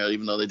end there,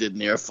 even though they did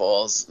near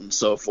falls and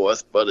so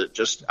forth. But it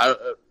just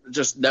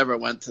never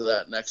went to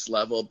that next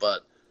level.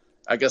 But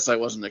I guess I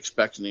wasn't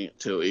expecting it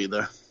to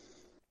either.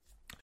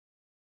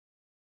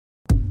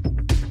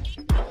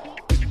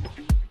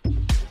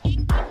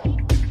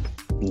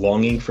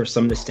 Longing for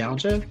some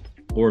nostalgia?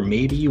 Or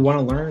maybe you want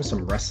to learn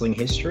some wrestling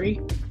history?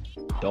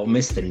 Don't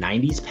miss the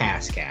 90s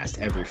Passcast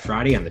every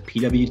Friday on the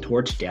PW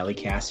Torch Daily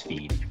Cast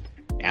feed.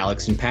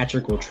 Alex and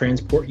Patrick will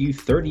transport you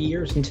 30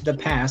 years into the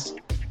past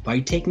by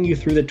taking you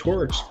through the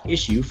Torch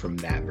issue from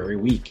that very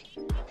week.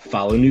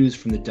 Follow news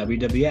from the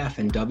WWF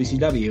and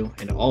WCW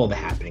and all the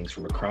happenings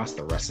from across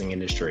the wrestling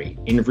industry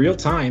in real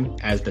time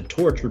as the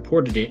Torch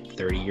reported it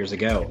 30 years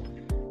ago.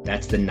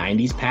 That's the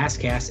 90s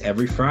Passcast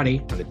every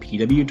Friday on the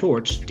PW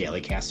Torch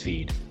Daily Cast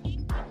feed.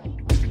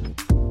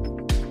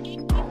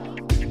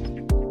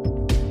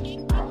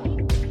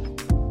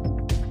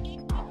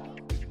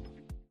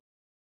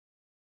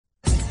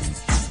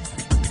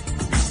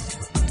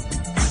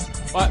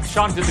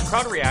 Sean, did the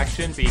crowd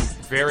reaction be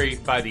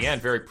by the end,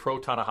 very pro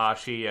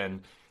Tanahashi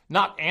and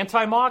not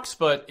anti-Mox,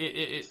 but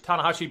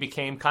Tanahashi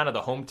became kind of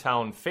the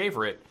hometown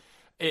favorite?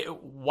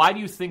 Why do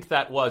you think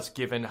that was,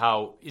 given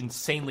how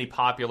insanely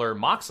popular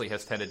Moxley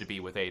has tended to be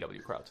with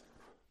AEW crowds?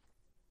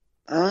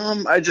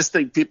 I just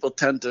think people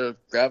tend to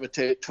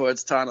gravitate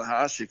towards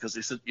Tanahashi because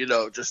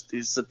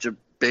he's such a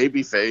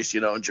baby face.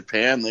 In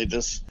Japan,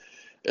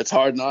 it's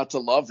hard not to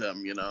love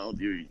him.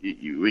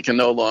 We can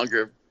no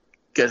longer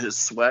get his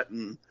sweat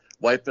and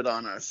wipe it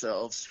on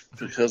ourselves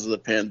because of the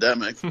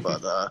pandemic.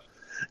 But,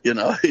 he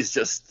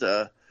just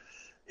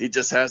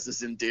has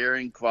this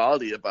endearing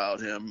quality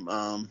about him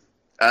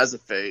as a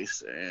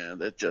face.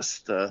 And it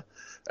just,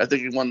 I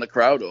think he won the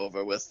crowd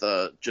over with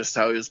just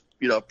how he was,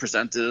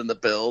 presented in the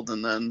build,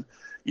 and then,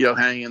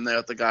 hanging there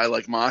with a guy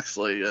like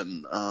Moxley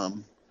and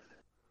on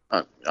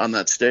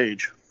that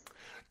stage.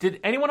 Did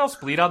anyone else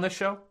bleed on this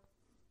show?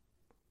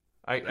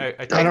 I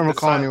don't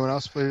recall anyone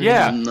else bleeding.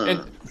 Yeah,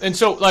 and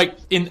so like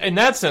in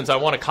that sense, I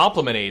want to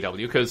compliment AEW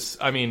because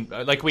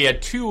we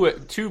had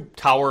two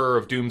Tower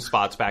of Doom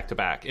spots back to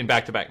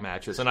back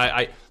matches, and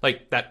I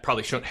like that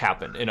probably shouldn't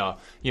happen in a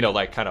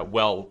kind of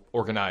well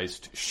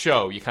organized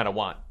show. You kind of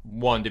want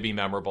one to be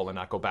memorable and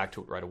not go back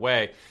to it right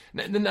away.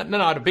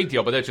 Not a big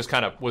deal, but that just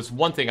kind of was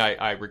one thing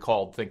I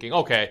recalled thinking,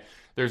 okay,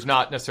 there's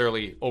not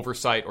necessarily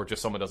oversight or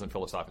just someone doesn't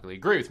philosophically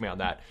agree with me on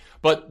that.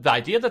 But the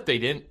idea that they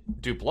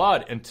didn't do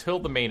blood until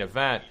the main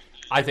event,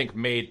 I think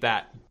made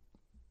that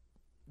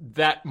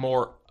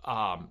more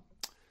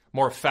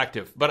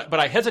effective. But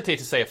I hesitate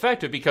to say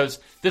effective because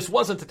this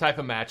wasn't the type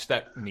of match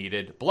that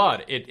needed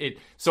blood.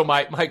 So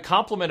my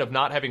compliment of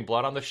not having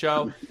blood on the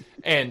show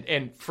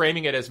and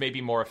framing it as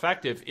maybe more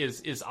effective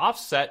is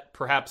offset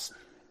perhaps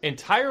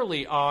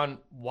entirely on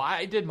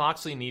why did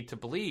Moxley need to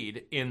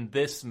bleed in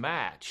this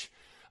match?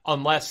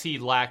 Unless he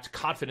lacked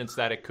confidence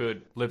that it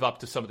could live up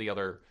to some of the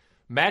other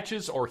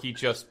matches, or he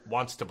just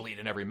wants to bleed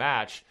in every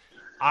match.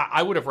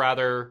 I would have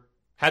rather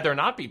had there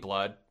not be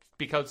blood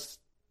because,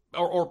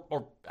 or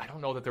I don't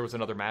know that there was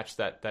another match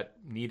that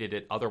needed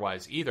it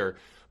otherwise either.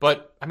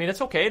 But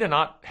it's okay to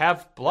not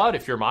have blood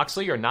if you're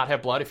Moxley, or not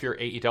have blood if you're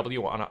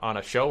AEW on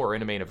a show or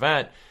in a main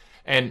event.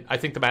 And I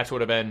think the match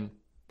would have been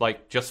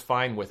just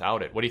fine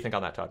without it. What do you think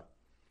on that, Todd?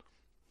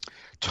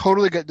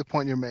 Totally get the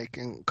point you're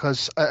making,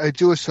 because I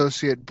do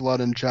associate blood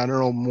in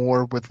general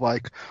more with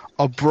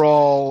a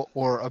brawl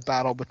or a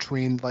battle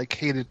between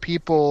hated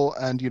people,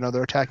 and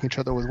they're attacking each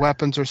other with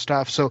weapons or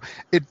stuff. So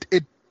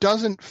it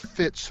doesn't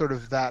fit sort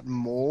of that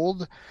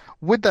mold.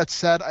 With that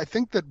said, I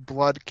think that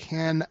blood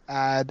can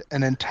add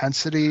an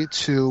intensity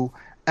to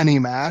any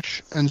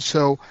match, and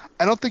so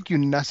I don't think you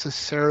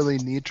necessarily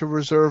need to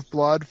reserve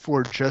blood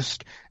for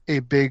just a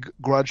big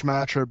grudge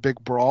match or a big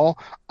brawl.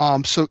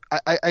 So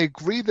I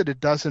agree that it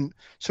doesn't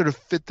sort of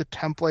fit the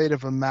template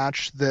of a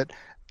match that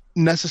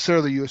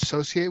necessarily you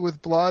associate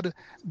with blood,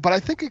 but I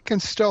think it can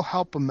still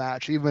help a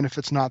match even if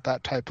it's not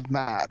that type of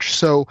match.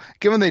 So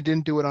given they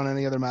didn't do it on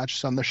any other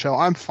matches on the show,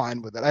 I'm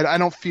fine with it. I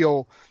don't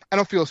feel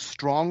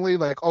strongly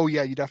oh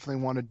yeah, you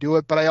definitely want to do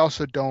it, but I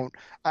also don't.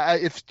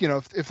 If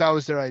that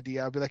was their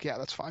idea, I'd be like, yeah,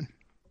 that's fine.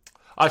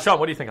 Sean,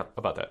 what do you think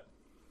about that?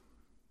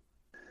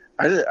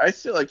 I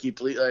feel like he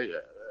bleeds.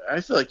 I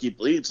feel like he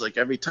bleeds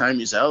every time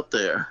he's out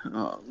there.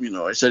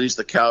 I said he's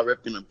the Cal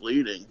Ripken of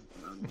bleeding.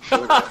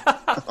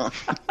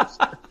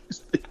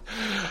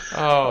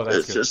 Oh, that's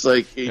it's good. just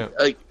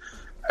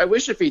I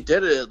wish if he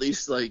did it at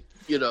least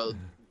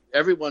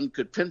everyone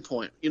could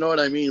pinpoint. You know what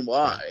I mean?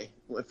 Why?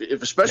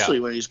 If especially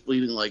when he's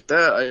bleeding like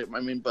that.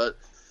 But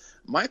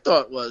my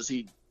thought was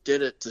he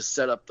did it to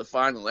set up the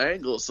final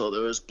angle, so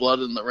there was blood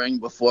in the ring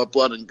before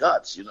blood and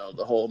guts.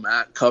 The whole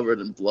mat covered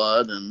in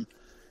blood, and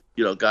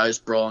guys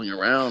brawling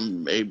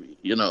around,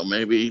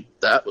 maybe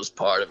that was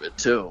part of it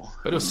too.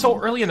 But it was so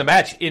early in the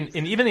match, and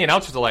even the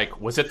announcers are like,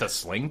 was it the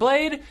Sling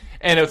Blade?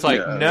 And it was like,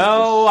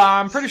 no,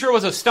 I'm pretty sure it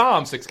was a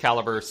Stomps,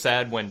 Excalibur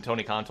said when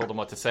Tony Khan told him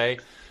what to say.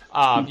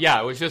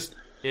 It was just,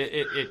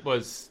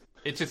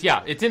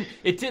 it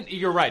didn't,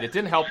 you're right, it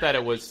didn't help that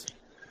it was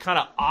kind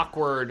of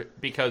awkward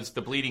because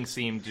the bleeding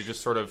seemed to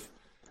just sort of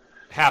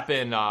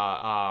happen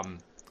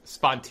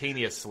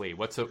spontaneously.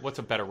 What's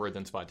a better word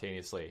than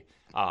spontaneously?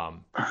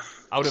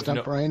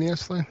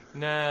 Extemporaneously?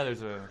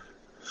 There's a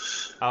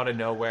out of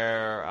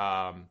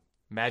nowhere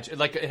magic.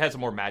 Like it has a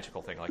more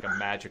magical thing, like a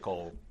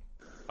magical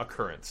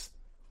occurrence.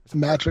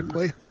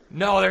 Magically?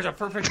 No, there's a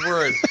perfect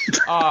word.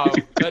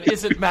 But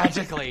isn't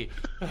magically.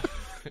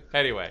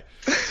 Anyway,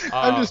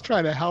 I'm just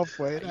trying to help.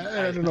 Wade.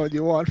 I don't know what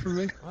you want from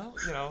me.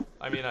 Well,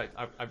 I mean, I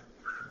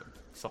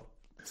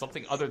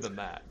something other than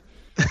that.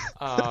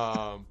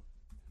 Damn.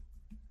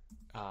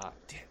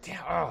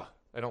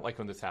 I don't like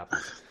when this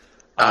happens.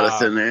 Out of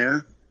thin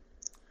air?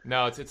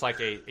 No, it's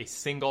like a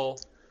single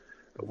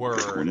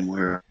word. One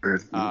word.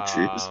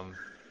 Jeez.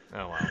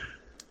 Oh well,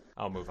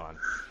 I'll move on.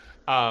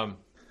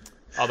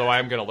 Although I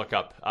am going to look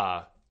up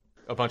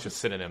a bunch of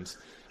synonyms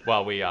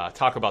while we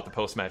talk about the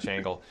post-match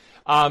angle.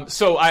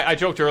 So I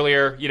joked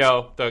earlier,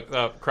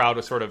 the crowd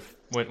was sort of,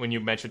 when you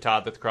mentioned,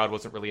 Todd, that the crowd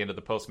wasn't really into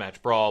the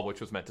post-match brawl, which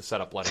was meant to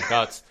set up blood and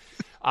guts.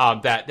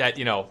 That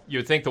you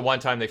would think the one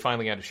time they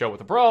finally had a show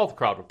with a brawl, the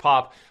crowd would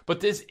pop.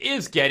 But this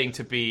is getting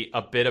to be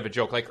a bit of a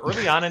joke. Like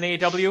early on in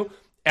AEW,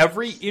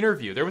 every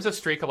interview, there was a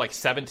streak of like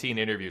 17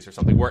 interviews or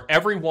something where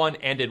everyone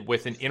ended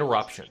with an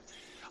interruption.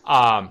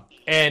 And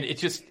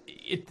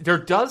there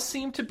does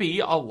seem to be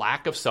a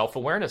lack of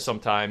self-awareness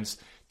sometimes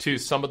to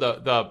some of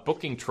the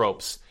booking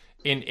tropes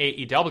in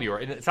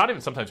AEW. And it's not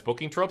even sometimes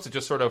booking tropes, it's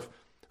just sort of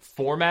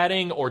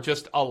formatting or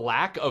just a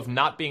lack of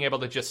not being able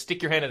to just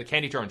stick your hand in the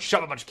candy jar and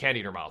shove a bunch of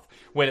candy in your mouth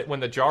when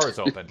the jar is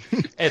open.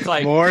 It's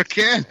like more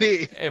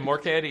candy. And more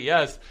candy,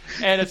 yes.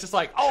 And it's just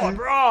like, oh, a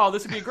brawl.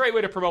 This would be a great way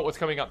to promote what's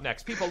coming up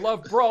next. People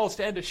love brawls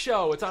to end a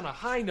show. It's on a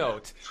high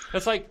note.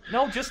 It's like,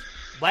 no, just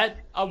let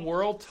a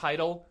world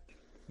title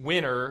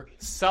winner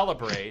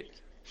celebrate,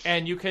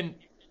 and you can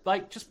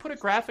just put a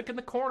graphic in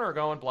the corner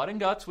going blood and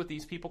guts with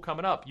these people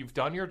coming up. You've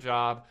done your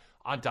job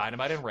on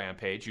Dynamite and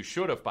Rampage. You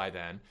should have by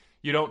then.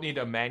 You don't need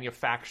to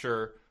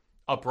manufacture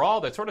a brawl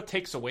that sort of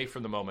takes away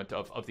from the moment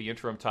of the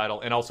interim title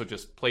and also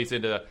just plays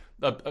into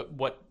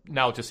what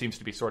now just seems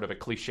to be sort of a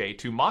cliche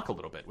to mock a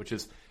little bit, which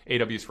is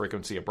AEW's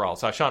frequency of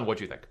brawls. Sean, what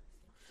do you think?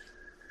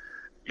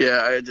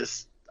 Yeah,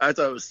 I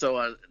thought it was so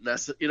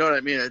unnecessary. You know what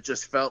I mean? It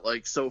just felt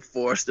like so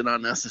forced and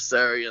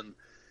unnecessary. And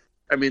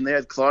I mean, they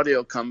had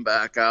Claudio come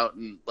back out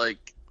and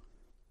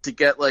to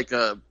get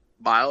a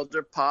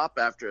milder pop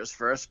after his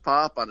first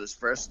pop on his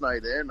first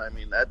night in. I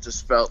mean, that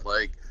just felt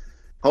like,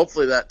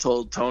 hopefully that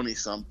told Tony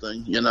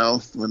something,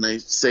 when they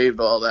saved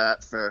all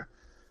that for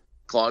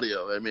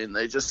Claudio. I mean,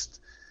 they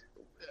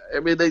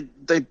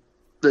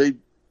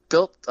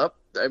built up.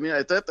 I mean,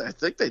 I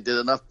think they did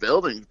enough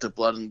building to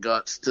Blood and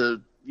Guts to,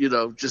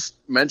 just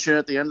mention it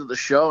at the end of the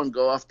show and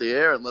go off the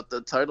air and let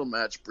the title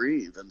match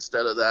breathe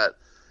instead of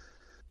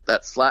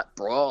that flat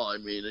brawl. I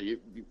mean,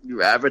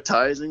 you're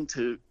advertising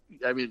to.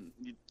 I mean,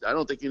 I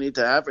don't think you need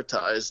to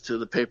advertise to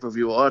the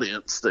pay-per-view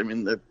audience. I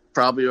mean, they're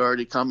probably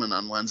already coming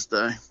on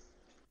Wednesday.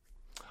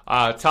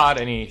 Todd,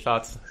 any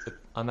thoughts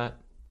on that?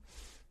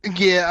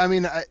 Yeah, I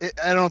mean,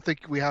 I don't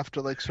think we have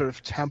to sort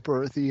of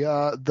temper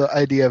the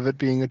idea of it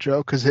being a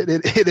joke, because it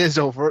is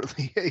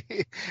overtly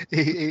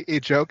a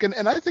joke,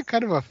 and I think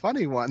kind of a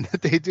funny one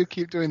that they do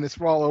keep doing this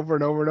brawl over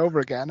and over and over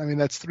again. I mean,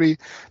 that's three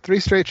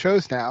straight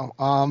shows now,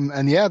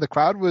 and yeah, the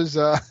crowd was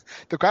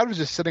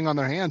just sitting on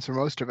their hands for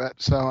most of it.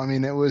 So I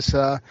mean, it was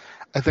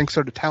I think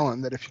sort of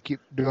telling that if you keep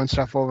doing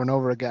stuff over and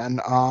over again,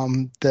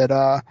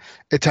 that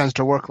it tends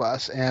to work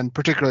less, and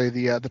particularly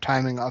the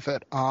timing of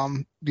it.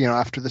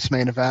 After this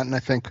main event, and I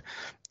think,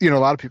 a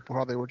lot of people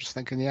probably were just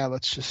thinking, yeah,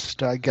 let's just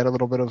get a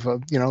little bit of a,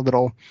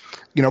 little,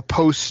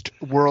 post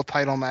world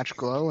title match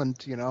glow, and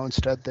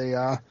instead they,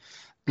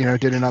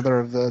 did another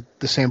of the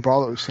same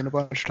brawl that we've seen a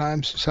bunch of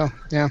times. So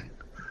yeah.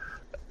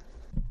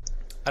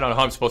 I don't know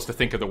how I'm supposed to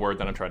think of the word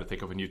that I'm trying to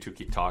think of when you two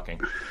keep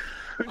talking.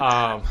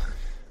 I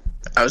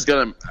was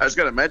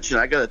gonna mention,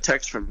 I got a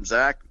text from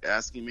Zach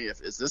asking me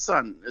is this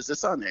on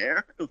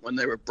air when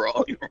they were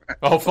brawling around.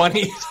 Oh,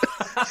 funny.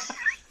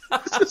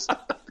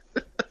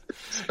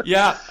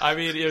 Yeah, I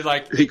mean, you're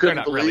like, he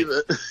couldn't believe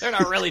it. They're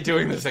not really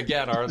doing this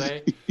again, are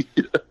they?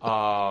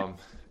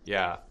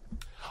 Yeah.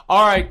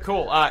 All right,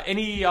 cool.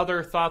 Any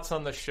other thoughts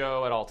on the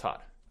show at all, Todd?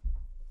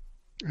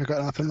 I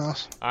got nothing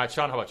else. All right,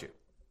 Sean, how about you?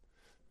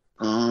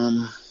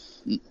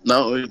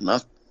 No,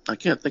 I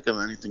can't think of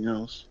anything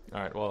else. All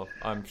right, well,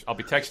 I'll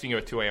be texting you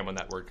at 2 a.m. when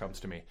that word comes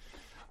to me.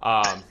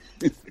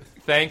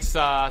 Thanks,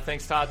 Todd.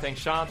 Thanks,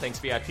 Sean. Thanks,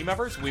 VIP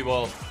members. We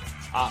will.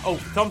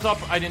 Thumbs up.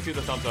 I didn't do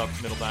the thumbs up,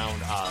 middle down.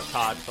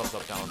 Todd, thumbs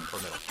up, down, or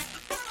middle.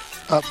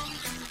 Up.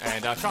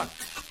 And Sean.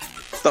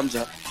 Thumbs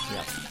up.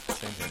 Yeah,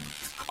 same thing.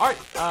 All right.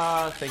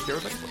 Thank you,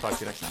 everybody. We'll talk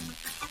to you next time.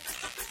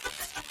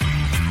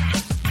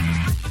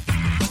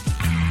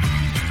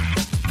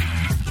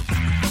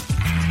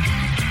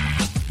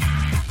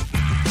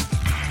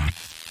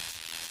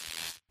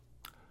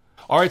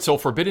 All right, so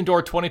Forbidden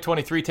Door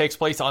 2023 takes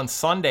place on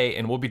Sunday,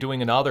 and we'll be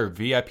doing another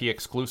VIP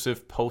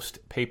exclusive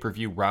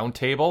post-pay-per-view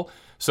roundtable.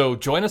 So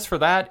join us for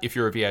that if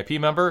you're a VIP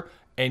member,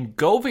 and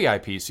go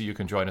VIP so you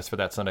can join us for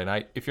that Sunday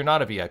night if you're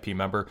not a VIP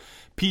member.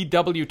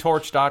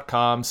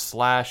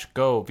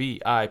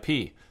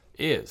 pwtorch.com/govip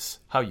is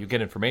how you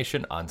get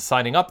information on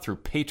signing up through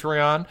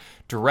Patreon,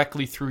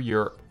 directly through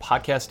your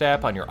podcast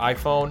app on your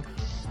iPhone,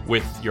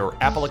 with your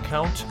Apple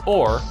account,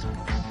 or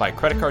by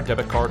credit card,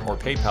 debit card, or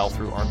PayPal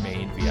through our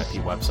main VIP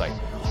website.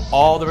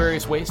 All the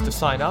various ways to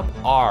sign up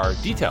are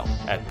detailed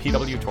at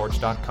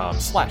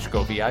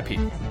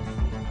pwtorch.com/govip.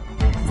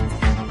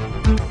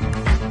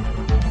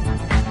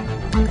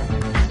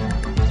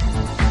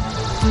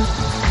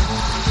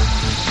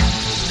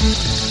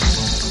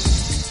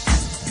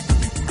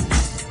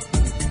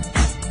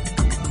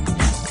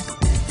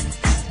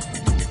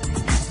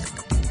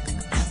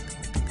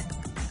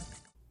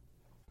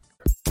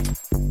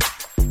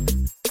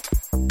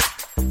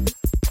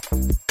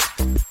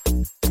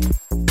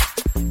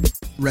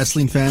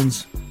 Wrestling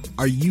fans,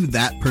 are you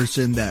that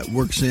person that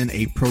works in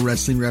a pro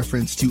wrestling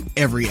reference to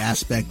every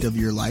aspect of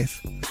your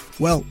life?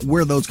 Well,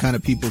 we're those kind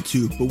of people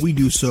too, but we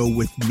do so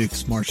with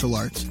mixed martial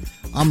arts.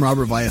 I'm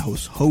Robert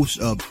Vallejos, host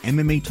of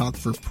MMA Talk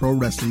for Pro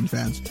Wrestling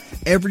Fans,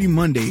 every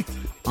Monday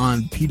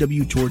on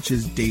PW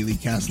Torch's Daily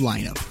Cast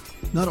lineup.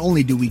 Not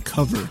only do we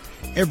cover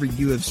every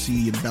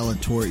UFC and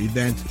Bellator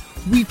event,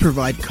 we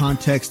provide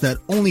context that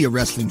only a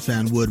wrestling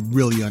fan would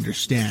really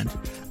understand.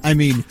 I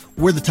mean,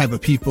 we're the type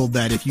of people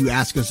that if you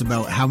ask us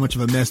about how much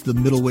of a mess the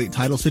middleweight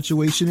title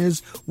situation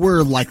is,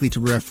 we're likely to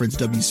reference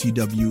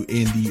WCW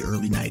in the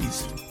early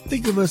 90s.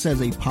 Think of us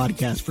as a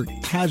podcast for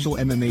casual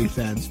MMA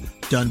fans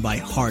done by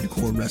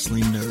hardcore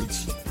wrestling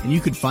nerds. And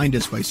you can find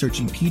us by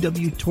searching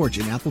PW Torch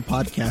in Apple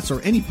Podcasts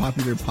or any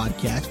popular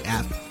podcast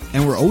app.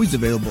 And we're always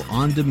available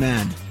on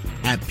demand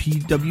at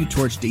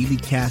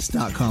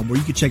pwtorchdailycast.com, where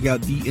you can check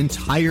out the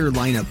entire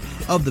lineup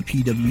of the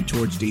PW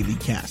Torch Daily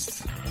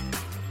Casts.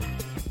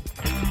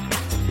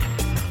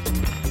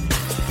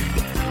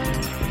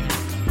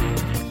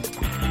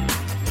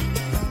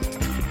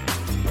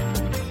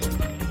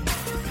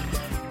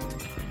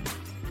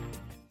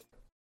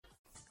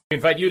 We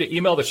invite you to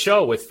email the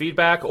show with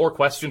feedback or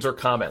questions or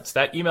comments.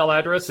 That email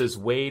address is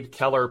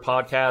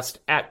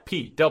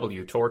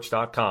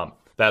wadekellerpodcast@pwtorch.com.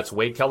 That's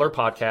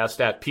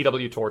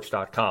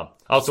wadekellerpodcast@pwtorch.com.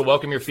 I also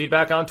welcome your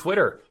feedback on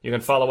Twitter. You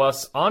can follow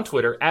us on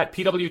Twitter at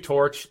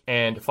PWTorch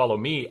and follow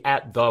me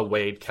at The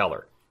Wade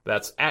Keller.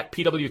 That's at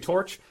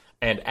PWTorch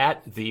and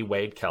at The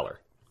Wade Keller.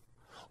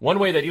 One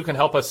way that you can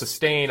help us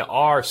sustain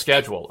our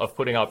schedule of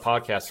putting out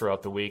podcasts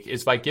throughout the week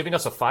is by giving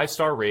us a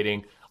 5-star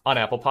rating on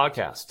Apple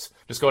Podcasts.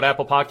 Just go to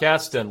Apple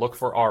Podcasts and look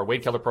for our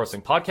Wade Keller Pro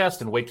Wrestling Podcast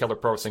and Wade Keller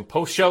Pro Wrestling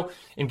Post Show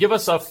and give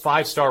us a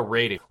 5-star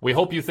rating. We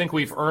hope you think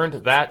we've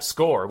earned that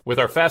score with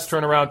our fast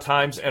turnaround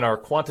times and our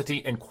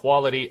quantity and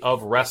quality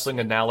of wrestling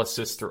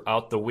analysis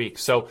throughout the week.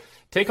 So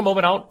take a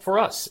moment out for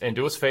us and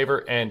do us a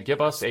favor and give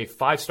us a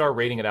 5-star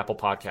rating at Apple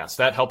Podcasts.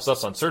 That helps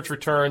us on search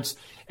returns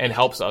and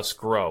helps us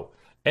grow.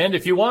 And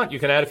if you want, you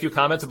can add a few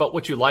comments about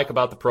what you like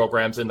about the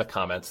programs in the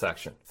comments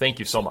section. Thank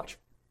you so much.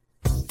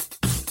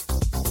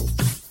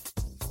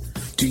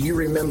 Do you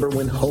remember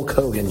when Hulk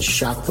Hogan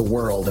shocked the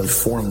world and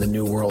formed the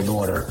New World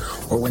Order?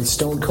 Or when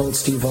Stone Cold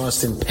Steve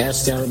Austin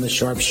passed out in the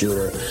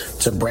sharpshooter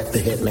to Bret the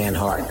Hitman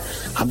Hart?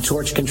 I'm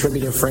Torch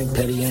contributor Frank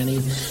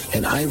Pettiani,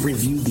 and I've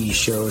reviewed these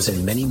shows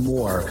and many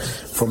more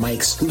for my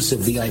exclusive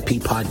VIP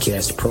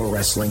podcast, Pro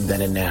Wrestling Then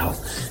and Now.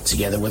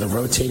 Together with a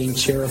rotating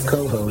chair of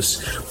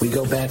co-hosts, we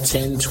go back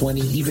 10,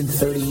 20, even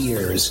 30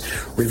 years,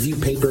 review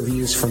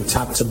pay-per-views from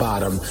top to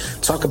bottom,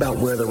 talk about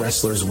where the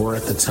wrestlers were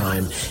at the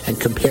time,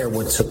 and compare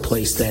what took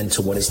place then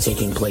to what is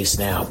taking place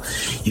now.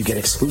 You get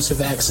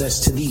exclusive access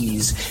to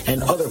these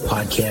and other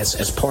podcasts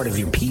as part of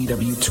your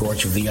PW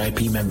Torch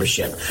VIP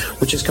membership,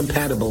 which is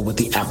compatible with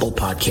the Apple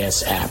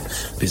Podcasts app.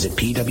 Visit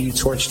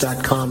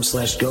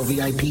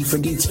pwtorch.com/govip for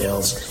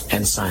details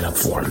and sign up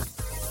form.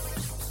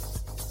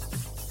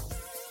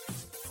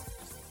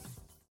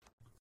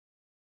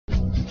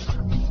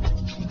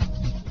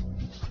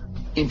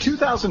 In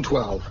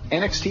 2012,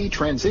 NXT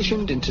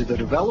transitioned into the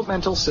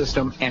developmental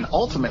system and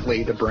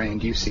ultimately the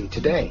brand you see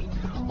today.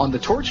 On the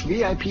Torch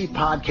VIP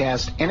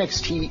podcast,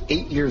 NXT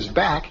 8 Years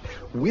Back,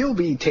 we'll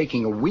be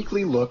taking a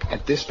weekly look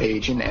at this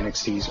page in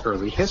NXT's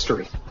early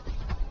history.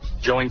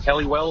 Join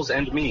Kelly Wells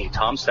and me,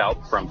 Tom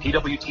Stout, from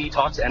PWT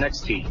Talks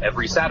NXT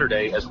every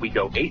Saturday as we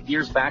go 8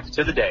 years back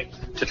to the day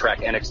to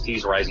track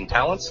NXT's rising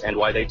talents and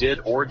why they did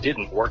or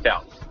didn't work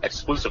out,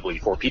 exclusively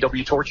for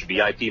PW Torch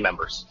VIP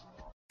members.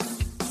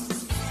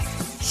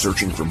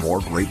 Searching for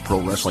more great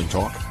pro wrestling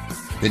talk?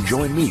 Then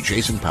join me,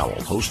 Jason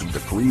Powell, host of the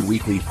free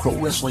weekly Pro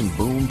Wrestling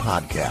Boom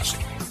podcast.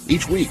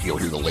 Each week, you'll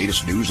hear the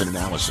latest news and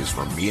analysis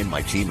from me and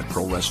my team at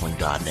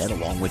ProWrestling.net,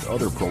 along with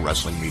other Pro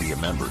Wrestling Media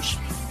members.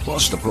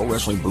 Plus, the Pro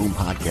Wrestling Boom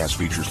podcast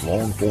features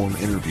long-form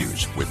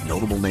interviews with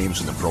notable names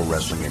in the pro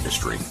wrestling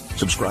industry.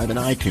 Subscribe in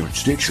iTunes,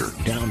 Stitcher,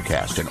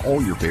 Downcast, and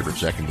all your favorite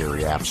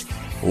secondary apps,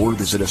 or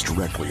visit us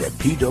directly at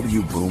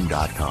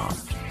pwboom.com.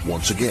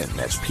 Once again,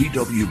 that's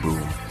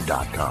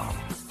pwboom.com.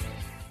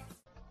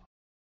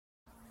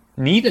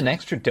 Need an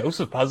extra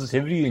dose of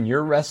positivity in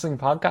your wrestling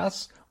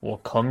podcasts? Well,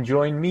 come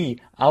join me,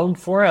 Alan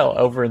Forel,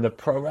 over in the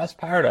Pro Wrest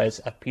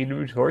Paradise at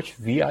PW Torch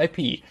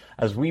VIP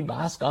as we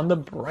bask on the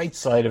bright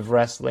side of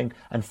wrestling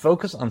and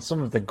focus on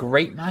some of the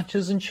great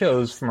matches and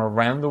shows from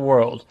around the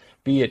world,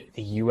 be it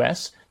the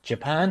US,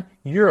 Japan,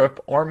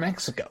 Europe, or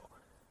Mexico.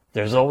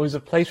 There's always a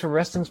place for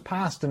wrestling's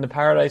past in the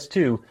Paradise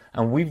too,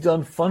 and we've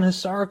done fun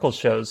historical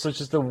shows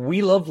such as the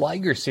We Love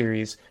Liger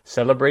series,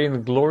 celebrating the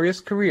glorious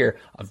career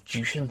of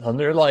Jushin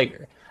Thunder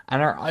Liger,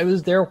 and our I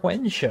Was There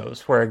When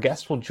shows, where a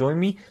guest will join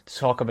me to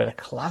talk about a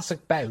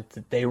classic bout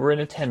that they were in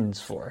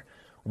attendance for.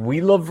 We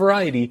love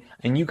variety,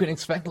 and you can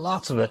expect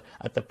lots of it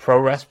at the Pro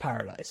Wrest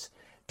Paradise.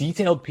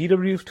 Detailed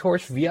PW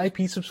Torch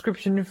VIP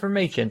subscription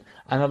information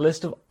and a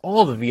list of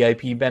all the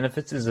VIP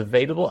benefits is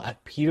available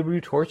at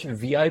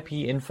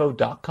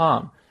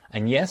pwtorchvipinfo.com.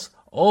 And yes,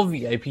 all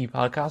VIP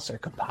podcasts are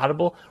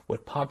compatible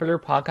with popular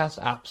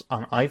podcast apps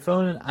on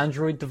iPhone and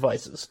Android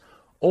devices,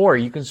 or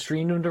you can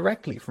stream them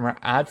directly from our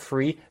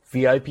ad-free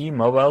VIP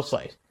mobile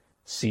site.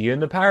 See you in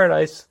the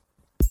Paradise.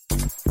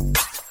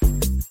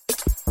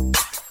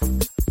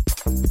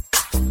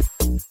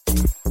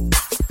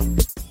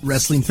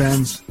 Wrestling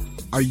fans,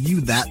 are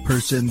you that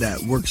person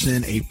that works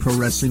in a pro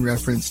wrestling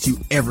reference to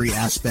every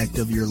aspect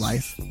of your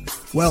life?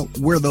 Well,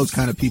 we're those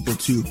kind of people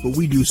too, but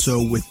we do so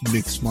with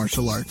mixed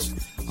martial arts.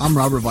 I'm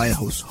Robert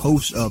Vallejos,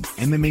 host of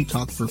MMA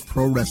Talk for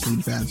Pro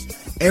Wrestling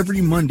Fans,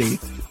 every Monday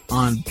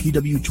on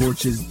PW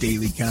Torch's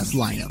Daily Cast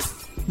lineup.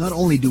 Not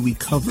only do we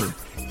cover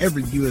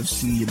every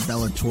UFC and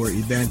Bellator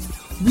event,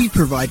 we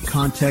provide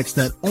context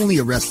that only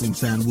a wrestling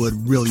fan would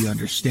really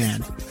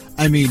understand.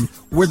 I mean,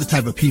 we're the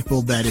type of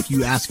people that if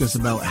you ask us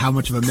about how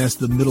much of a mess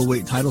the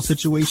middleweight title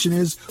situation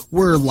is,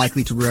 we're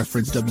likely to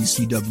reference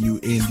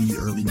WCW in the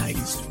early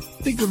 90s.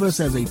 Think of us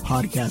as a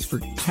podcast for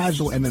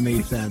casual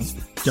MMA fans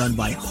done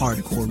by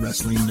hardcore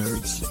wrestling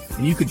nerds.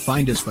 And you can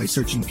find us by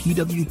searching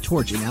PW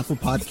Torch in Apple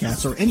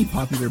Podcasts or any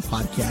popular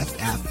podcast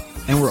app.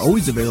 And we're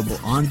always available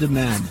on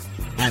demand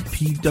at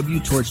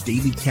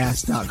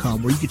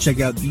pwtorchdailycast.com, where you can check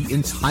out the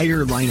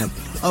entire lineup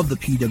of the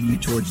PW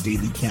Torch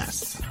Daily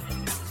Casts.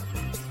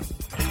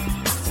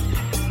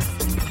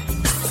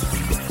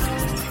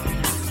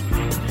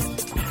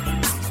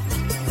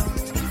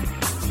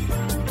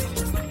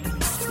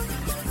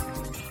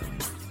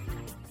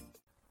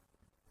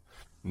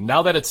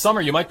 Now that it's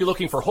summer, you might be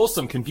looking for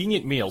wholesome,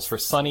 convenient meals for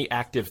sunny,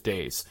 active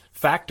days.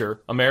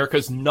 Factor,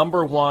 America's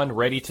 #1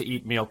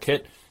 ready-to-eat meal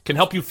kit, can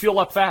help you fuel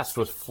up fast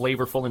with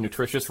flavorful and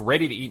nutritious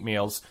ready-to-eat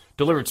meals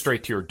delivered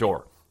straight to your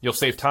door. You'll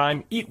save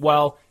time, eat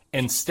well,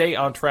 and stay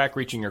on track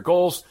reaching your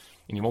goals,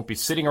 and you won't be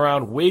sitting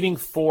around waiting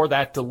for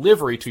that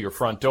delivery to your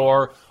front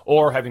door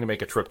or having to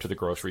make a trip to the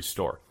grocery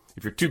store.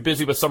 If you're too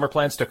busy with summer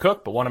plans to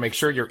cook but want to make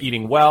sure you're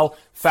eating well,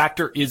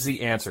 Factor is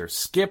the answer.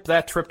 Skip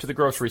that trip to the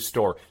grocery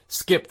store.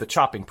 Skip the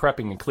chopping,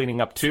 prepping, and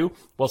cleaning up too,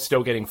 while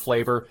still getting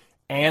flavor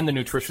and the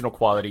nutritional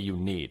quality you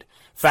need.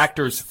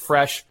 Factor's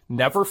fresh,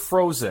 never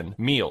frozen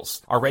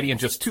meals are ready in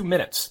just 2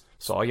 minutes.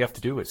 So all you have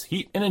to do is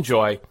heat and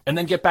enjoy, and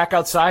then get back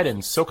outside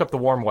and soak up the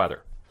warm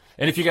weather.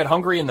 And if you get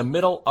hungry in the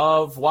middle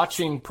of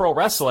watching pro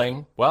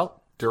wrestling,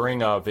 well,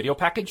 during a video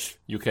package,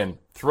 you can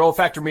throw a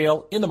Factor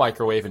meal in the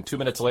microwave, and 2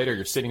 minutes later,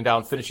 you're sitting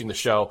down finishing the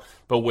show,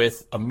 but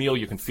with a meal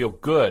you can feel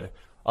good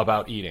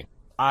about eating.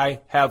 I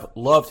have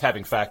loved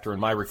having Factor in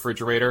my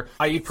refrigerator.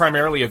 I eat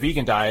primarily a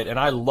vegan diet, and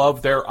I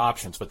love their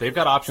options, but they've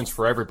got options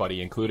for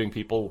everybody, including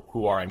people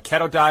who are on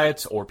keto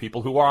diets or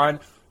people who are on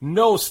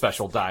no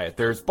special diet.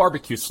 There's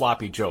barbecue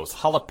sloppy joes,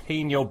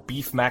 jalapeno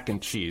beef mac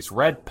and cheese,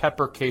 red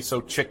pepper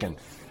queso chicken,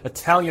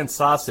 Italian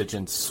sausage,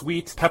 and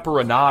sweet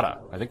pepperonata.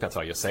 I think that's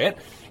how you say it.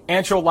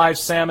 Ancho live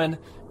salmon,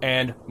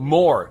 and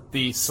more.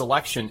 The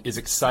selection is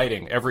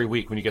exciting every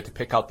week when you get to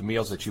pick out the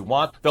meals that you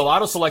want. They'll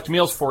auto-select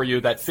meals for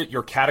you that fit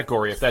your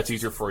category if that's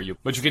easier for you.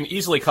 But you can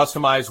easily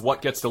customize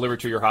what gets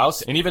delivered to your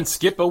house and even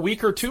skip a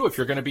week or two if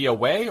you're going to be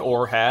away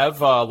or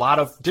have a lot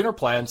of dinner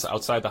plans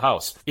outside the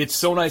house. It's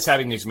so nice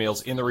having these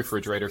meals in the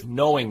refrigerator,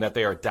 knowing that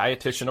they are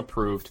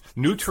dietitian-approved,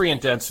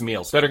 nutrient-dense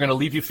meals that are going to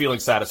leave you feeling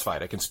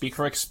satisfied. I can speak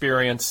from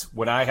experience.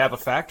 When I have a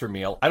Factor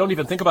meal, I don't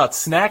even think about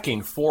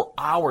snacking for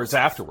hours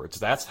afterwards.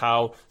 That's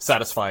how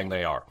satisfying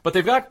they are. But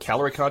they've got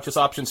calorie-conscious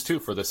options, too,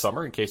 for this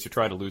summer in case you're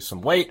trying to lose some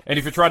weight. And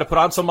if you're trying to put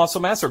on some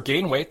muscle mass or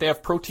gain weight, they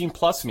have Protein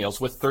Plus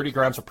meals with 30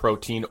 grams of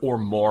protein or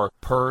more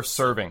per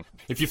serving.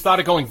 If you've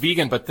thought of going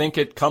vegan but think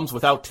it comes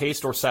without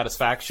taste or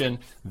satisfaction,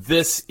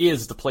 this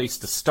is the place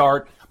to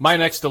start. My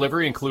next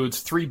delivery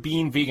includes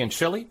 3-bean vegan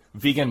chili,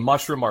 vegan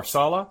mushroom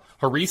marsala,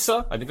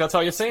 harissa, I think that's how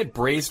you say it,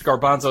 braised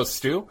garbanzo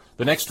stew.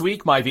 The next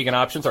week, my vegan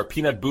options are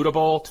peanut Buddha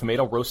bowl,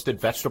 tomato roasted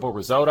vegetable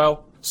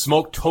risotto,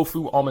 smoked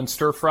tofu almond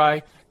stir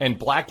fry, and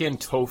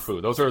blackened tofu.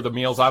 Those are the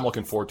meals I'm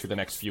looking forward to the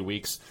next few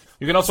weeks.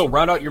 You can also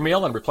round out your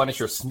meal and replenish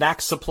your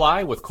snack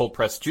supply with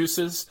cold-pressed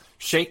juices,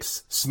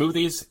 shakes,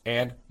 smoothies,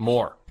 and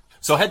more.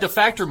 So head to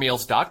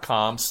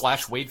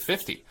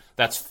factormeals.com/Wade50.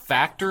 That's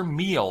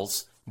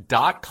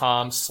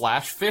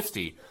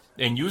factormeals.com/50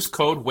 and use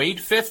code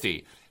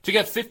Wade50 to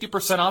get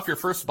 50% off your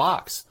first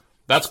box.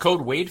 That's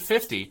code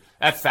Wade50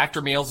 at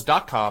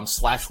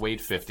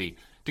factormeals.com/Wade50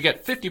 to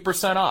get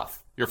 50%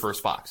 off your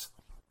first box.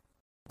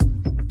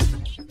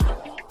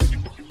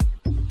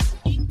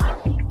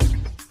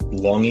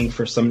 Longing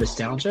for some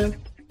nostalgia?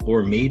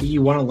 Or maybe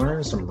you want to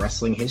learn some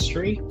wrestling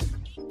history?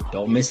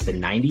 Don't miss the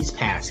 90s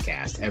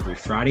Passcast every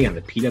Friday on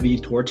the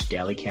PW Torch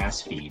Daily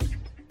Cast feed.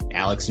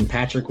 Alex and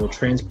Patrick will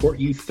transport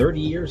you 30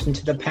 years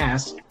into the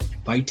past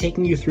by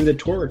taking you through the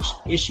Torch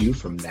issue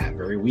from that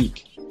very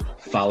week.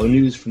 Follow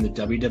news from the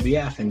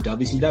WWF and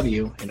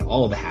WCW and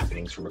all the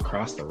happenings from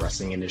across the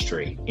wrestling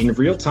industry in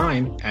real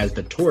time as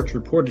the Torch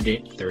reported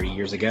it 30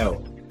 years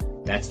ago.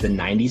 That's the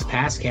 90s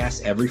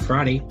Passcast every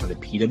Friday on the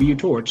PW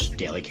Torch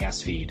Daily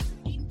Cast feed.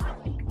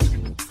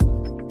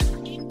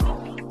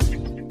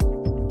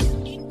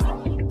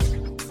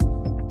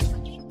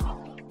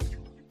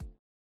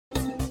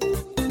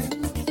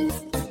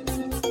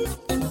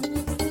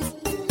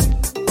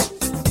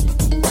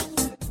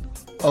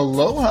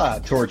 Aloha,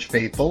 Torch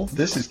faithful.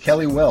 This is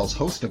Kelly Wells,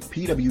 host of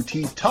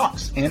PWT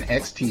Talks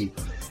NXT.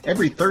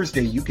 Every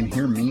Thursday, you can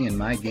hear me and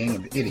my gang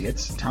of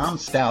idiots, Tom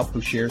Stout, who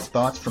shares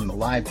thoughts from the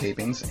live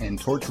tapings, and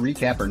Torch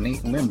recapper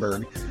Nate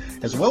Lindberg,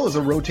 as well as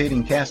a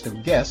rotating cast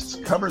of guests,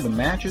 cover the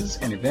matches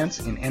and events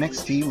in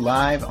NXT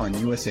live on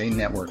USA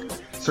Network.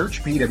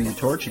 Search PW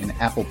Torch in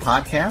Apple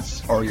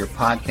Podcasts or your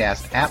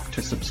podcast app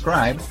to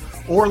subscribe,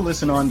 or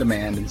listen on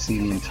demand and see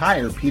the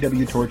entire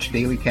PW Torch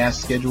Daily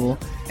Cast schedule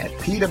at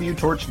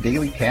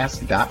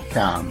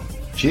pwtorchdailycast.com.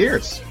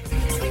 Cheers!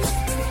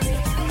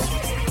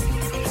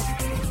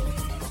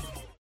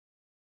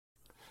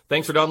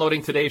 Thanks for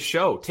downloading today's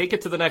show. Take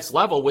it to the next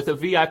level with a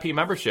VIP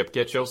membership.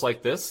 Get shows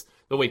like this,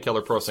 the Wade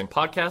Keller Pro Wrestling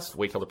Podcast,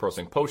 Wade Keller Pro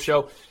Wrestling Post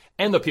Show,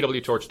 and the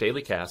PW Torch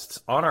Daily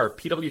Casts on our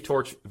PW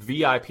Torch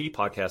VIP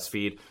podcast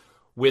feed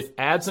with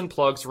ads and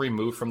plugs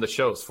removed from the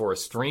shows for a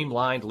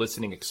streamlined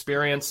listening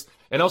experience.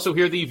 And also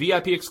hear the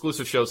VIP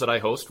exclusive shows that I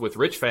host with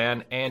Rich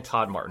Fan and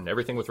Todd Martin.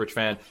 Everything with Rich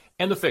Fan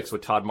and The Fix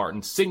with Todd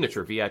Martin's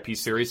signature VIP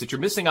series that you're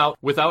missing out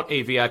without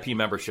a VIP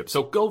membership.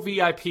 So go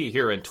VIP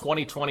here in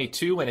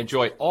 2022 and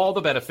enjoy all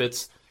the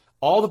benefits,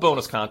 all the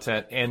bonus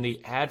content, and the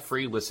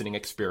ad-free listening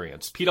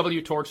experience.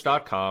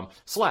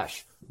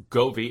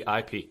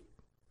 pwtorch.com/govip.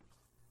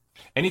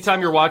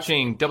 Anytime you're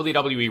watching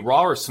WWE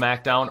Raw or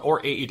SmackDown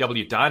or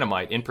AEW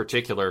Dynamite in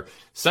particular,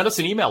 send us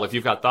an email if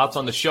you've got thoughts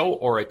on the show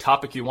or a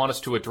topic you want us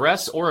to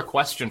address or a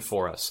question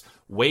for us.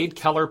 Wade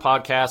Keller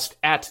Podcast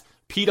at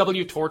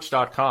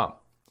pwtorch.com.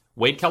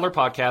 Wade Keller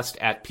Podcast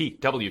at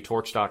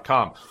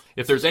pwtorch.com.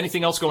 If there's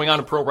anything else going on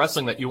in pro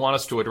wrestling that you want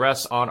us to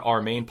address on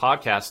our main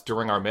podcast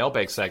during our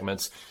mailbag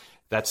segments,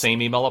 that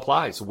same email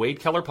applies. Wade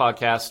Keller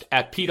Podcast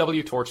at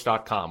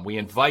pwtorch.com. We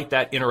invite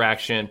that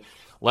interaction.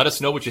 Let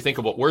us know what you think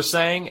of what we're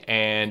saying,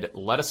 and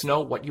let us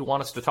know what you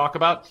want us to talk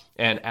about,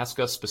 and ask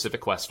us specific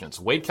questions.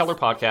 Wade Keller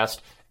Podcast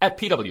at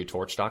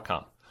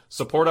pwtorch.com.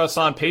 Support us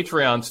on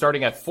Patreon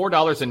starting at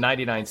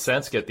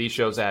 $4.99. Get these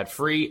shows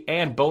ad-free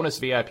and bonus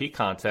VIP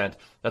content.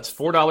 That's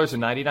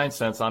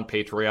 $4.99 on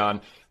Patreon.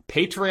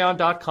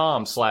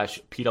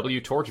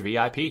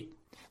 Patreon.com/PWTorchVIP.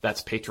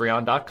 That's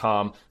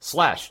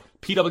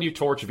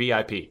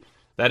Patreon.com/PWTorchVIP.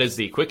 That is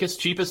the quickest,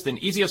 cheapest, and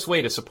easiest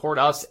way to support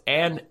us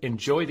and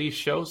enjoy these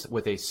shows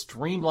with a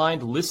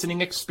streamlined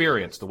listening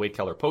experience. The Wade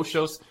Keller Post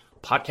Shows,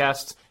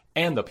 podcasts,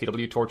 and the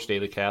PW Torch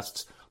Daily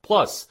Casts,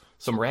 plus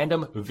some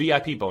random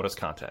VIP bonus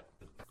content.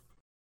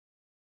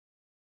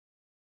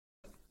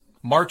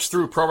 March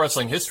through pro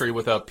wrestling history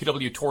with a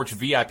PW Torch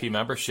VIP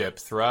membership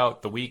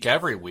throughout the week,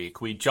 every week.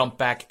 We jump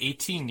back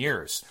 18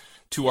 years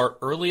to our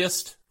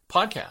earliest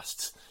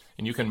podcasts,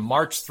 and you can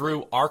march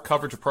through our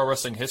coverage of pro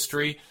wrestling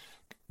history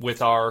with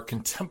our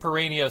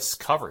contemporaneous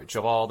coverage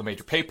of all the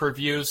major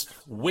pay-per-views,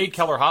 Wade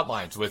Keller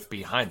hotlines with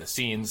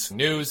behind-the-scenes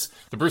news,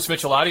 the Bruce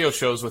Mitchell audio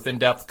shows with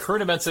in-depth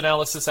current events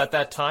analysis at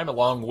that time,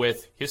 along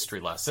with history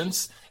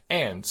lessons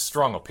and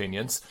strong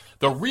opinions,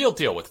 the Real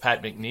Deal with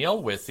Pat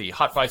McNeil with the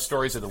Hot 5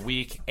 Stories of the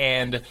Week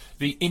and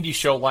the Indie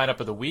Show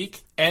lineup of the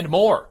week, and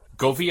more.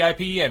 Go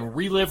VIP and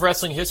relive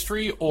wrestling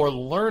history or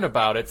learn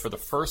about it for the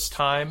first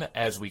time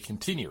as we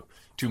continue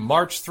to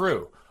march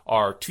through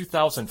our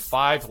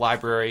 2005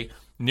 library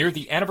near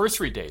the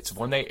anniversary dates of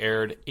when they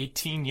aired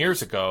 18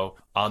 years ago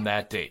on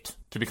that date.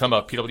 To become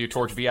a PW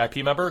Torch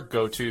VIP member,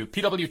 go to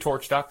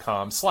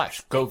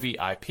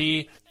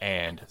pwtorch.com/govip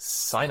and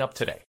sign up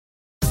today.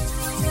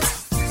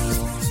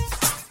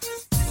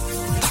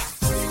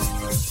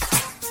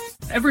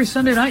 Every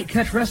Sunday night,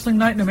 catch Wrestling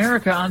Night in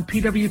America on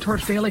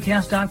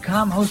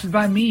pwtorchdailycast.com, hosted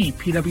by me,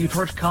 PW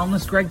Torch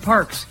columnist Greg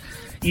Parks.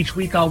 Each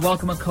week, I'll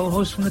welcome a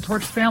co-host from the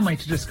Torch family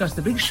to discuss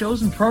the big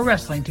shows in pro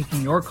wrestling,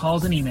 taking your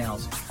calls and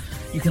emails.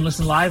 You can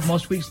listen live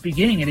most weeks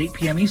beginning at 8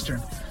 p.m.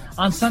 Eastern.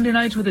 On Sunday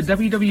nights with a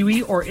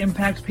WWE or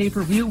Impact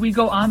pay-per-view, we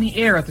go on the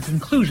air at the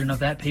conclusion of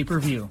that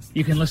pay-per-view.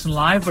 You can listen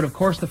live, but of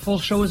course the full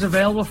show is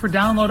available for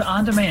download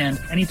on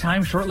demand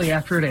anytime shortly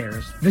after it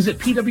airs. Visit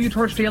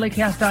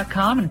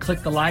pwtorchdailycast.com and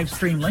click the live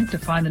stream link to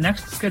find the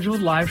next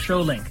scheduled live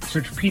show link.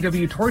 Search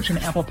PW Torch in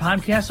Apple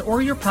Podcasts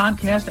or your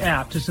podcast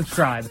app to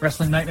subscribe.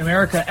 Wrestling Night in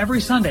America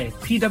every Sunday,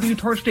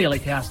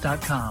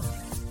 pwtorchdailycast.com.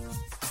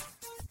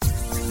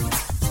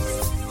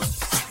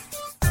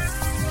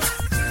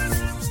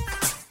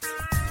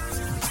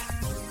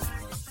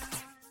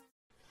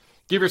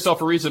 Give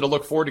yourself a reason to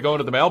look forward to going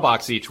to the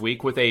mailbox each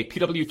week with a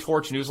PW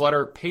Torch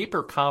newsletter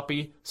paper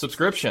copy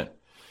subscription.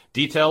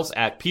 Details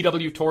at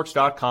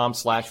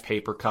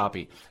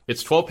pwtorch.com/papercopy.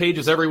 It's 12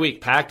 pages every week,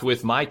 packed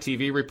with my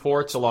TV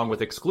reports, along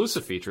with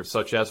exclusive features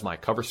such as my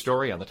cover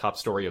story on the top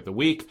story of the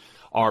week,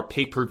 our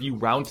pay-per-view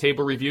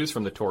roundtable reviews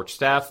from the Torch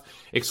staff,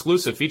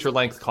 exclusive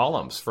feature-length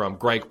columns from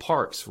Greg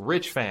Parks,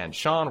 Rich Fan,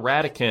 Sean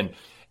Radican,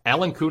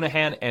 Alan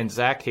Cunahan, and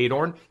Zach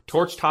Hadorn,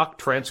 Torch Talk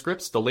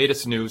transcripts, the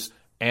latest news,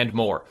 and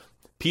more.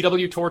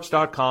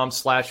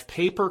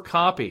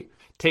 pwtorch.com/papercopy.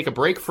 Take a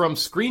break from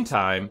screen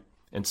time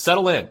and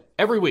settle in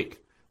every week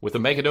with a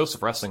mega dose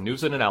of wrestling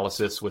news and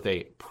analysis with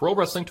a Pro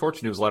Wrestling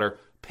Torch newsletter,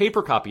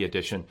 paper copy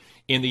edition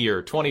in the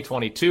year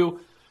 2022.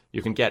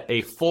 You can get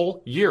a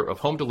full year of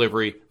home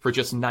delivery for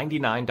just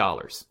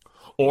 $99.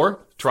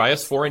 Or try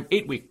us for an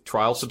 8-week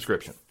trial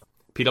subscription.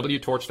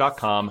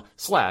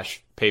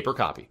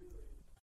 pwtorch.com/papercopy.